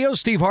Zone Radio.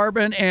 Steve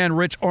Hartman and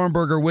Rich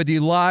Ohrnberger with you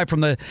live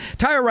from the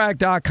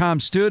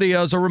TireRack.com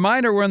studios. A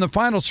reminder, we're in the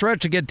final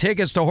stretch to get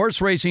tickets to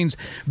horse racing's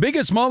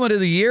biggest moment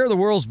of the year. The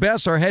world's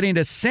best are heading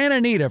to Santa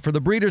Anita for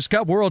the Breeders'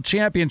 Cup World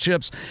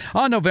Championships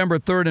on November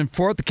 3rd and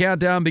 4th. The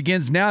countdown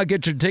begins now.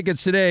 Get your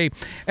tickets today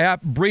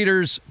at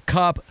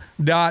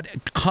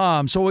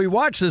breederscup.com. So we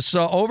watch this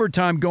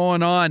overtime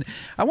going on.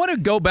 I want to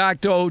go back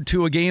to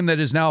a game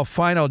that is now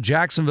final.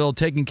 Jacksonville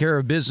taking care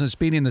of business,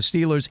 beating the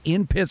Steelers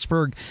in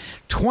Pittsburgh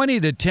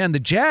 20-10. The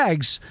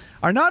Jags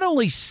are not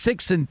only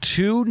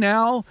 6-2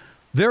 now,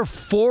 they're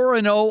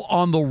 4-0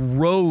 on the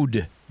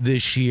road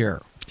this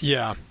year.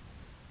 Yeah.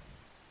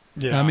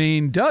 I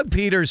mean, Doug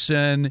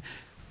Peterson,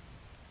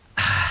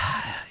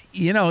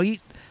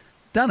 he's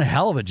done a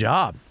hell of a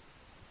job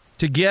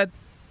to get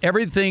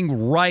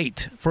everything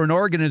right for an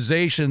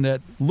organization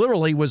that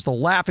literally was the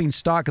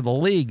laughingstock of the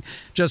league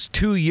just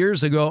 2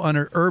 years ago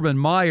under Urban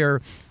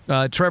Meyer.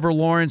 Trevor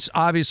Lawrence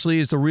obviously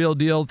is the real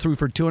deal, threw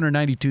for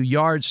 292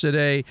 yards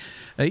today.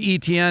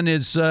 ETN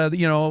is,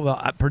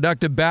 a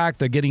productive back.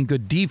 They're getting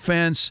good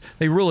defense.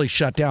 They really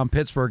shut down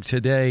Pittsburgh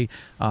today.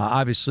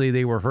 Obviously,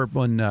 they were hurt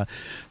when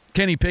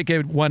Kenny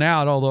Pickett went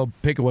out, although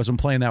Pickett wasn't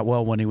playing that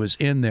well when he was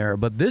in there.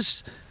 But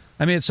this,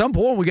 at some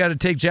point, we got to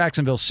take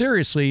Jacksonville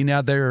seriously.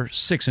 Now they're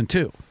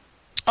 6-2.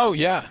 Oh,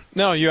 yeah.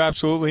 No, you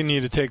absolutely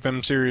need to take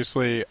them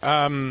seriously.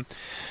 The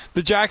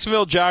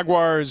Jacksonville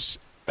Jaguars,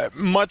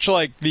 much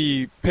like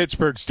the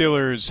Pittsburgh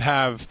Steelers,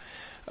 have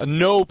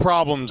no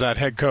problems at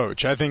head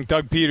coach. I think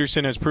Doug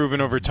Peterson has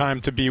proven over time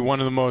to be one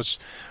of the most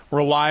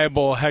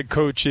reliable head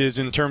coaches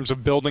in terms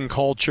of building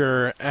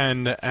culture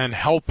and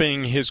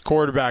helping his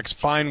quarterbacks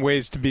find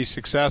ways to be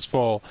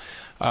successful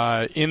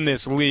in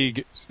this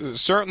league,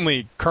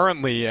 certainly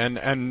currently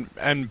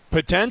and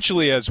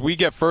potentially as we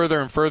get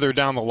further and further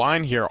down the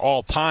line here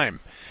all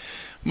time.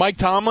 Mike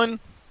Tomlin,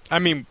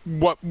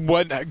 what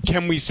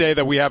can we say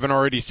that we haven't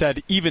already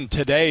said even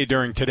today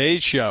during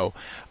today's show?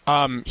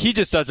 He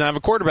just doesn't have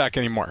a quarterback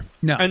anymore.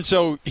 No. And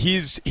so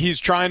he's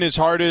trying his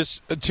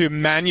hardest to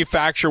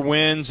manufacture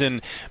wins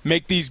and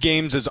make these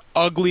games as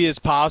ugly as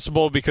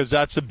possible because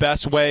that's the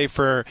best way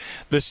for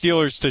the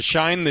Steelers to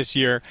shine this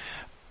year.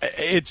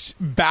 It's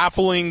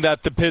baffling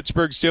that the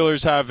Pittsburgh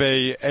Steelers have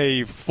a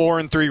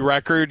 4-3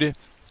 record,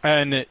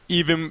 and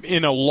even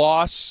in a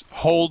loss,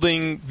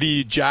 holding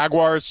the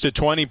Jaguars to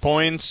 20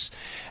 points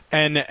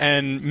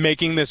and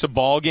making this a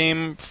ball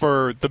game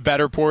for the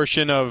better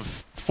portion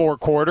of 4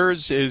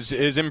 quarters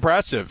is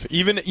impressive,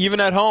 even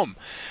at home.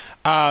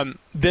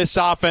 This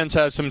offense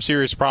has some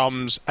serious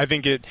problems. I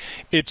think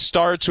it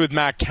starts with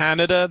Matt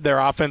Canada, their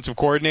offensive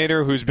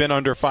coordinator, who's been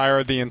under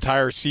fire the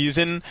entire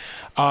season.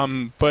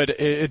 But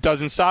it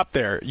doesn't stop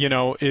there.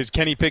 Is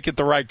Kenny Pickett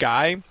the right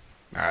guy?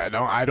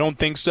 I don't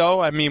think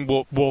so. I mean,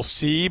 we'll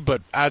see.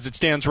 But as it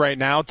stands right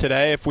now,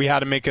 today, if we had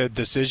to make a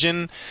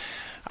decision,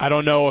 I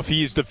don't know if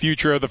he's the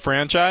future of the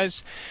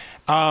franchise.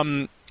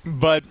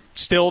 But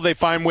still, they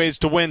find ways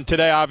to win.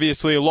 Today,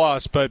 obviously, a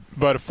loss, but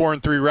a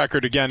 4-3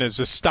 record, again, is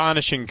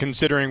astonishing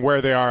considering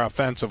where they are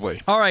offensively.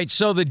 All right,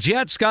 so the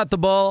Jets got the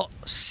ball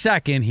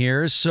second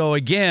here. So,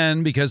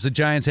 again, because the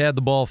Giants had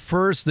the ball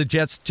first, the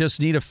Jets just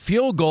need a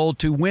field goal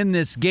to win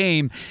this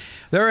game.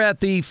 They're at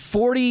the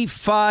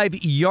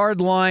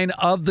 45-yard line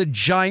of the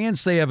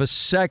Giants. They have a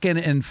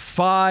 2nd and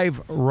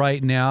 5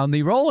 right now. And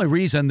the only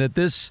reason that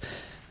this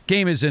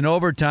game is in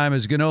overtime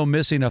is Gano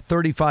missing a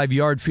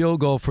 35-yard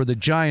field goal for the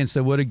Giants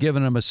that would have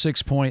given them a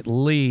 6-point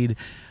lead.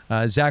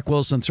 Zach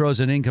Wilson throws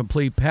an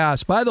incomplete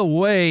pass. By the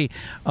way,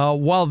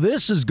 while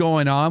this is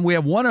going on, we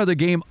have one other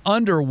game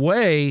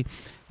underway.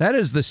 That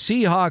is the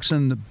Seahawks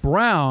and the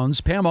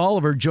Browns. Pam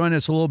Oliver joined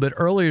us a little bit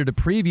earlier to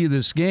preview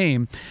this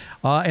game.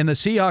 And the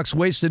Seahawks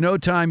wasted no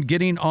time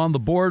getting on the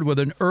board with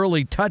an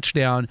early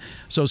touchdown.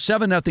 So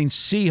 7-0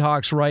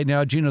 Seahawks right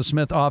now. Geno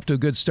Smith off to a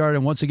good start.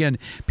 And once again,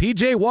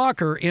 P.J.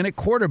 Walker in at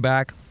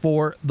quarterback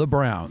for the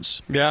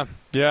Browns.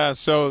 Yeah,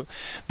 so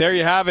there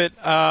you have it.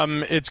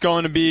 It's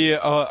going to be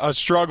a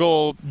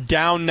struggle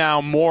down now,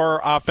 more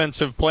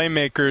offensive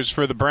playmakers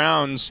for the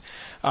Browns.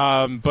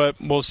 But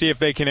we'll see if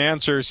they can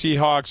answer.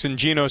 Seahawks and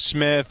Geno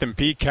Smith and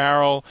Pete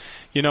Carroll,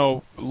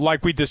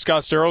 like we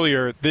discussed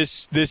earlier,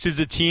 this is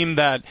a team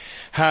that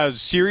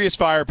has serious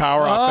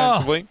firepower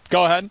offensively.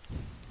 Go ahead.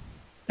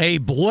 A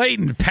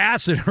blatant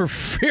pass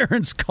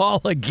interference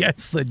call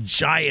against the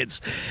Giants.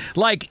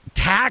 Like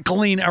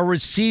tackling a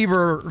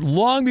receiver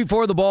long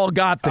before the ball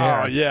got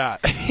there. Oh, yeah.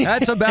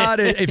 That's about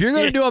it. If you're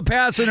going to do a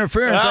pass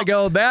interference, I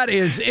go, that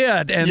is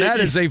it. And that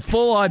is a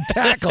full-on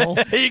tackle.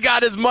 He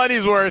got his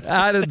money's worth.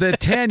 Out of the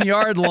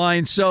 10-yard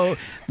line. So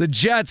the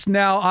Jets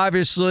now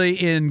obviously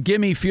in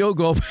gimme field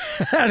goal.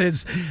 That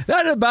is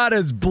about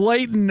as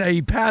blatant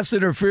a pass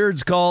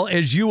interference call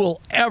as you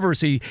will ever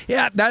see.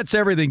 Yeah, that's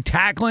everything.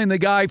 Tackling the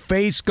guy,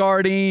 face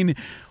guarding,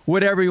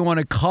 whatever you want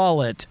to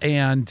call it.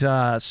 And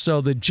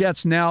so the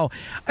Jets now,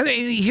 I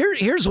mean,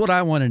 here's what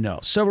I want to know.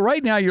 So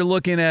right now you're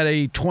looking at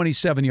a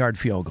 27-yard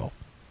field goal.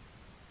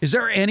 Is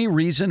there any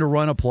reason to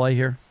run a play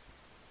here?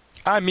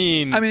 I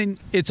mean,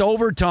 it's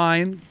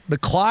overtime. The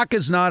clock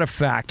is not a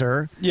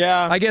factor.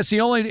 Yeah. I guess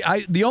the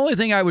only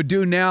thing I would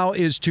do now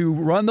is to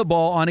run the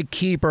ball on a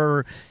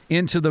keeper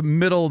into the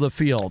middle of the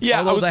field. Yeah,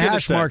 although the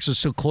hash marks are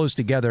so close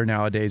together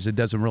nowadays, it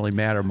doesn't really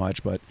matter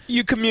much. But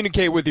you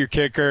communicate with your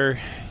kicker.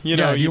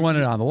 You want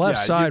it on the left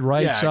side,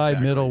 right side,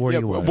 exactly. Middle, where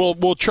you want it.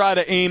 We'll try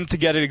to aim to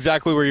get it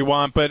exactly where you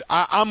want. But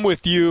I'm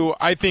with you.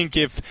 I think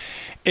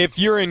if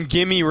you're in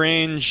gimme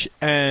range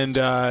and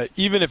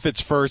even if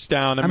it's first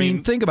down, I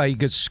mean, think about it. You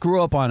could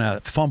screw up on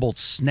a fumbled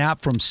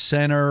snap from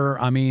center.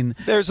 I mean,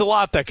 there's a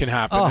lot that can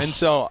happen. And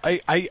so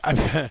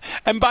I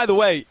and by the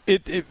way,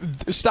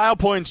 style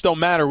points don't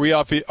matter. We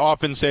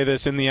often say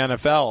this in the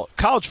NFL.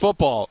 College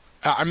football,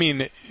 I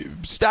mean,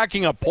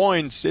 stacking up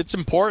points, it's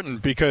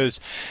important because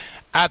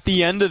at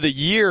the end of the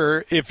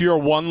year, if you're a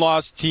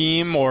one-loss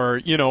team or,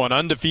 an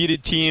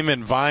undefeated team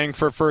and vying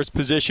for first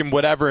position,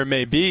 whatever it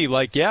may be,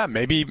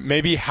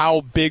 maybe how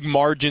big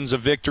margins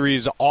of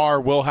victories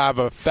will have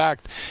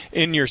effect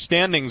in your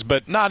standings,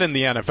 but not in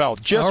the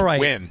NFL. Just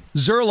win.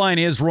 Zuerlein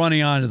is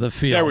running onto the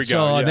field. There we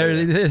go.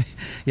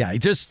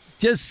 So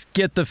just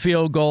get the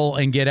field goal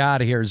and get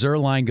out of here.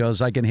 Zuerlein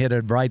goes, I can hit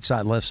it right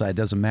side, left side,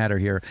 doesn't matter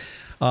here.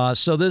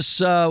 So this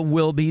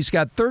will be, he's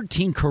got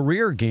 13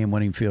 career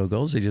game-winning field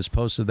goals. He just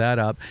posted that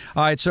up.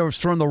 All right, so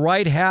from the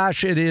right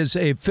hash, it is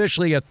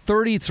officially a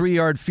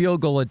 33-yard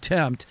field goal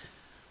attempt,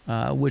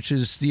 which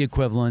is the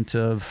equivalent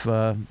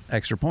of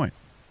extra point,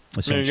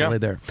 essentially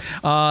there.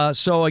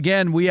 So,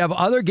 again, we have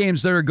other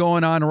games that are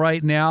going on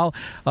right now.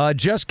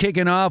 Just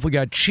kicking off, we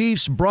got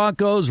Chiefs,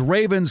 Broncos,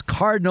 Ravens,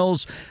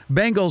 Cardinals,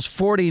 Bengals,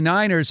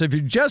 49ers. If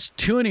you're just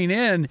tuning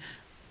in,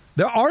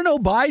 there are no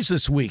buys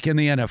this week in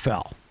the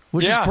NFL.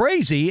 Which is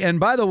crazy.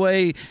 And by the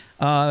way,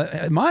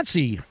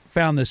 Monty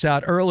found this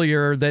out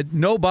earlier that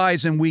no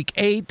buys in week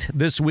 8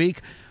 this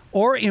week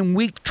or in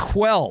week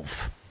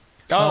 12.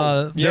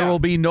 There will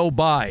be no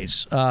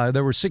buys.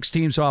 There were 6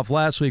 teams off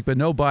last week, but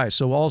no buys.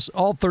 So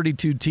all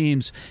 32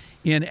 teams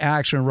in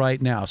action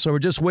right now. So we're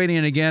just waiting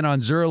again on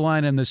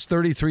Zuerlein and this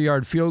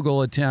 33-yard field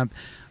goal attempt,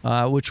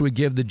 which would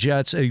give the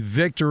Jets a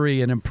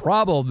victory, an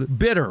improbable,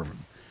 bitter.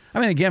 I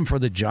mean, again, for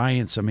the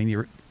Giants, I mean,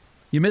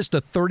 you missed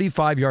a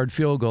 35-yard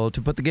field goal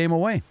to put the game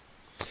away.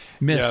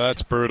 Missed. Yeah,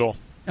 that's brutal.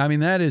 I mean,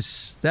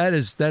 that's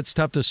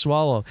tough to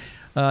swallow.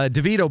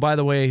 DeVito, by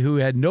the way, who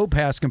had no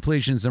pass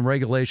completions in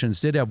regulations,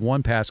 did have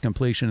 1 pass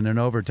completion in an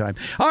overtime.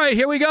 All right,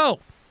 here we go.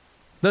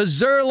 The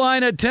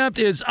Zuerlein attempt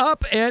is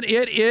up, and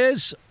it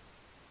is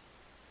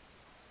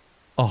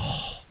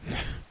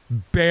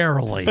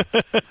barely.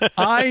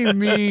 I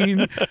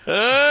mean,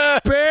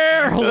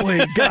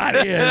 barely got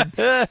in.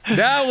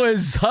 That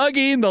was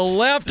hugging the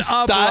left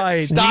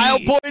upright. Style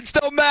points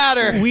don't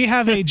matter. We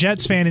have a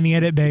Jets fan in the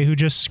edit bay who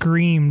just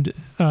scremed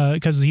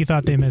because he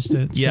thought they missed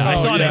it. Yeah,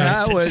 I thought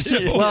that was.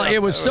 Well, it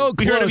was so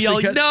close. We heard him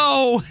yelling,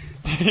 "No!"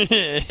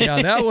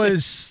 Yeah, that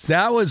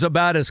was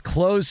about as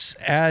close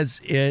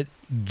as it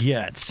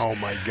gets. Oh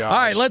my gosh. All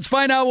right, let's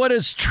find out what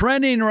is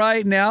trending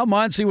right now.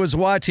 Monty was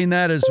watching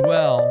that as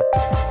well.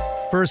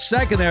 For a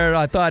second there,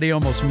 I thought he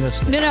almost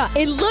missed it. No,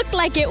 it looked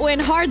like it went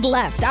hard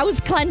left. I was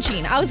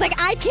clenching. I was like,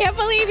 I can't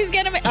believe he's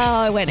going to...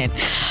 Oh, it went in.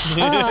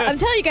 I'm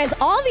telling you guys,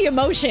 all the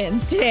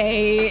emotions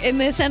today in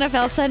this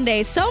NFL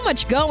Sunday. So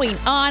much going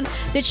on.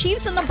 The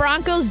Chiefs and the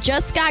Broncos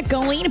just got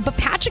going, but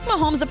Patrick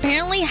Mahomes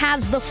apparently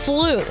has the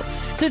flu.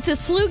 So it's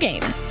his flu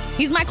game.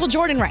 He's Michael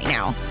Jordan right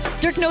now.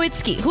 Dirk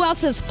Nowitzki. Who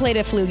else has played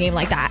a flu game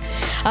like that?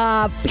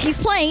 He's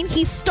playing.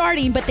 He's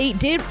starting, but they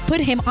did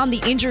put him on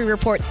the injury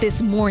report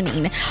this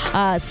morning.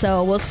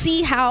 So we'll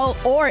see how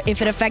or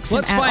if it affects him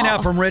at all. Let's find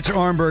out from Rich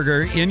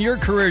Ohrnberger. In your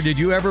career, did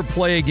you ever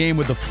play a game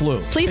with the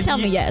flu? Please tell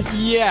me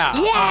yes. Yeah,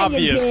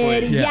 obviously.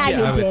 You did.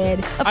 Yeah, you did.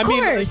 Of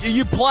course.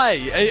 You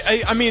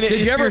play. I mean,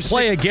 did you ever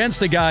play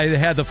against a guy that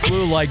had the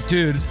flu? Like,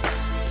 dude.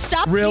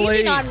 Stop really?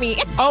 sneezing on me.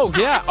 Oh,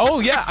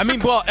 yeah. I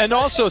mean, well, and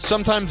also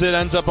sometimes it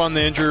ends up on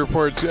the injury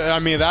reports. I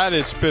mean, that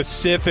is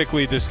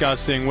specifically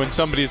disgusting when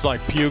somebody's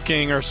like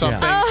puking or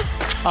something. Yeah.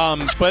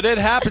 But it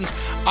happens.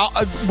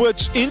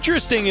 What's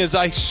interesting is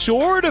I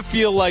sort of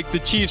feel like the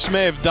Chiefs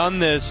may have done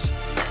this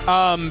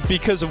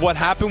because of what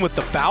happened with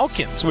the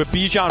Falcons with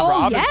Bijan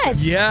Robinson.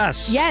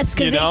 Yes, because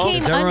they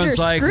came under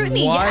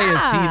scrutiny. Why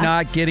is he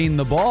not getting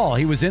the ball?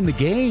 He was in the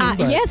game.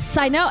 Yes,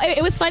 I know.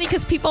 It was funny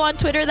because people on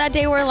Twitter that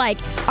day were like,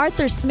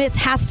 Arthur Smith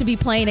has to be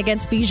playing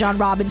against Bijan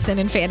Robinson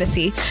in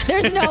fantasy.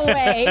 There's no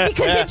way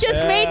because it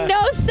just made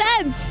no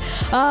sense.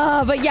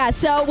 But yeah,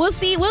 so we'll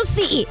see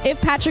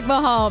if Patrick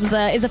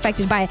Mahomes is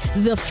affected by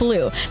the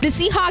flu. The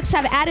Seahawks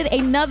have added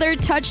another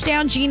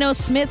touchdown. Geno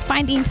Smith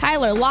finding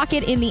Tyler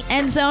Lockett in the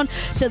end zone.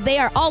 So they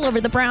are all over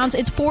the Browns.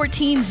 It's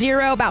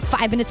 14-0, about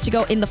 5 minutes to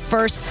go in the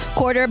first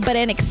quarter. But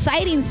an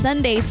exciting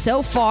Sunday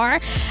so far.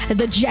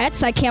 The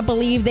Jets, I can't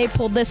believe they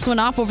pulled this one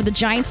off over the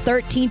Giants.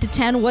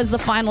 13-10 was the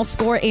final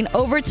score in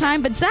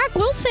overtime. But Zach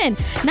Wilson,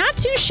 not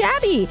too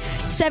shabby.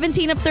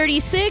 17 of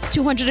 36,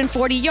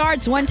 240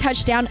 yards, 1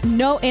 touchdown,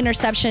 no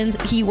interceptions.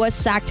 He was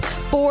sacked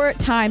 4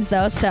 times,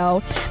 though,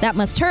 so that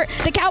must hurt.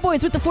 The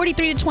Cowboys with the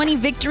 43-20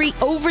 victory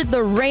over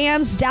the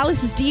Rams.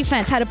 Dallas's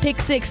defense had a pick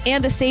 6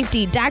 and a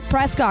safety. Dak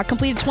Prescott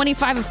completed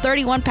 25 of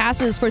 31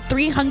 passes for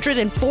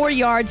 304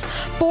 yards,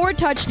 4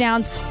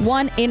 touchdowns,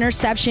 1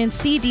 interception.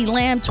 CeeDee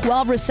Lamb,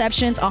 12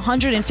 receptions,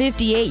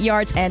 158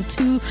 yards, and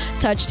 2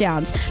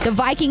 touchdowns. The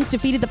Vikings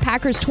defeated the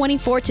Packers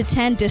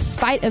 24-10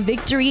 despite a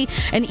victory.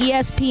 An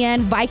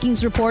ESPN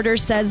Vikings reporter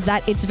says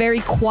that it's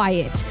very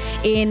quiet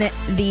in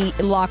the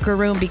locker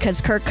room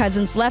because Kirk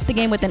Cousins left the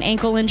game with an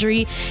ankle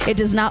injury. It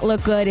does not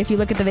look good. If you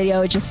look at the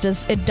video,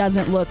 it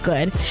doesn't look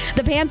good.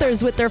 The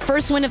Panthers with their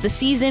first win of the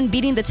season,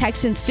 beating the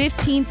Texans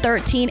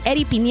 15-13.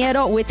 Eddie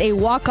Pinheiro with a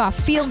walk-off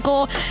field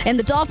goal. And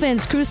the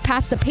Dolphins cruised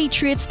past the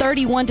Patriots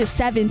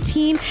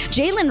 31-17.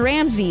 Jalen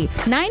Ramsey,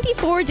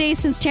 94 days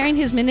since tearing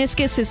his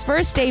meniscus, his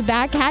first day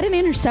back, had an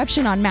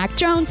interception on Mac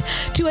Jones.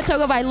 Tua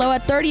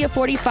Tagovailoa, 30 of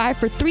 45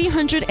 for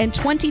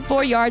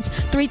 324 yards,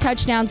 3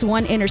 touchdowns,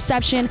 1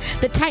 interception.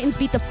 The Titans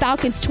beat the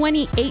Falcons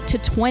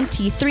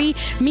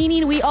 28-23,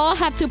 meaning we all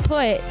have to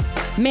put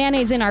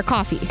mayonnaise in our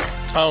coffee.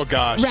 Oh,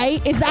 gosh.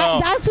 Right?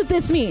 That's what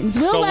this means.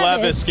 Will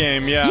Levis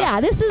game, yeah.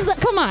 Yeah, this is,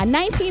 come on,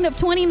 19 of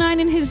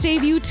 29 in his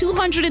debut,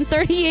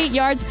 238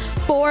 yards,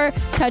 4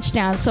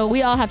 touchdowns. So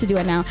we all have to do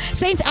it now.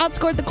 Saints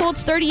outscored the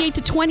Colts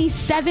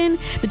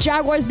 38-27. The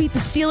Jaguars beat the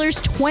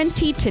Steelers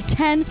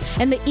 20-10.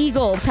 And the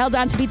Eagles held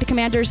on to beat the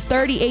Commanders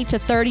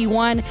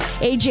 38-31.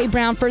 A.J.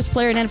 Brown, first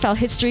player in NFL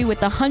history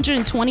with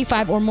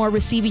 125 or more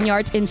receiving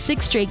yards in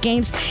 6 straight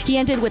games. He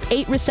ended with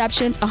 8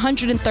 receptions,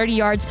 130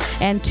 yards,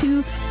 and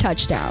 2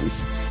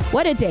 touchdowns.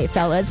 What a day,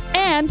 fellas.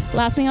 And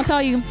last thing I'll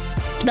tell you,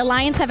 the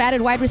Lions have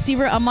added wide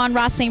receiver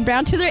Amon-Ra St.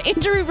 Brown to their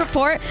injury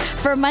report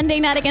for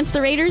Monday night against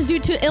the Raiders due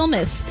to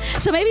illness.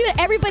 So maybe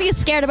everybody is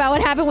scared about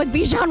what happened with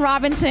Bijan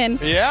Robinson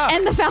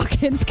and the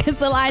Falcons because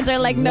the Lions are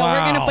like, no,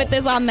 we're going to put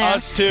this on there.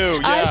 Us too.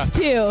 Us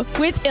too,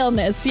 with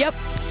illness. Yep.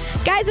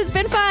 Guys, it's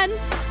been fun.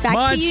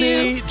 Back to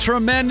you.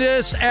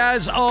 Tremendous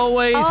as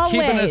always,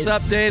 keeping us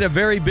updated. A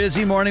very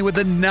busy morning with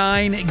the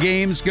 9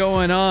 games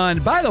going on.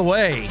 By the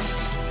way,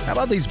 how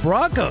about these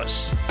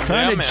Broncos?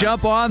 Trying to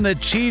jump on the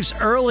Chiefs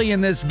early in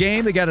this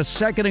game. They got a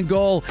 2nd and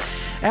goal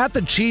at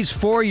the Chiefs'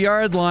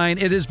 4-yard line.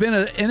 It has been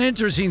an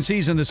interesting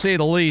season, to say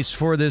the least,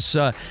 for this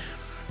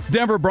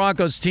Denver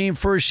Broncos team.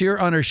 First year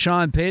under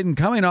Sean Payton,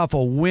 coming off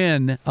a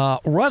win.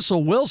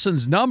 Russell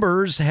Wilson's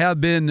numbers have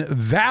been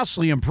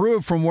vastly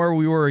improved from where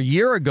we were a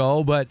year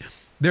ago, but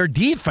their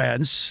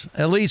defense,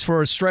 at least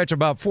for a stretch of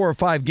about 4 or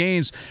 5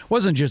 games,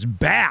 wasn't just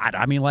bad.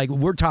 I mean, like,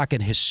 we're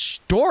talking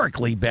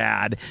historically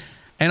bad.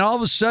 And all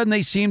of a sudden,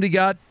 they seem to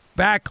got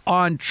back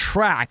on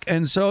track.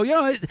 And so,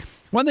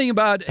 one thing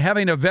about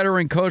having a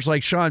veteran coach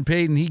like Sean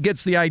Payton, he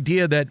gets the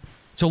idea that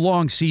it's a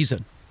long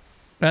season.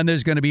 And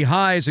there's going to be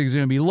highs, there's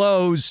going to be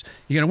lows.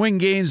 You're going to win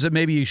games that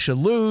maybe you should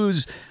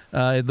lose.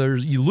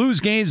 You lose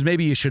games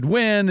maybe you should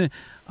win.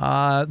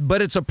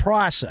 But it's a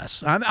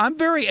process. I'm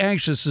very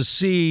anxious to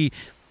see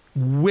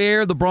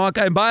where the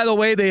Broncos, and by the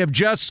way, they have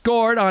just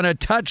scored on a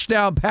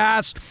touchdown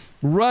pass.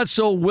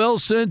 Russell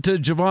Wilson to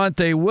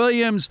Javonte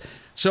Williams.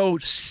 So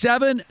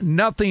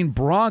 7-0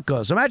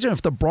 Broncos. Imagine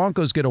if the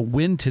Broncos get a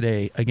win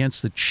today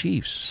against the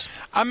Chiefs.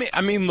 I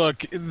mean, look,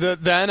 the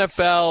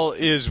NFL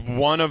is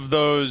one of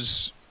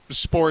those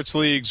sports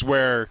leagues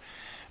where,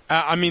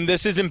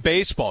 this isn't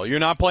baseball. You're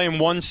not playing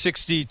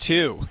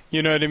 162.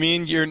 You know what I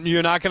mean?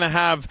 You're not going to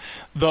have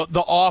the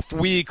off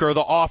week or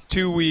the off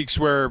 2 weeks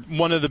where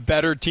one of the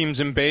better teams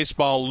in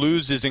baseball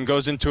loses and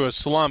goes into a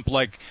slump.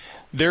 Like,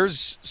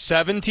 there's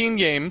 17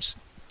 games,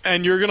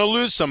 and you're going to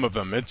lose some of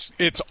them.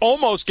 It's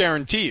almost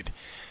guaranteed.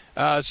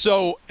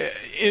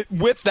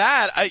 With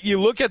that,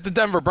 you look at the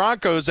Denver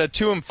Broncos at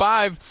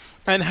 2-5.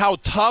 And how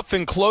tough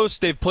and close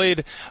they've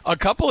played a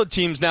couple of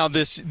teams now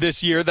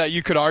this year that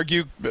you could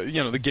argue,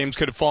 the games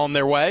could have fallen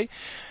their way.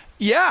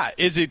 Yeah,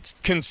 is it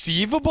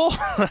conceivable?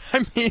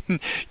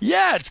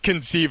 Yeah, it's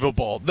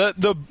conceivable.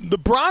 The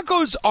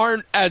Broncos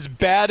aren't as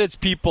bad as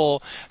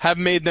people have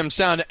made them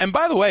sound. And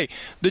by the way,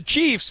 the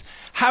Chiefs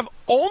have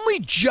only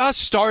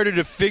just started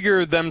to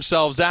figure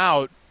themselves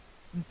out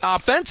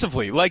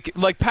offensively. Like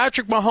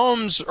Patrick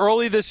Mahomes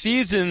early this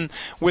season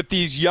with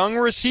these young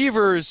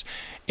receivers,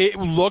 it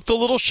looked a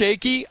little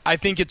shaky. I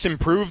think it's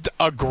improved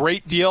a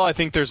great deal. I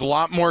think there's a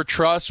lot more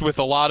trust with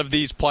a lot of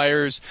these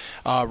players.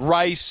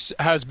 Rice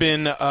has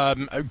been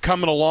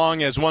coming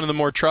along as one of the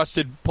more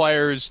trusted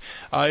players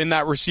in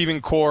that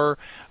receiving core.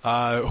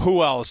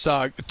 Who else?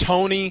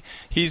 Tony.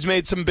 He's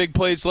made some big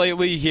plays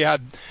lately. He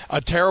had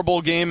a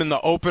terrible game in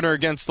the opener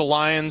against the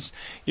Lions,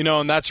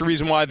 and that's the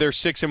reason why they're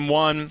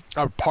 6-1.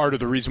 Or part of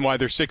the reason why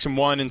they're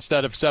 6-1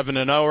 instead of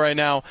 7-0 right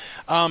now.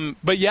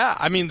 But yeah,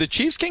 the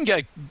Chiefs can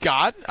get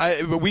got.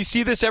 We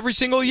see this every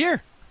single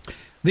year.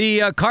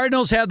 The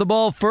Cardinals had the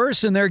ball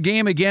first in their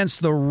game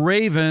against the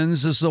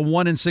Ravens. This is a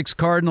 1-6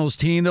 Cardinals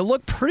team that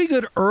looked pretty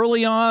good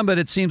early on, but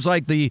it seems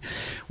like the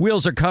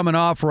wheels are coming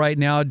off right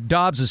now.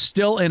 Dobbs is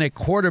still in at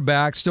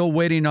quarterback, still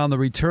waiting on the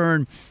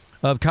return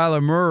of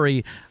Kyler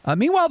Murray.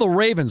 Meanwhile, the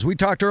Ravens, we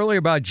talked earlier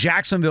about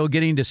Jacksonville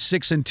getting to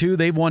 6-2.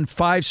 They've won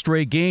 5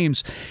 straight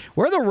games.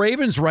 Where are the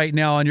Ravens right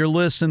now on your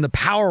list in the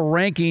power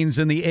rankings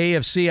in the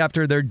AFC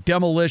after their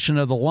demolition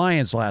of the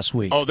Lions last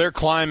week? Oh, they're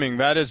climbing.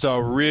 That is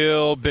a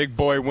real big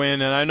boy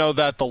win. And I know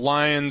that the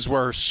Lions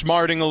were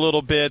smarting a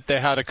little bit. They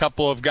had a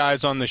couple of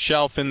guys on the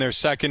shelf in their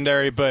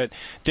secondary, but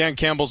Dan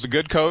Campbell's a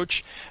good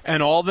coach.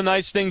 And all the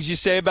nice things you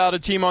say about a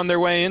team on their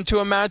way into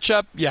a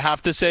matchup, you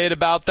have to say it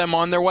about them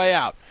on their way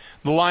out.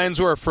 The Lions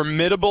were a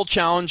formidable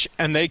challenge,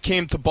 and they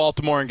came to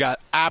Baltimore and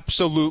got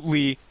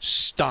absolutely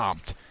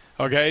stomped.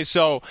 Okay,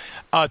 so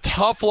a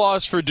tough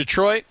loss for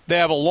Detroit. They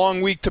have a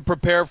long week to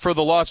prepare for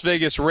the Las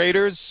Vegas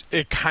Raiders.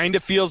 It kind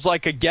of feels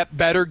like a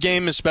get-better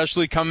game,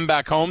 especially coming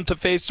back home to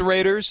face the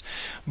Raiders.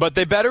 But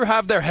they better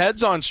have their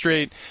heads on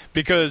straight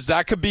because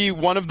that could be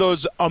one of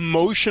those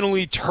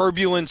emotionally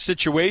turbulent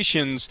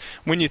situations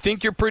when you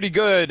think you're pretty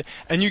good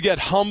and you get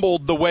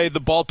humbled the way the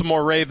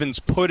Baltimore Ravens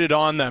put it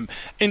on them.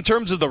 In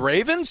terms of the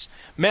Ravens,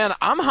 man,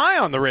 I'm high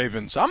on the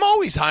Ravens. I'm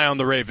always high on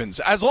the Ravens.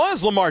 As long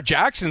as Lamar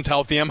Jackson's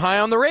healthy, I'm high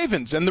on the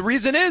Ravens. And the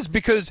reason is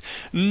because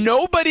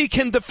nobody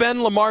can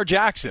defend Lamar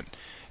Jackson.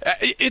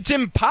 It's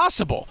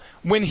impossible.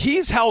 When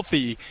he's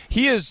healthy,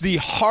 he is the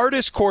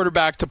hardest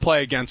quarterback to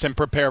play against and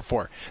prepare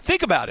for.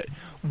 Think about it.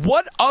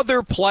 What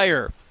other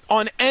player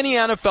on any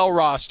NFL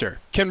roster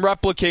can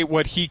replicate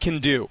what he can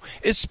do,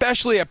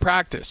 especially at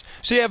practice?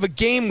 So you have a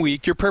game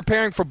week, you're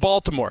preparing for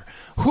Baltimore.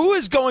 Who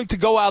is going to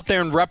go out there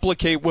and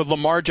replicate what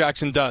Lamar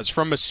Jackson does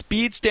from a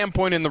speed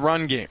standpoint in the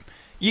run game?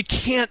 You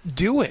can't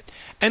do it.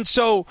 And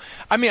so,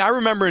 I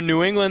remember in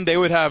New England, they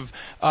would have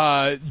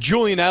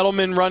Julian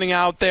Edelman running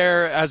out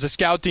there as a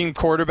scout team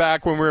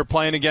quarterback when we were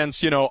playing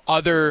against,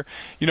 other,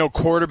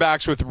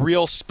 quarterbacks with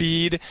real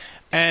speed.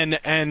 And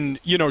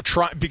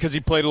because he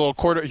played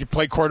he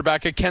played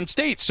quarterback at Kent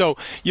State. So,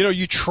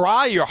 you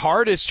try your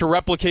hardest to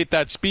replicate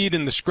that speed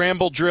in the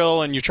scramble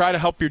drill, and you try to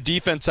help your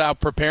defense out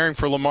preparing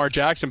for Lamar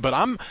Jackson. But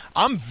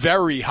I'm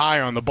very high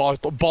on the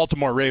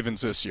Baltimore Ravens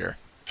this year.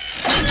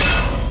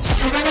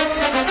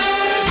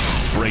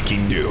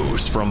 Breaking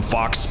news from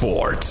Fox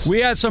Sports. We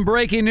had some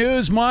breaking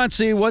news.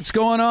 Monty, what's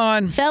going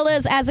on?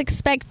 Fellas, as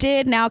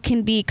expected, now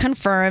can be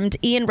confirmed.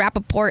 Ian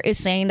Rappaport is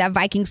saying that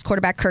Vikings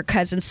quarterback Kirk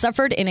Cousins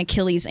suffered an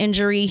Achilles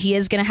injury. He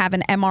is going to have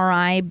an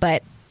MRI,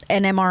 but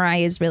an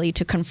MRI is really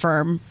to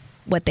confirm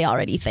what they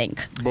already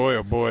think. Boy,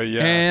 oh boy,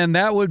 yeah. And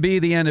that would be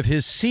the end of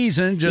his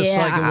season, just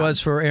like it was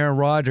for Aaron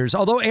Rodgers.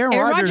 Although Aaron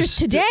Rodgers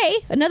today,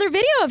 another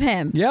video of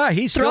him. Yeah,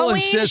 he still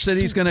insists that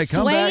he's going to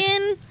come back.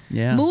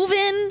 Swaying,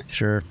 moving.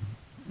 Sure.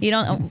 You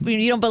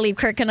don't believe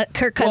Kirk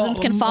Cousins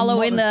can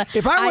follow in the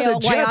if I were the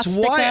Jets,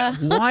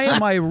 ayahuasca why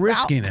am I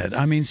risking it?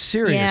 I mean,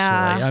 seriously.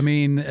 Yeah. I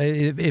mean,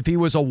 if he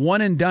was a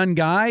one-and-done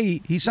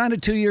guy, he signed a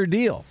 2-year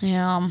deal.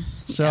 Yeah.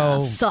 So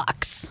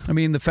sucks. I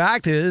mean, the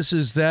fact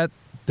is that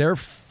they're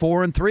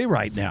 4-3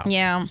 right now.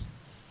 Yeah.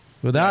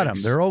 Without him,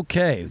 they're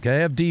okay. They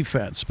have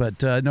defense,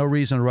 but no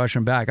reason to rush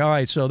him back. All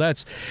right, so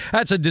that's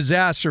a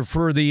disaster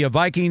for the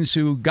Vikings,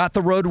 who got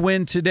the road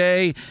win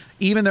today.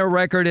 Even their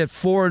record at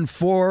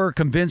 4-4,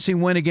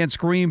 convincing win against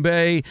Green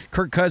Bay.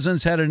 Kirk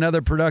Cousins had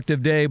another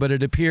productive day, but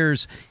it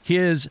appears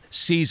his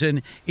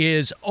season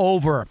is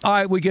over. All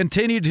right, we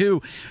continue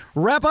to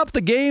wrap up the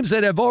games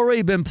that have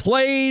already been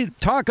played,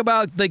 talk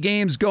about the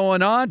games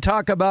going on,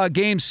 talk about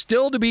games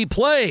still to be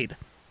played.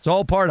 It's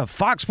all part of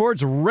Fox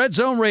Sports Red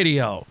Zone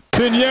Radio.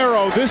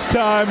 Pinheiro, this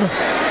time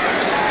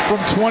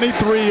from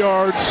 23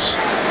 yards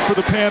for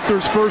the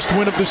Panthers' first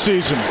win of the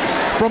season.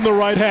 From the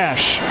right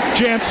hash,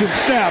 Jansen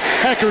snap,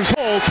 Heckers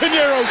hold,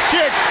 Pinheiro's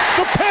kick,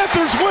 the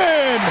Panthers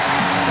win!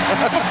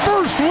 The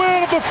first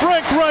win of the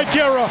Frank Reich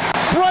era.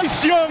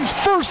 Bryce Young's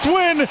first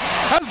win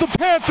as the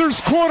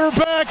Panthers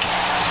quarterback.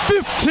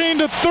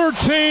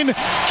 15-13,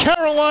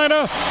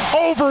 Carolina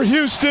over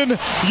Houston,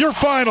 your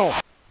final.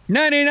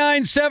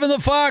 99.7 The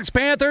Fox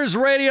Panthers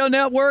Radio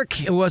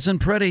Network. It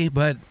wasn't pretty,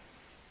 but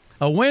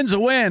a win's a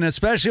win,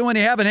 especially when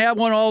you haven't had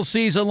one all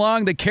season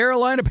long. The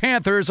Carolina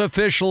Panthers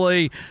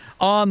officially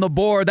on the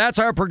board. That's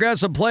our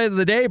Progressive Play of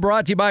the Day,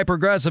 brought to you by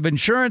Progressive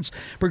Insurance.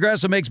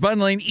 Progressive makes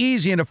bundling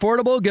easy and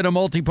affordable. Get a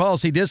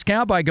multi-policy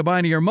discount by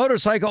combining your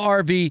motorcycle,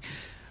 RV,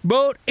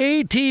 boat,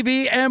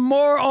 ATV, and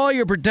more. All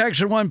your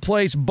protection, one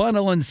place.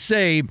 Bundle and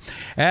save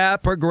at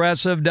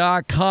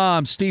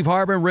Progressive.com. Steve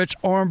Hartman, Rich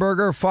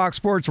Ohrnberger, Fox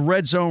Sports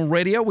Red Zone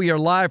Radio. We are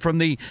live from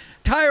the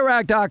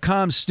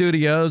TireRack.com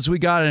studios. We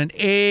got an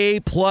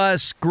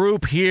A-plus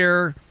group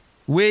here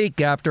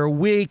week after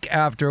week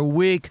after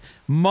week.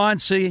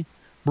 Muncie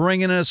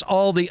bringing us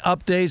all the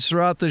updates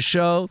throughout the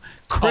show.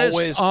 Chris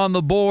always on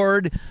the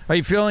board. Are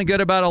you feeling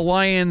good about a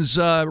Lions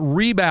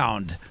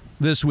rebound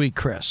this week,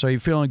 Chris? Are you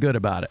feeling good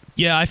about it?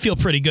 Yeah, I feel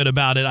pretty good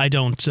about it. I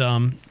don't,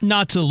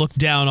 not to look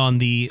down on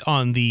the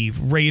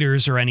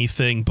Raiders or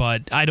anything,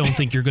 but I don't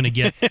think you're going to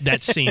get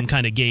that same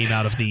kind of game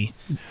out of the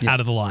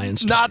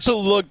Lions. Not to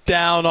look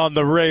down on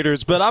the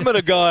Raiders, but I'm going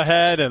to go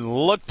ahead and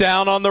look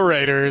down on the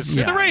Raiders.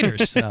 Yeah. The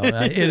Raiders.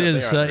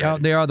 No,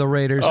 they are the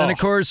Raiders. Oh. And of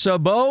course,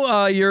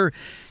 Bo,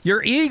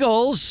 your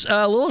Eagles,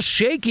 a little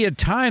shaky at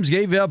times,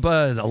 gave up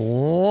a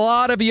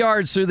lot of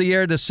yards through the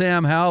air to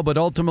Sam Howell, but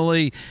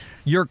ultimately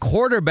your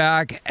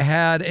quarterback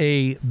had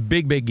a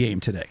big game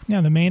today.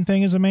 Yeah, the main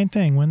thing is the main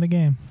thing. Win the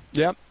game.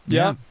 Yep.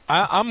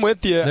 I'm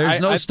with you.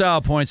 There's no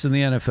style points in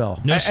the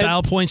NFL. No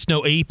style points,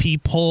 no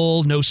AP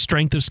poll, no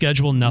strength of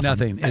schedule,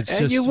 nothing. It's and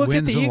just you look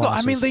wins at the Eagles.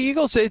 losses. I mean, the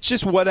Eagles, it's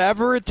just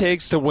whatever it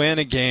takes to win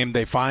a game,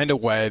 they find a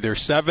way. They're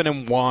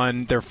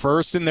 7-1. They're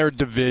first in their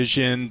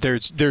division.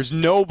 There's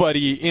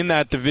nobody in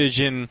that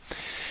division.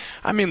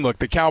 I mean, look,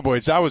 the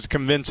Cowboys, that was a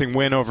convincing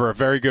win over a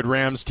very good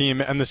Rams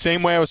team. And the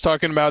same way I was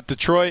talking about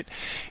Detroit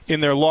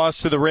in their loss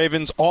to the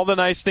Ravens, all the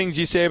nice things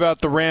you say about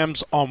the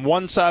Rams on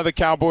one side of the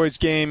Cowboys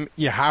game,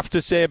 you have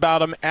to say about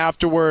them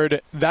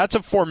afterward. That's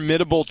a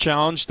formidable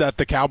challenge that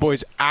the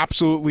Cowboys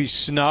absolutely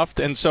snuffed.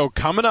 And so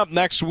coming up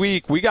next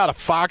week, we got a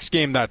Fox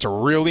game that's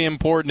really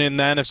important in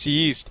the NFC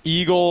East.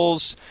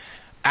 Eagles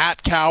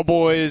at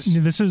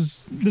Cowboys. This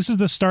is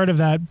the start of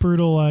that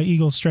brutal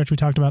Eagles stretch we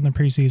talked about in the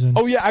preseason.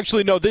 Oh, yeah,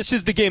 actually, no, this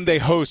is the game they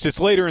host. It's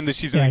later in the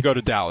season they go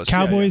to Dallas.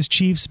 Cowboys,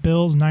 Chiefs,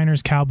 Bills,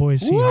 Niners,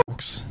 Cowboys,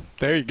 Seahawks.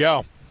 There you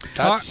go.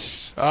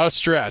 That's a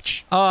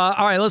stretch. All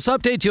right, let's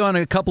update you on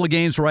a couple of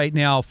games right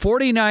now.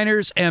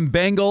 49ers and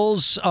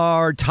Bengals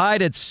are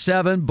tied at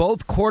 7.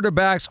 Both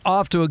quarterbacks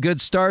off to a good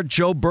start.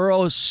 Joe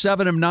Burrow,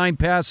 7 of 9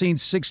 passing,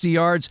 60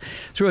 yards,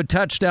 threw a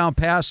touchdown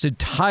pass to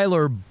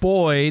Tyler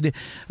Boyd.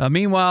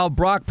 Meanwhile,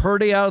 Brock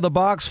Purdy out of the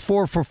box,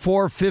 4 for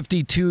 4,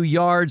 52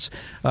 yards.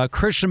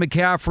 Christian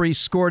McCaffrey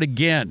scored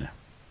again,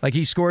 like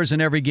he scores in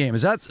every game.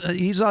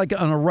 He's like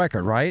on a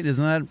record, right?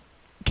 Isn't that?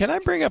 Can I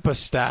bring up a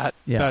stat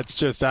that's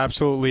just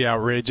absolutely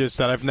outrageous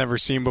that I've never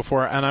seen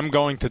before? And I'm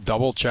going to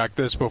double-check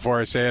this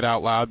before I say it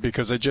out loud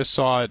because I just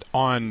saw it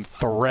on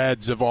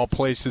Threads of all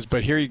places.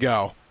 But here you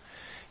go.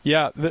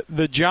 Yeah,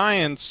 the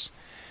Giants,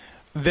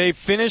 they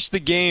finished the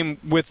game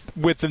with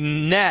a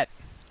net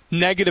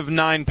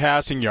 -9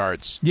 passing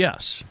yards.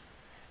 Yes.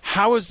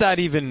 How is that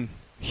even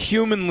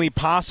humanly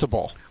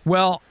possible?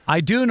 Well,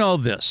 I do know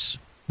this.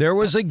 There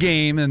was a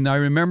game, and I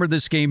remember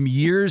this game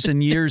years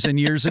and years and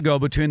years ago,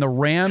 between the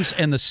Rams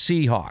and the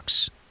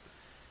Seahawks.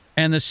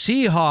 And the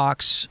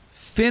Seahawks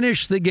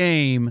finished the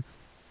game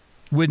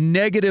with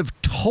negative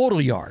total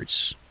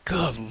yards.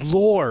 Good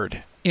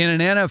Lord. In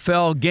an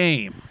NFL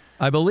game.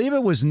 I believe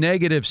it was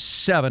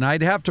 -7.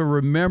 I'd have to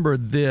remember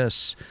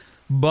this,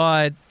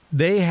 but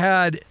they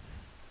had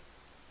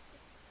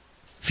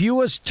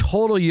fewest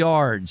total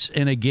yards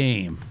in a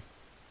game.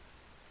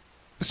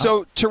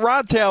 So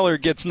Tyrod Taylor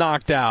gets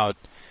knocked out.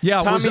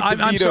 Yeah, Tommy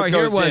I'm sorry.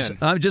 Here it was. in.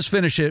 I'll just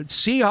finish it.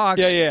 Seahawks,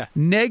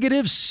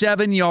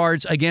 -7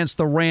 yards against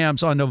the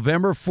Rams on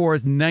November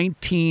 4th,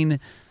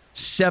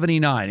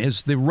 1979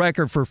 is the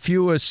record for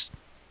fewest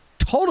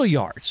total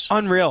yards.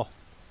 Unreal.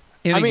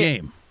 In a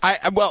game.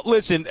 Well,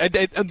 listen,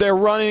 they're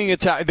running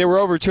attack. They were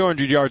over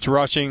 200 yards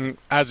rushing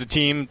as a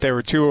team. They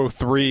were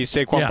 203.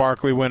 Saquon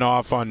Barkley went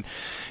off on,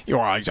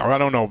 I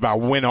don't know about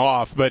went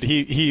off, but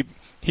he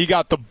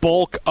got the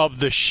bulk of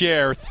the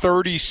share,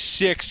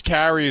 36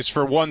 carries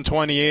for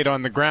 128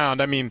 on the ground.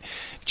 I mean,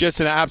 just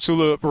an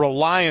absolute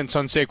reliance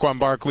on Saquon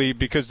Barkley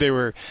because they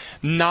were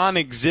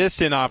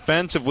non-existent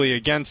offensively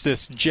against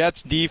this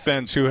Jets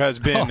defense who has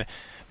been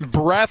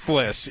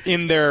breathless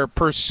in their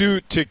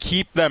pursuit to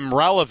keep them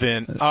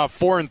relevant.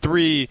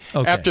 4-3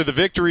 after the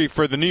victory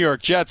for the New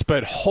York Jets,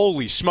 but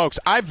holy smokes,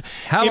 in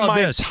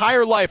my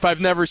entire life I've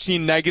never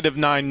seen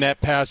 -9 net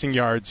passing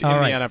yards in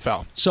the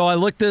NFL. So I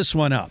looked this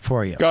one up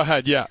for you. Go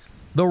ahead. Yeah,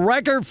 the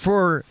record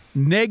for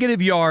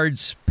negative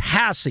yards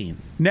passing,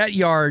 net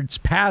yards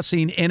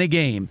passing in a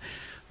game.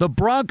 The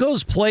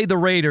Broncos played the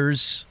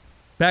Raiders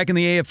back in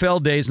the AFL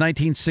days,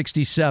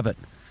 1967.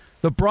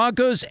 The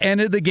Broncos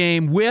ended the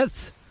game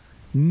with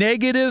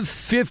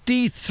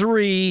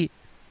 -53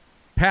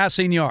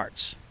 passing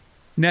yards,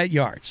 net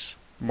yards.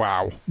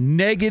 Wow.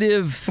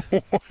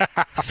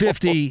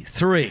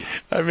 -53.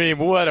 I mean,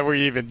 what are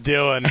we even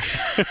doing?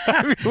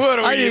 I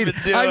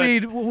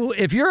mean,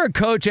 if you're a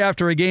coach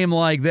after a game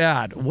like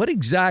that, what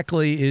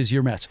exactly is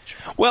your message?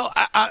 Well,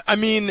 I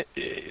mean,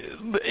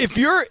 if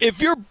you're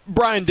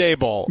Brian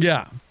Daboll,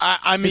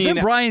 I mean,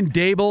 isn't Brian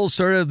Daboll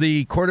sort of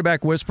the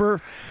quarterback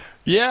whisperer?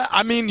 Yeah,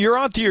 I mean, you're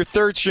on to your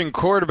third-string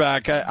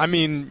quarterback. I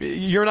mean,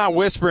 you're not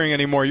whispering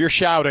anymore. You're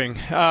shouting.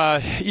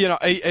 I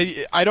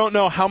don't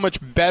know how much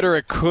better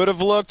it could have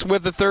looked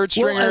with the third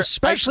stringer. Well,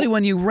 especially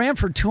when you ran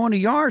for 200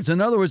 yards. In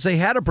other words, they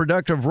had a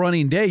productive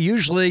running day.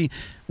 Usually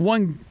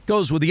one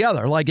goes with the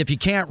other. Like if you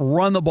can't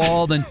run the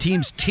ball, then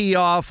teams tee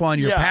off on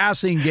your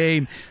passing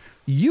game.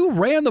 You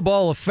ran the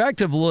ball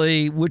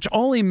effectively, which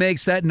only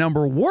makes that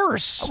number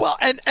worse. Well,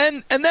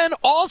 and then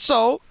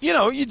also,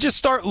 you just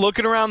start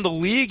looking around the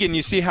league and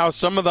you see how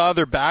some of the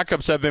other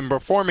backups have been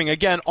performing.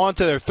 Again,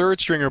 onto their third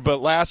stringer,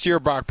 but last year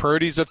Brock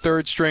Purdy's a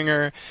third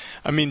stringer.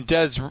 I mean,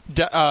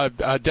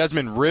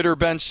 Desmond Ridder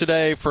benched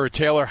today for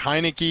Taylor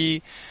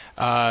Heineke.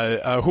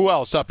 Who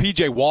else?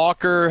 P.J.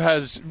 Walker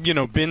has,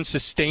 been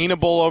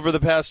sustainable over the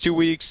past 2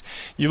 weeks.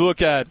 You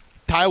look at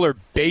Tyler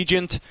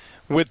Bagent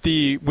with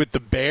the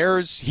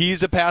Bears,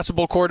 he's a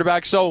passable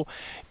quarterback. So,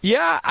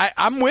 yeah,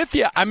 I'm with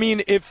you. I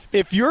mean, if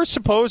you're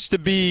supposed to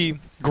be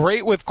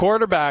great with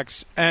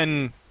quarterbacks,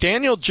 and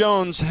Daniel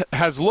Jones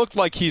has looked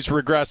like he's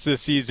regressed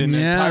this season,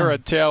 and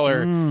Tyrod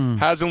Taylor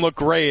hasn't looked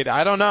great,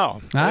 I don't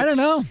know. I don't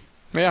know.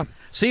 Yeah.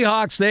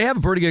 Seahawks, they have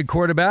a pretty good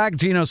quarterback.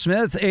 Geno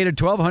Smith, 8 of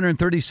 12,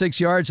 136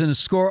 yards and a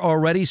score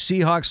already.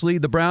 Seahawks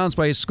lead the Browns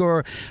by a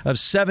score of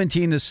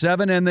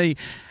 17-7, and the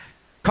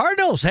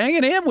Cardinals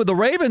hanging in with the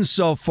Ravens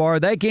so far.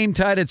 That game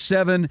tied at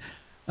 7.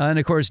 And,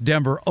 of course,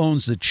 Denver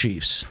owns the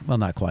Chiefs. Well,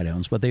 not quite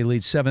owns, but they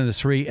lead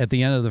 7-3 at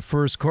the end of the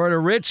first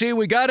quarter. Richie,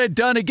 we got it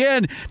done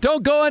again.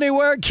 Don't go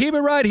anywhere. Keep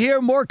it right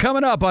here. More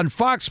coming up on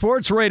Fox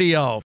Sports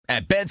Radio.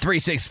 At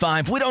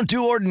Bet365, we don't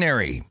do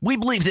ordinary. We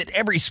believe that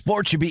every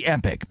sport should be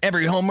epic.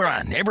 Every home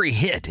run, every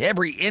hit,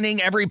 every inning,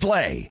 every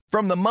play.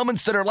 From the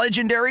moments that are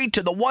legendary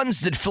to the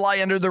ones that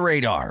fly under the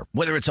radar.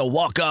 Whether it's a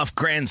walk-off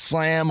grand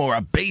slam or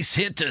a base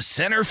hit to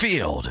center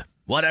field.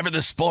 Whatever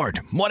the sport,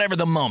 whatever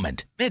the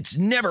moment, it's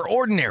never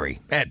ordinary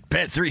at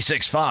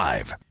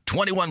Bet365.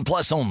 21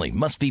 plus only.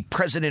 Must be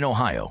present in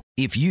Ohio.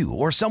 If you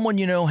or someone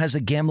you know has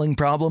a gambling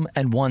problem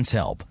and wants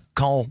help,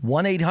 call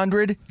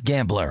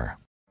 1-800-GAMBLER.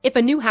 If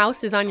a new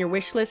house is on your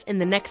wish list in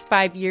the next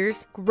 5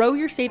 years, grow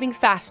your savings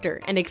faster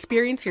and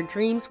experience your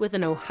dreams with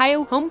an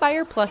Ohio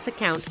Homebuyer Plus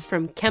account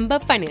from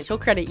Kemba Financial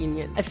Credit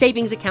Union. A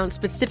savings account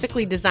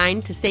specifically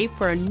designed to save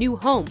for a new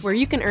home where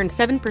you can earn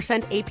 7%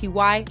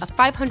 APY, a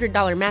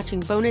 $500 matching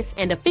bonus,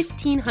 and a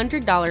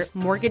 $1,500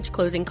 mortgage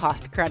closing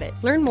cost credit.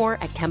 Learn more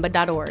at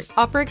Kemba.org.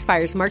 Offer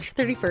expires March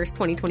 31st,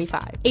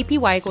 2025.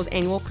 APY equals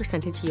annual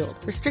percentage yield.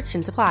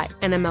 Restrictions apply.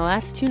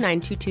 NMLS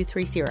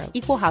 292230.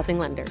 Equal housing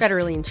lender.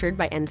 Federally insured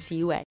by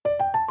NCUA.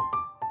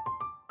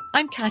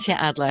 I'm Katya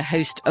Adler,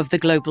 host of The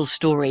Global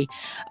Story.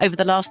 Over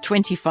the last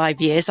 25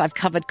 years, I've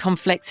covered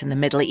conflicts in the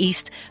Middle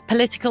East,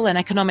 political and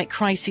economic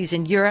crises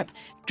in Europe,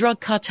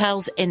 drug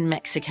cartels in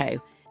Mexico.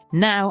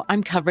 Now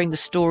I'm covering the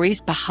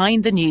stories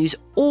behind the news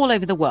all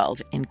over the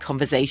world in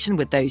conversation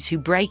with those who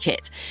break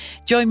it.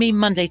 Join me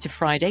Monday to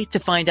Friday to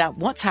find out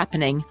what's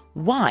happening,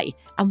 why,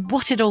 and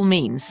what it all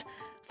means.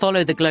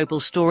 Follow The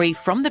Global Story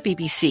from the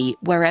BBC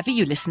wherever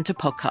you listen to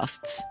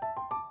podcasts.